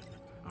legion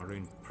are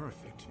in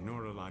perfect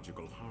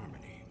neurological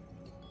harmony.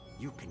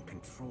 You can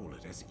control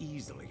it as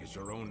easily as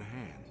your own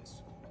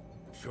hands.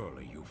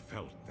 Surely you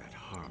felt that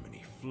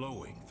harmony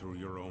flowing through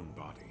your own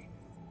body.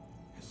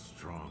 As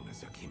strong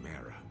as a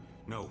chimera.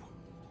 No,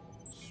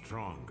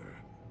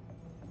 stronger.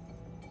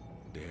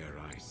 Dare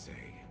I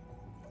say,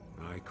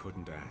 I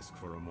couldn't ask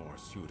for a more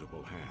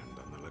suitable hand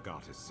on the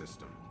Legatus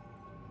system.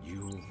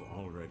 You've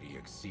already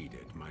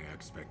exceeded my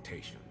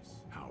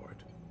expectations,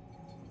 Howard.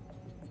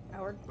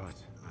 Howard?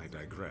 But I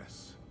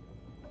digress.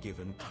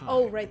 Given time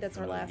oh, right, that's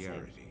and our last name.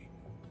 familiarity,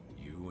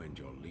 you and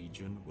your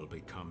legion will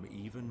become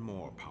even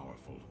more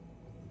powerful.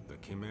 The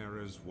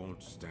Chimeras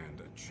won't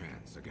stand a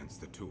chance against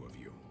the two of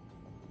you.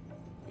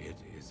 It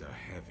is a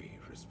heavy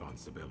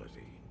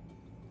responsibility,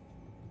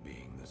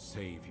 being the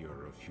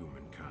savior of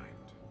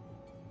humankind.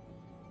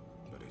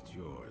 But it's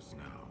yours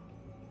now.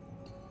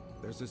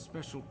 There's a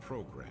special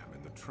program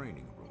in the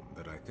training room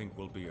that I think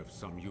will be of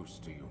some use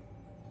to you.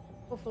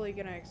 Hopefully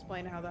gonna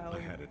explain how the hell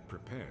I had it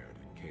prepared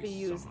in to case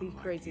use someone these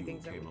like crazy you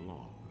things that came we-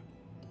 along.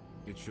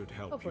 It should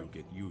help Hopefully.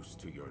 you get used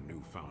to your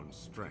newfound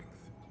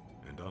strength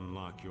and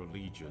unlock your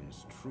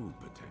Legion's true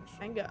potential.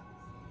 And go.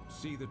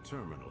 See the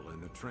terminal in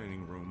the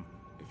training room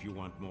if you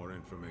want more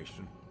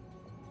information.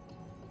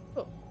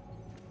 Cool.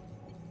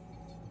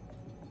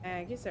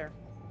 Thank you, sir.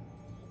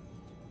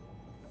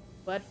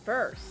 But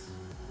first,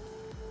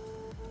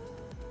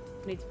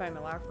 I need to find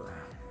my locker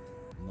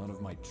room. None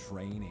of my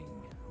training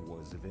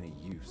was of any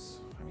use.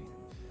 I mean,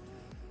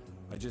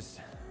 I just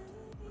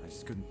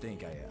couldn't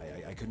think.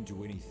 I couldn't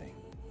do anything.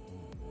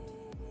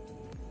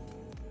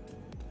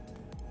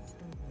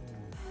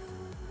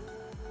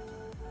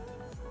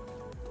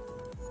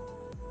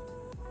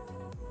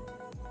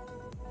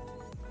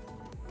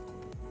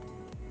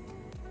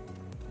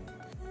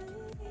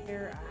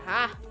 Here,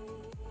 aha!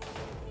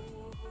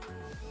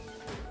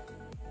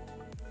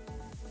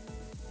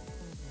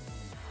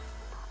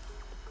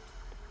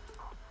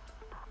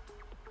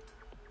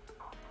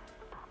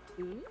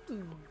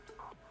 Ooh.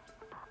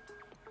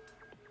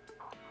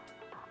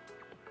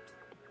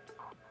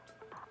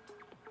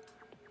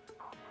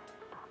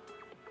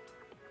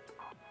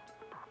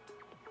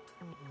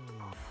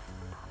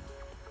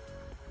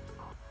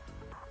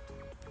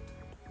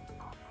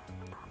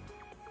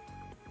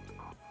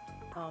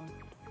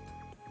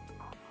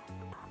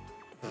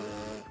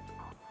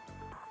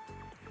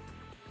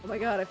 Oh my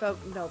god, I felt.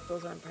 Nope,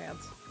 those aren't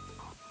pants.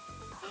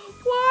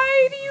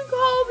 Why do you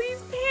call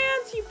these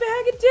pants, you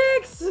bag of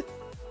dicks?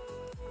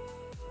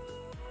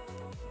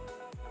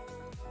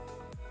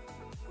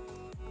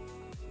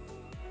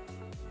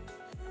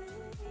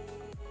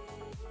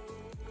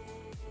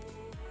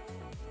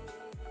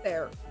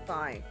 They're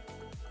fine.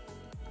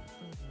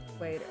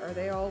 Wait, are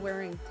they all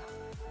wearing...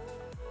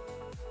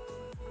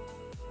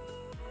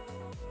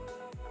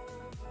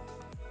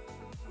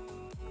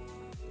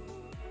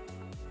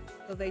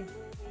 So they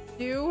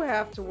do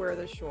have to wear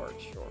the short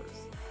shorts.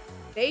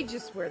 They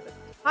just wear the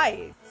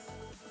tights.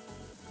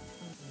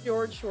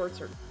 Short shorts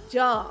are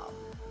dumb.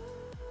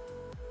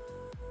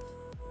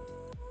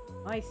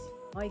 Nice,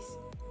 nice.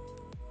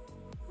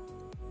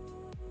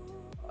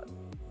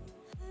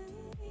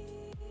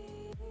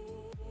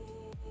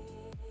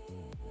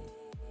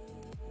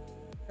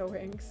 So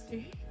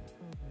angsty.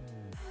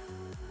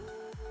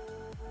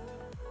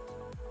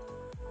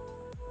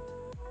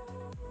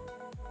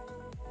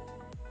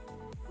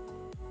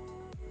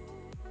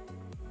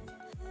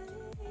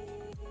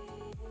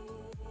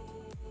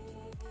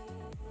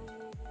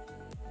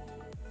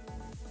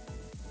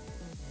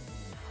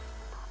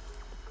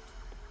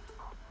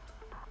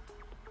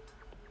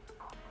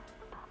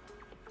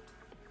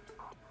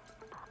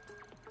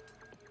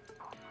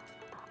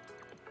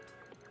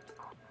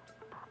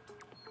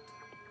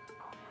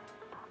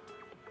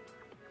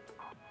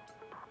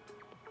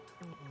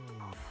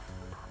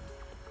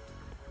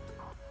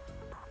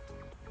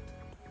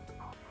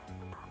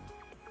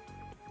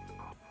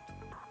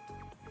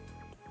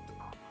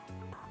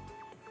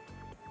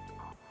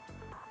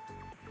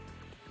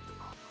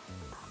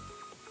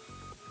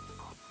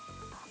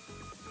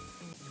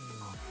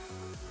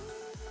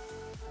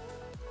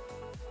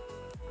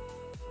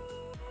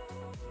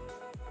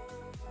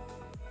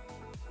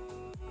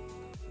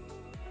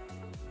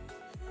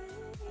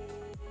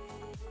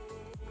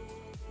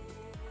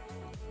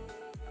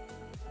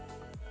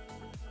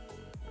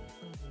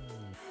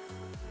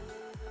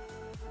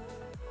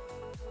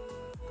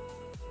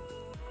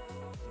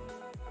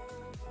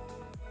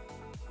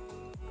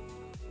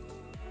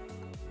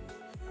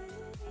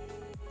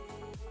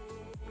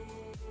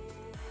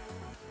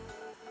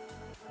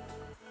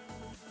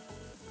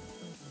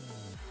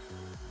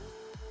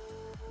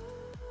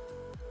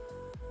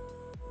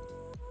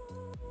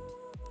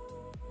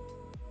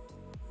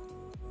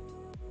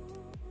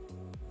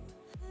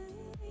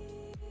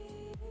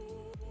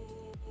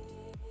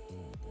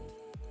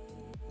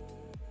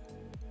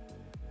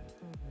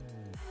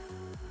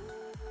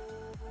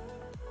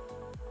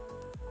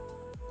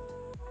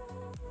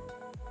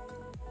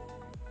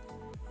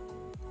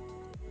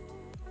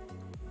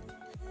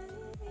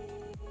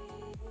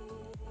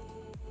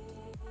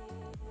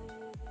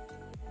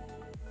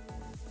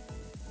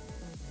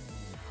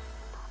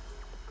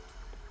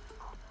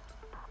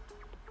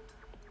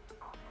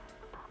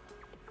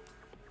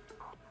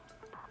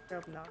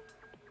 Hope not.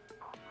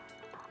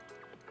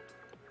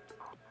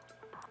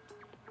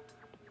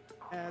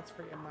 Yeah, that's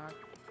freaking not.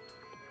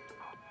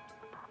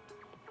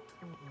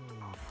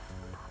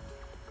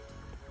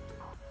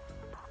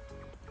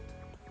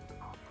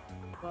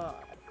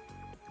 But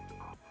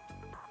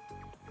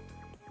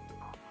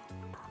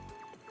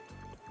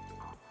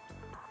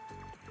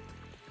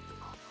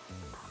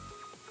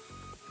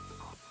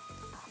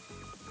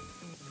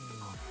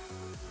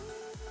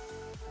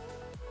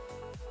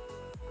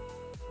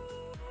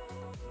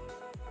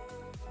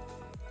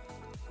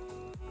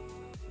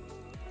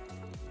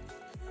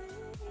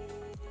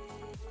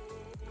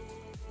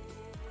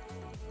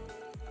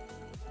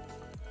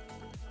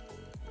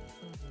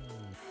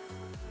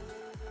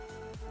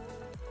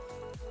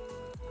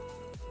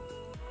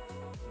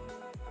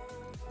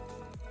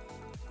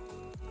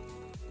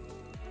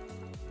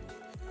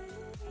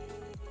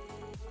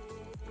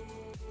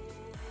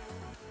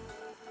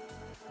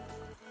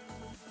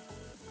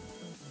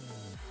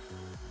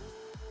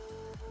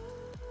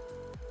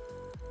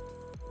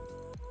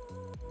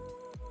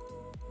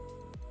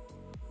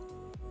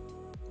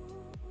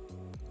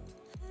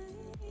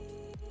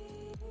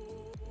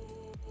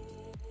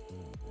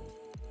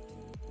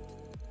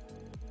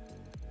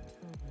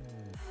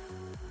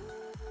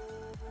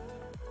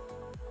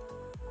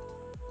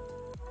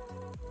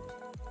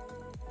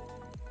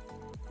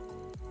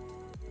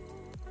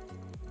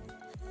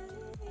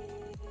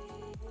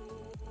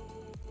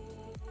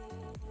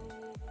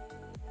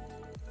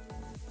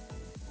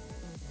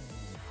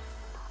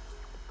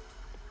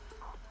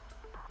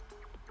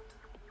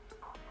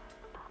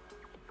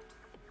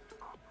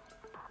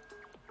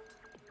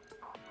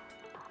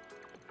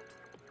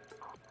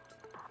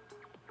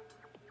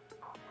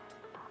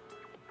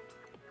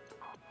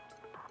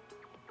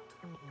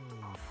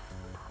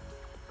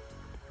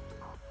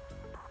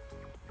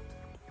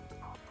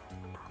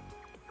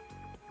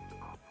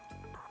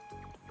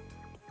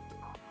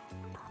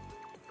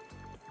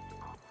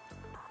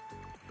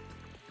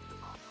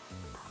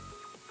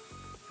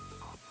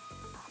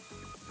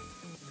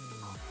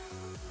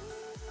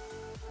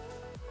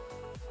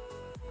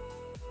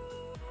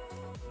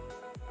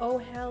Oh,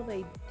 hell,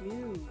 they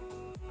do.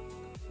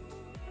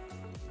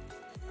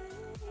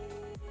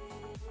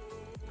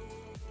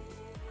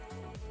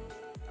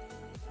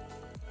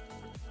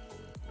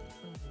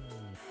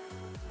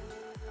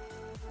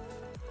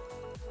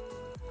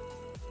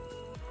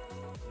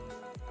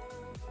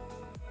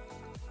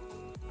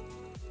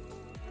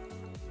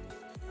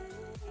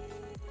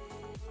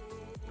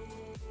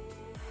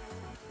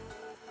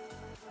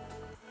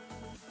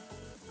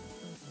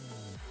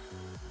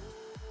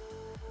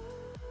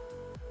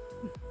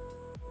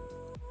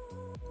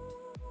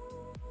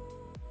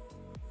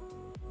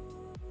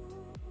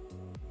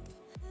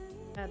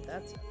 Add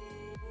that stuff.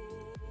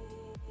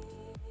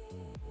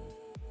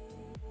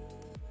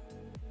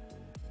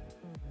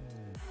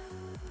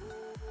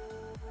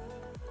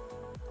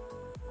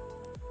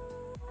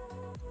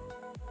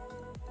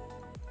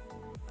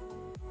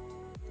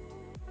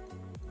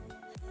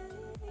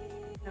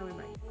 Now we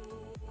might.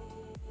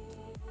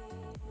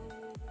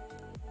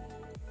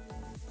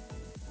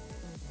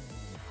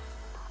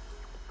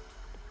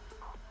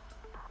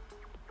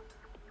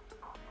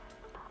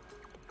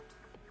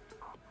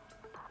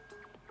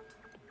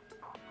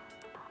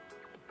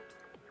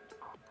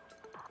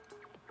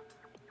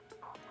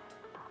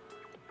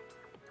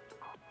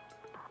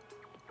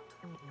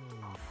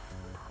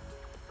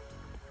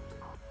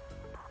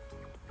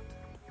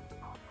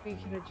 We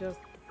can adjust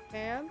the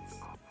pants,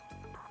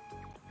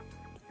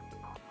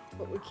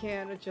 but we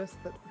can't adjust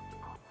the...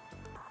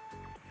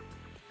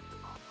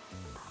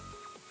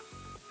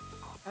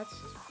 That's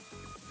just...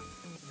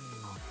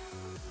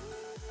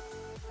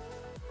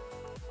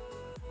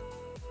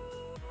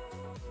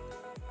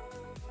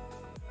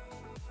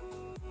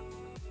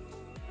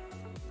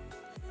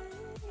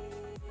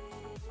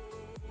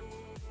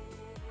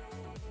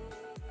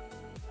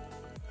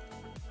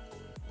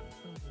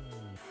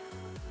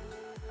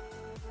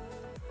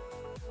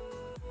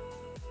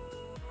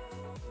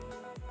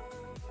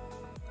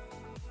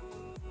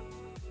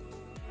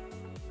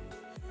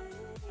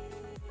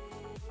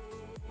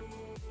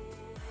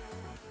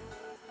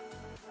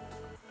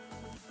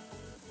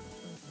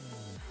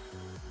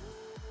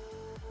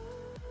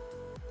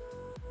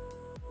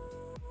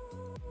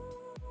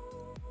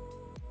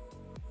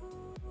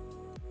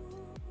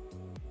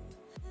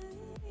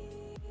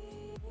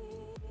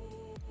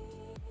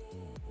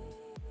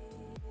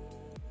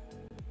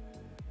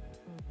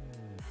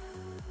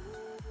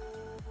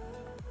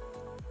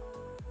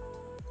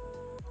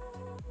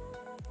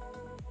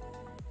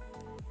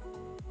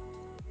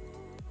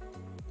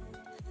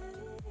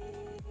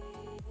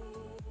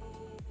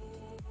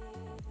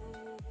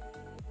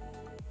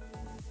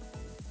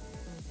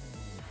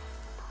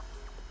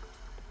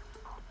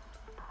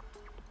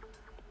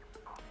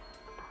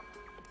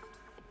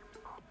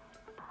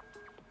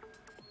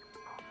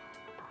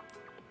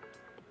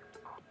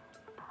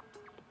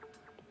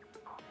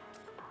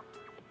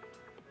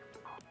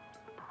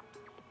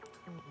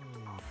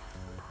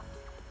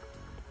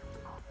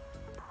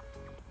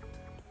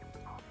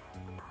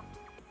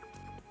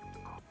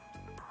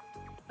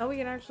 Oh, we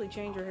can actually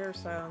change our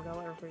hairstyle and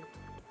color if we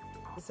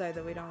decide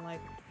that we don't like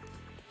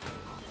it.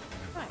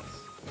 Nice.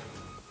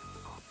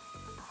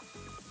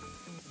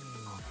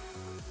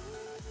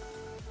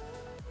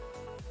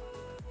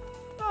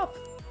 Oh!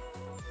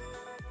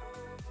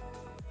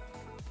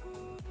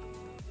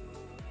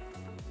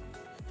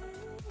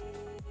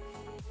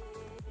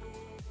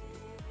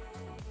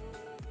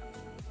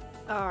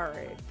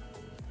 Alright.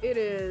 It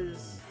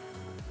is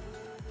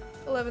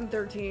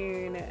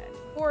 11:13 and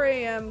 4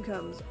 a.m.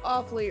 comes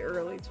awfully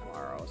early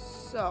tomorrow,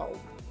 so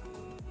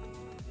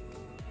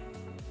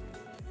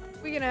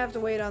we're gonna have to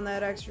wait on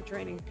that extra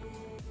training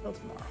till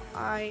tomorrow.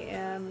 I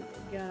am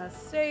gonna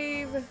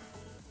save,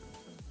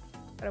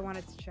 but I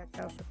wanted to check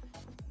out the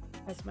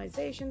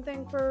customization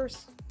thing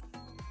first.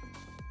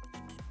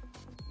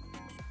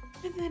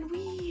 And then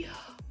we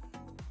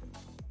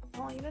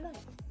calling it a night.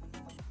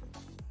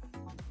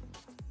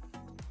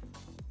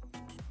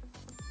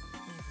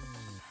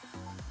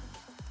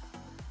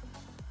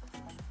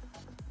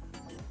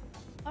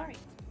 Alright.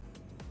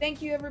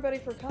 Thank you everybody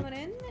for coming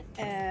in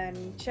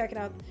and checking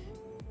out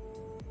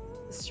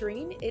the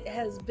stream. It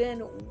has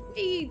been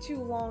way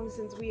too long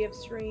since we have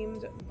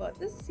streamed, but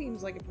this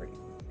seems like a pretty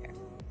fair.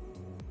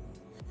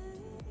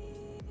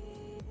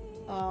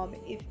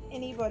 If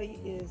anybody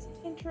is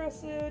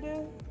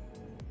interested,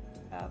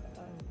 have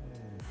a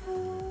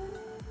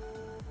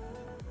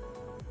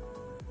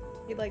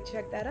you'd like to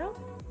check that out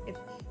if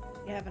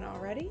you haven't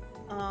already.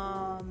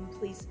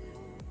 Please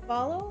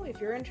follow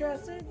if you're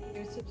interested.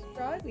 Do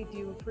subscribe. We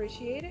do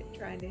appreciate it.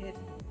 Trying to hit,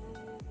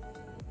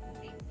 I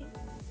think,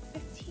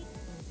 15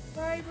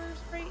 subscribers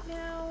right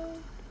now.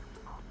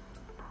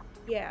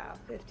 Yeah,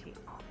 15.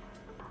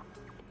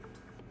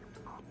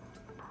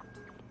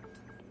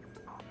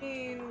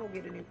 screen. We'll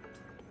get a new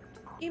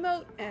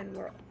emote, and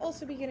we'll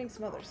also be getting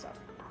some other stuff.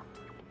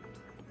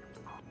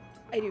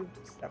 I do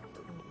stuff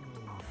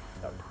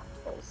for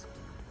goals.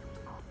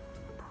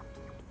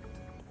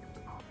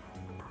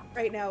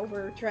 Right now,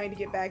 we're trying to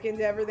get back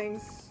into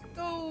everything,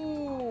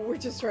 so we're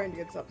just trying to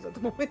get subs at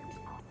the moment.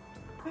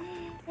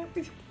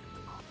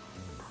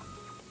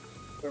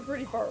 We're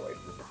pretty far away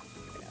from this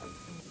right now.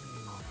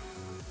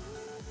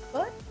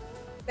 But,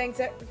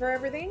 thanks for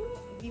everything.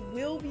 We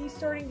will be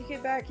starting to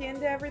get back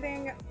into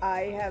everything.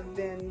 I have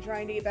been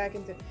trying to get back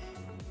into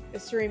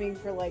streaming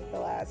for like the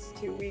last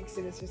 2 weeks,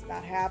 and it's just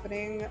not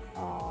happening.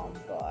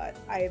 But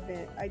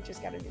I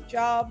just got a new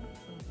job.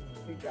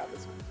 New job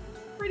is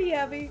pretty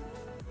heavy.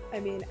 I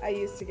mean, I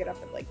used to get up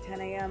at like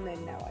 10 a.m.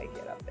 and now I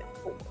get up at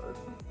 4.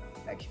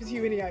 That gives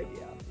you any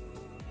idea.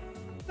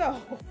 So,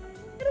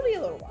 it'll be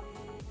a little while.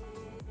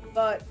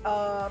 But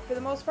for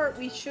the most part,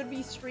 we should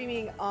be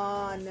streaming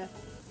on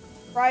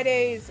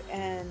Fridays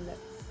and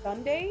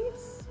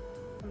Sundays.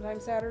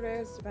 Sometimes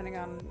Saturdays, depending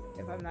on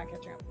if I'm not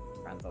catching up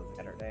with friends on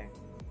Saturday.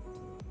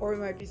 Or we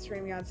might be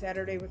streaming on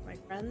Saturday with my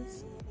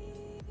friends.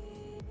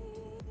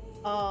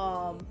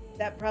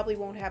 That probably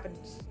won't happen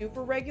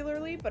super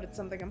regularly, but it's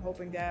something I'm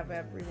hoping to have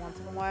every once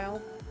in a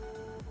while.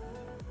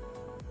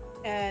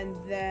 And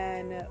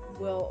then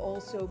we'll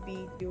also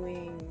be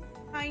doing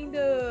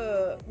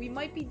we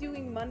might be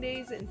doing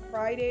Mondays and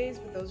Fridays,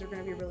 but those are going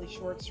to be really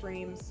short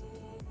streams.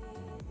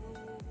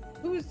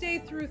 Tuesday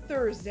through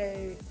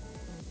Thursday,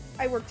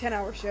 I work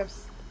 10-hour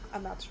shifts.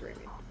 I'm not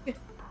streaming.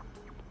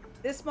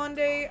 This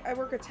Monday, I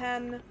work at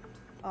 10.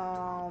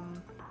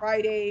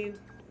 Friday,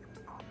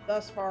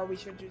 thus far, we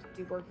should just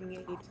be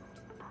working 8.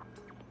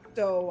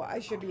 So I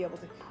should be able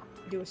to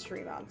do a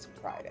stream on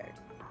Friday.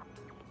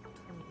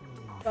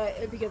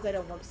 But because I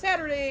don't work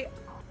Saturday,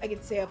 I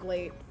can stay up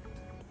late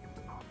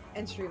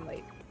and stream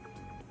late.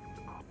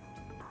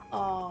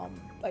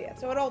 But yeah,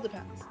 so it all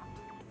depends.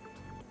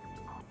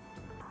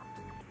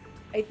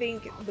 I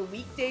think the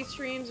weekday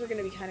streams are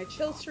going to be kind of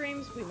chill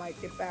streams. We might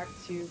get back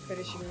to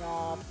finishing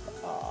off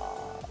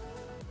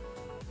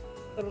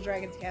Little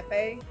Dragon's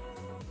Cafe. Is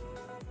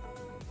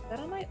that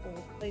on my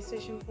old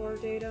PlayStation 4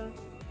 data?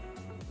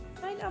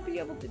 Might not be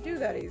able to do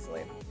that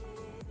easily.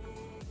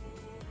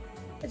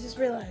 I just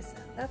realized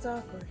that. That's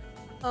awkward.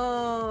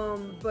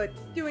 But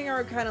doing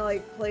our kind of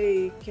like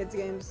play kids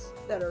games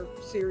that are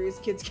serious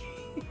kids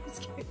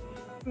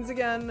games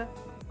again.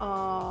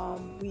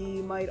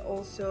 We might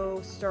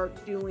also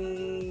start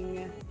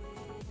doing...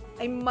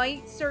 I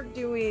might start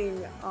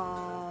doing,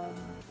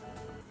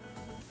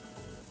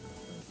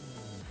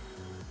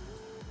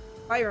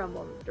 Fire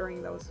Emblem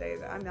during those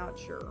days. I'm not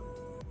sure.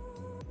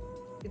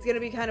 It's gonna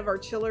be kind of our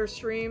chiller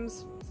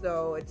streams,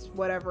 so it's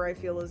whatever I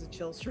feel is a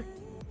chill stream.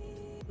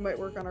 Might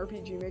work on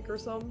RPG Maker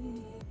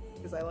some,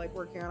 because I like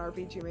working on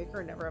RPG Maker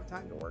and never have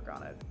time to work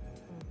on it.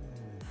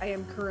 I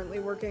am currently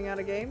working on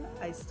a game.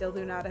 I still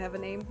do not have a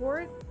name for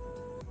it,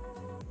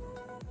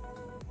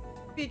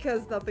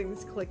 because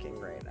nothing's clicking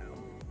right now.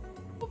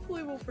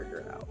 Hopefully we'll figure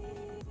it out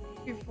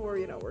before,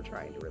 you know, we're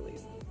trying to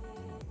release it.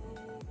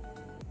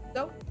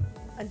 So,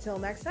 until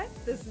next time,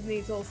 this is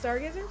Neatsoul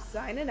Stargazer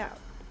signing out.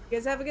 You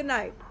guys have a good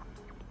night.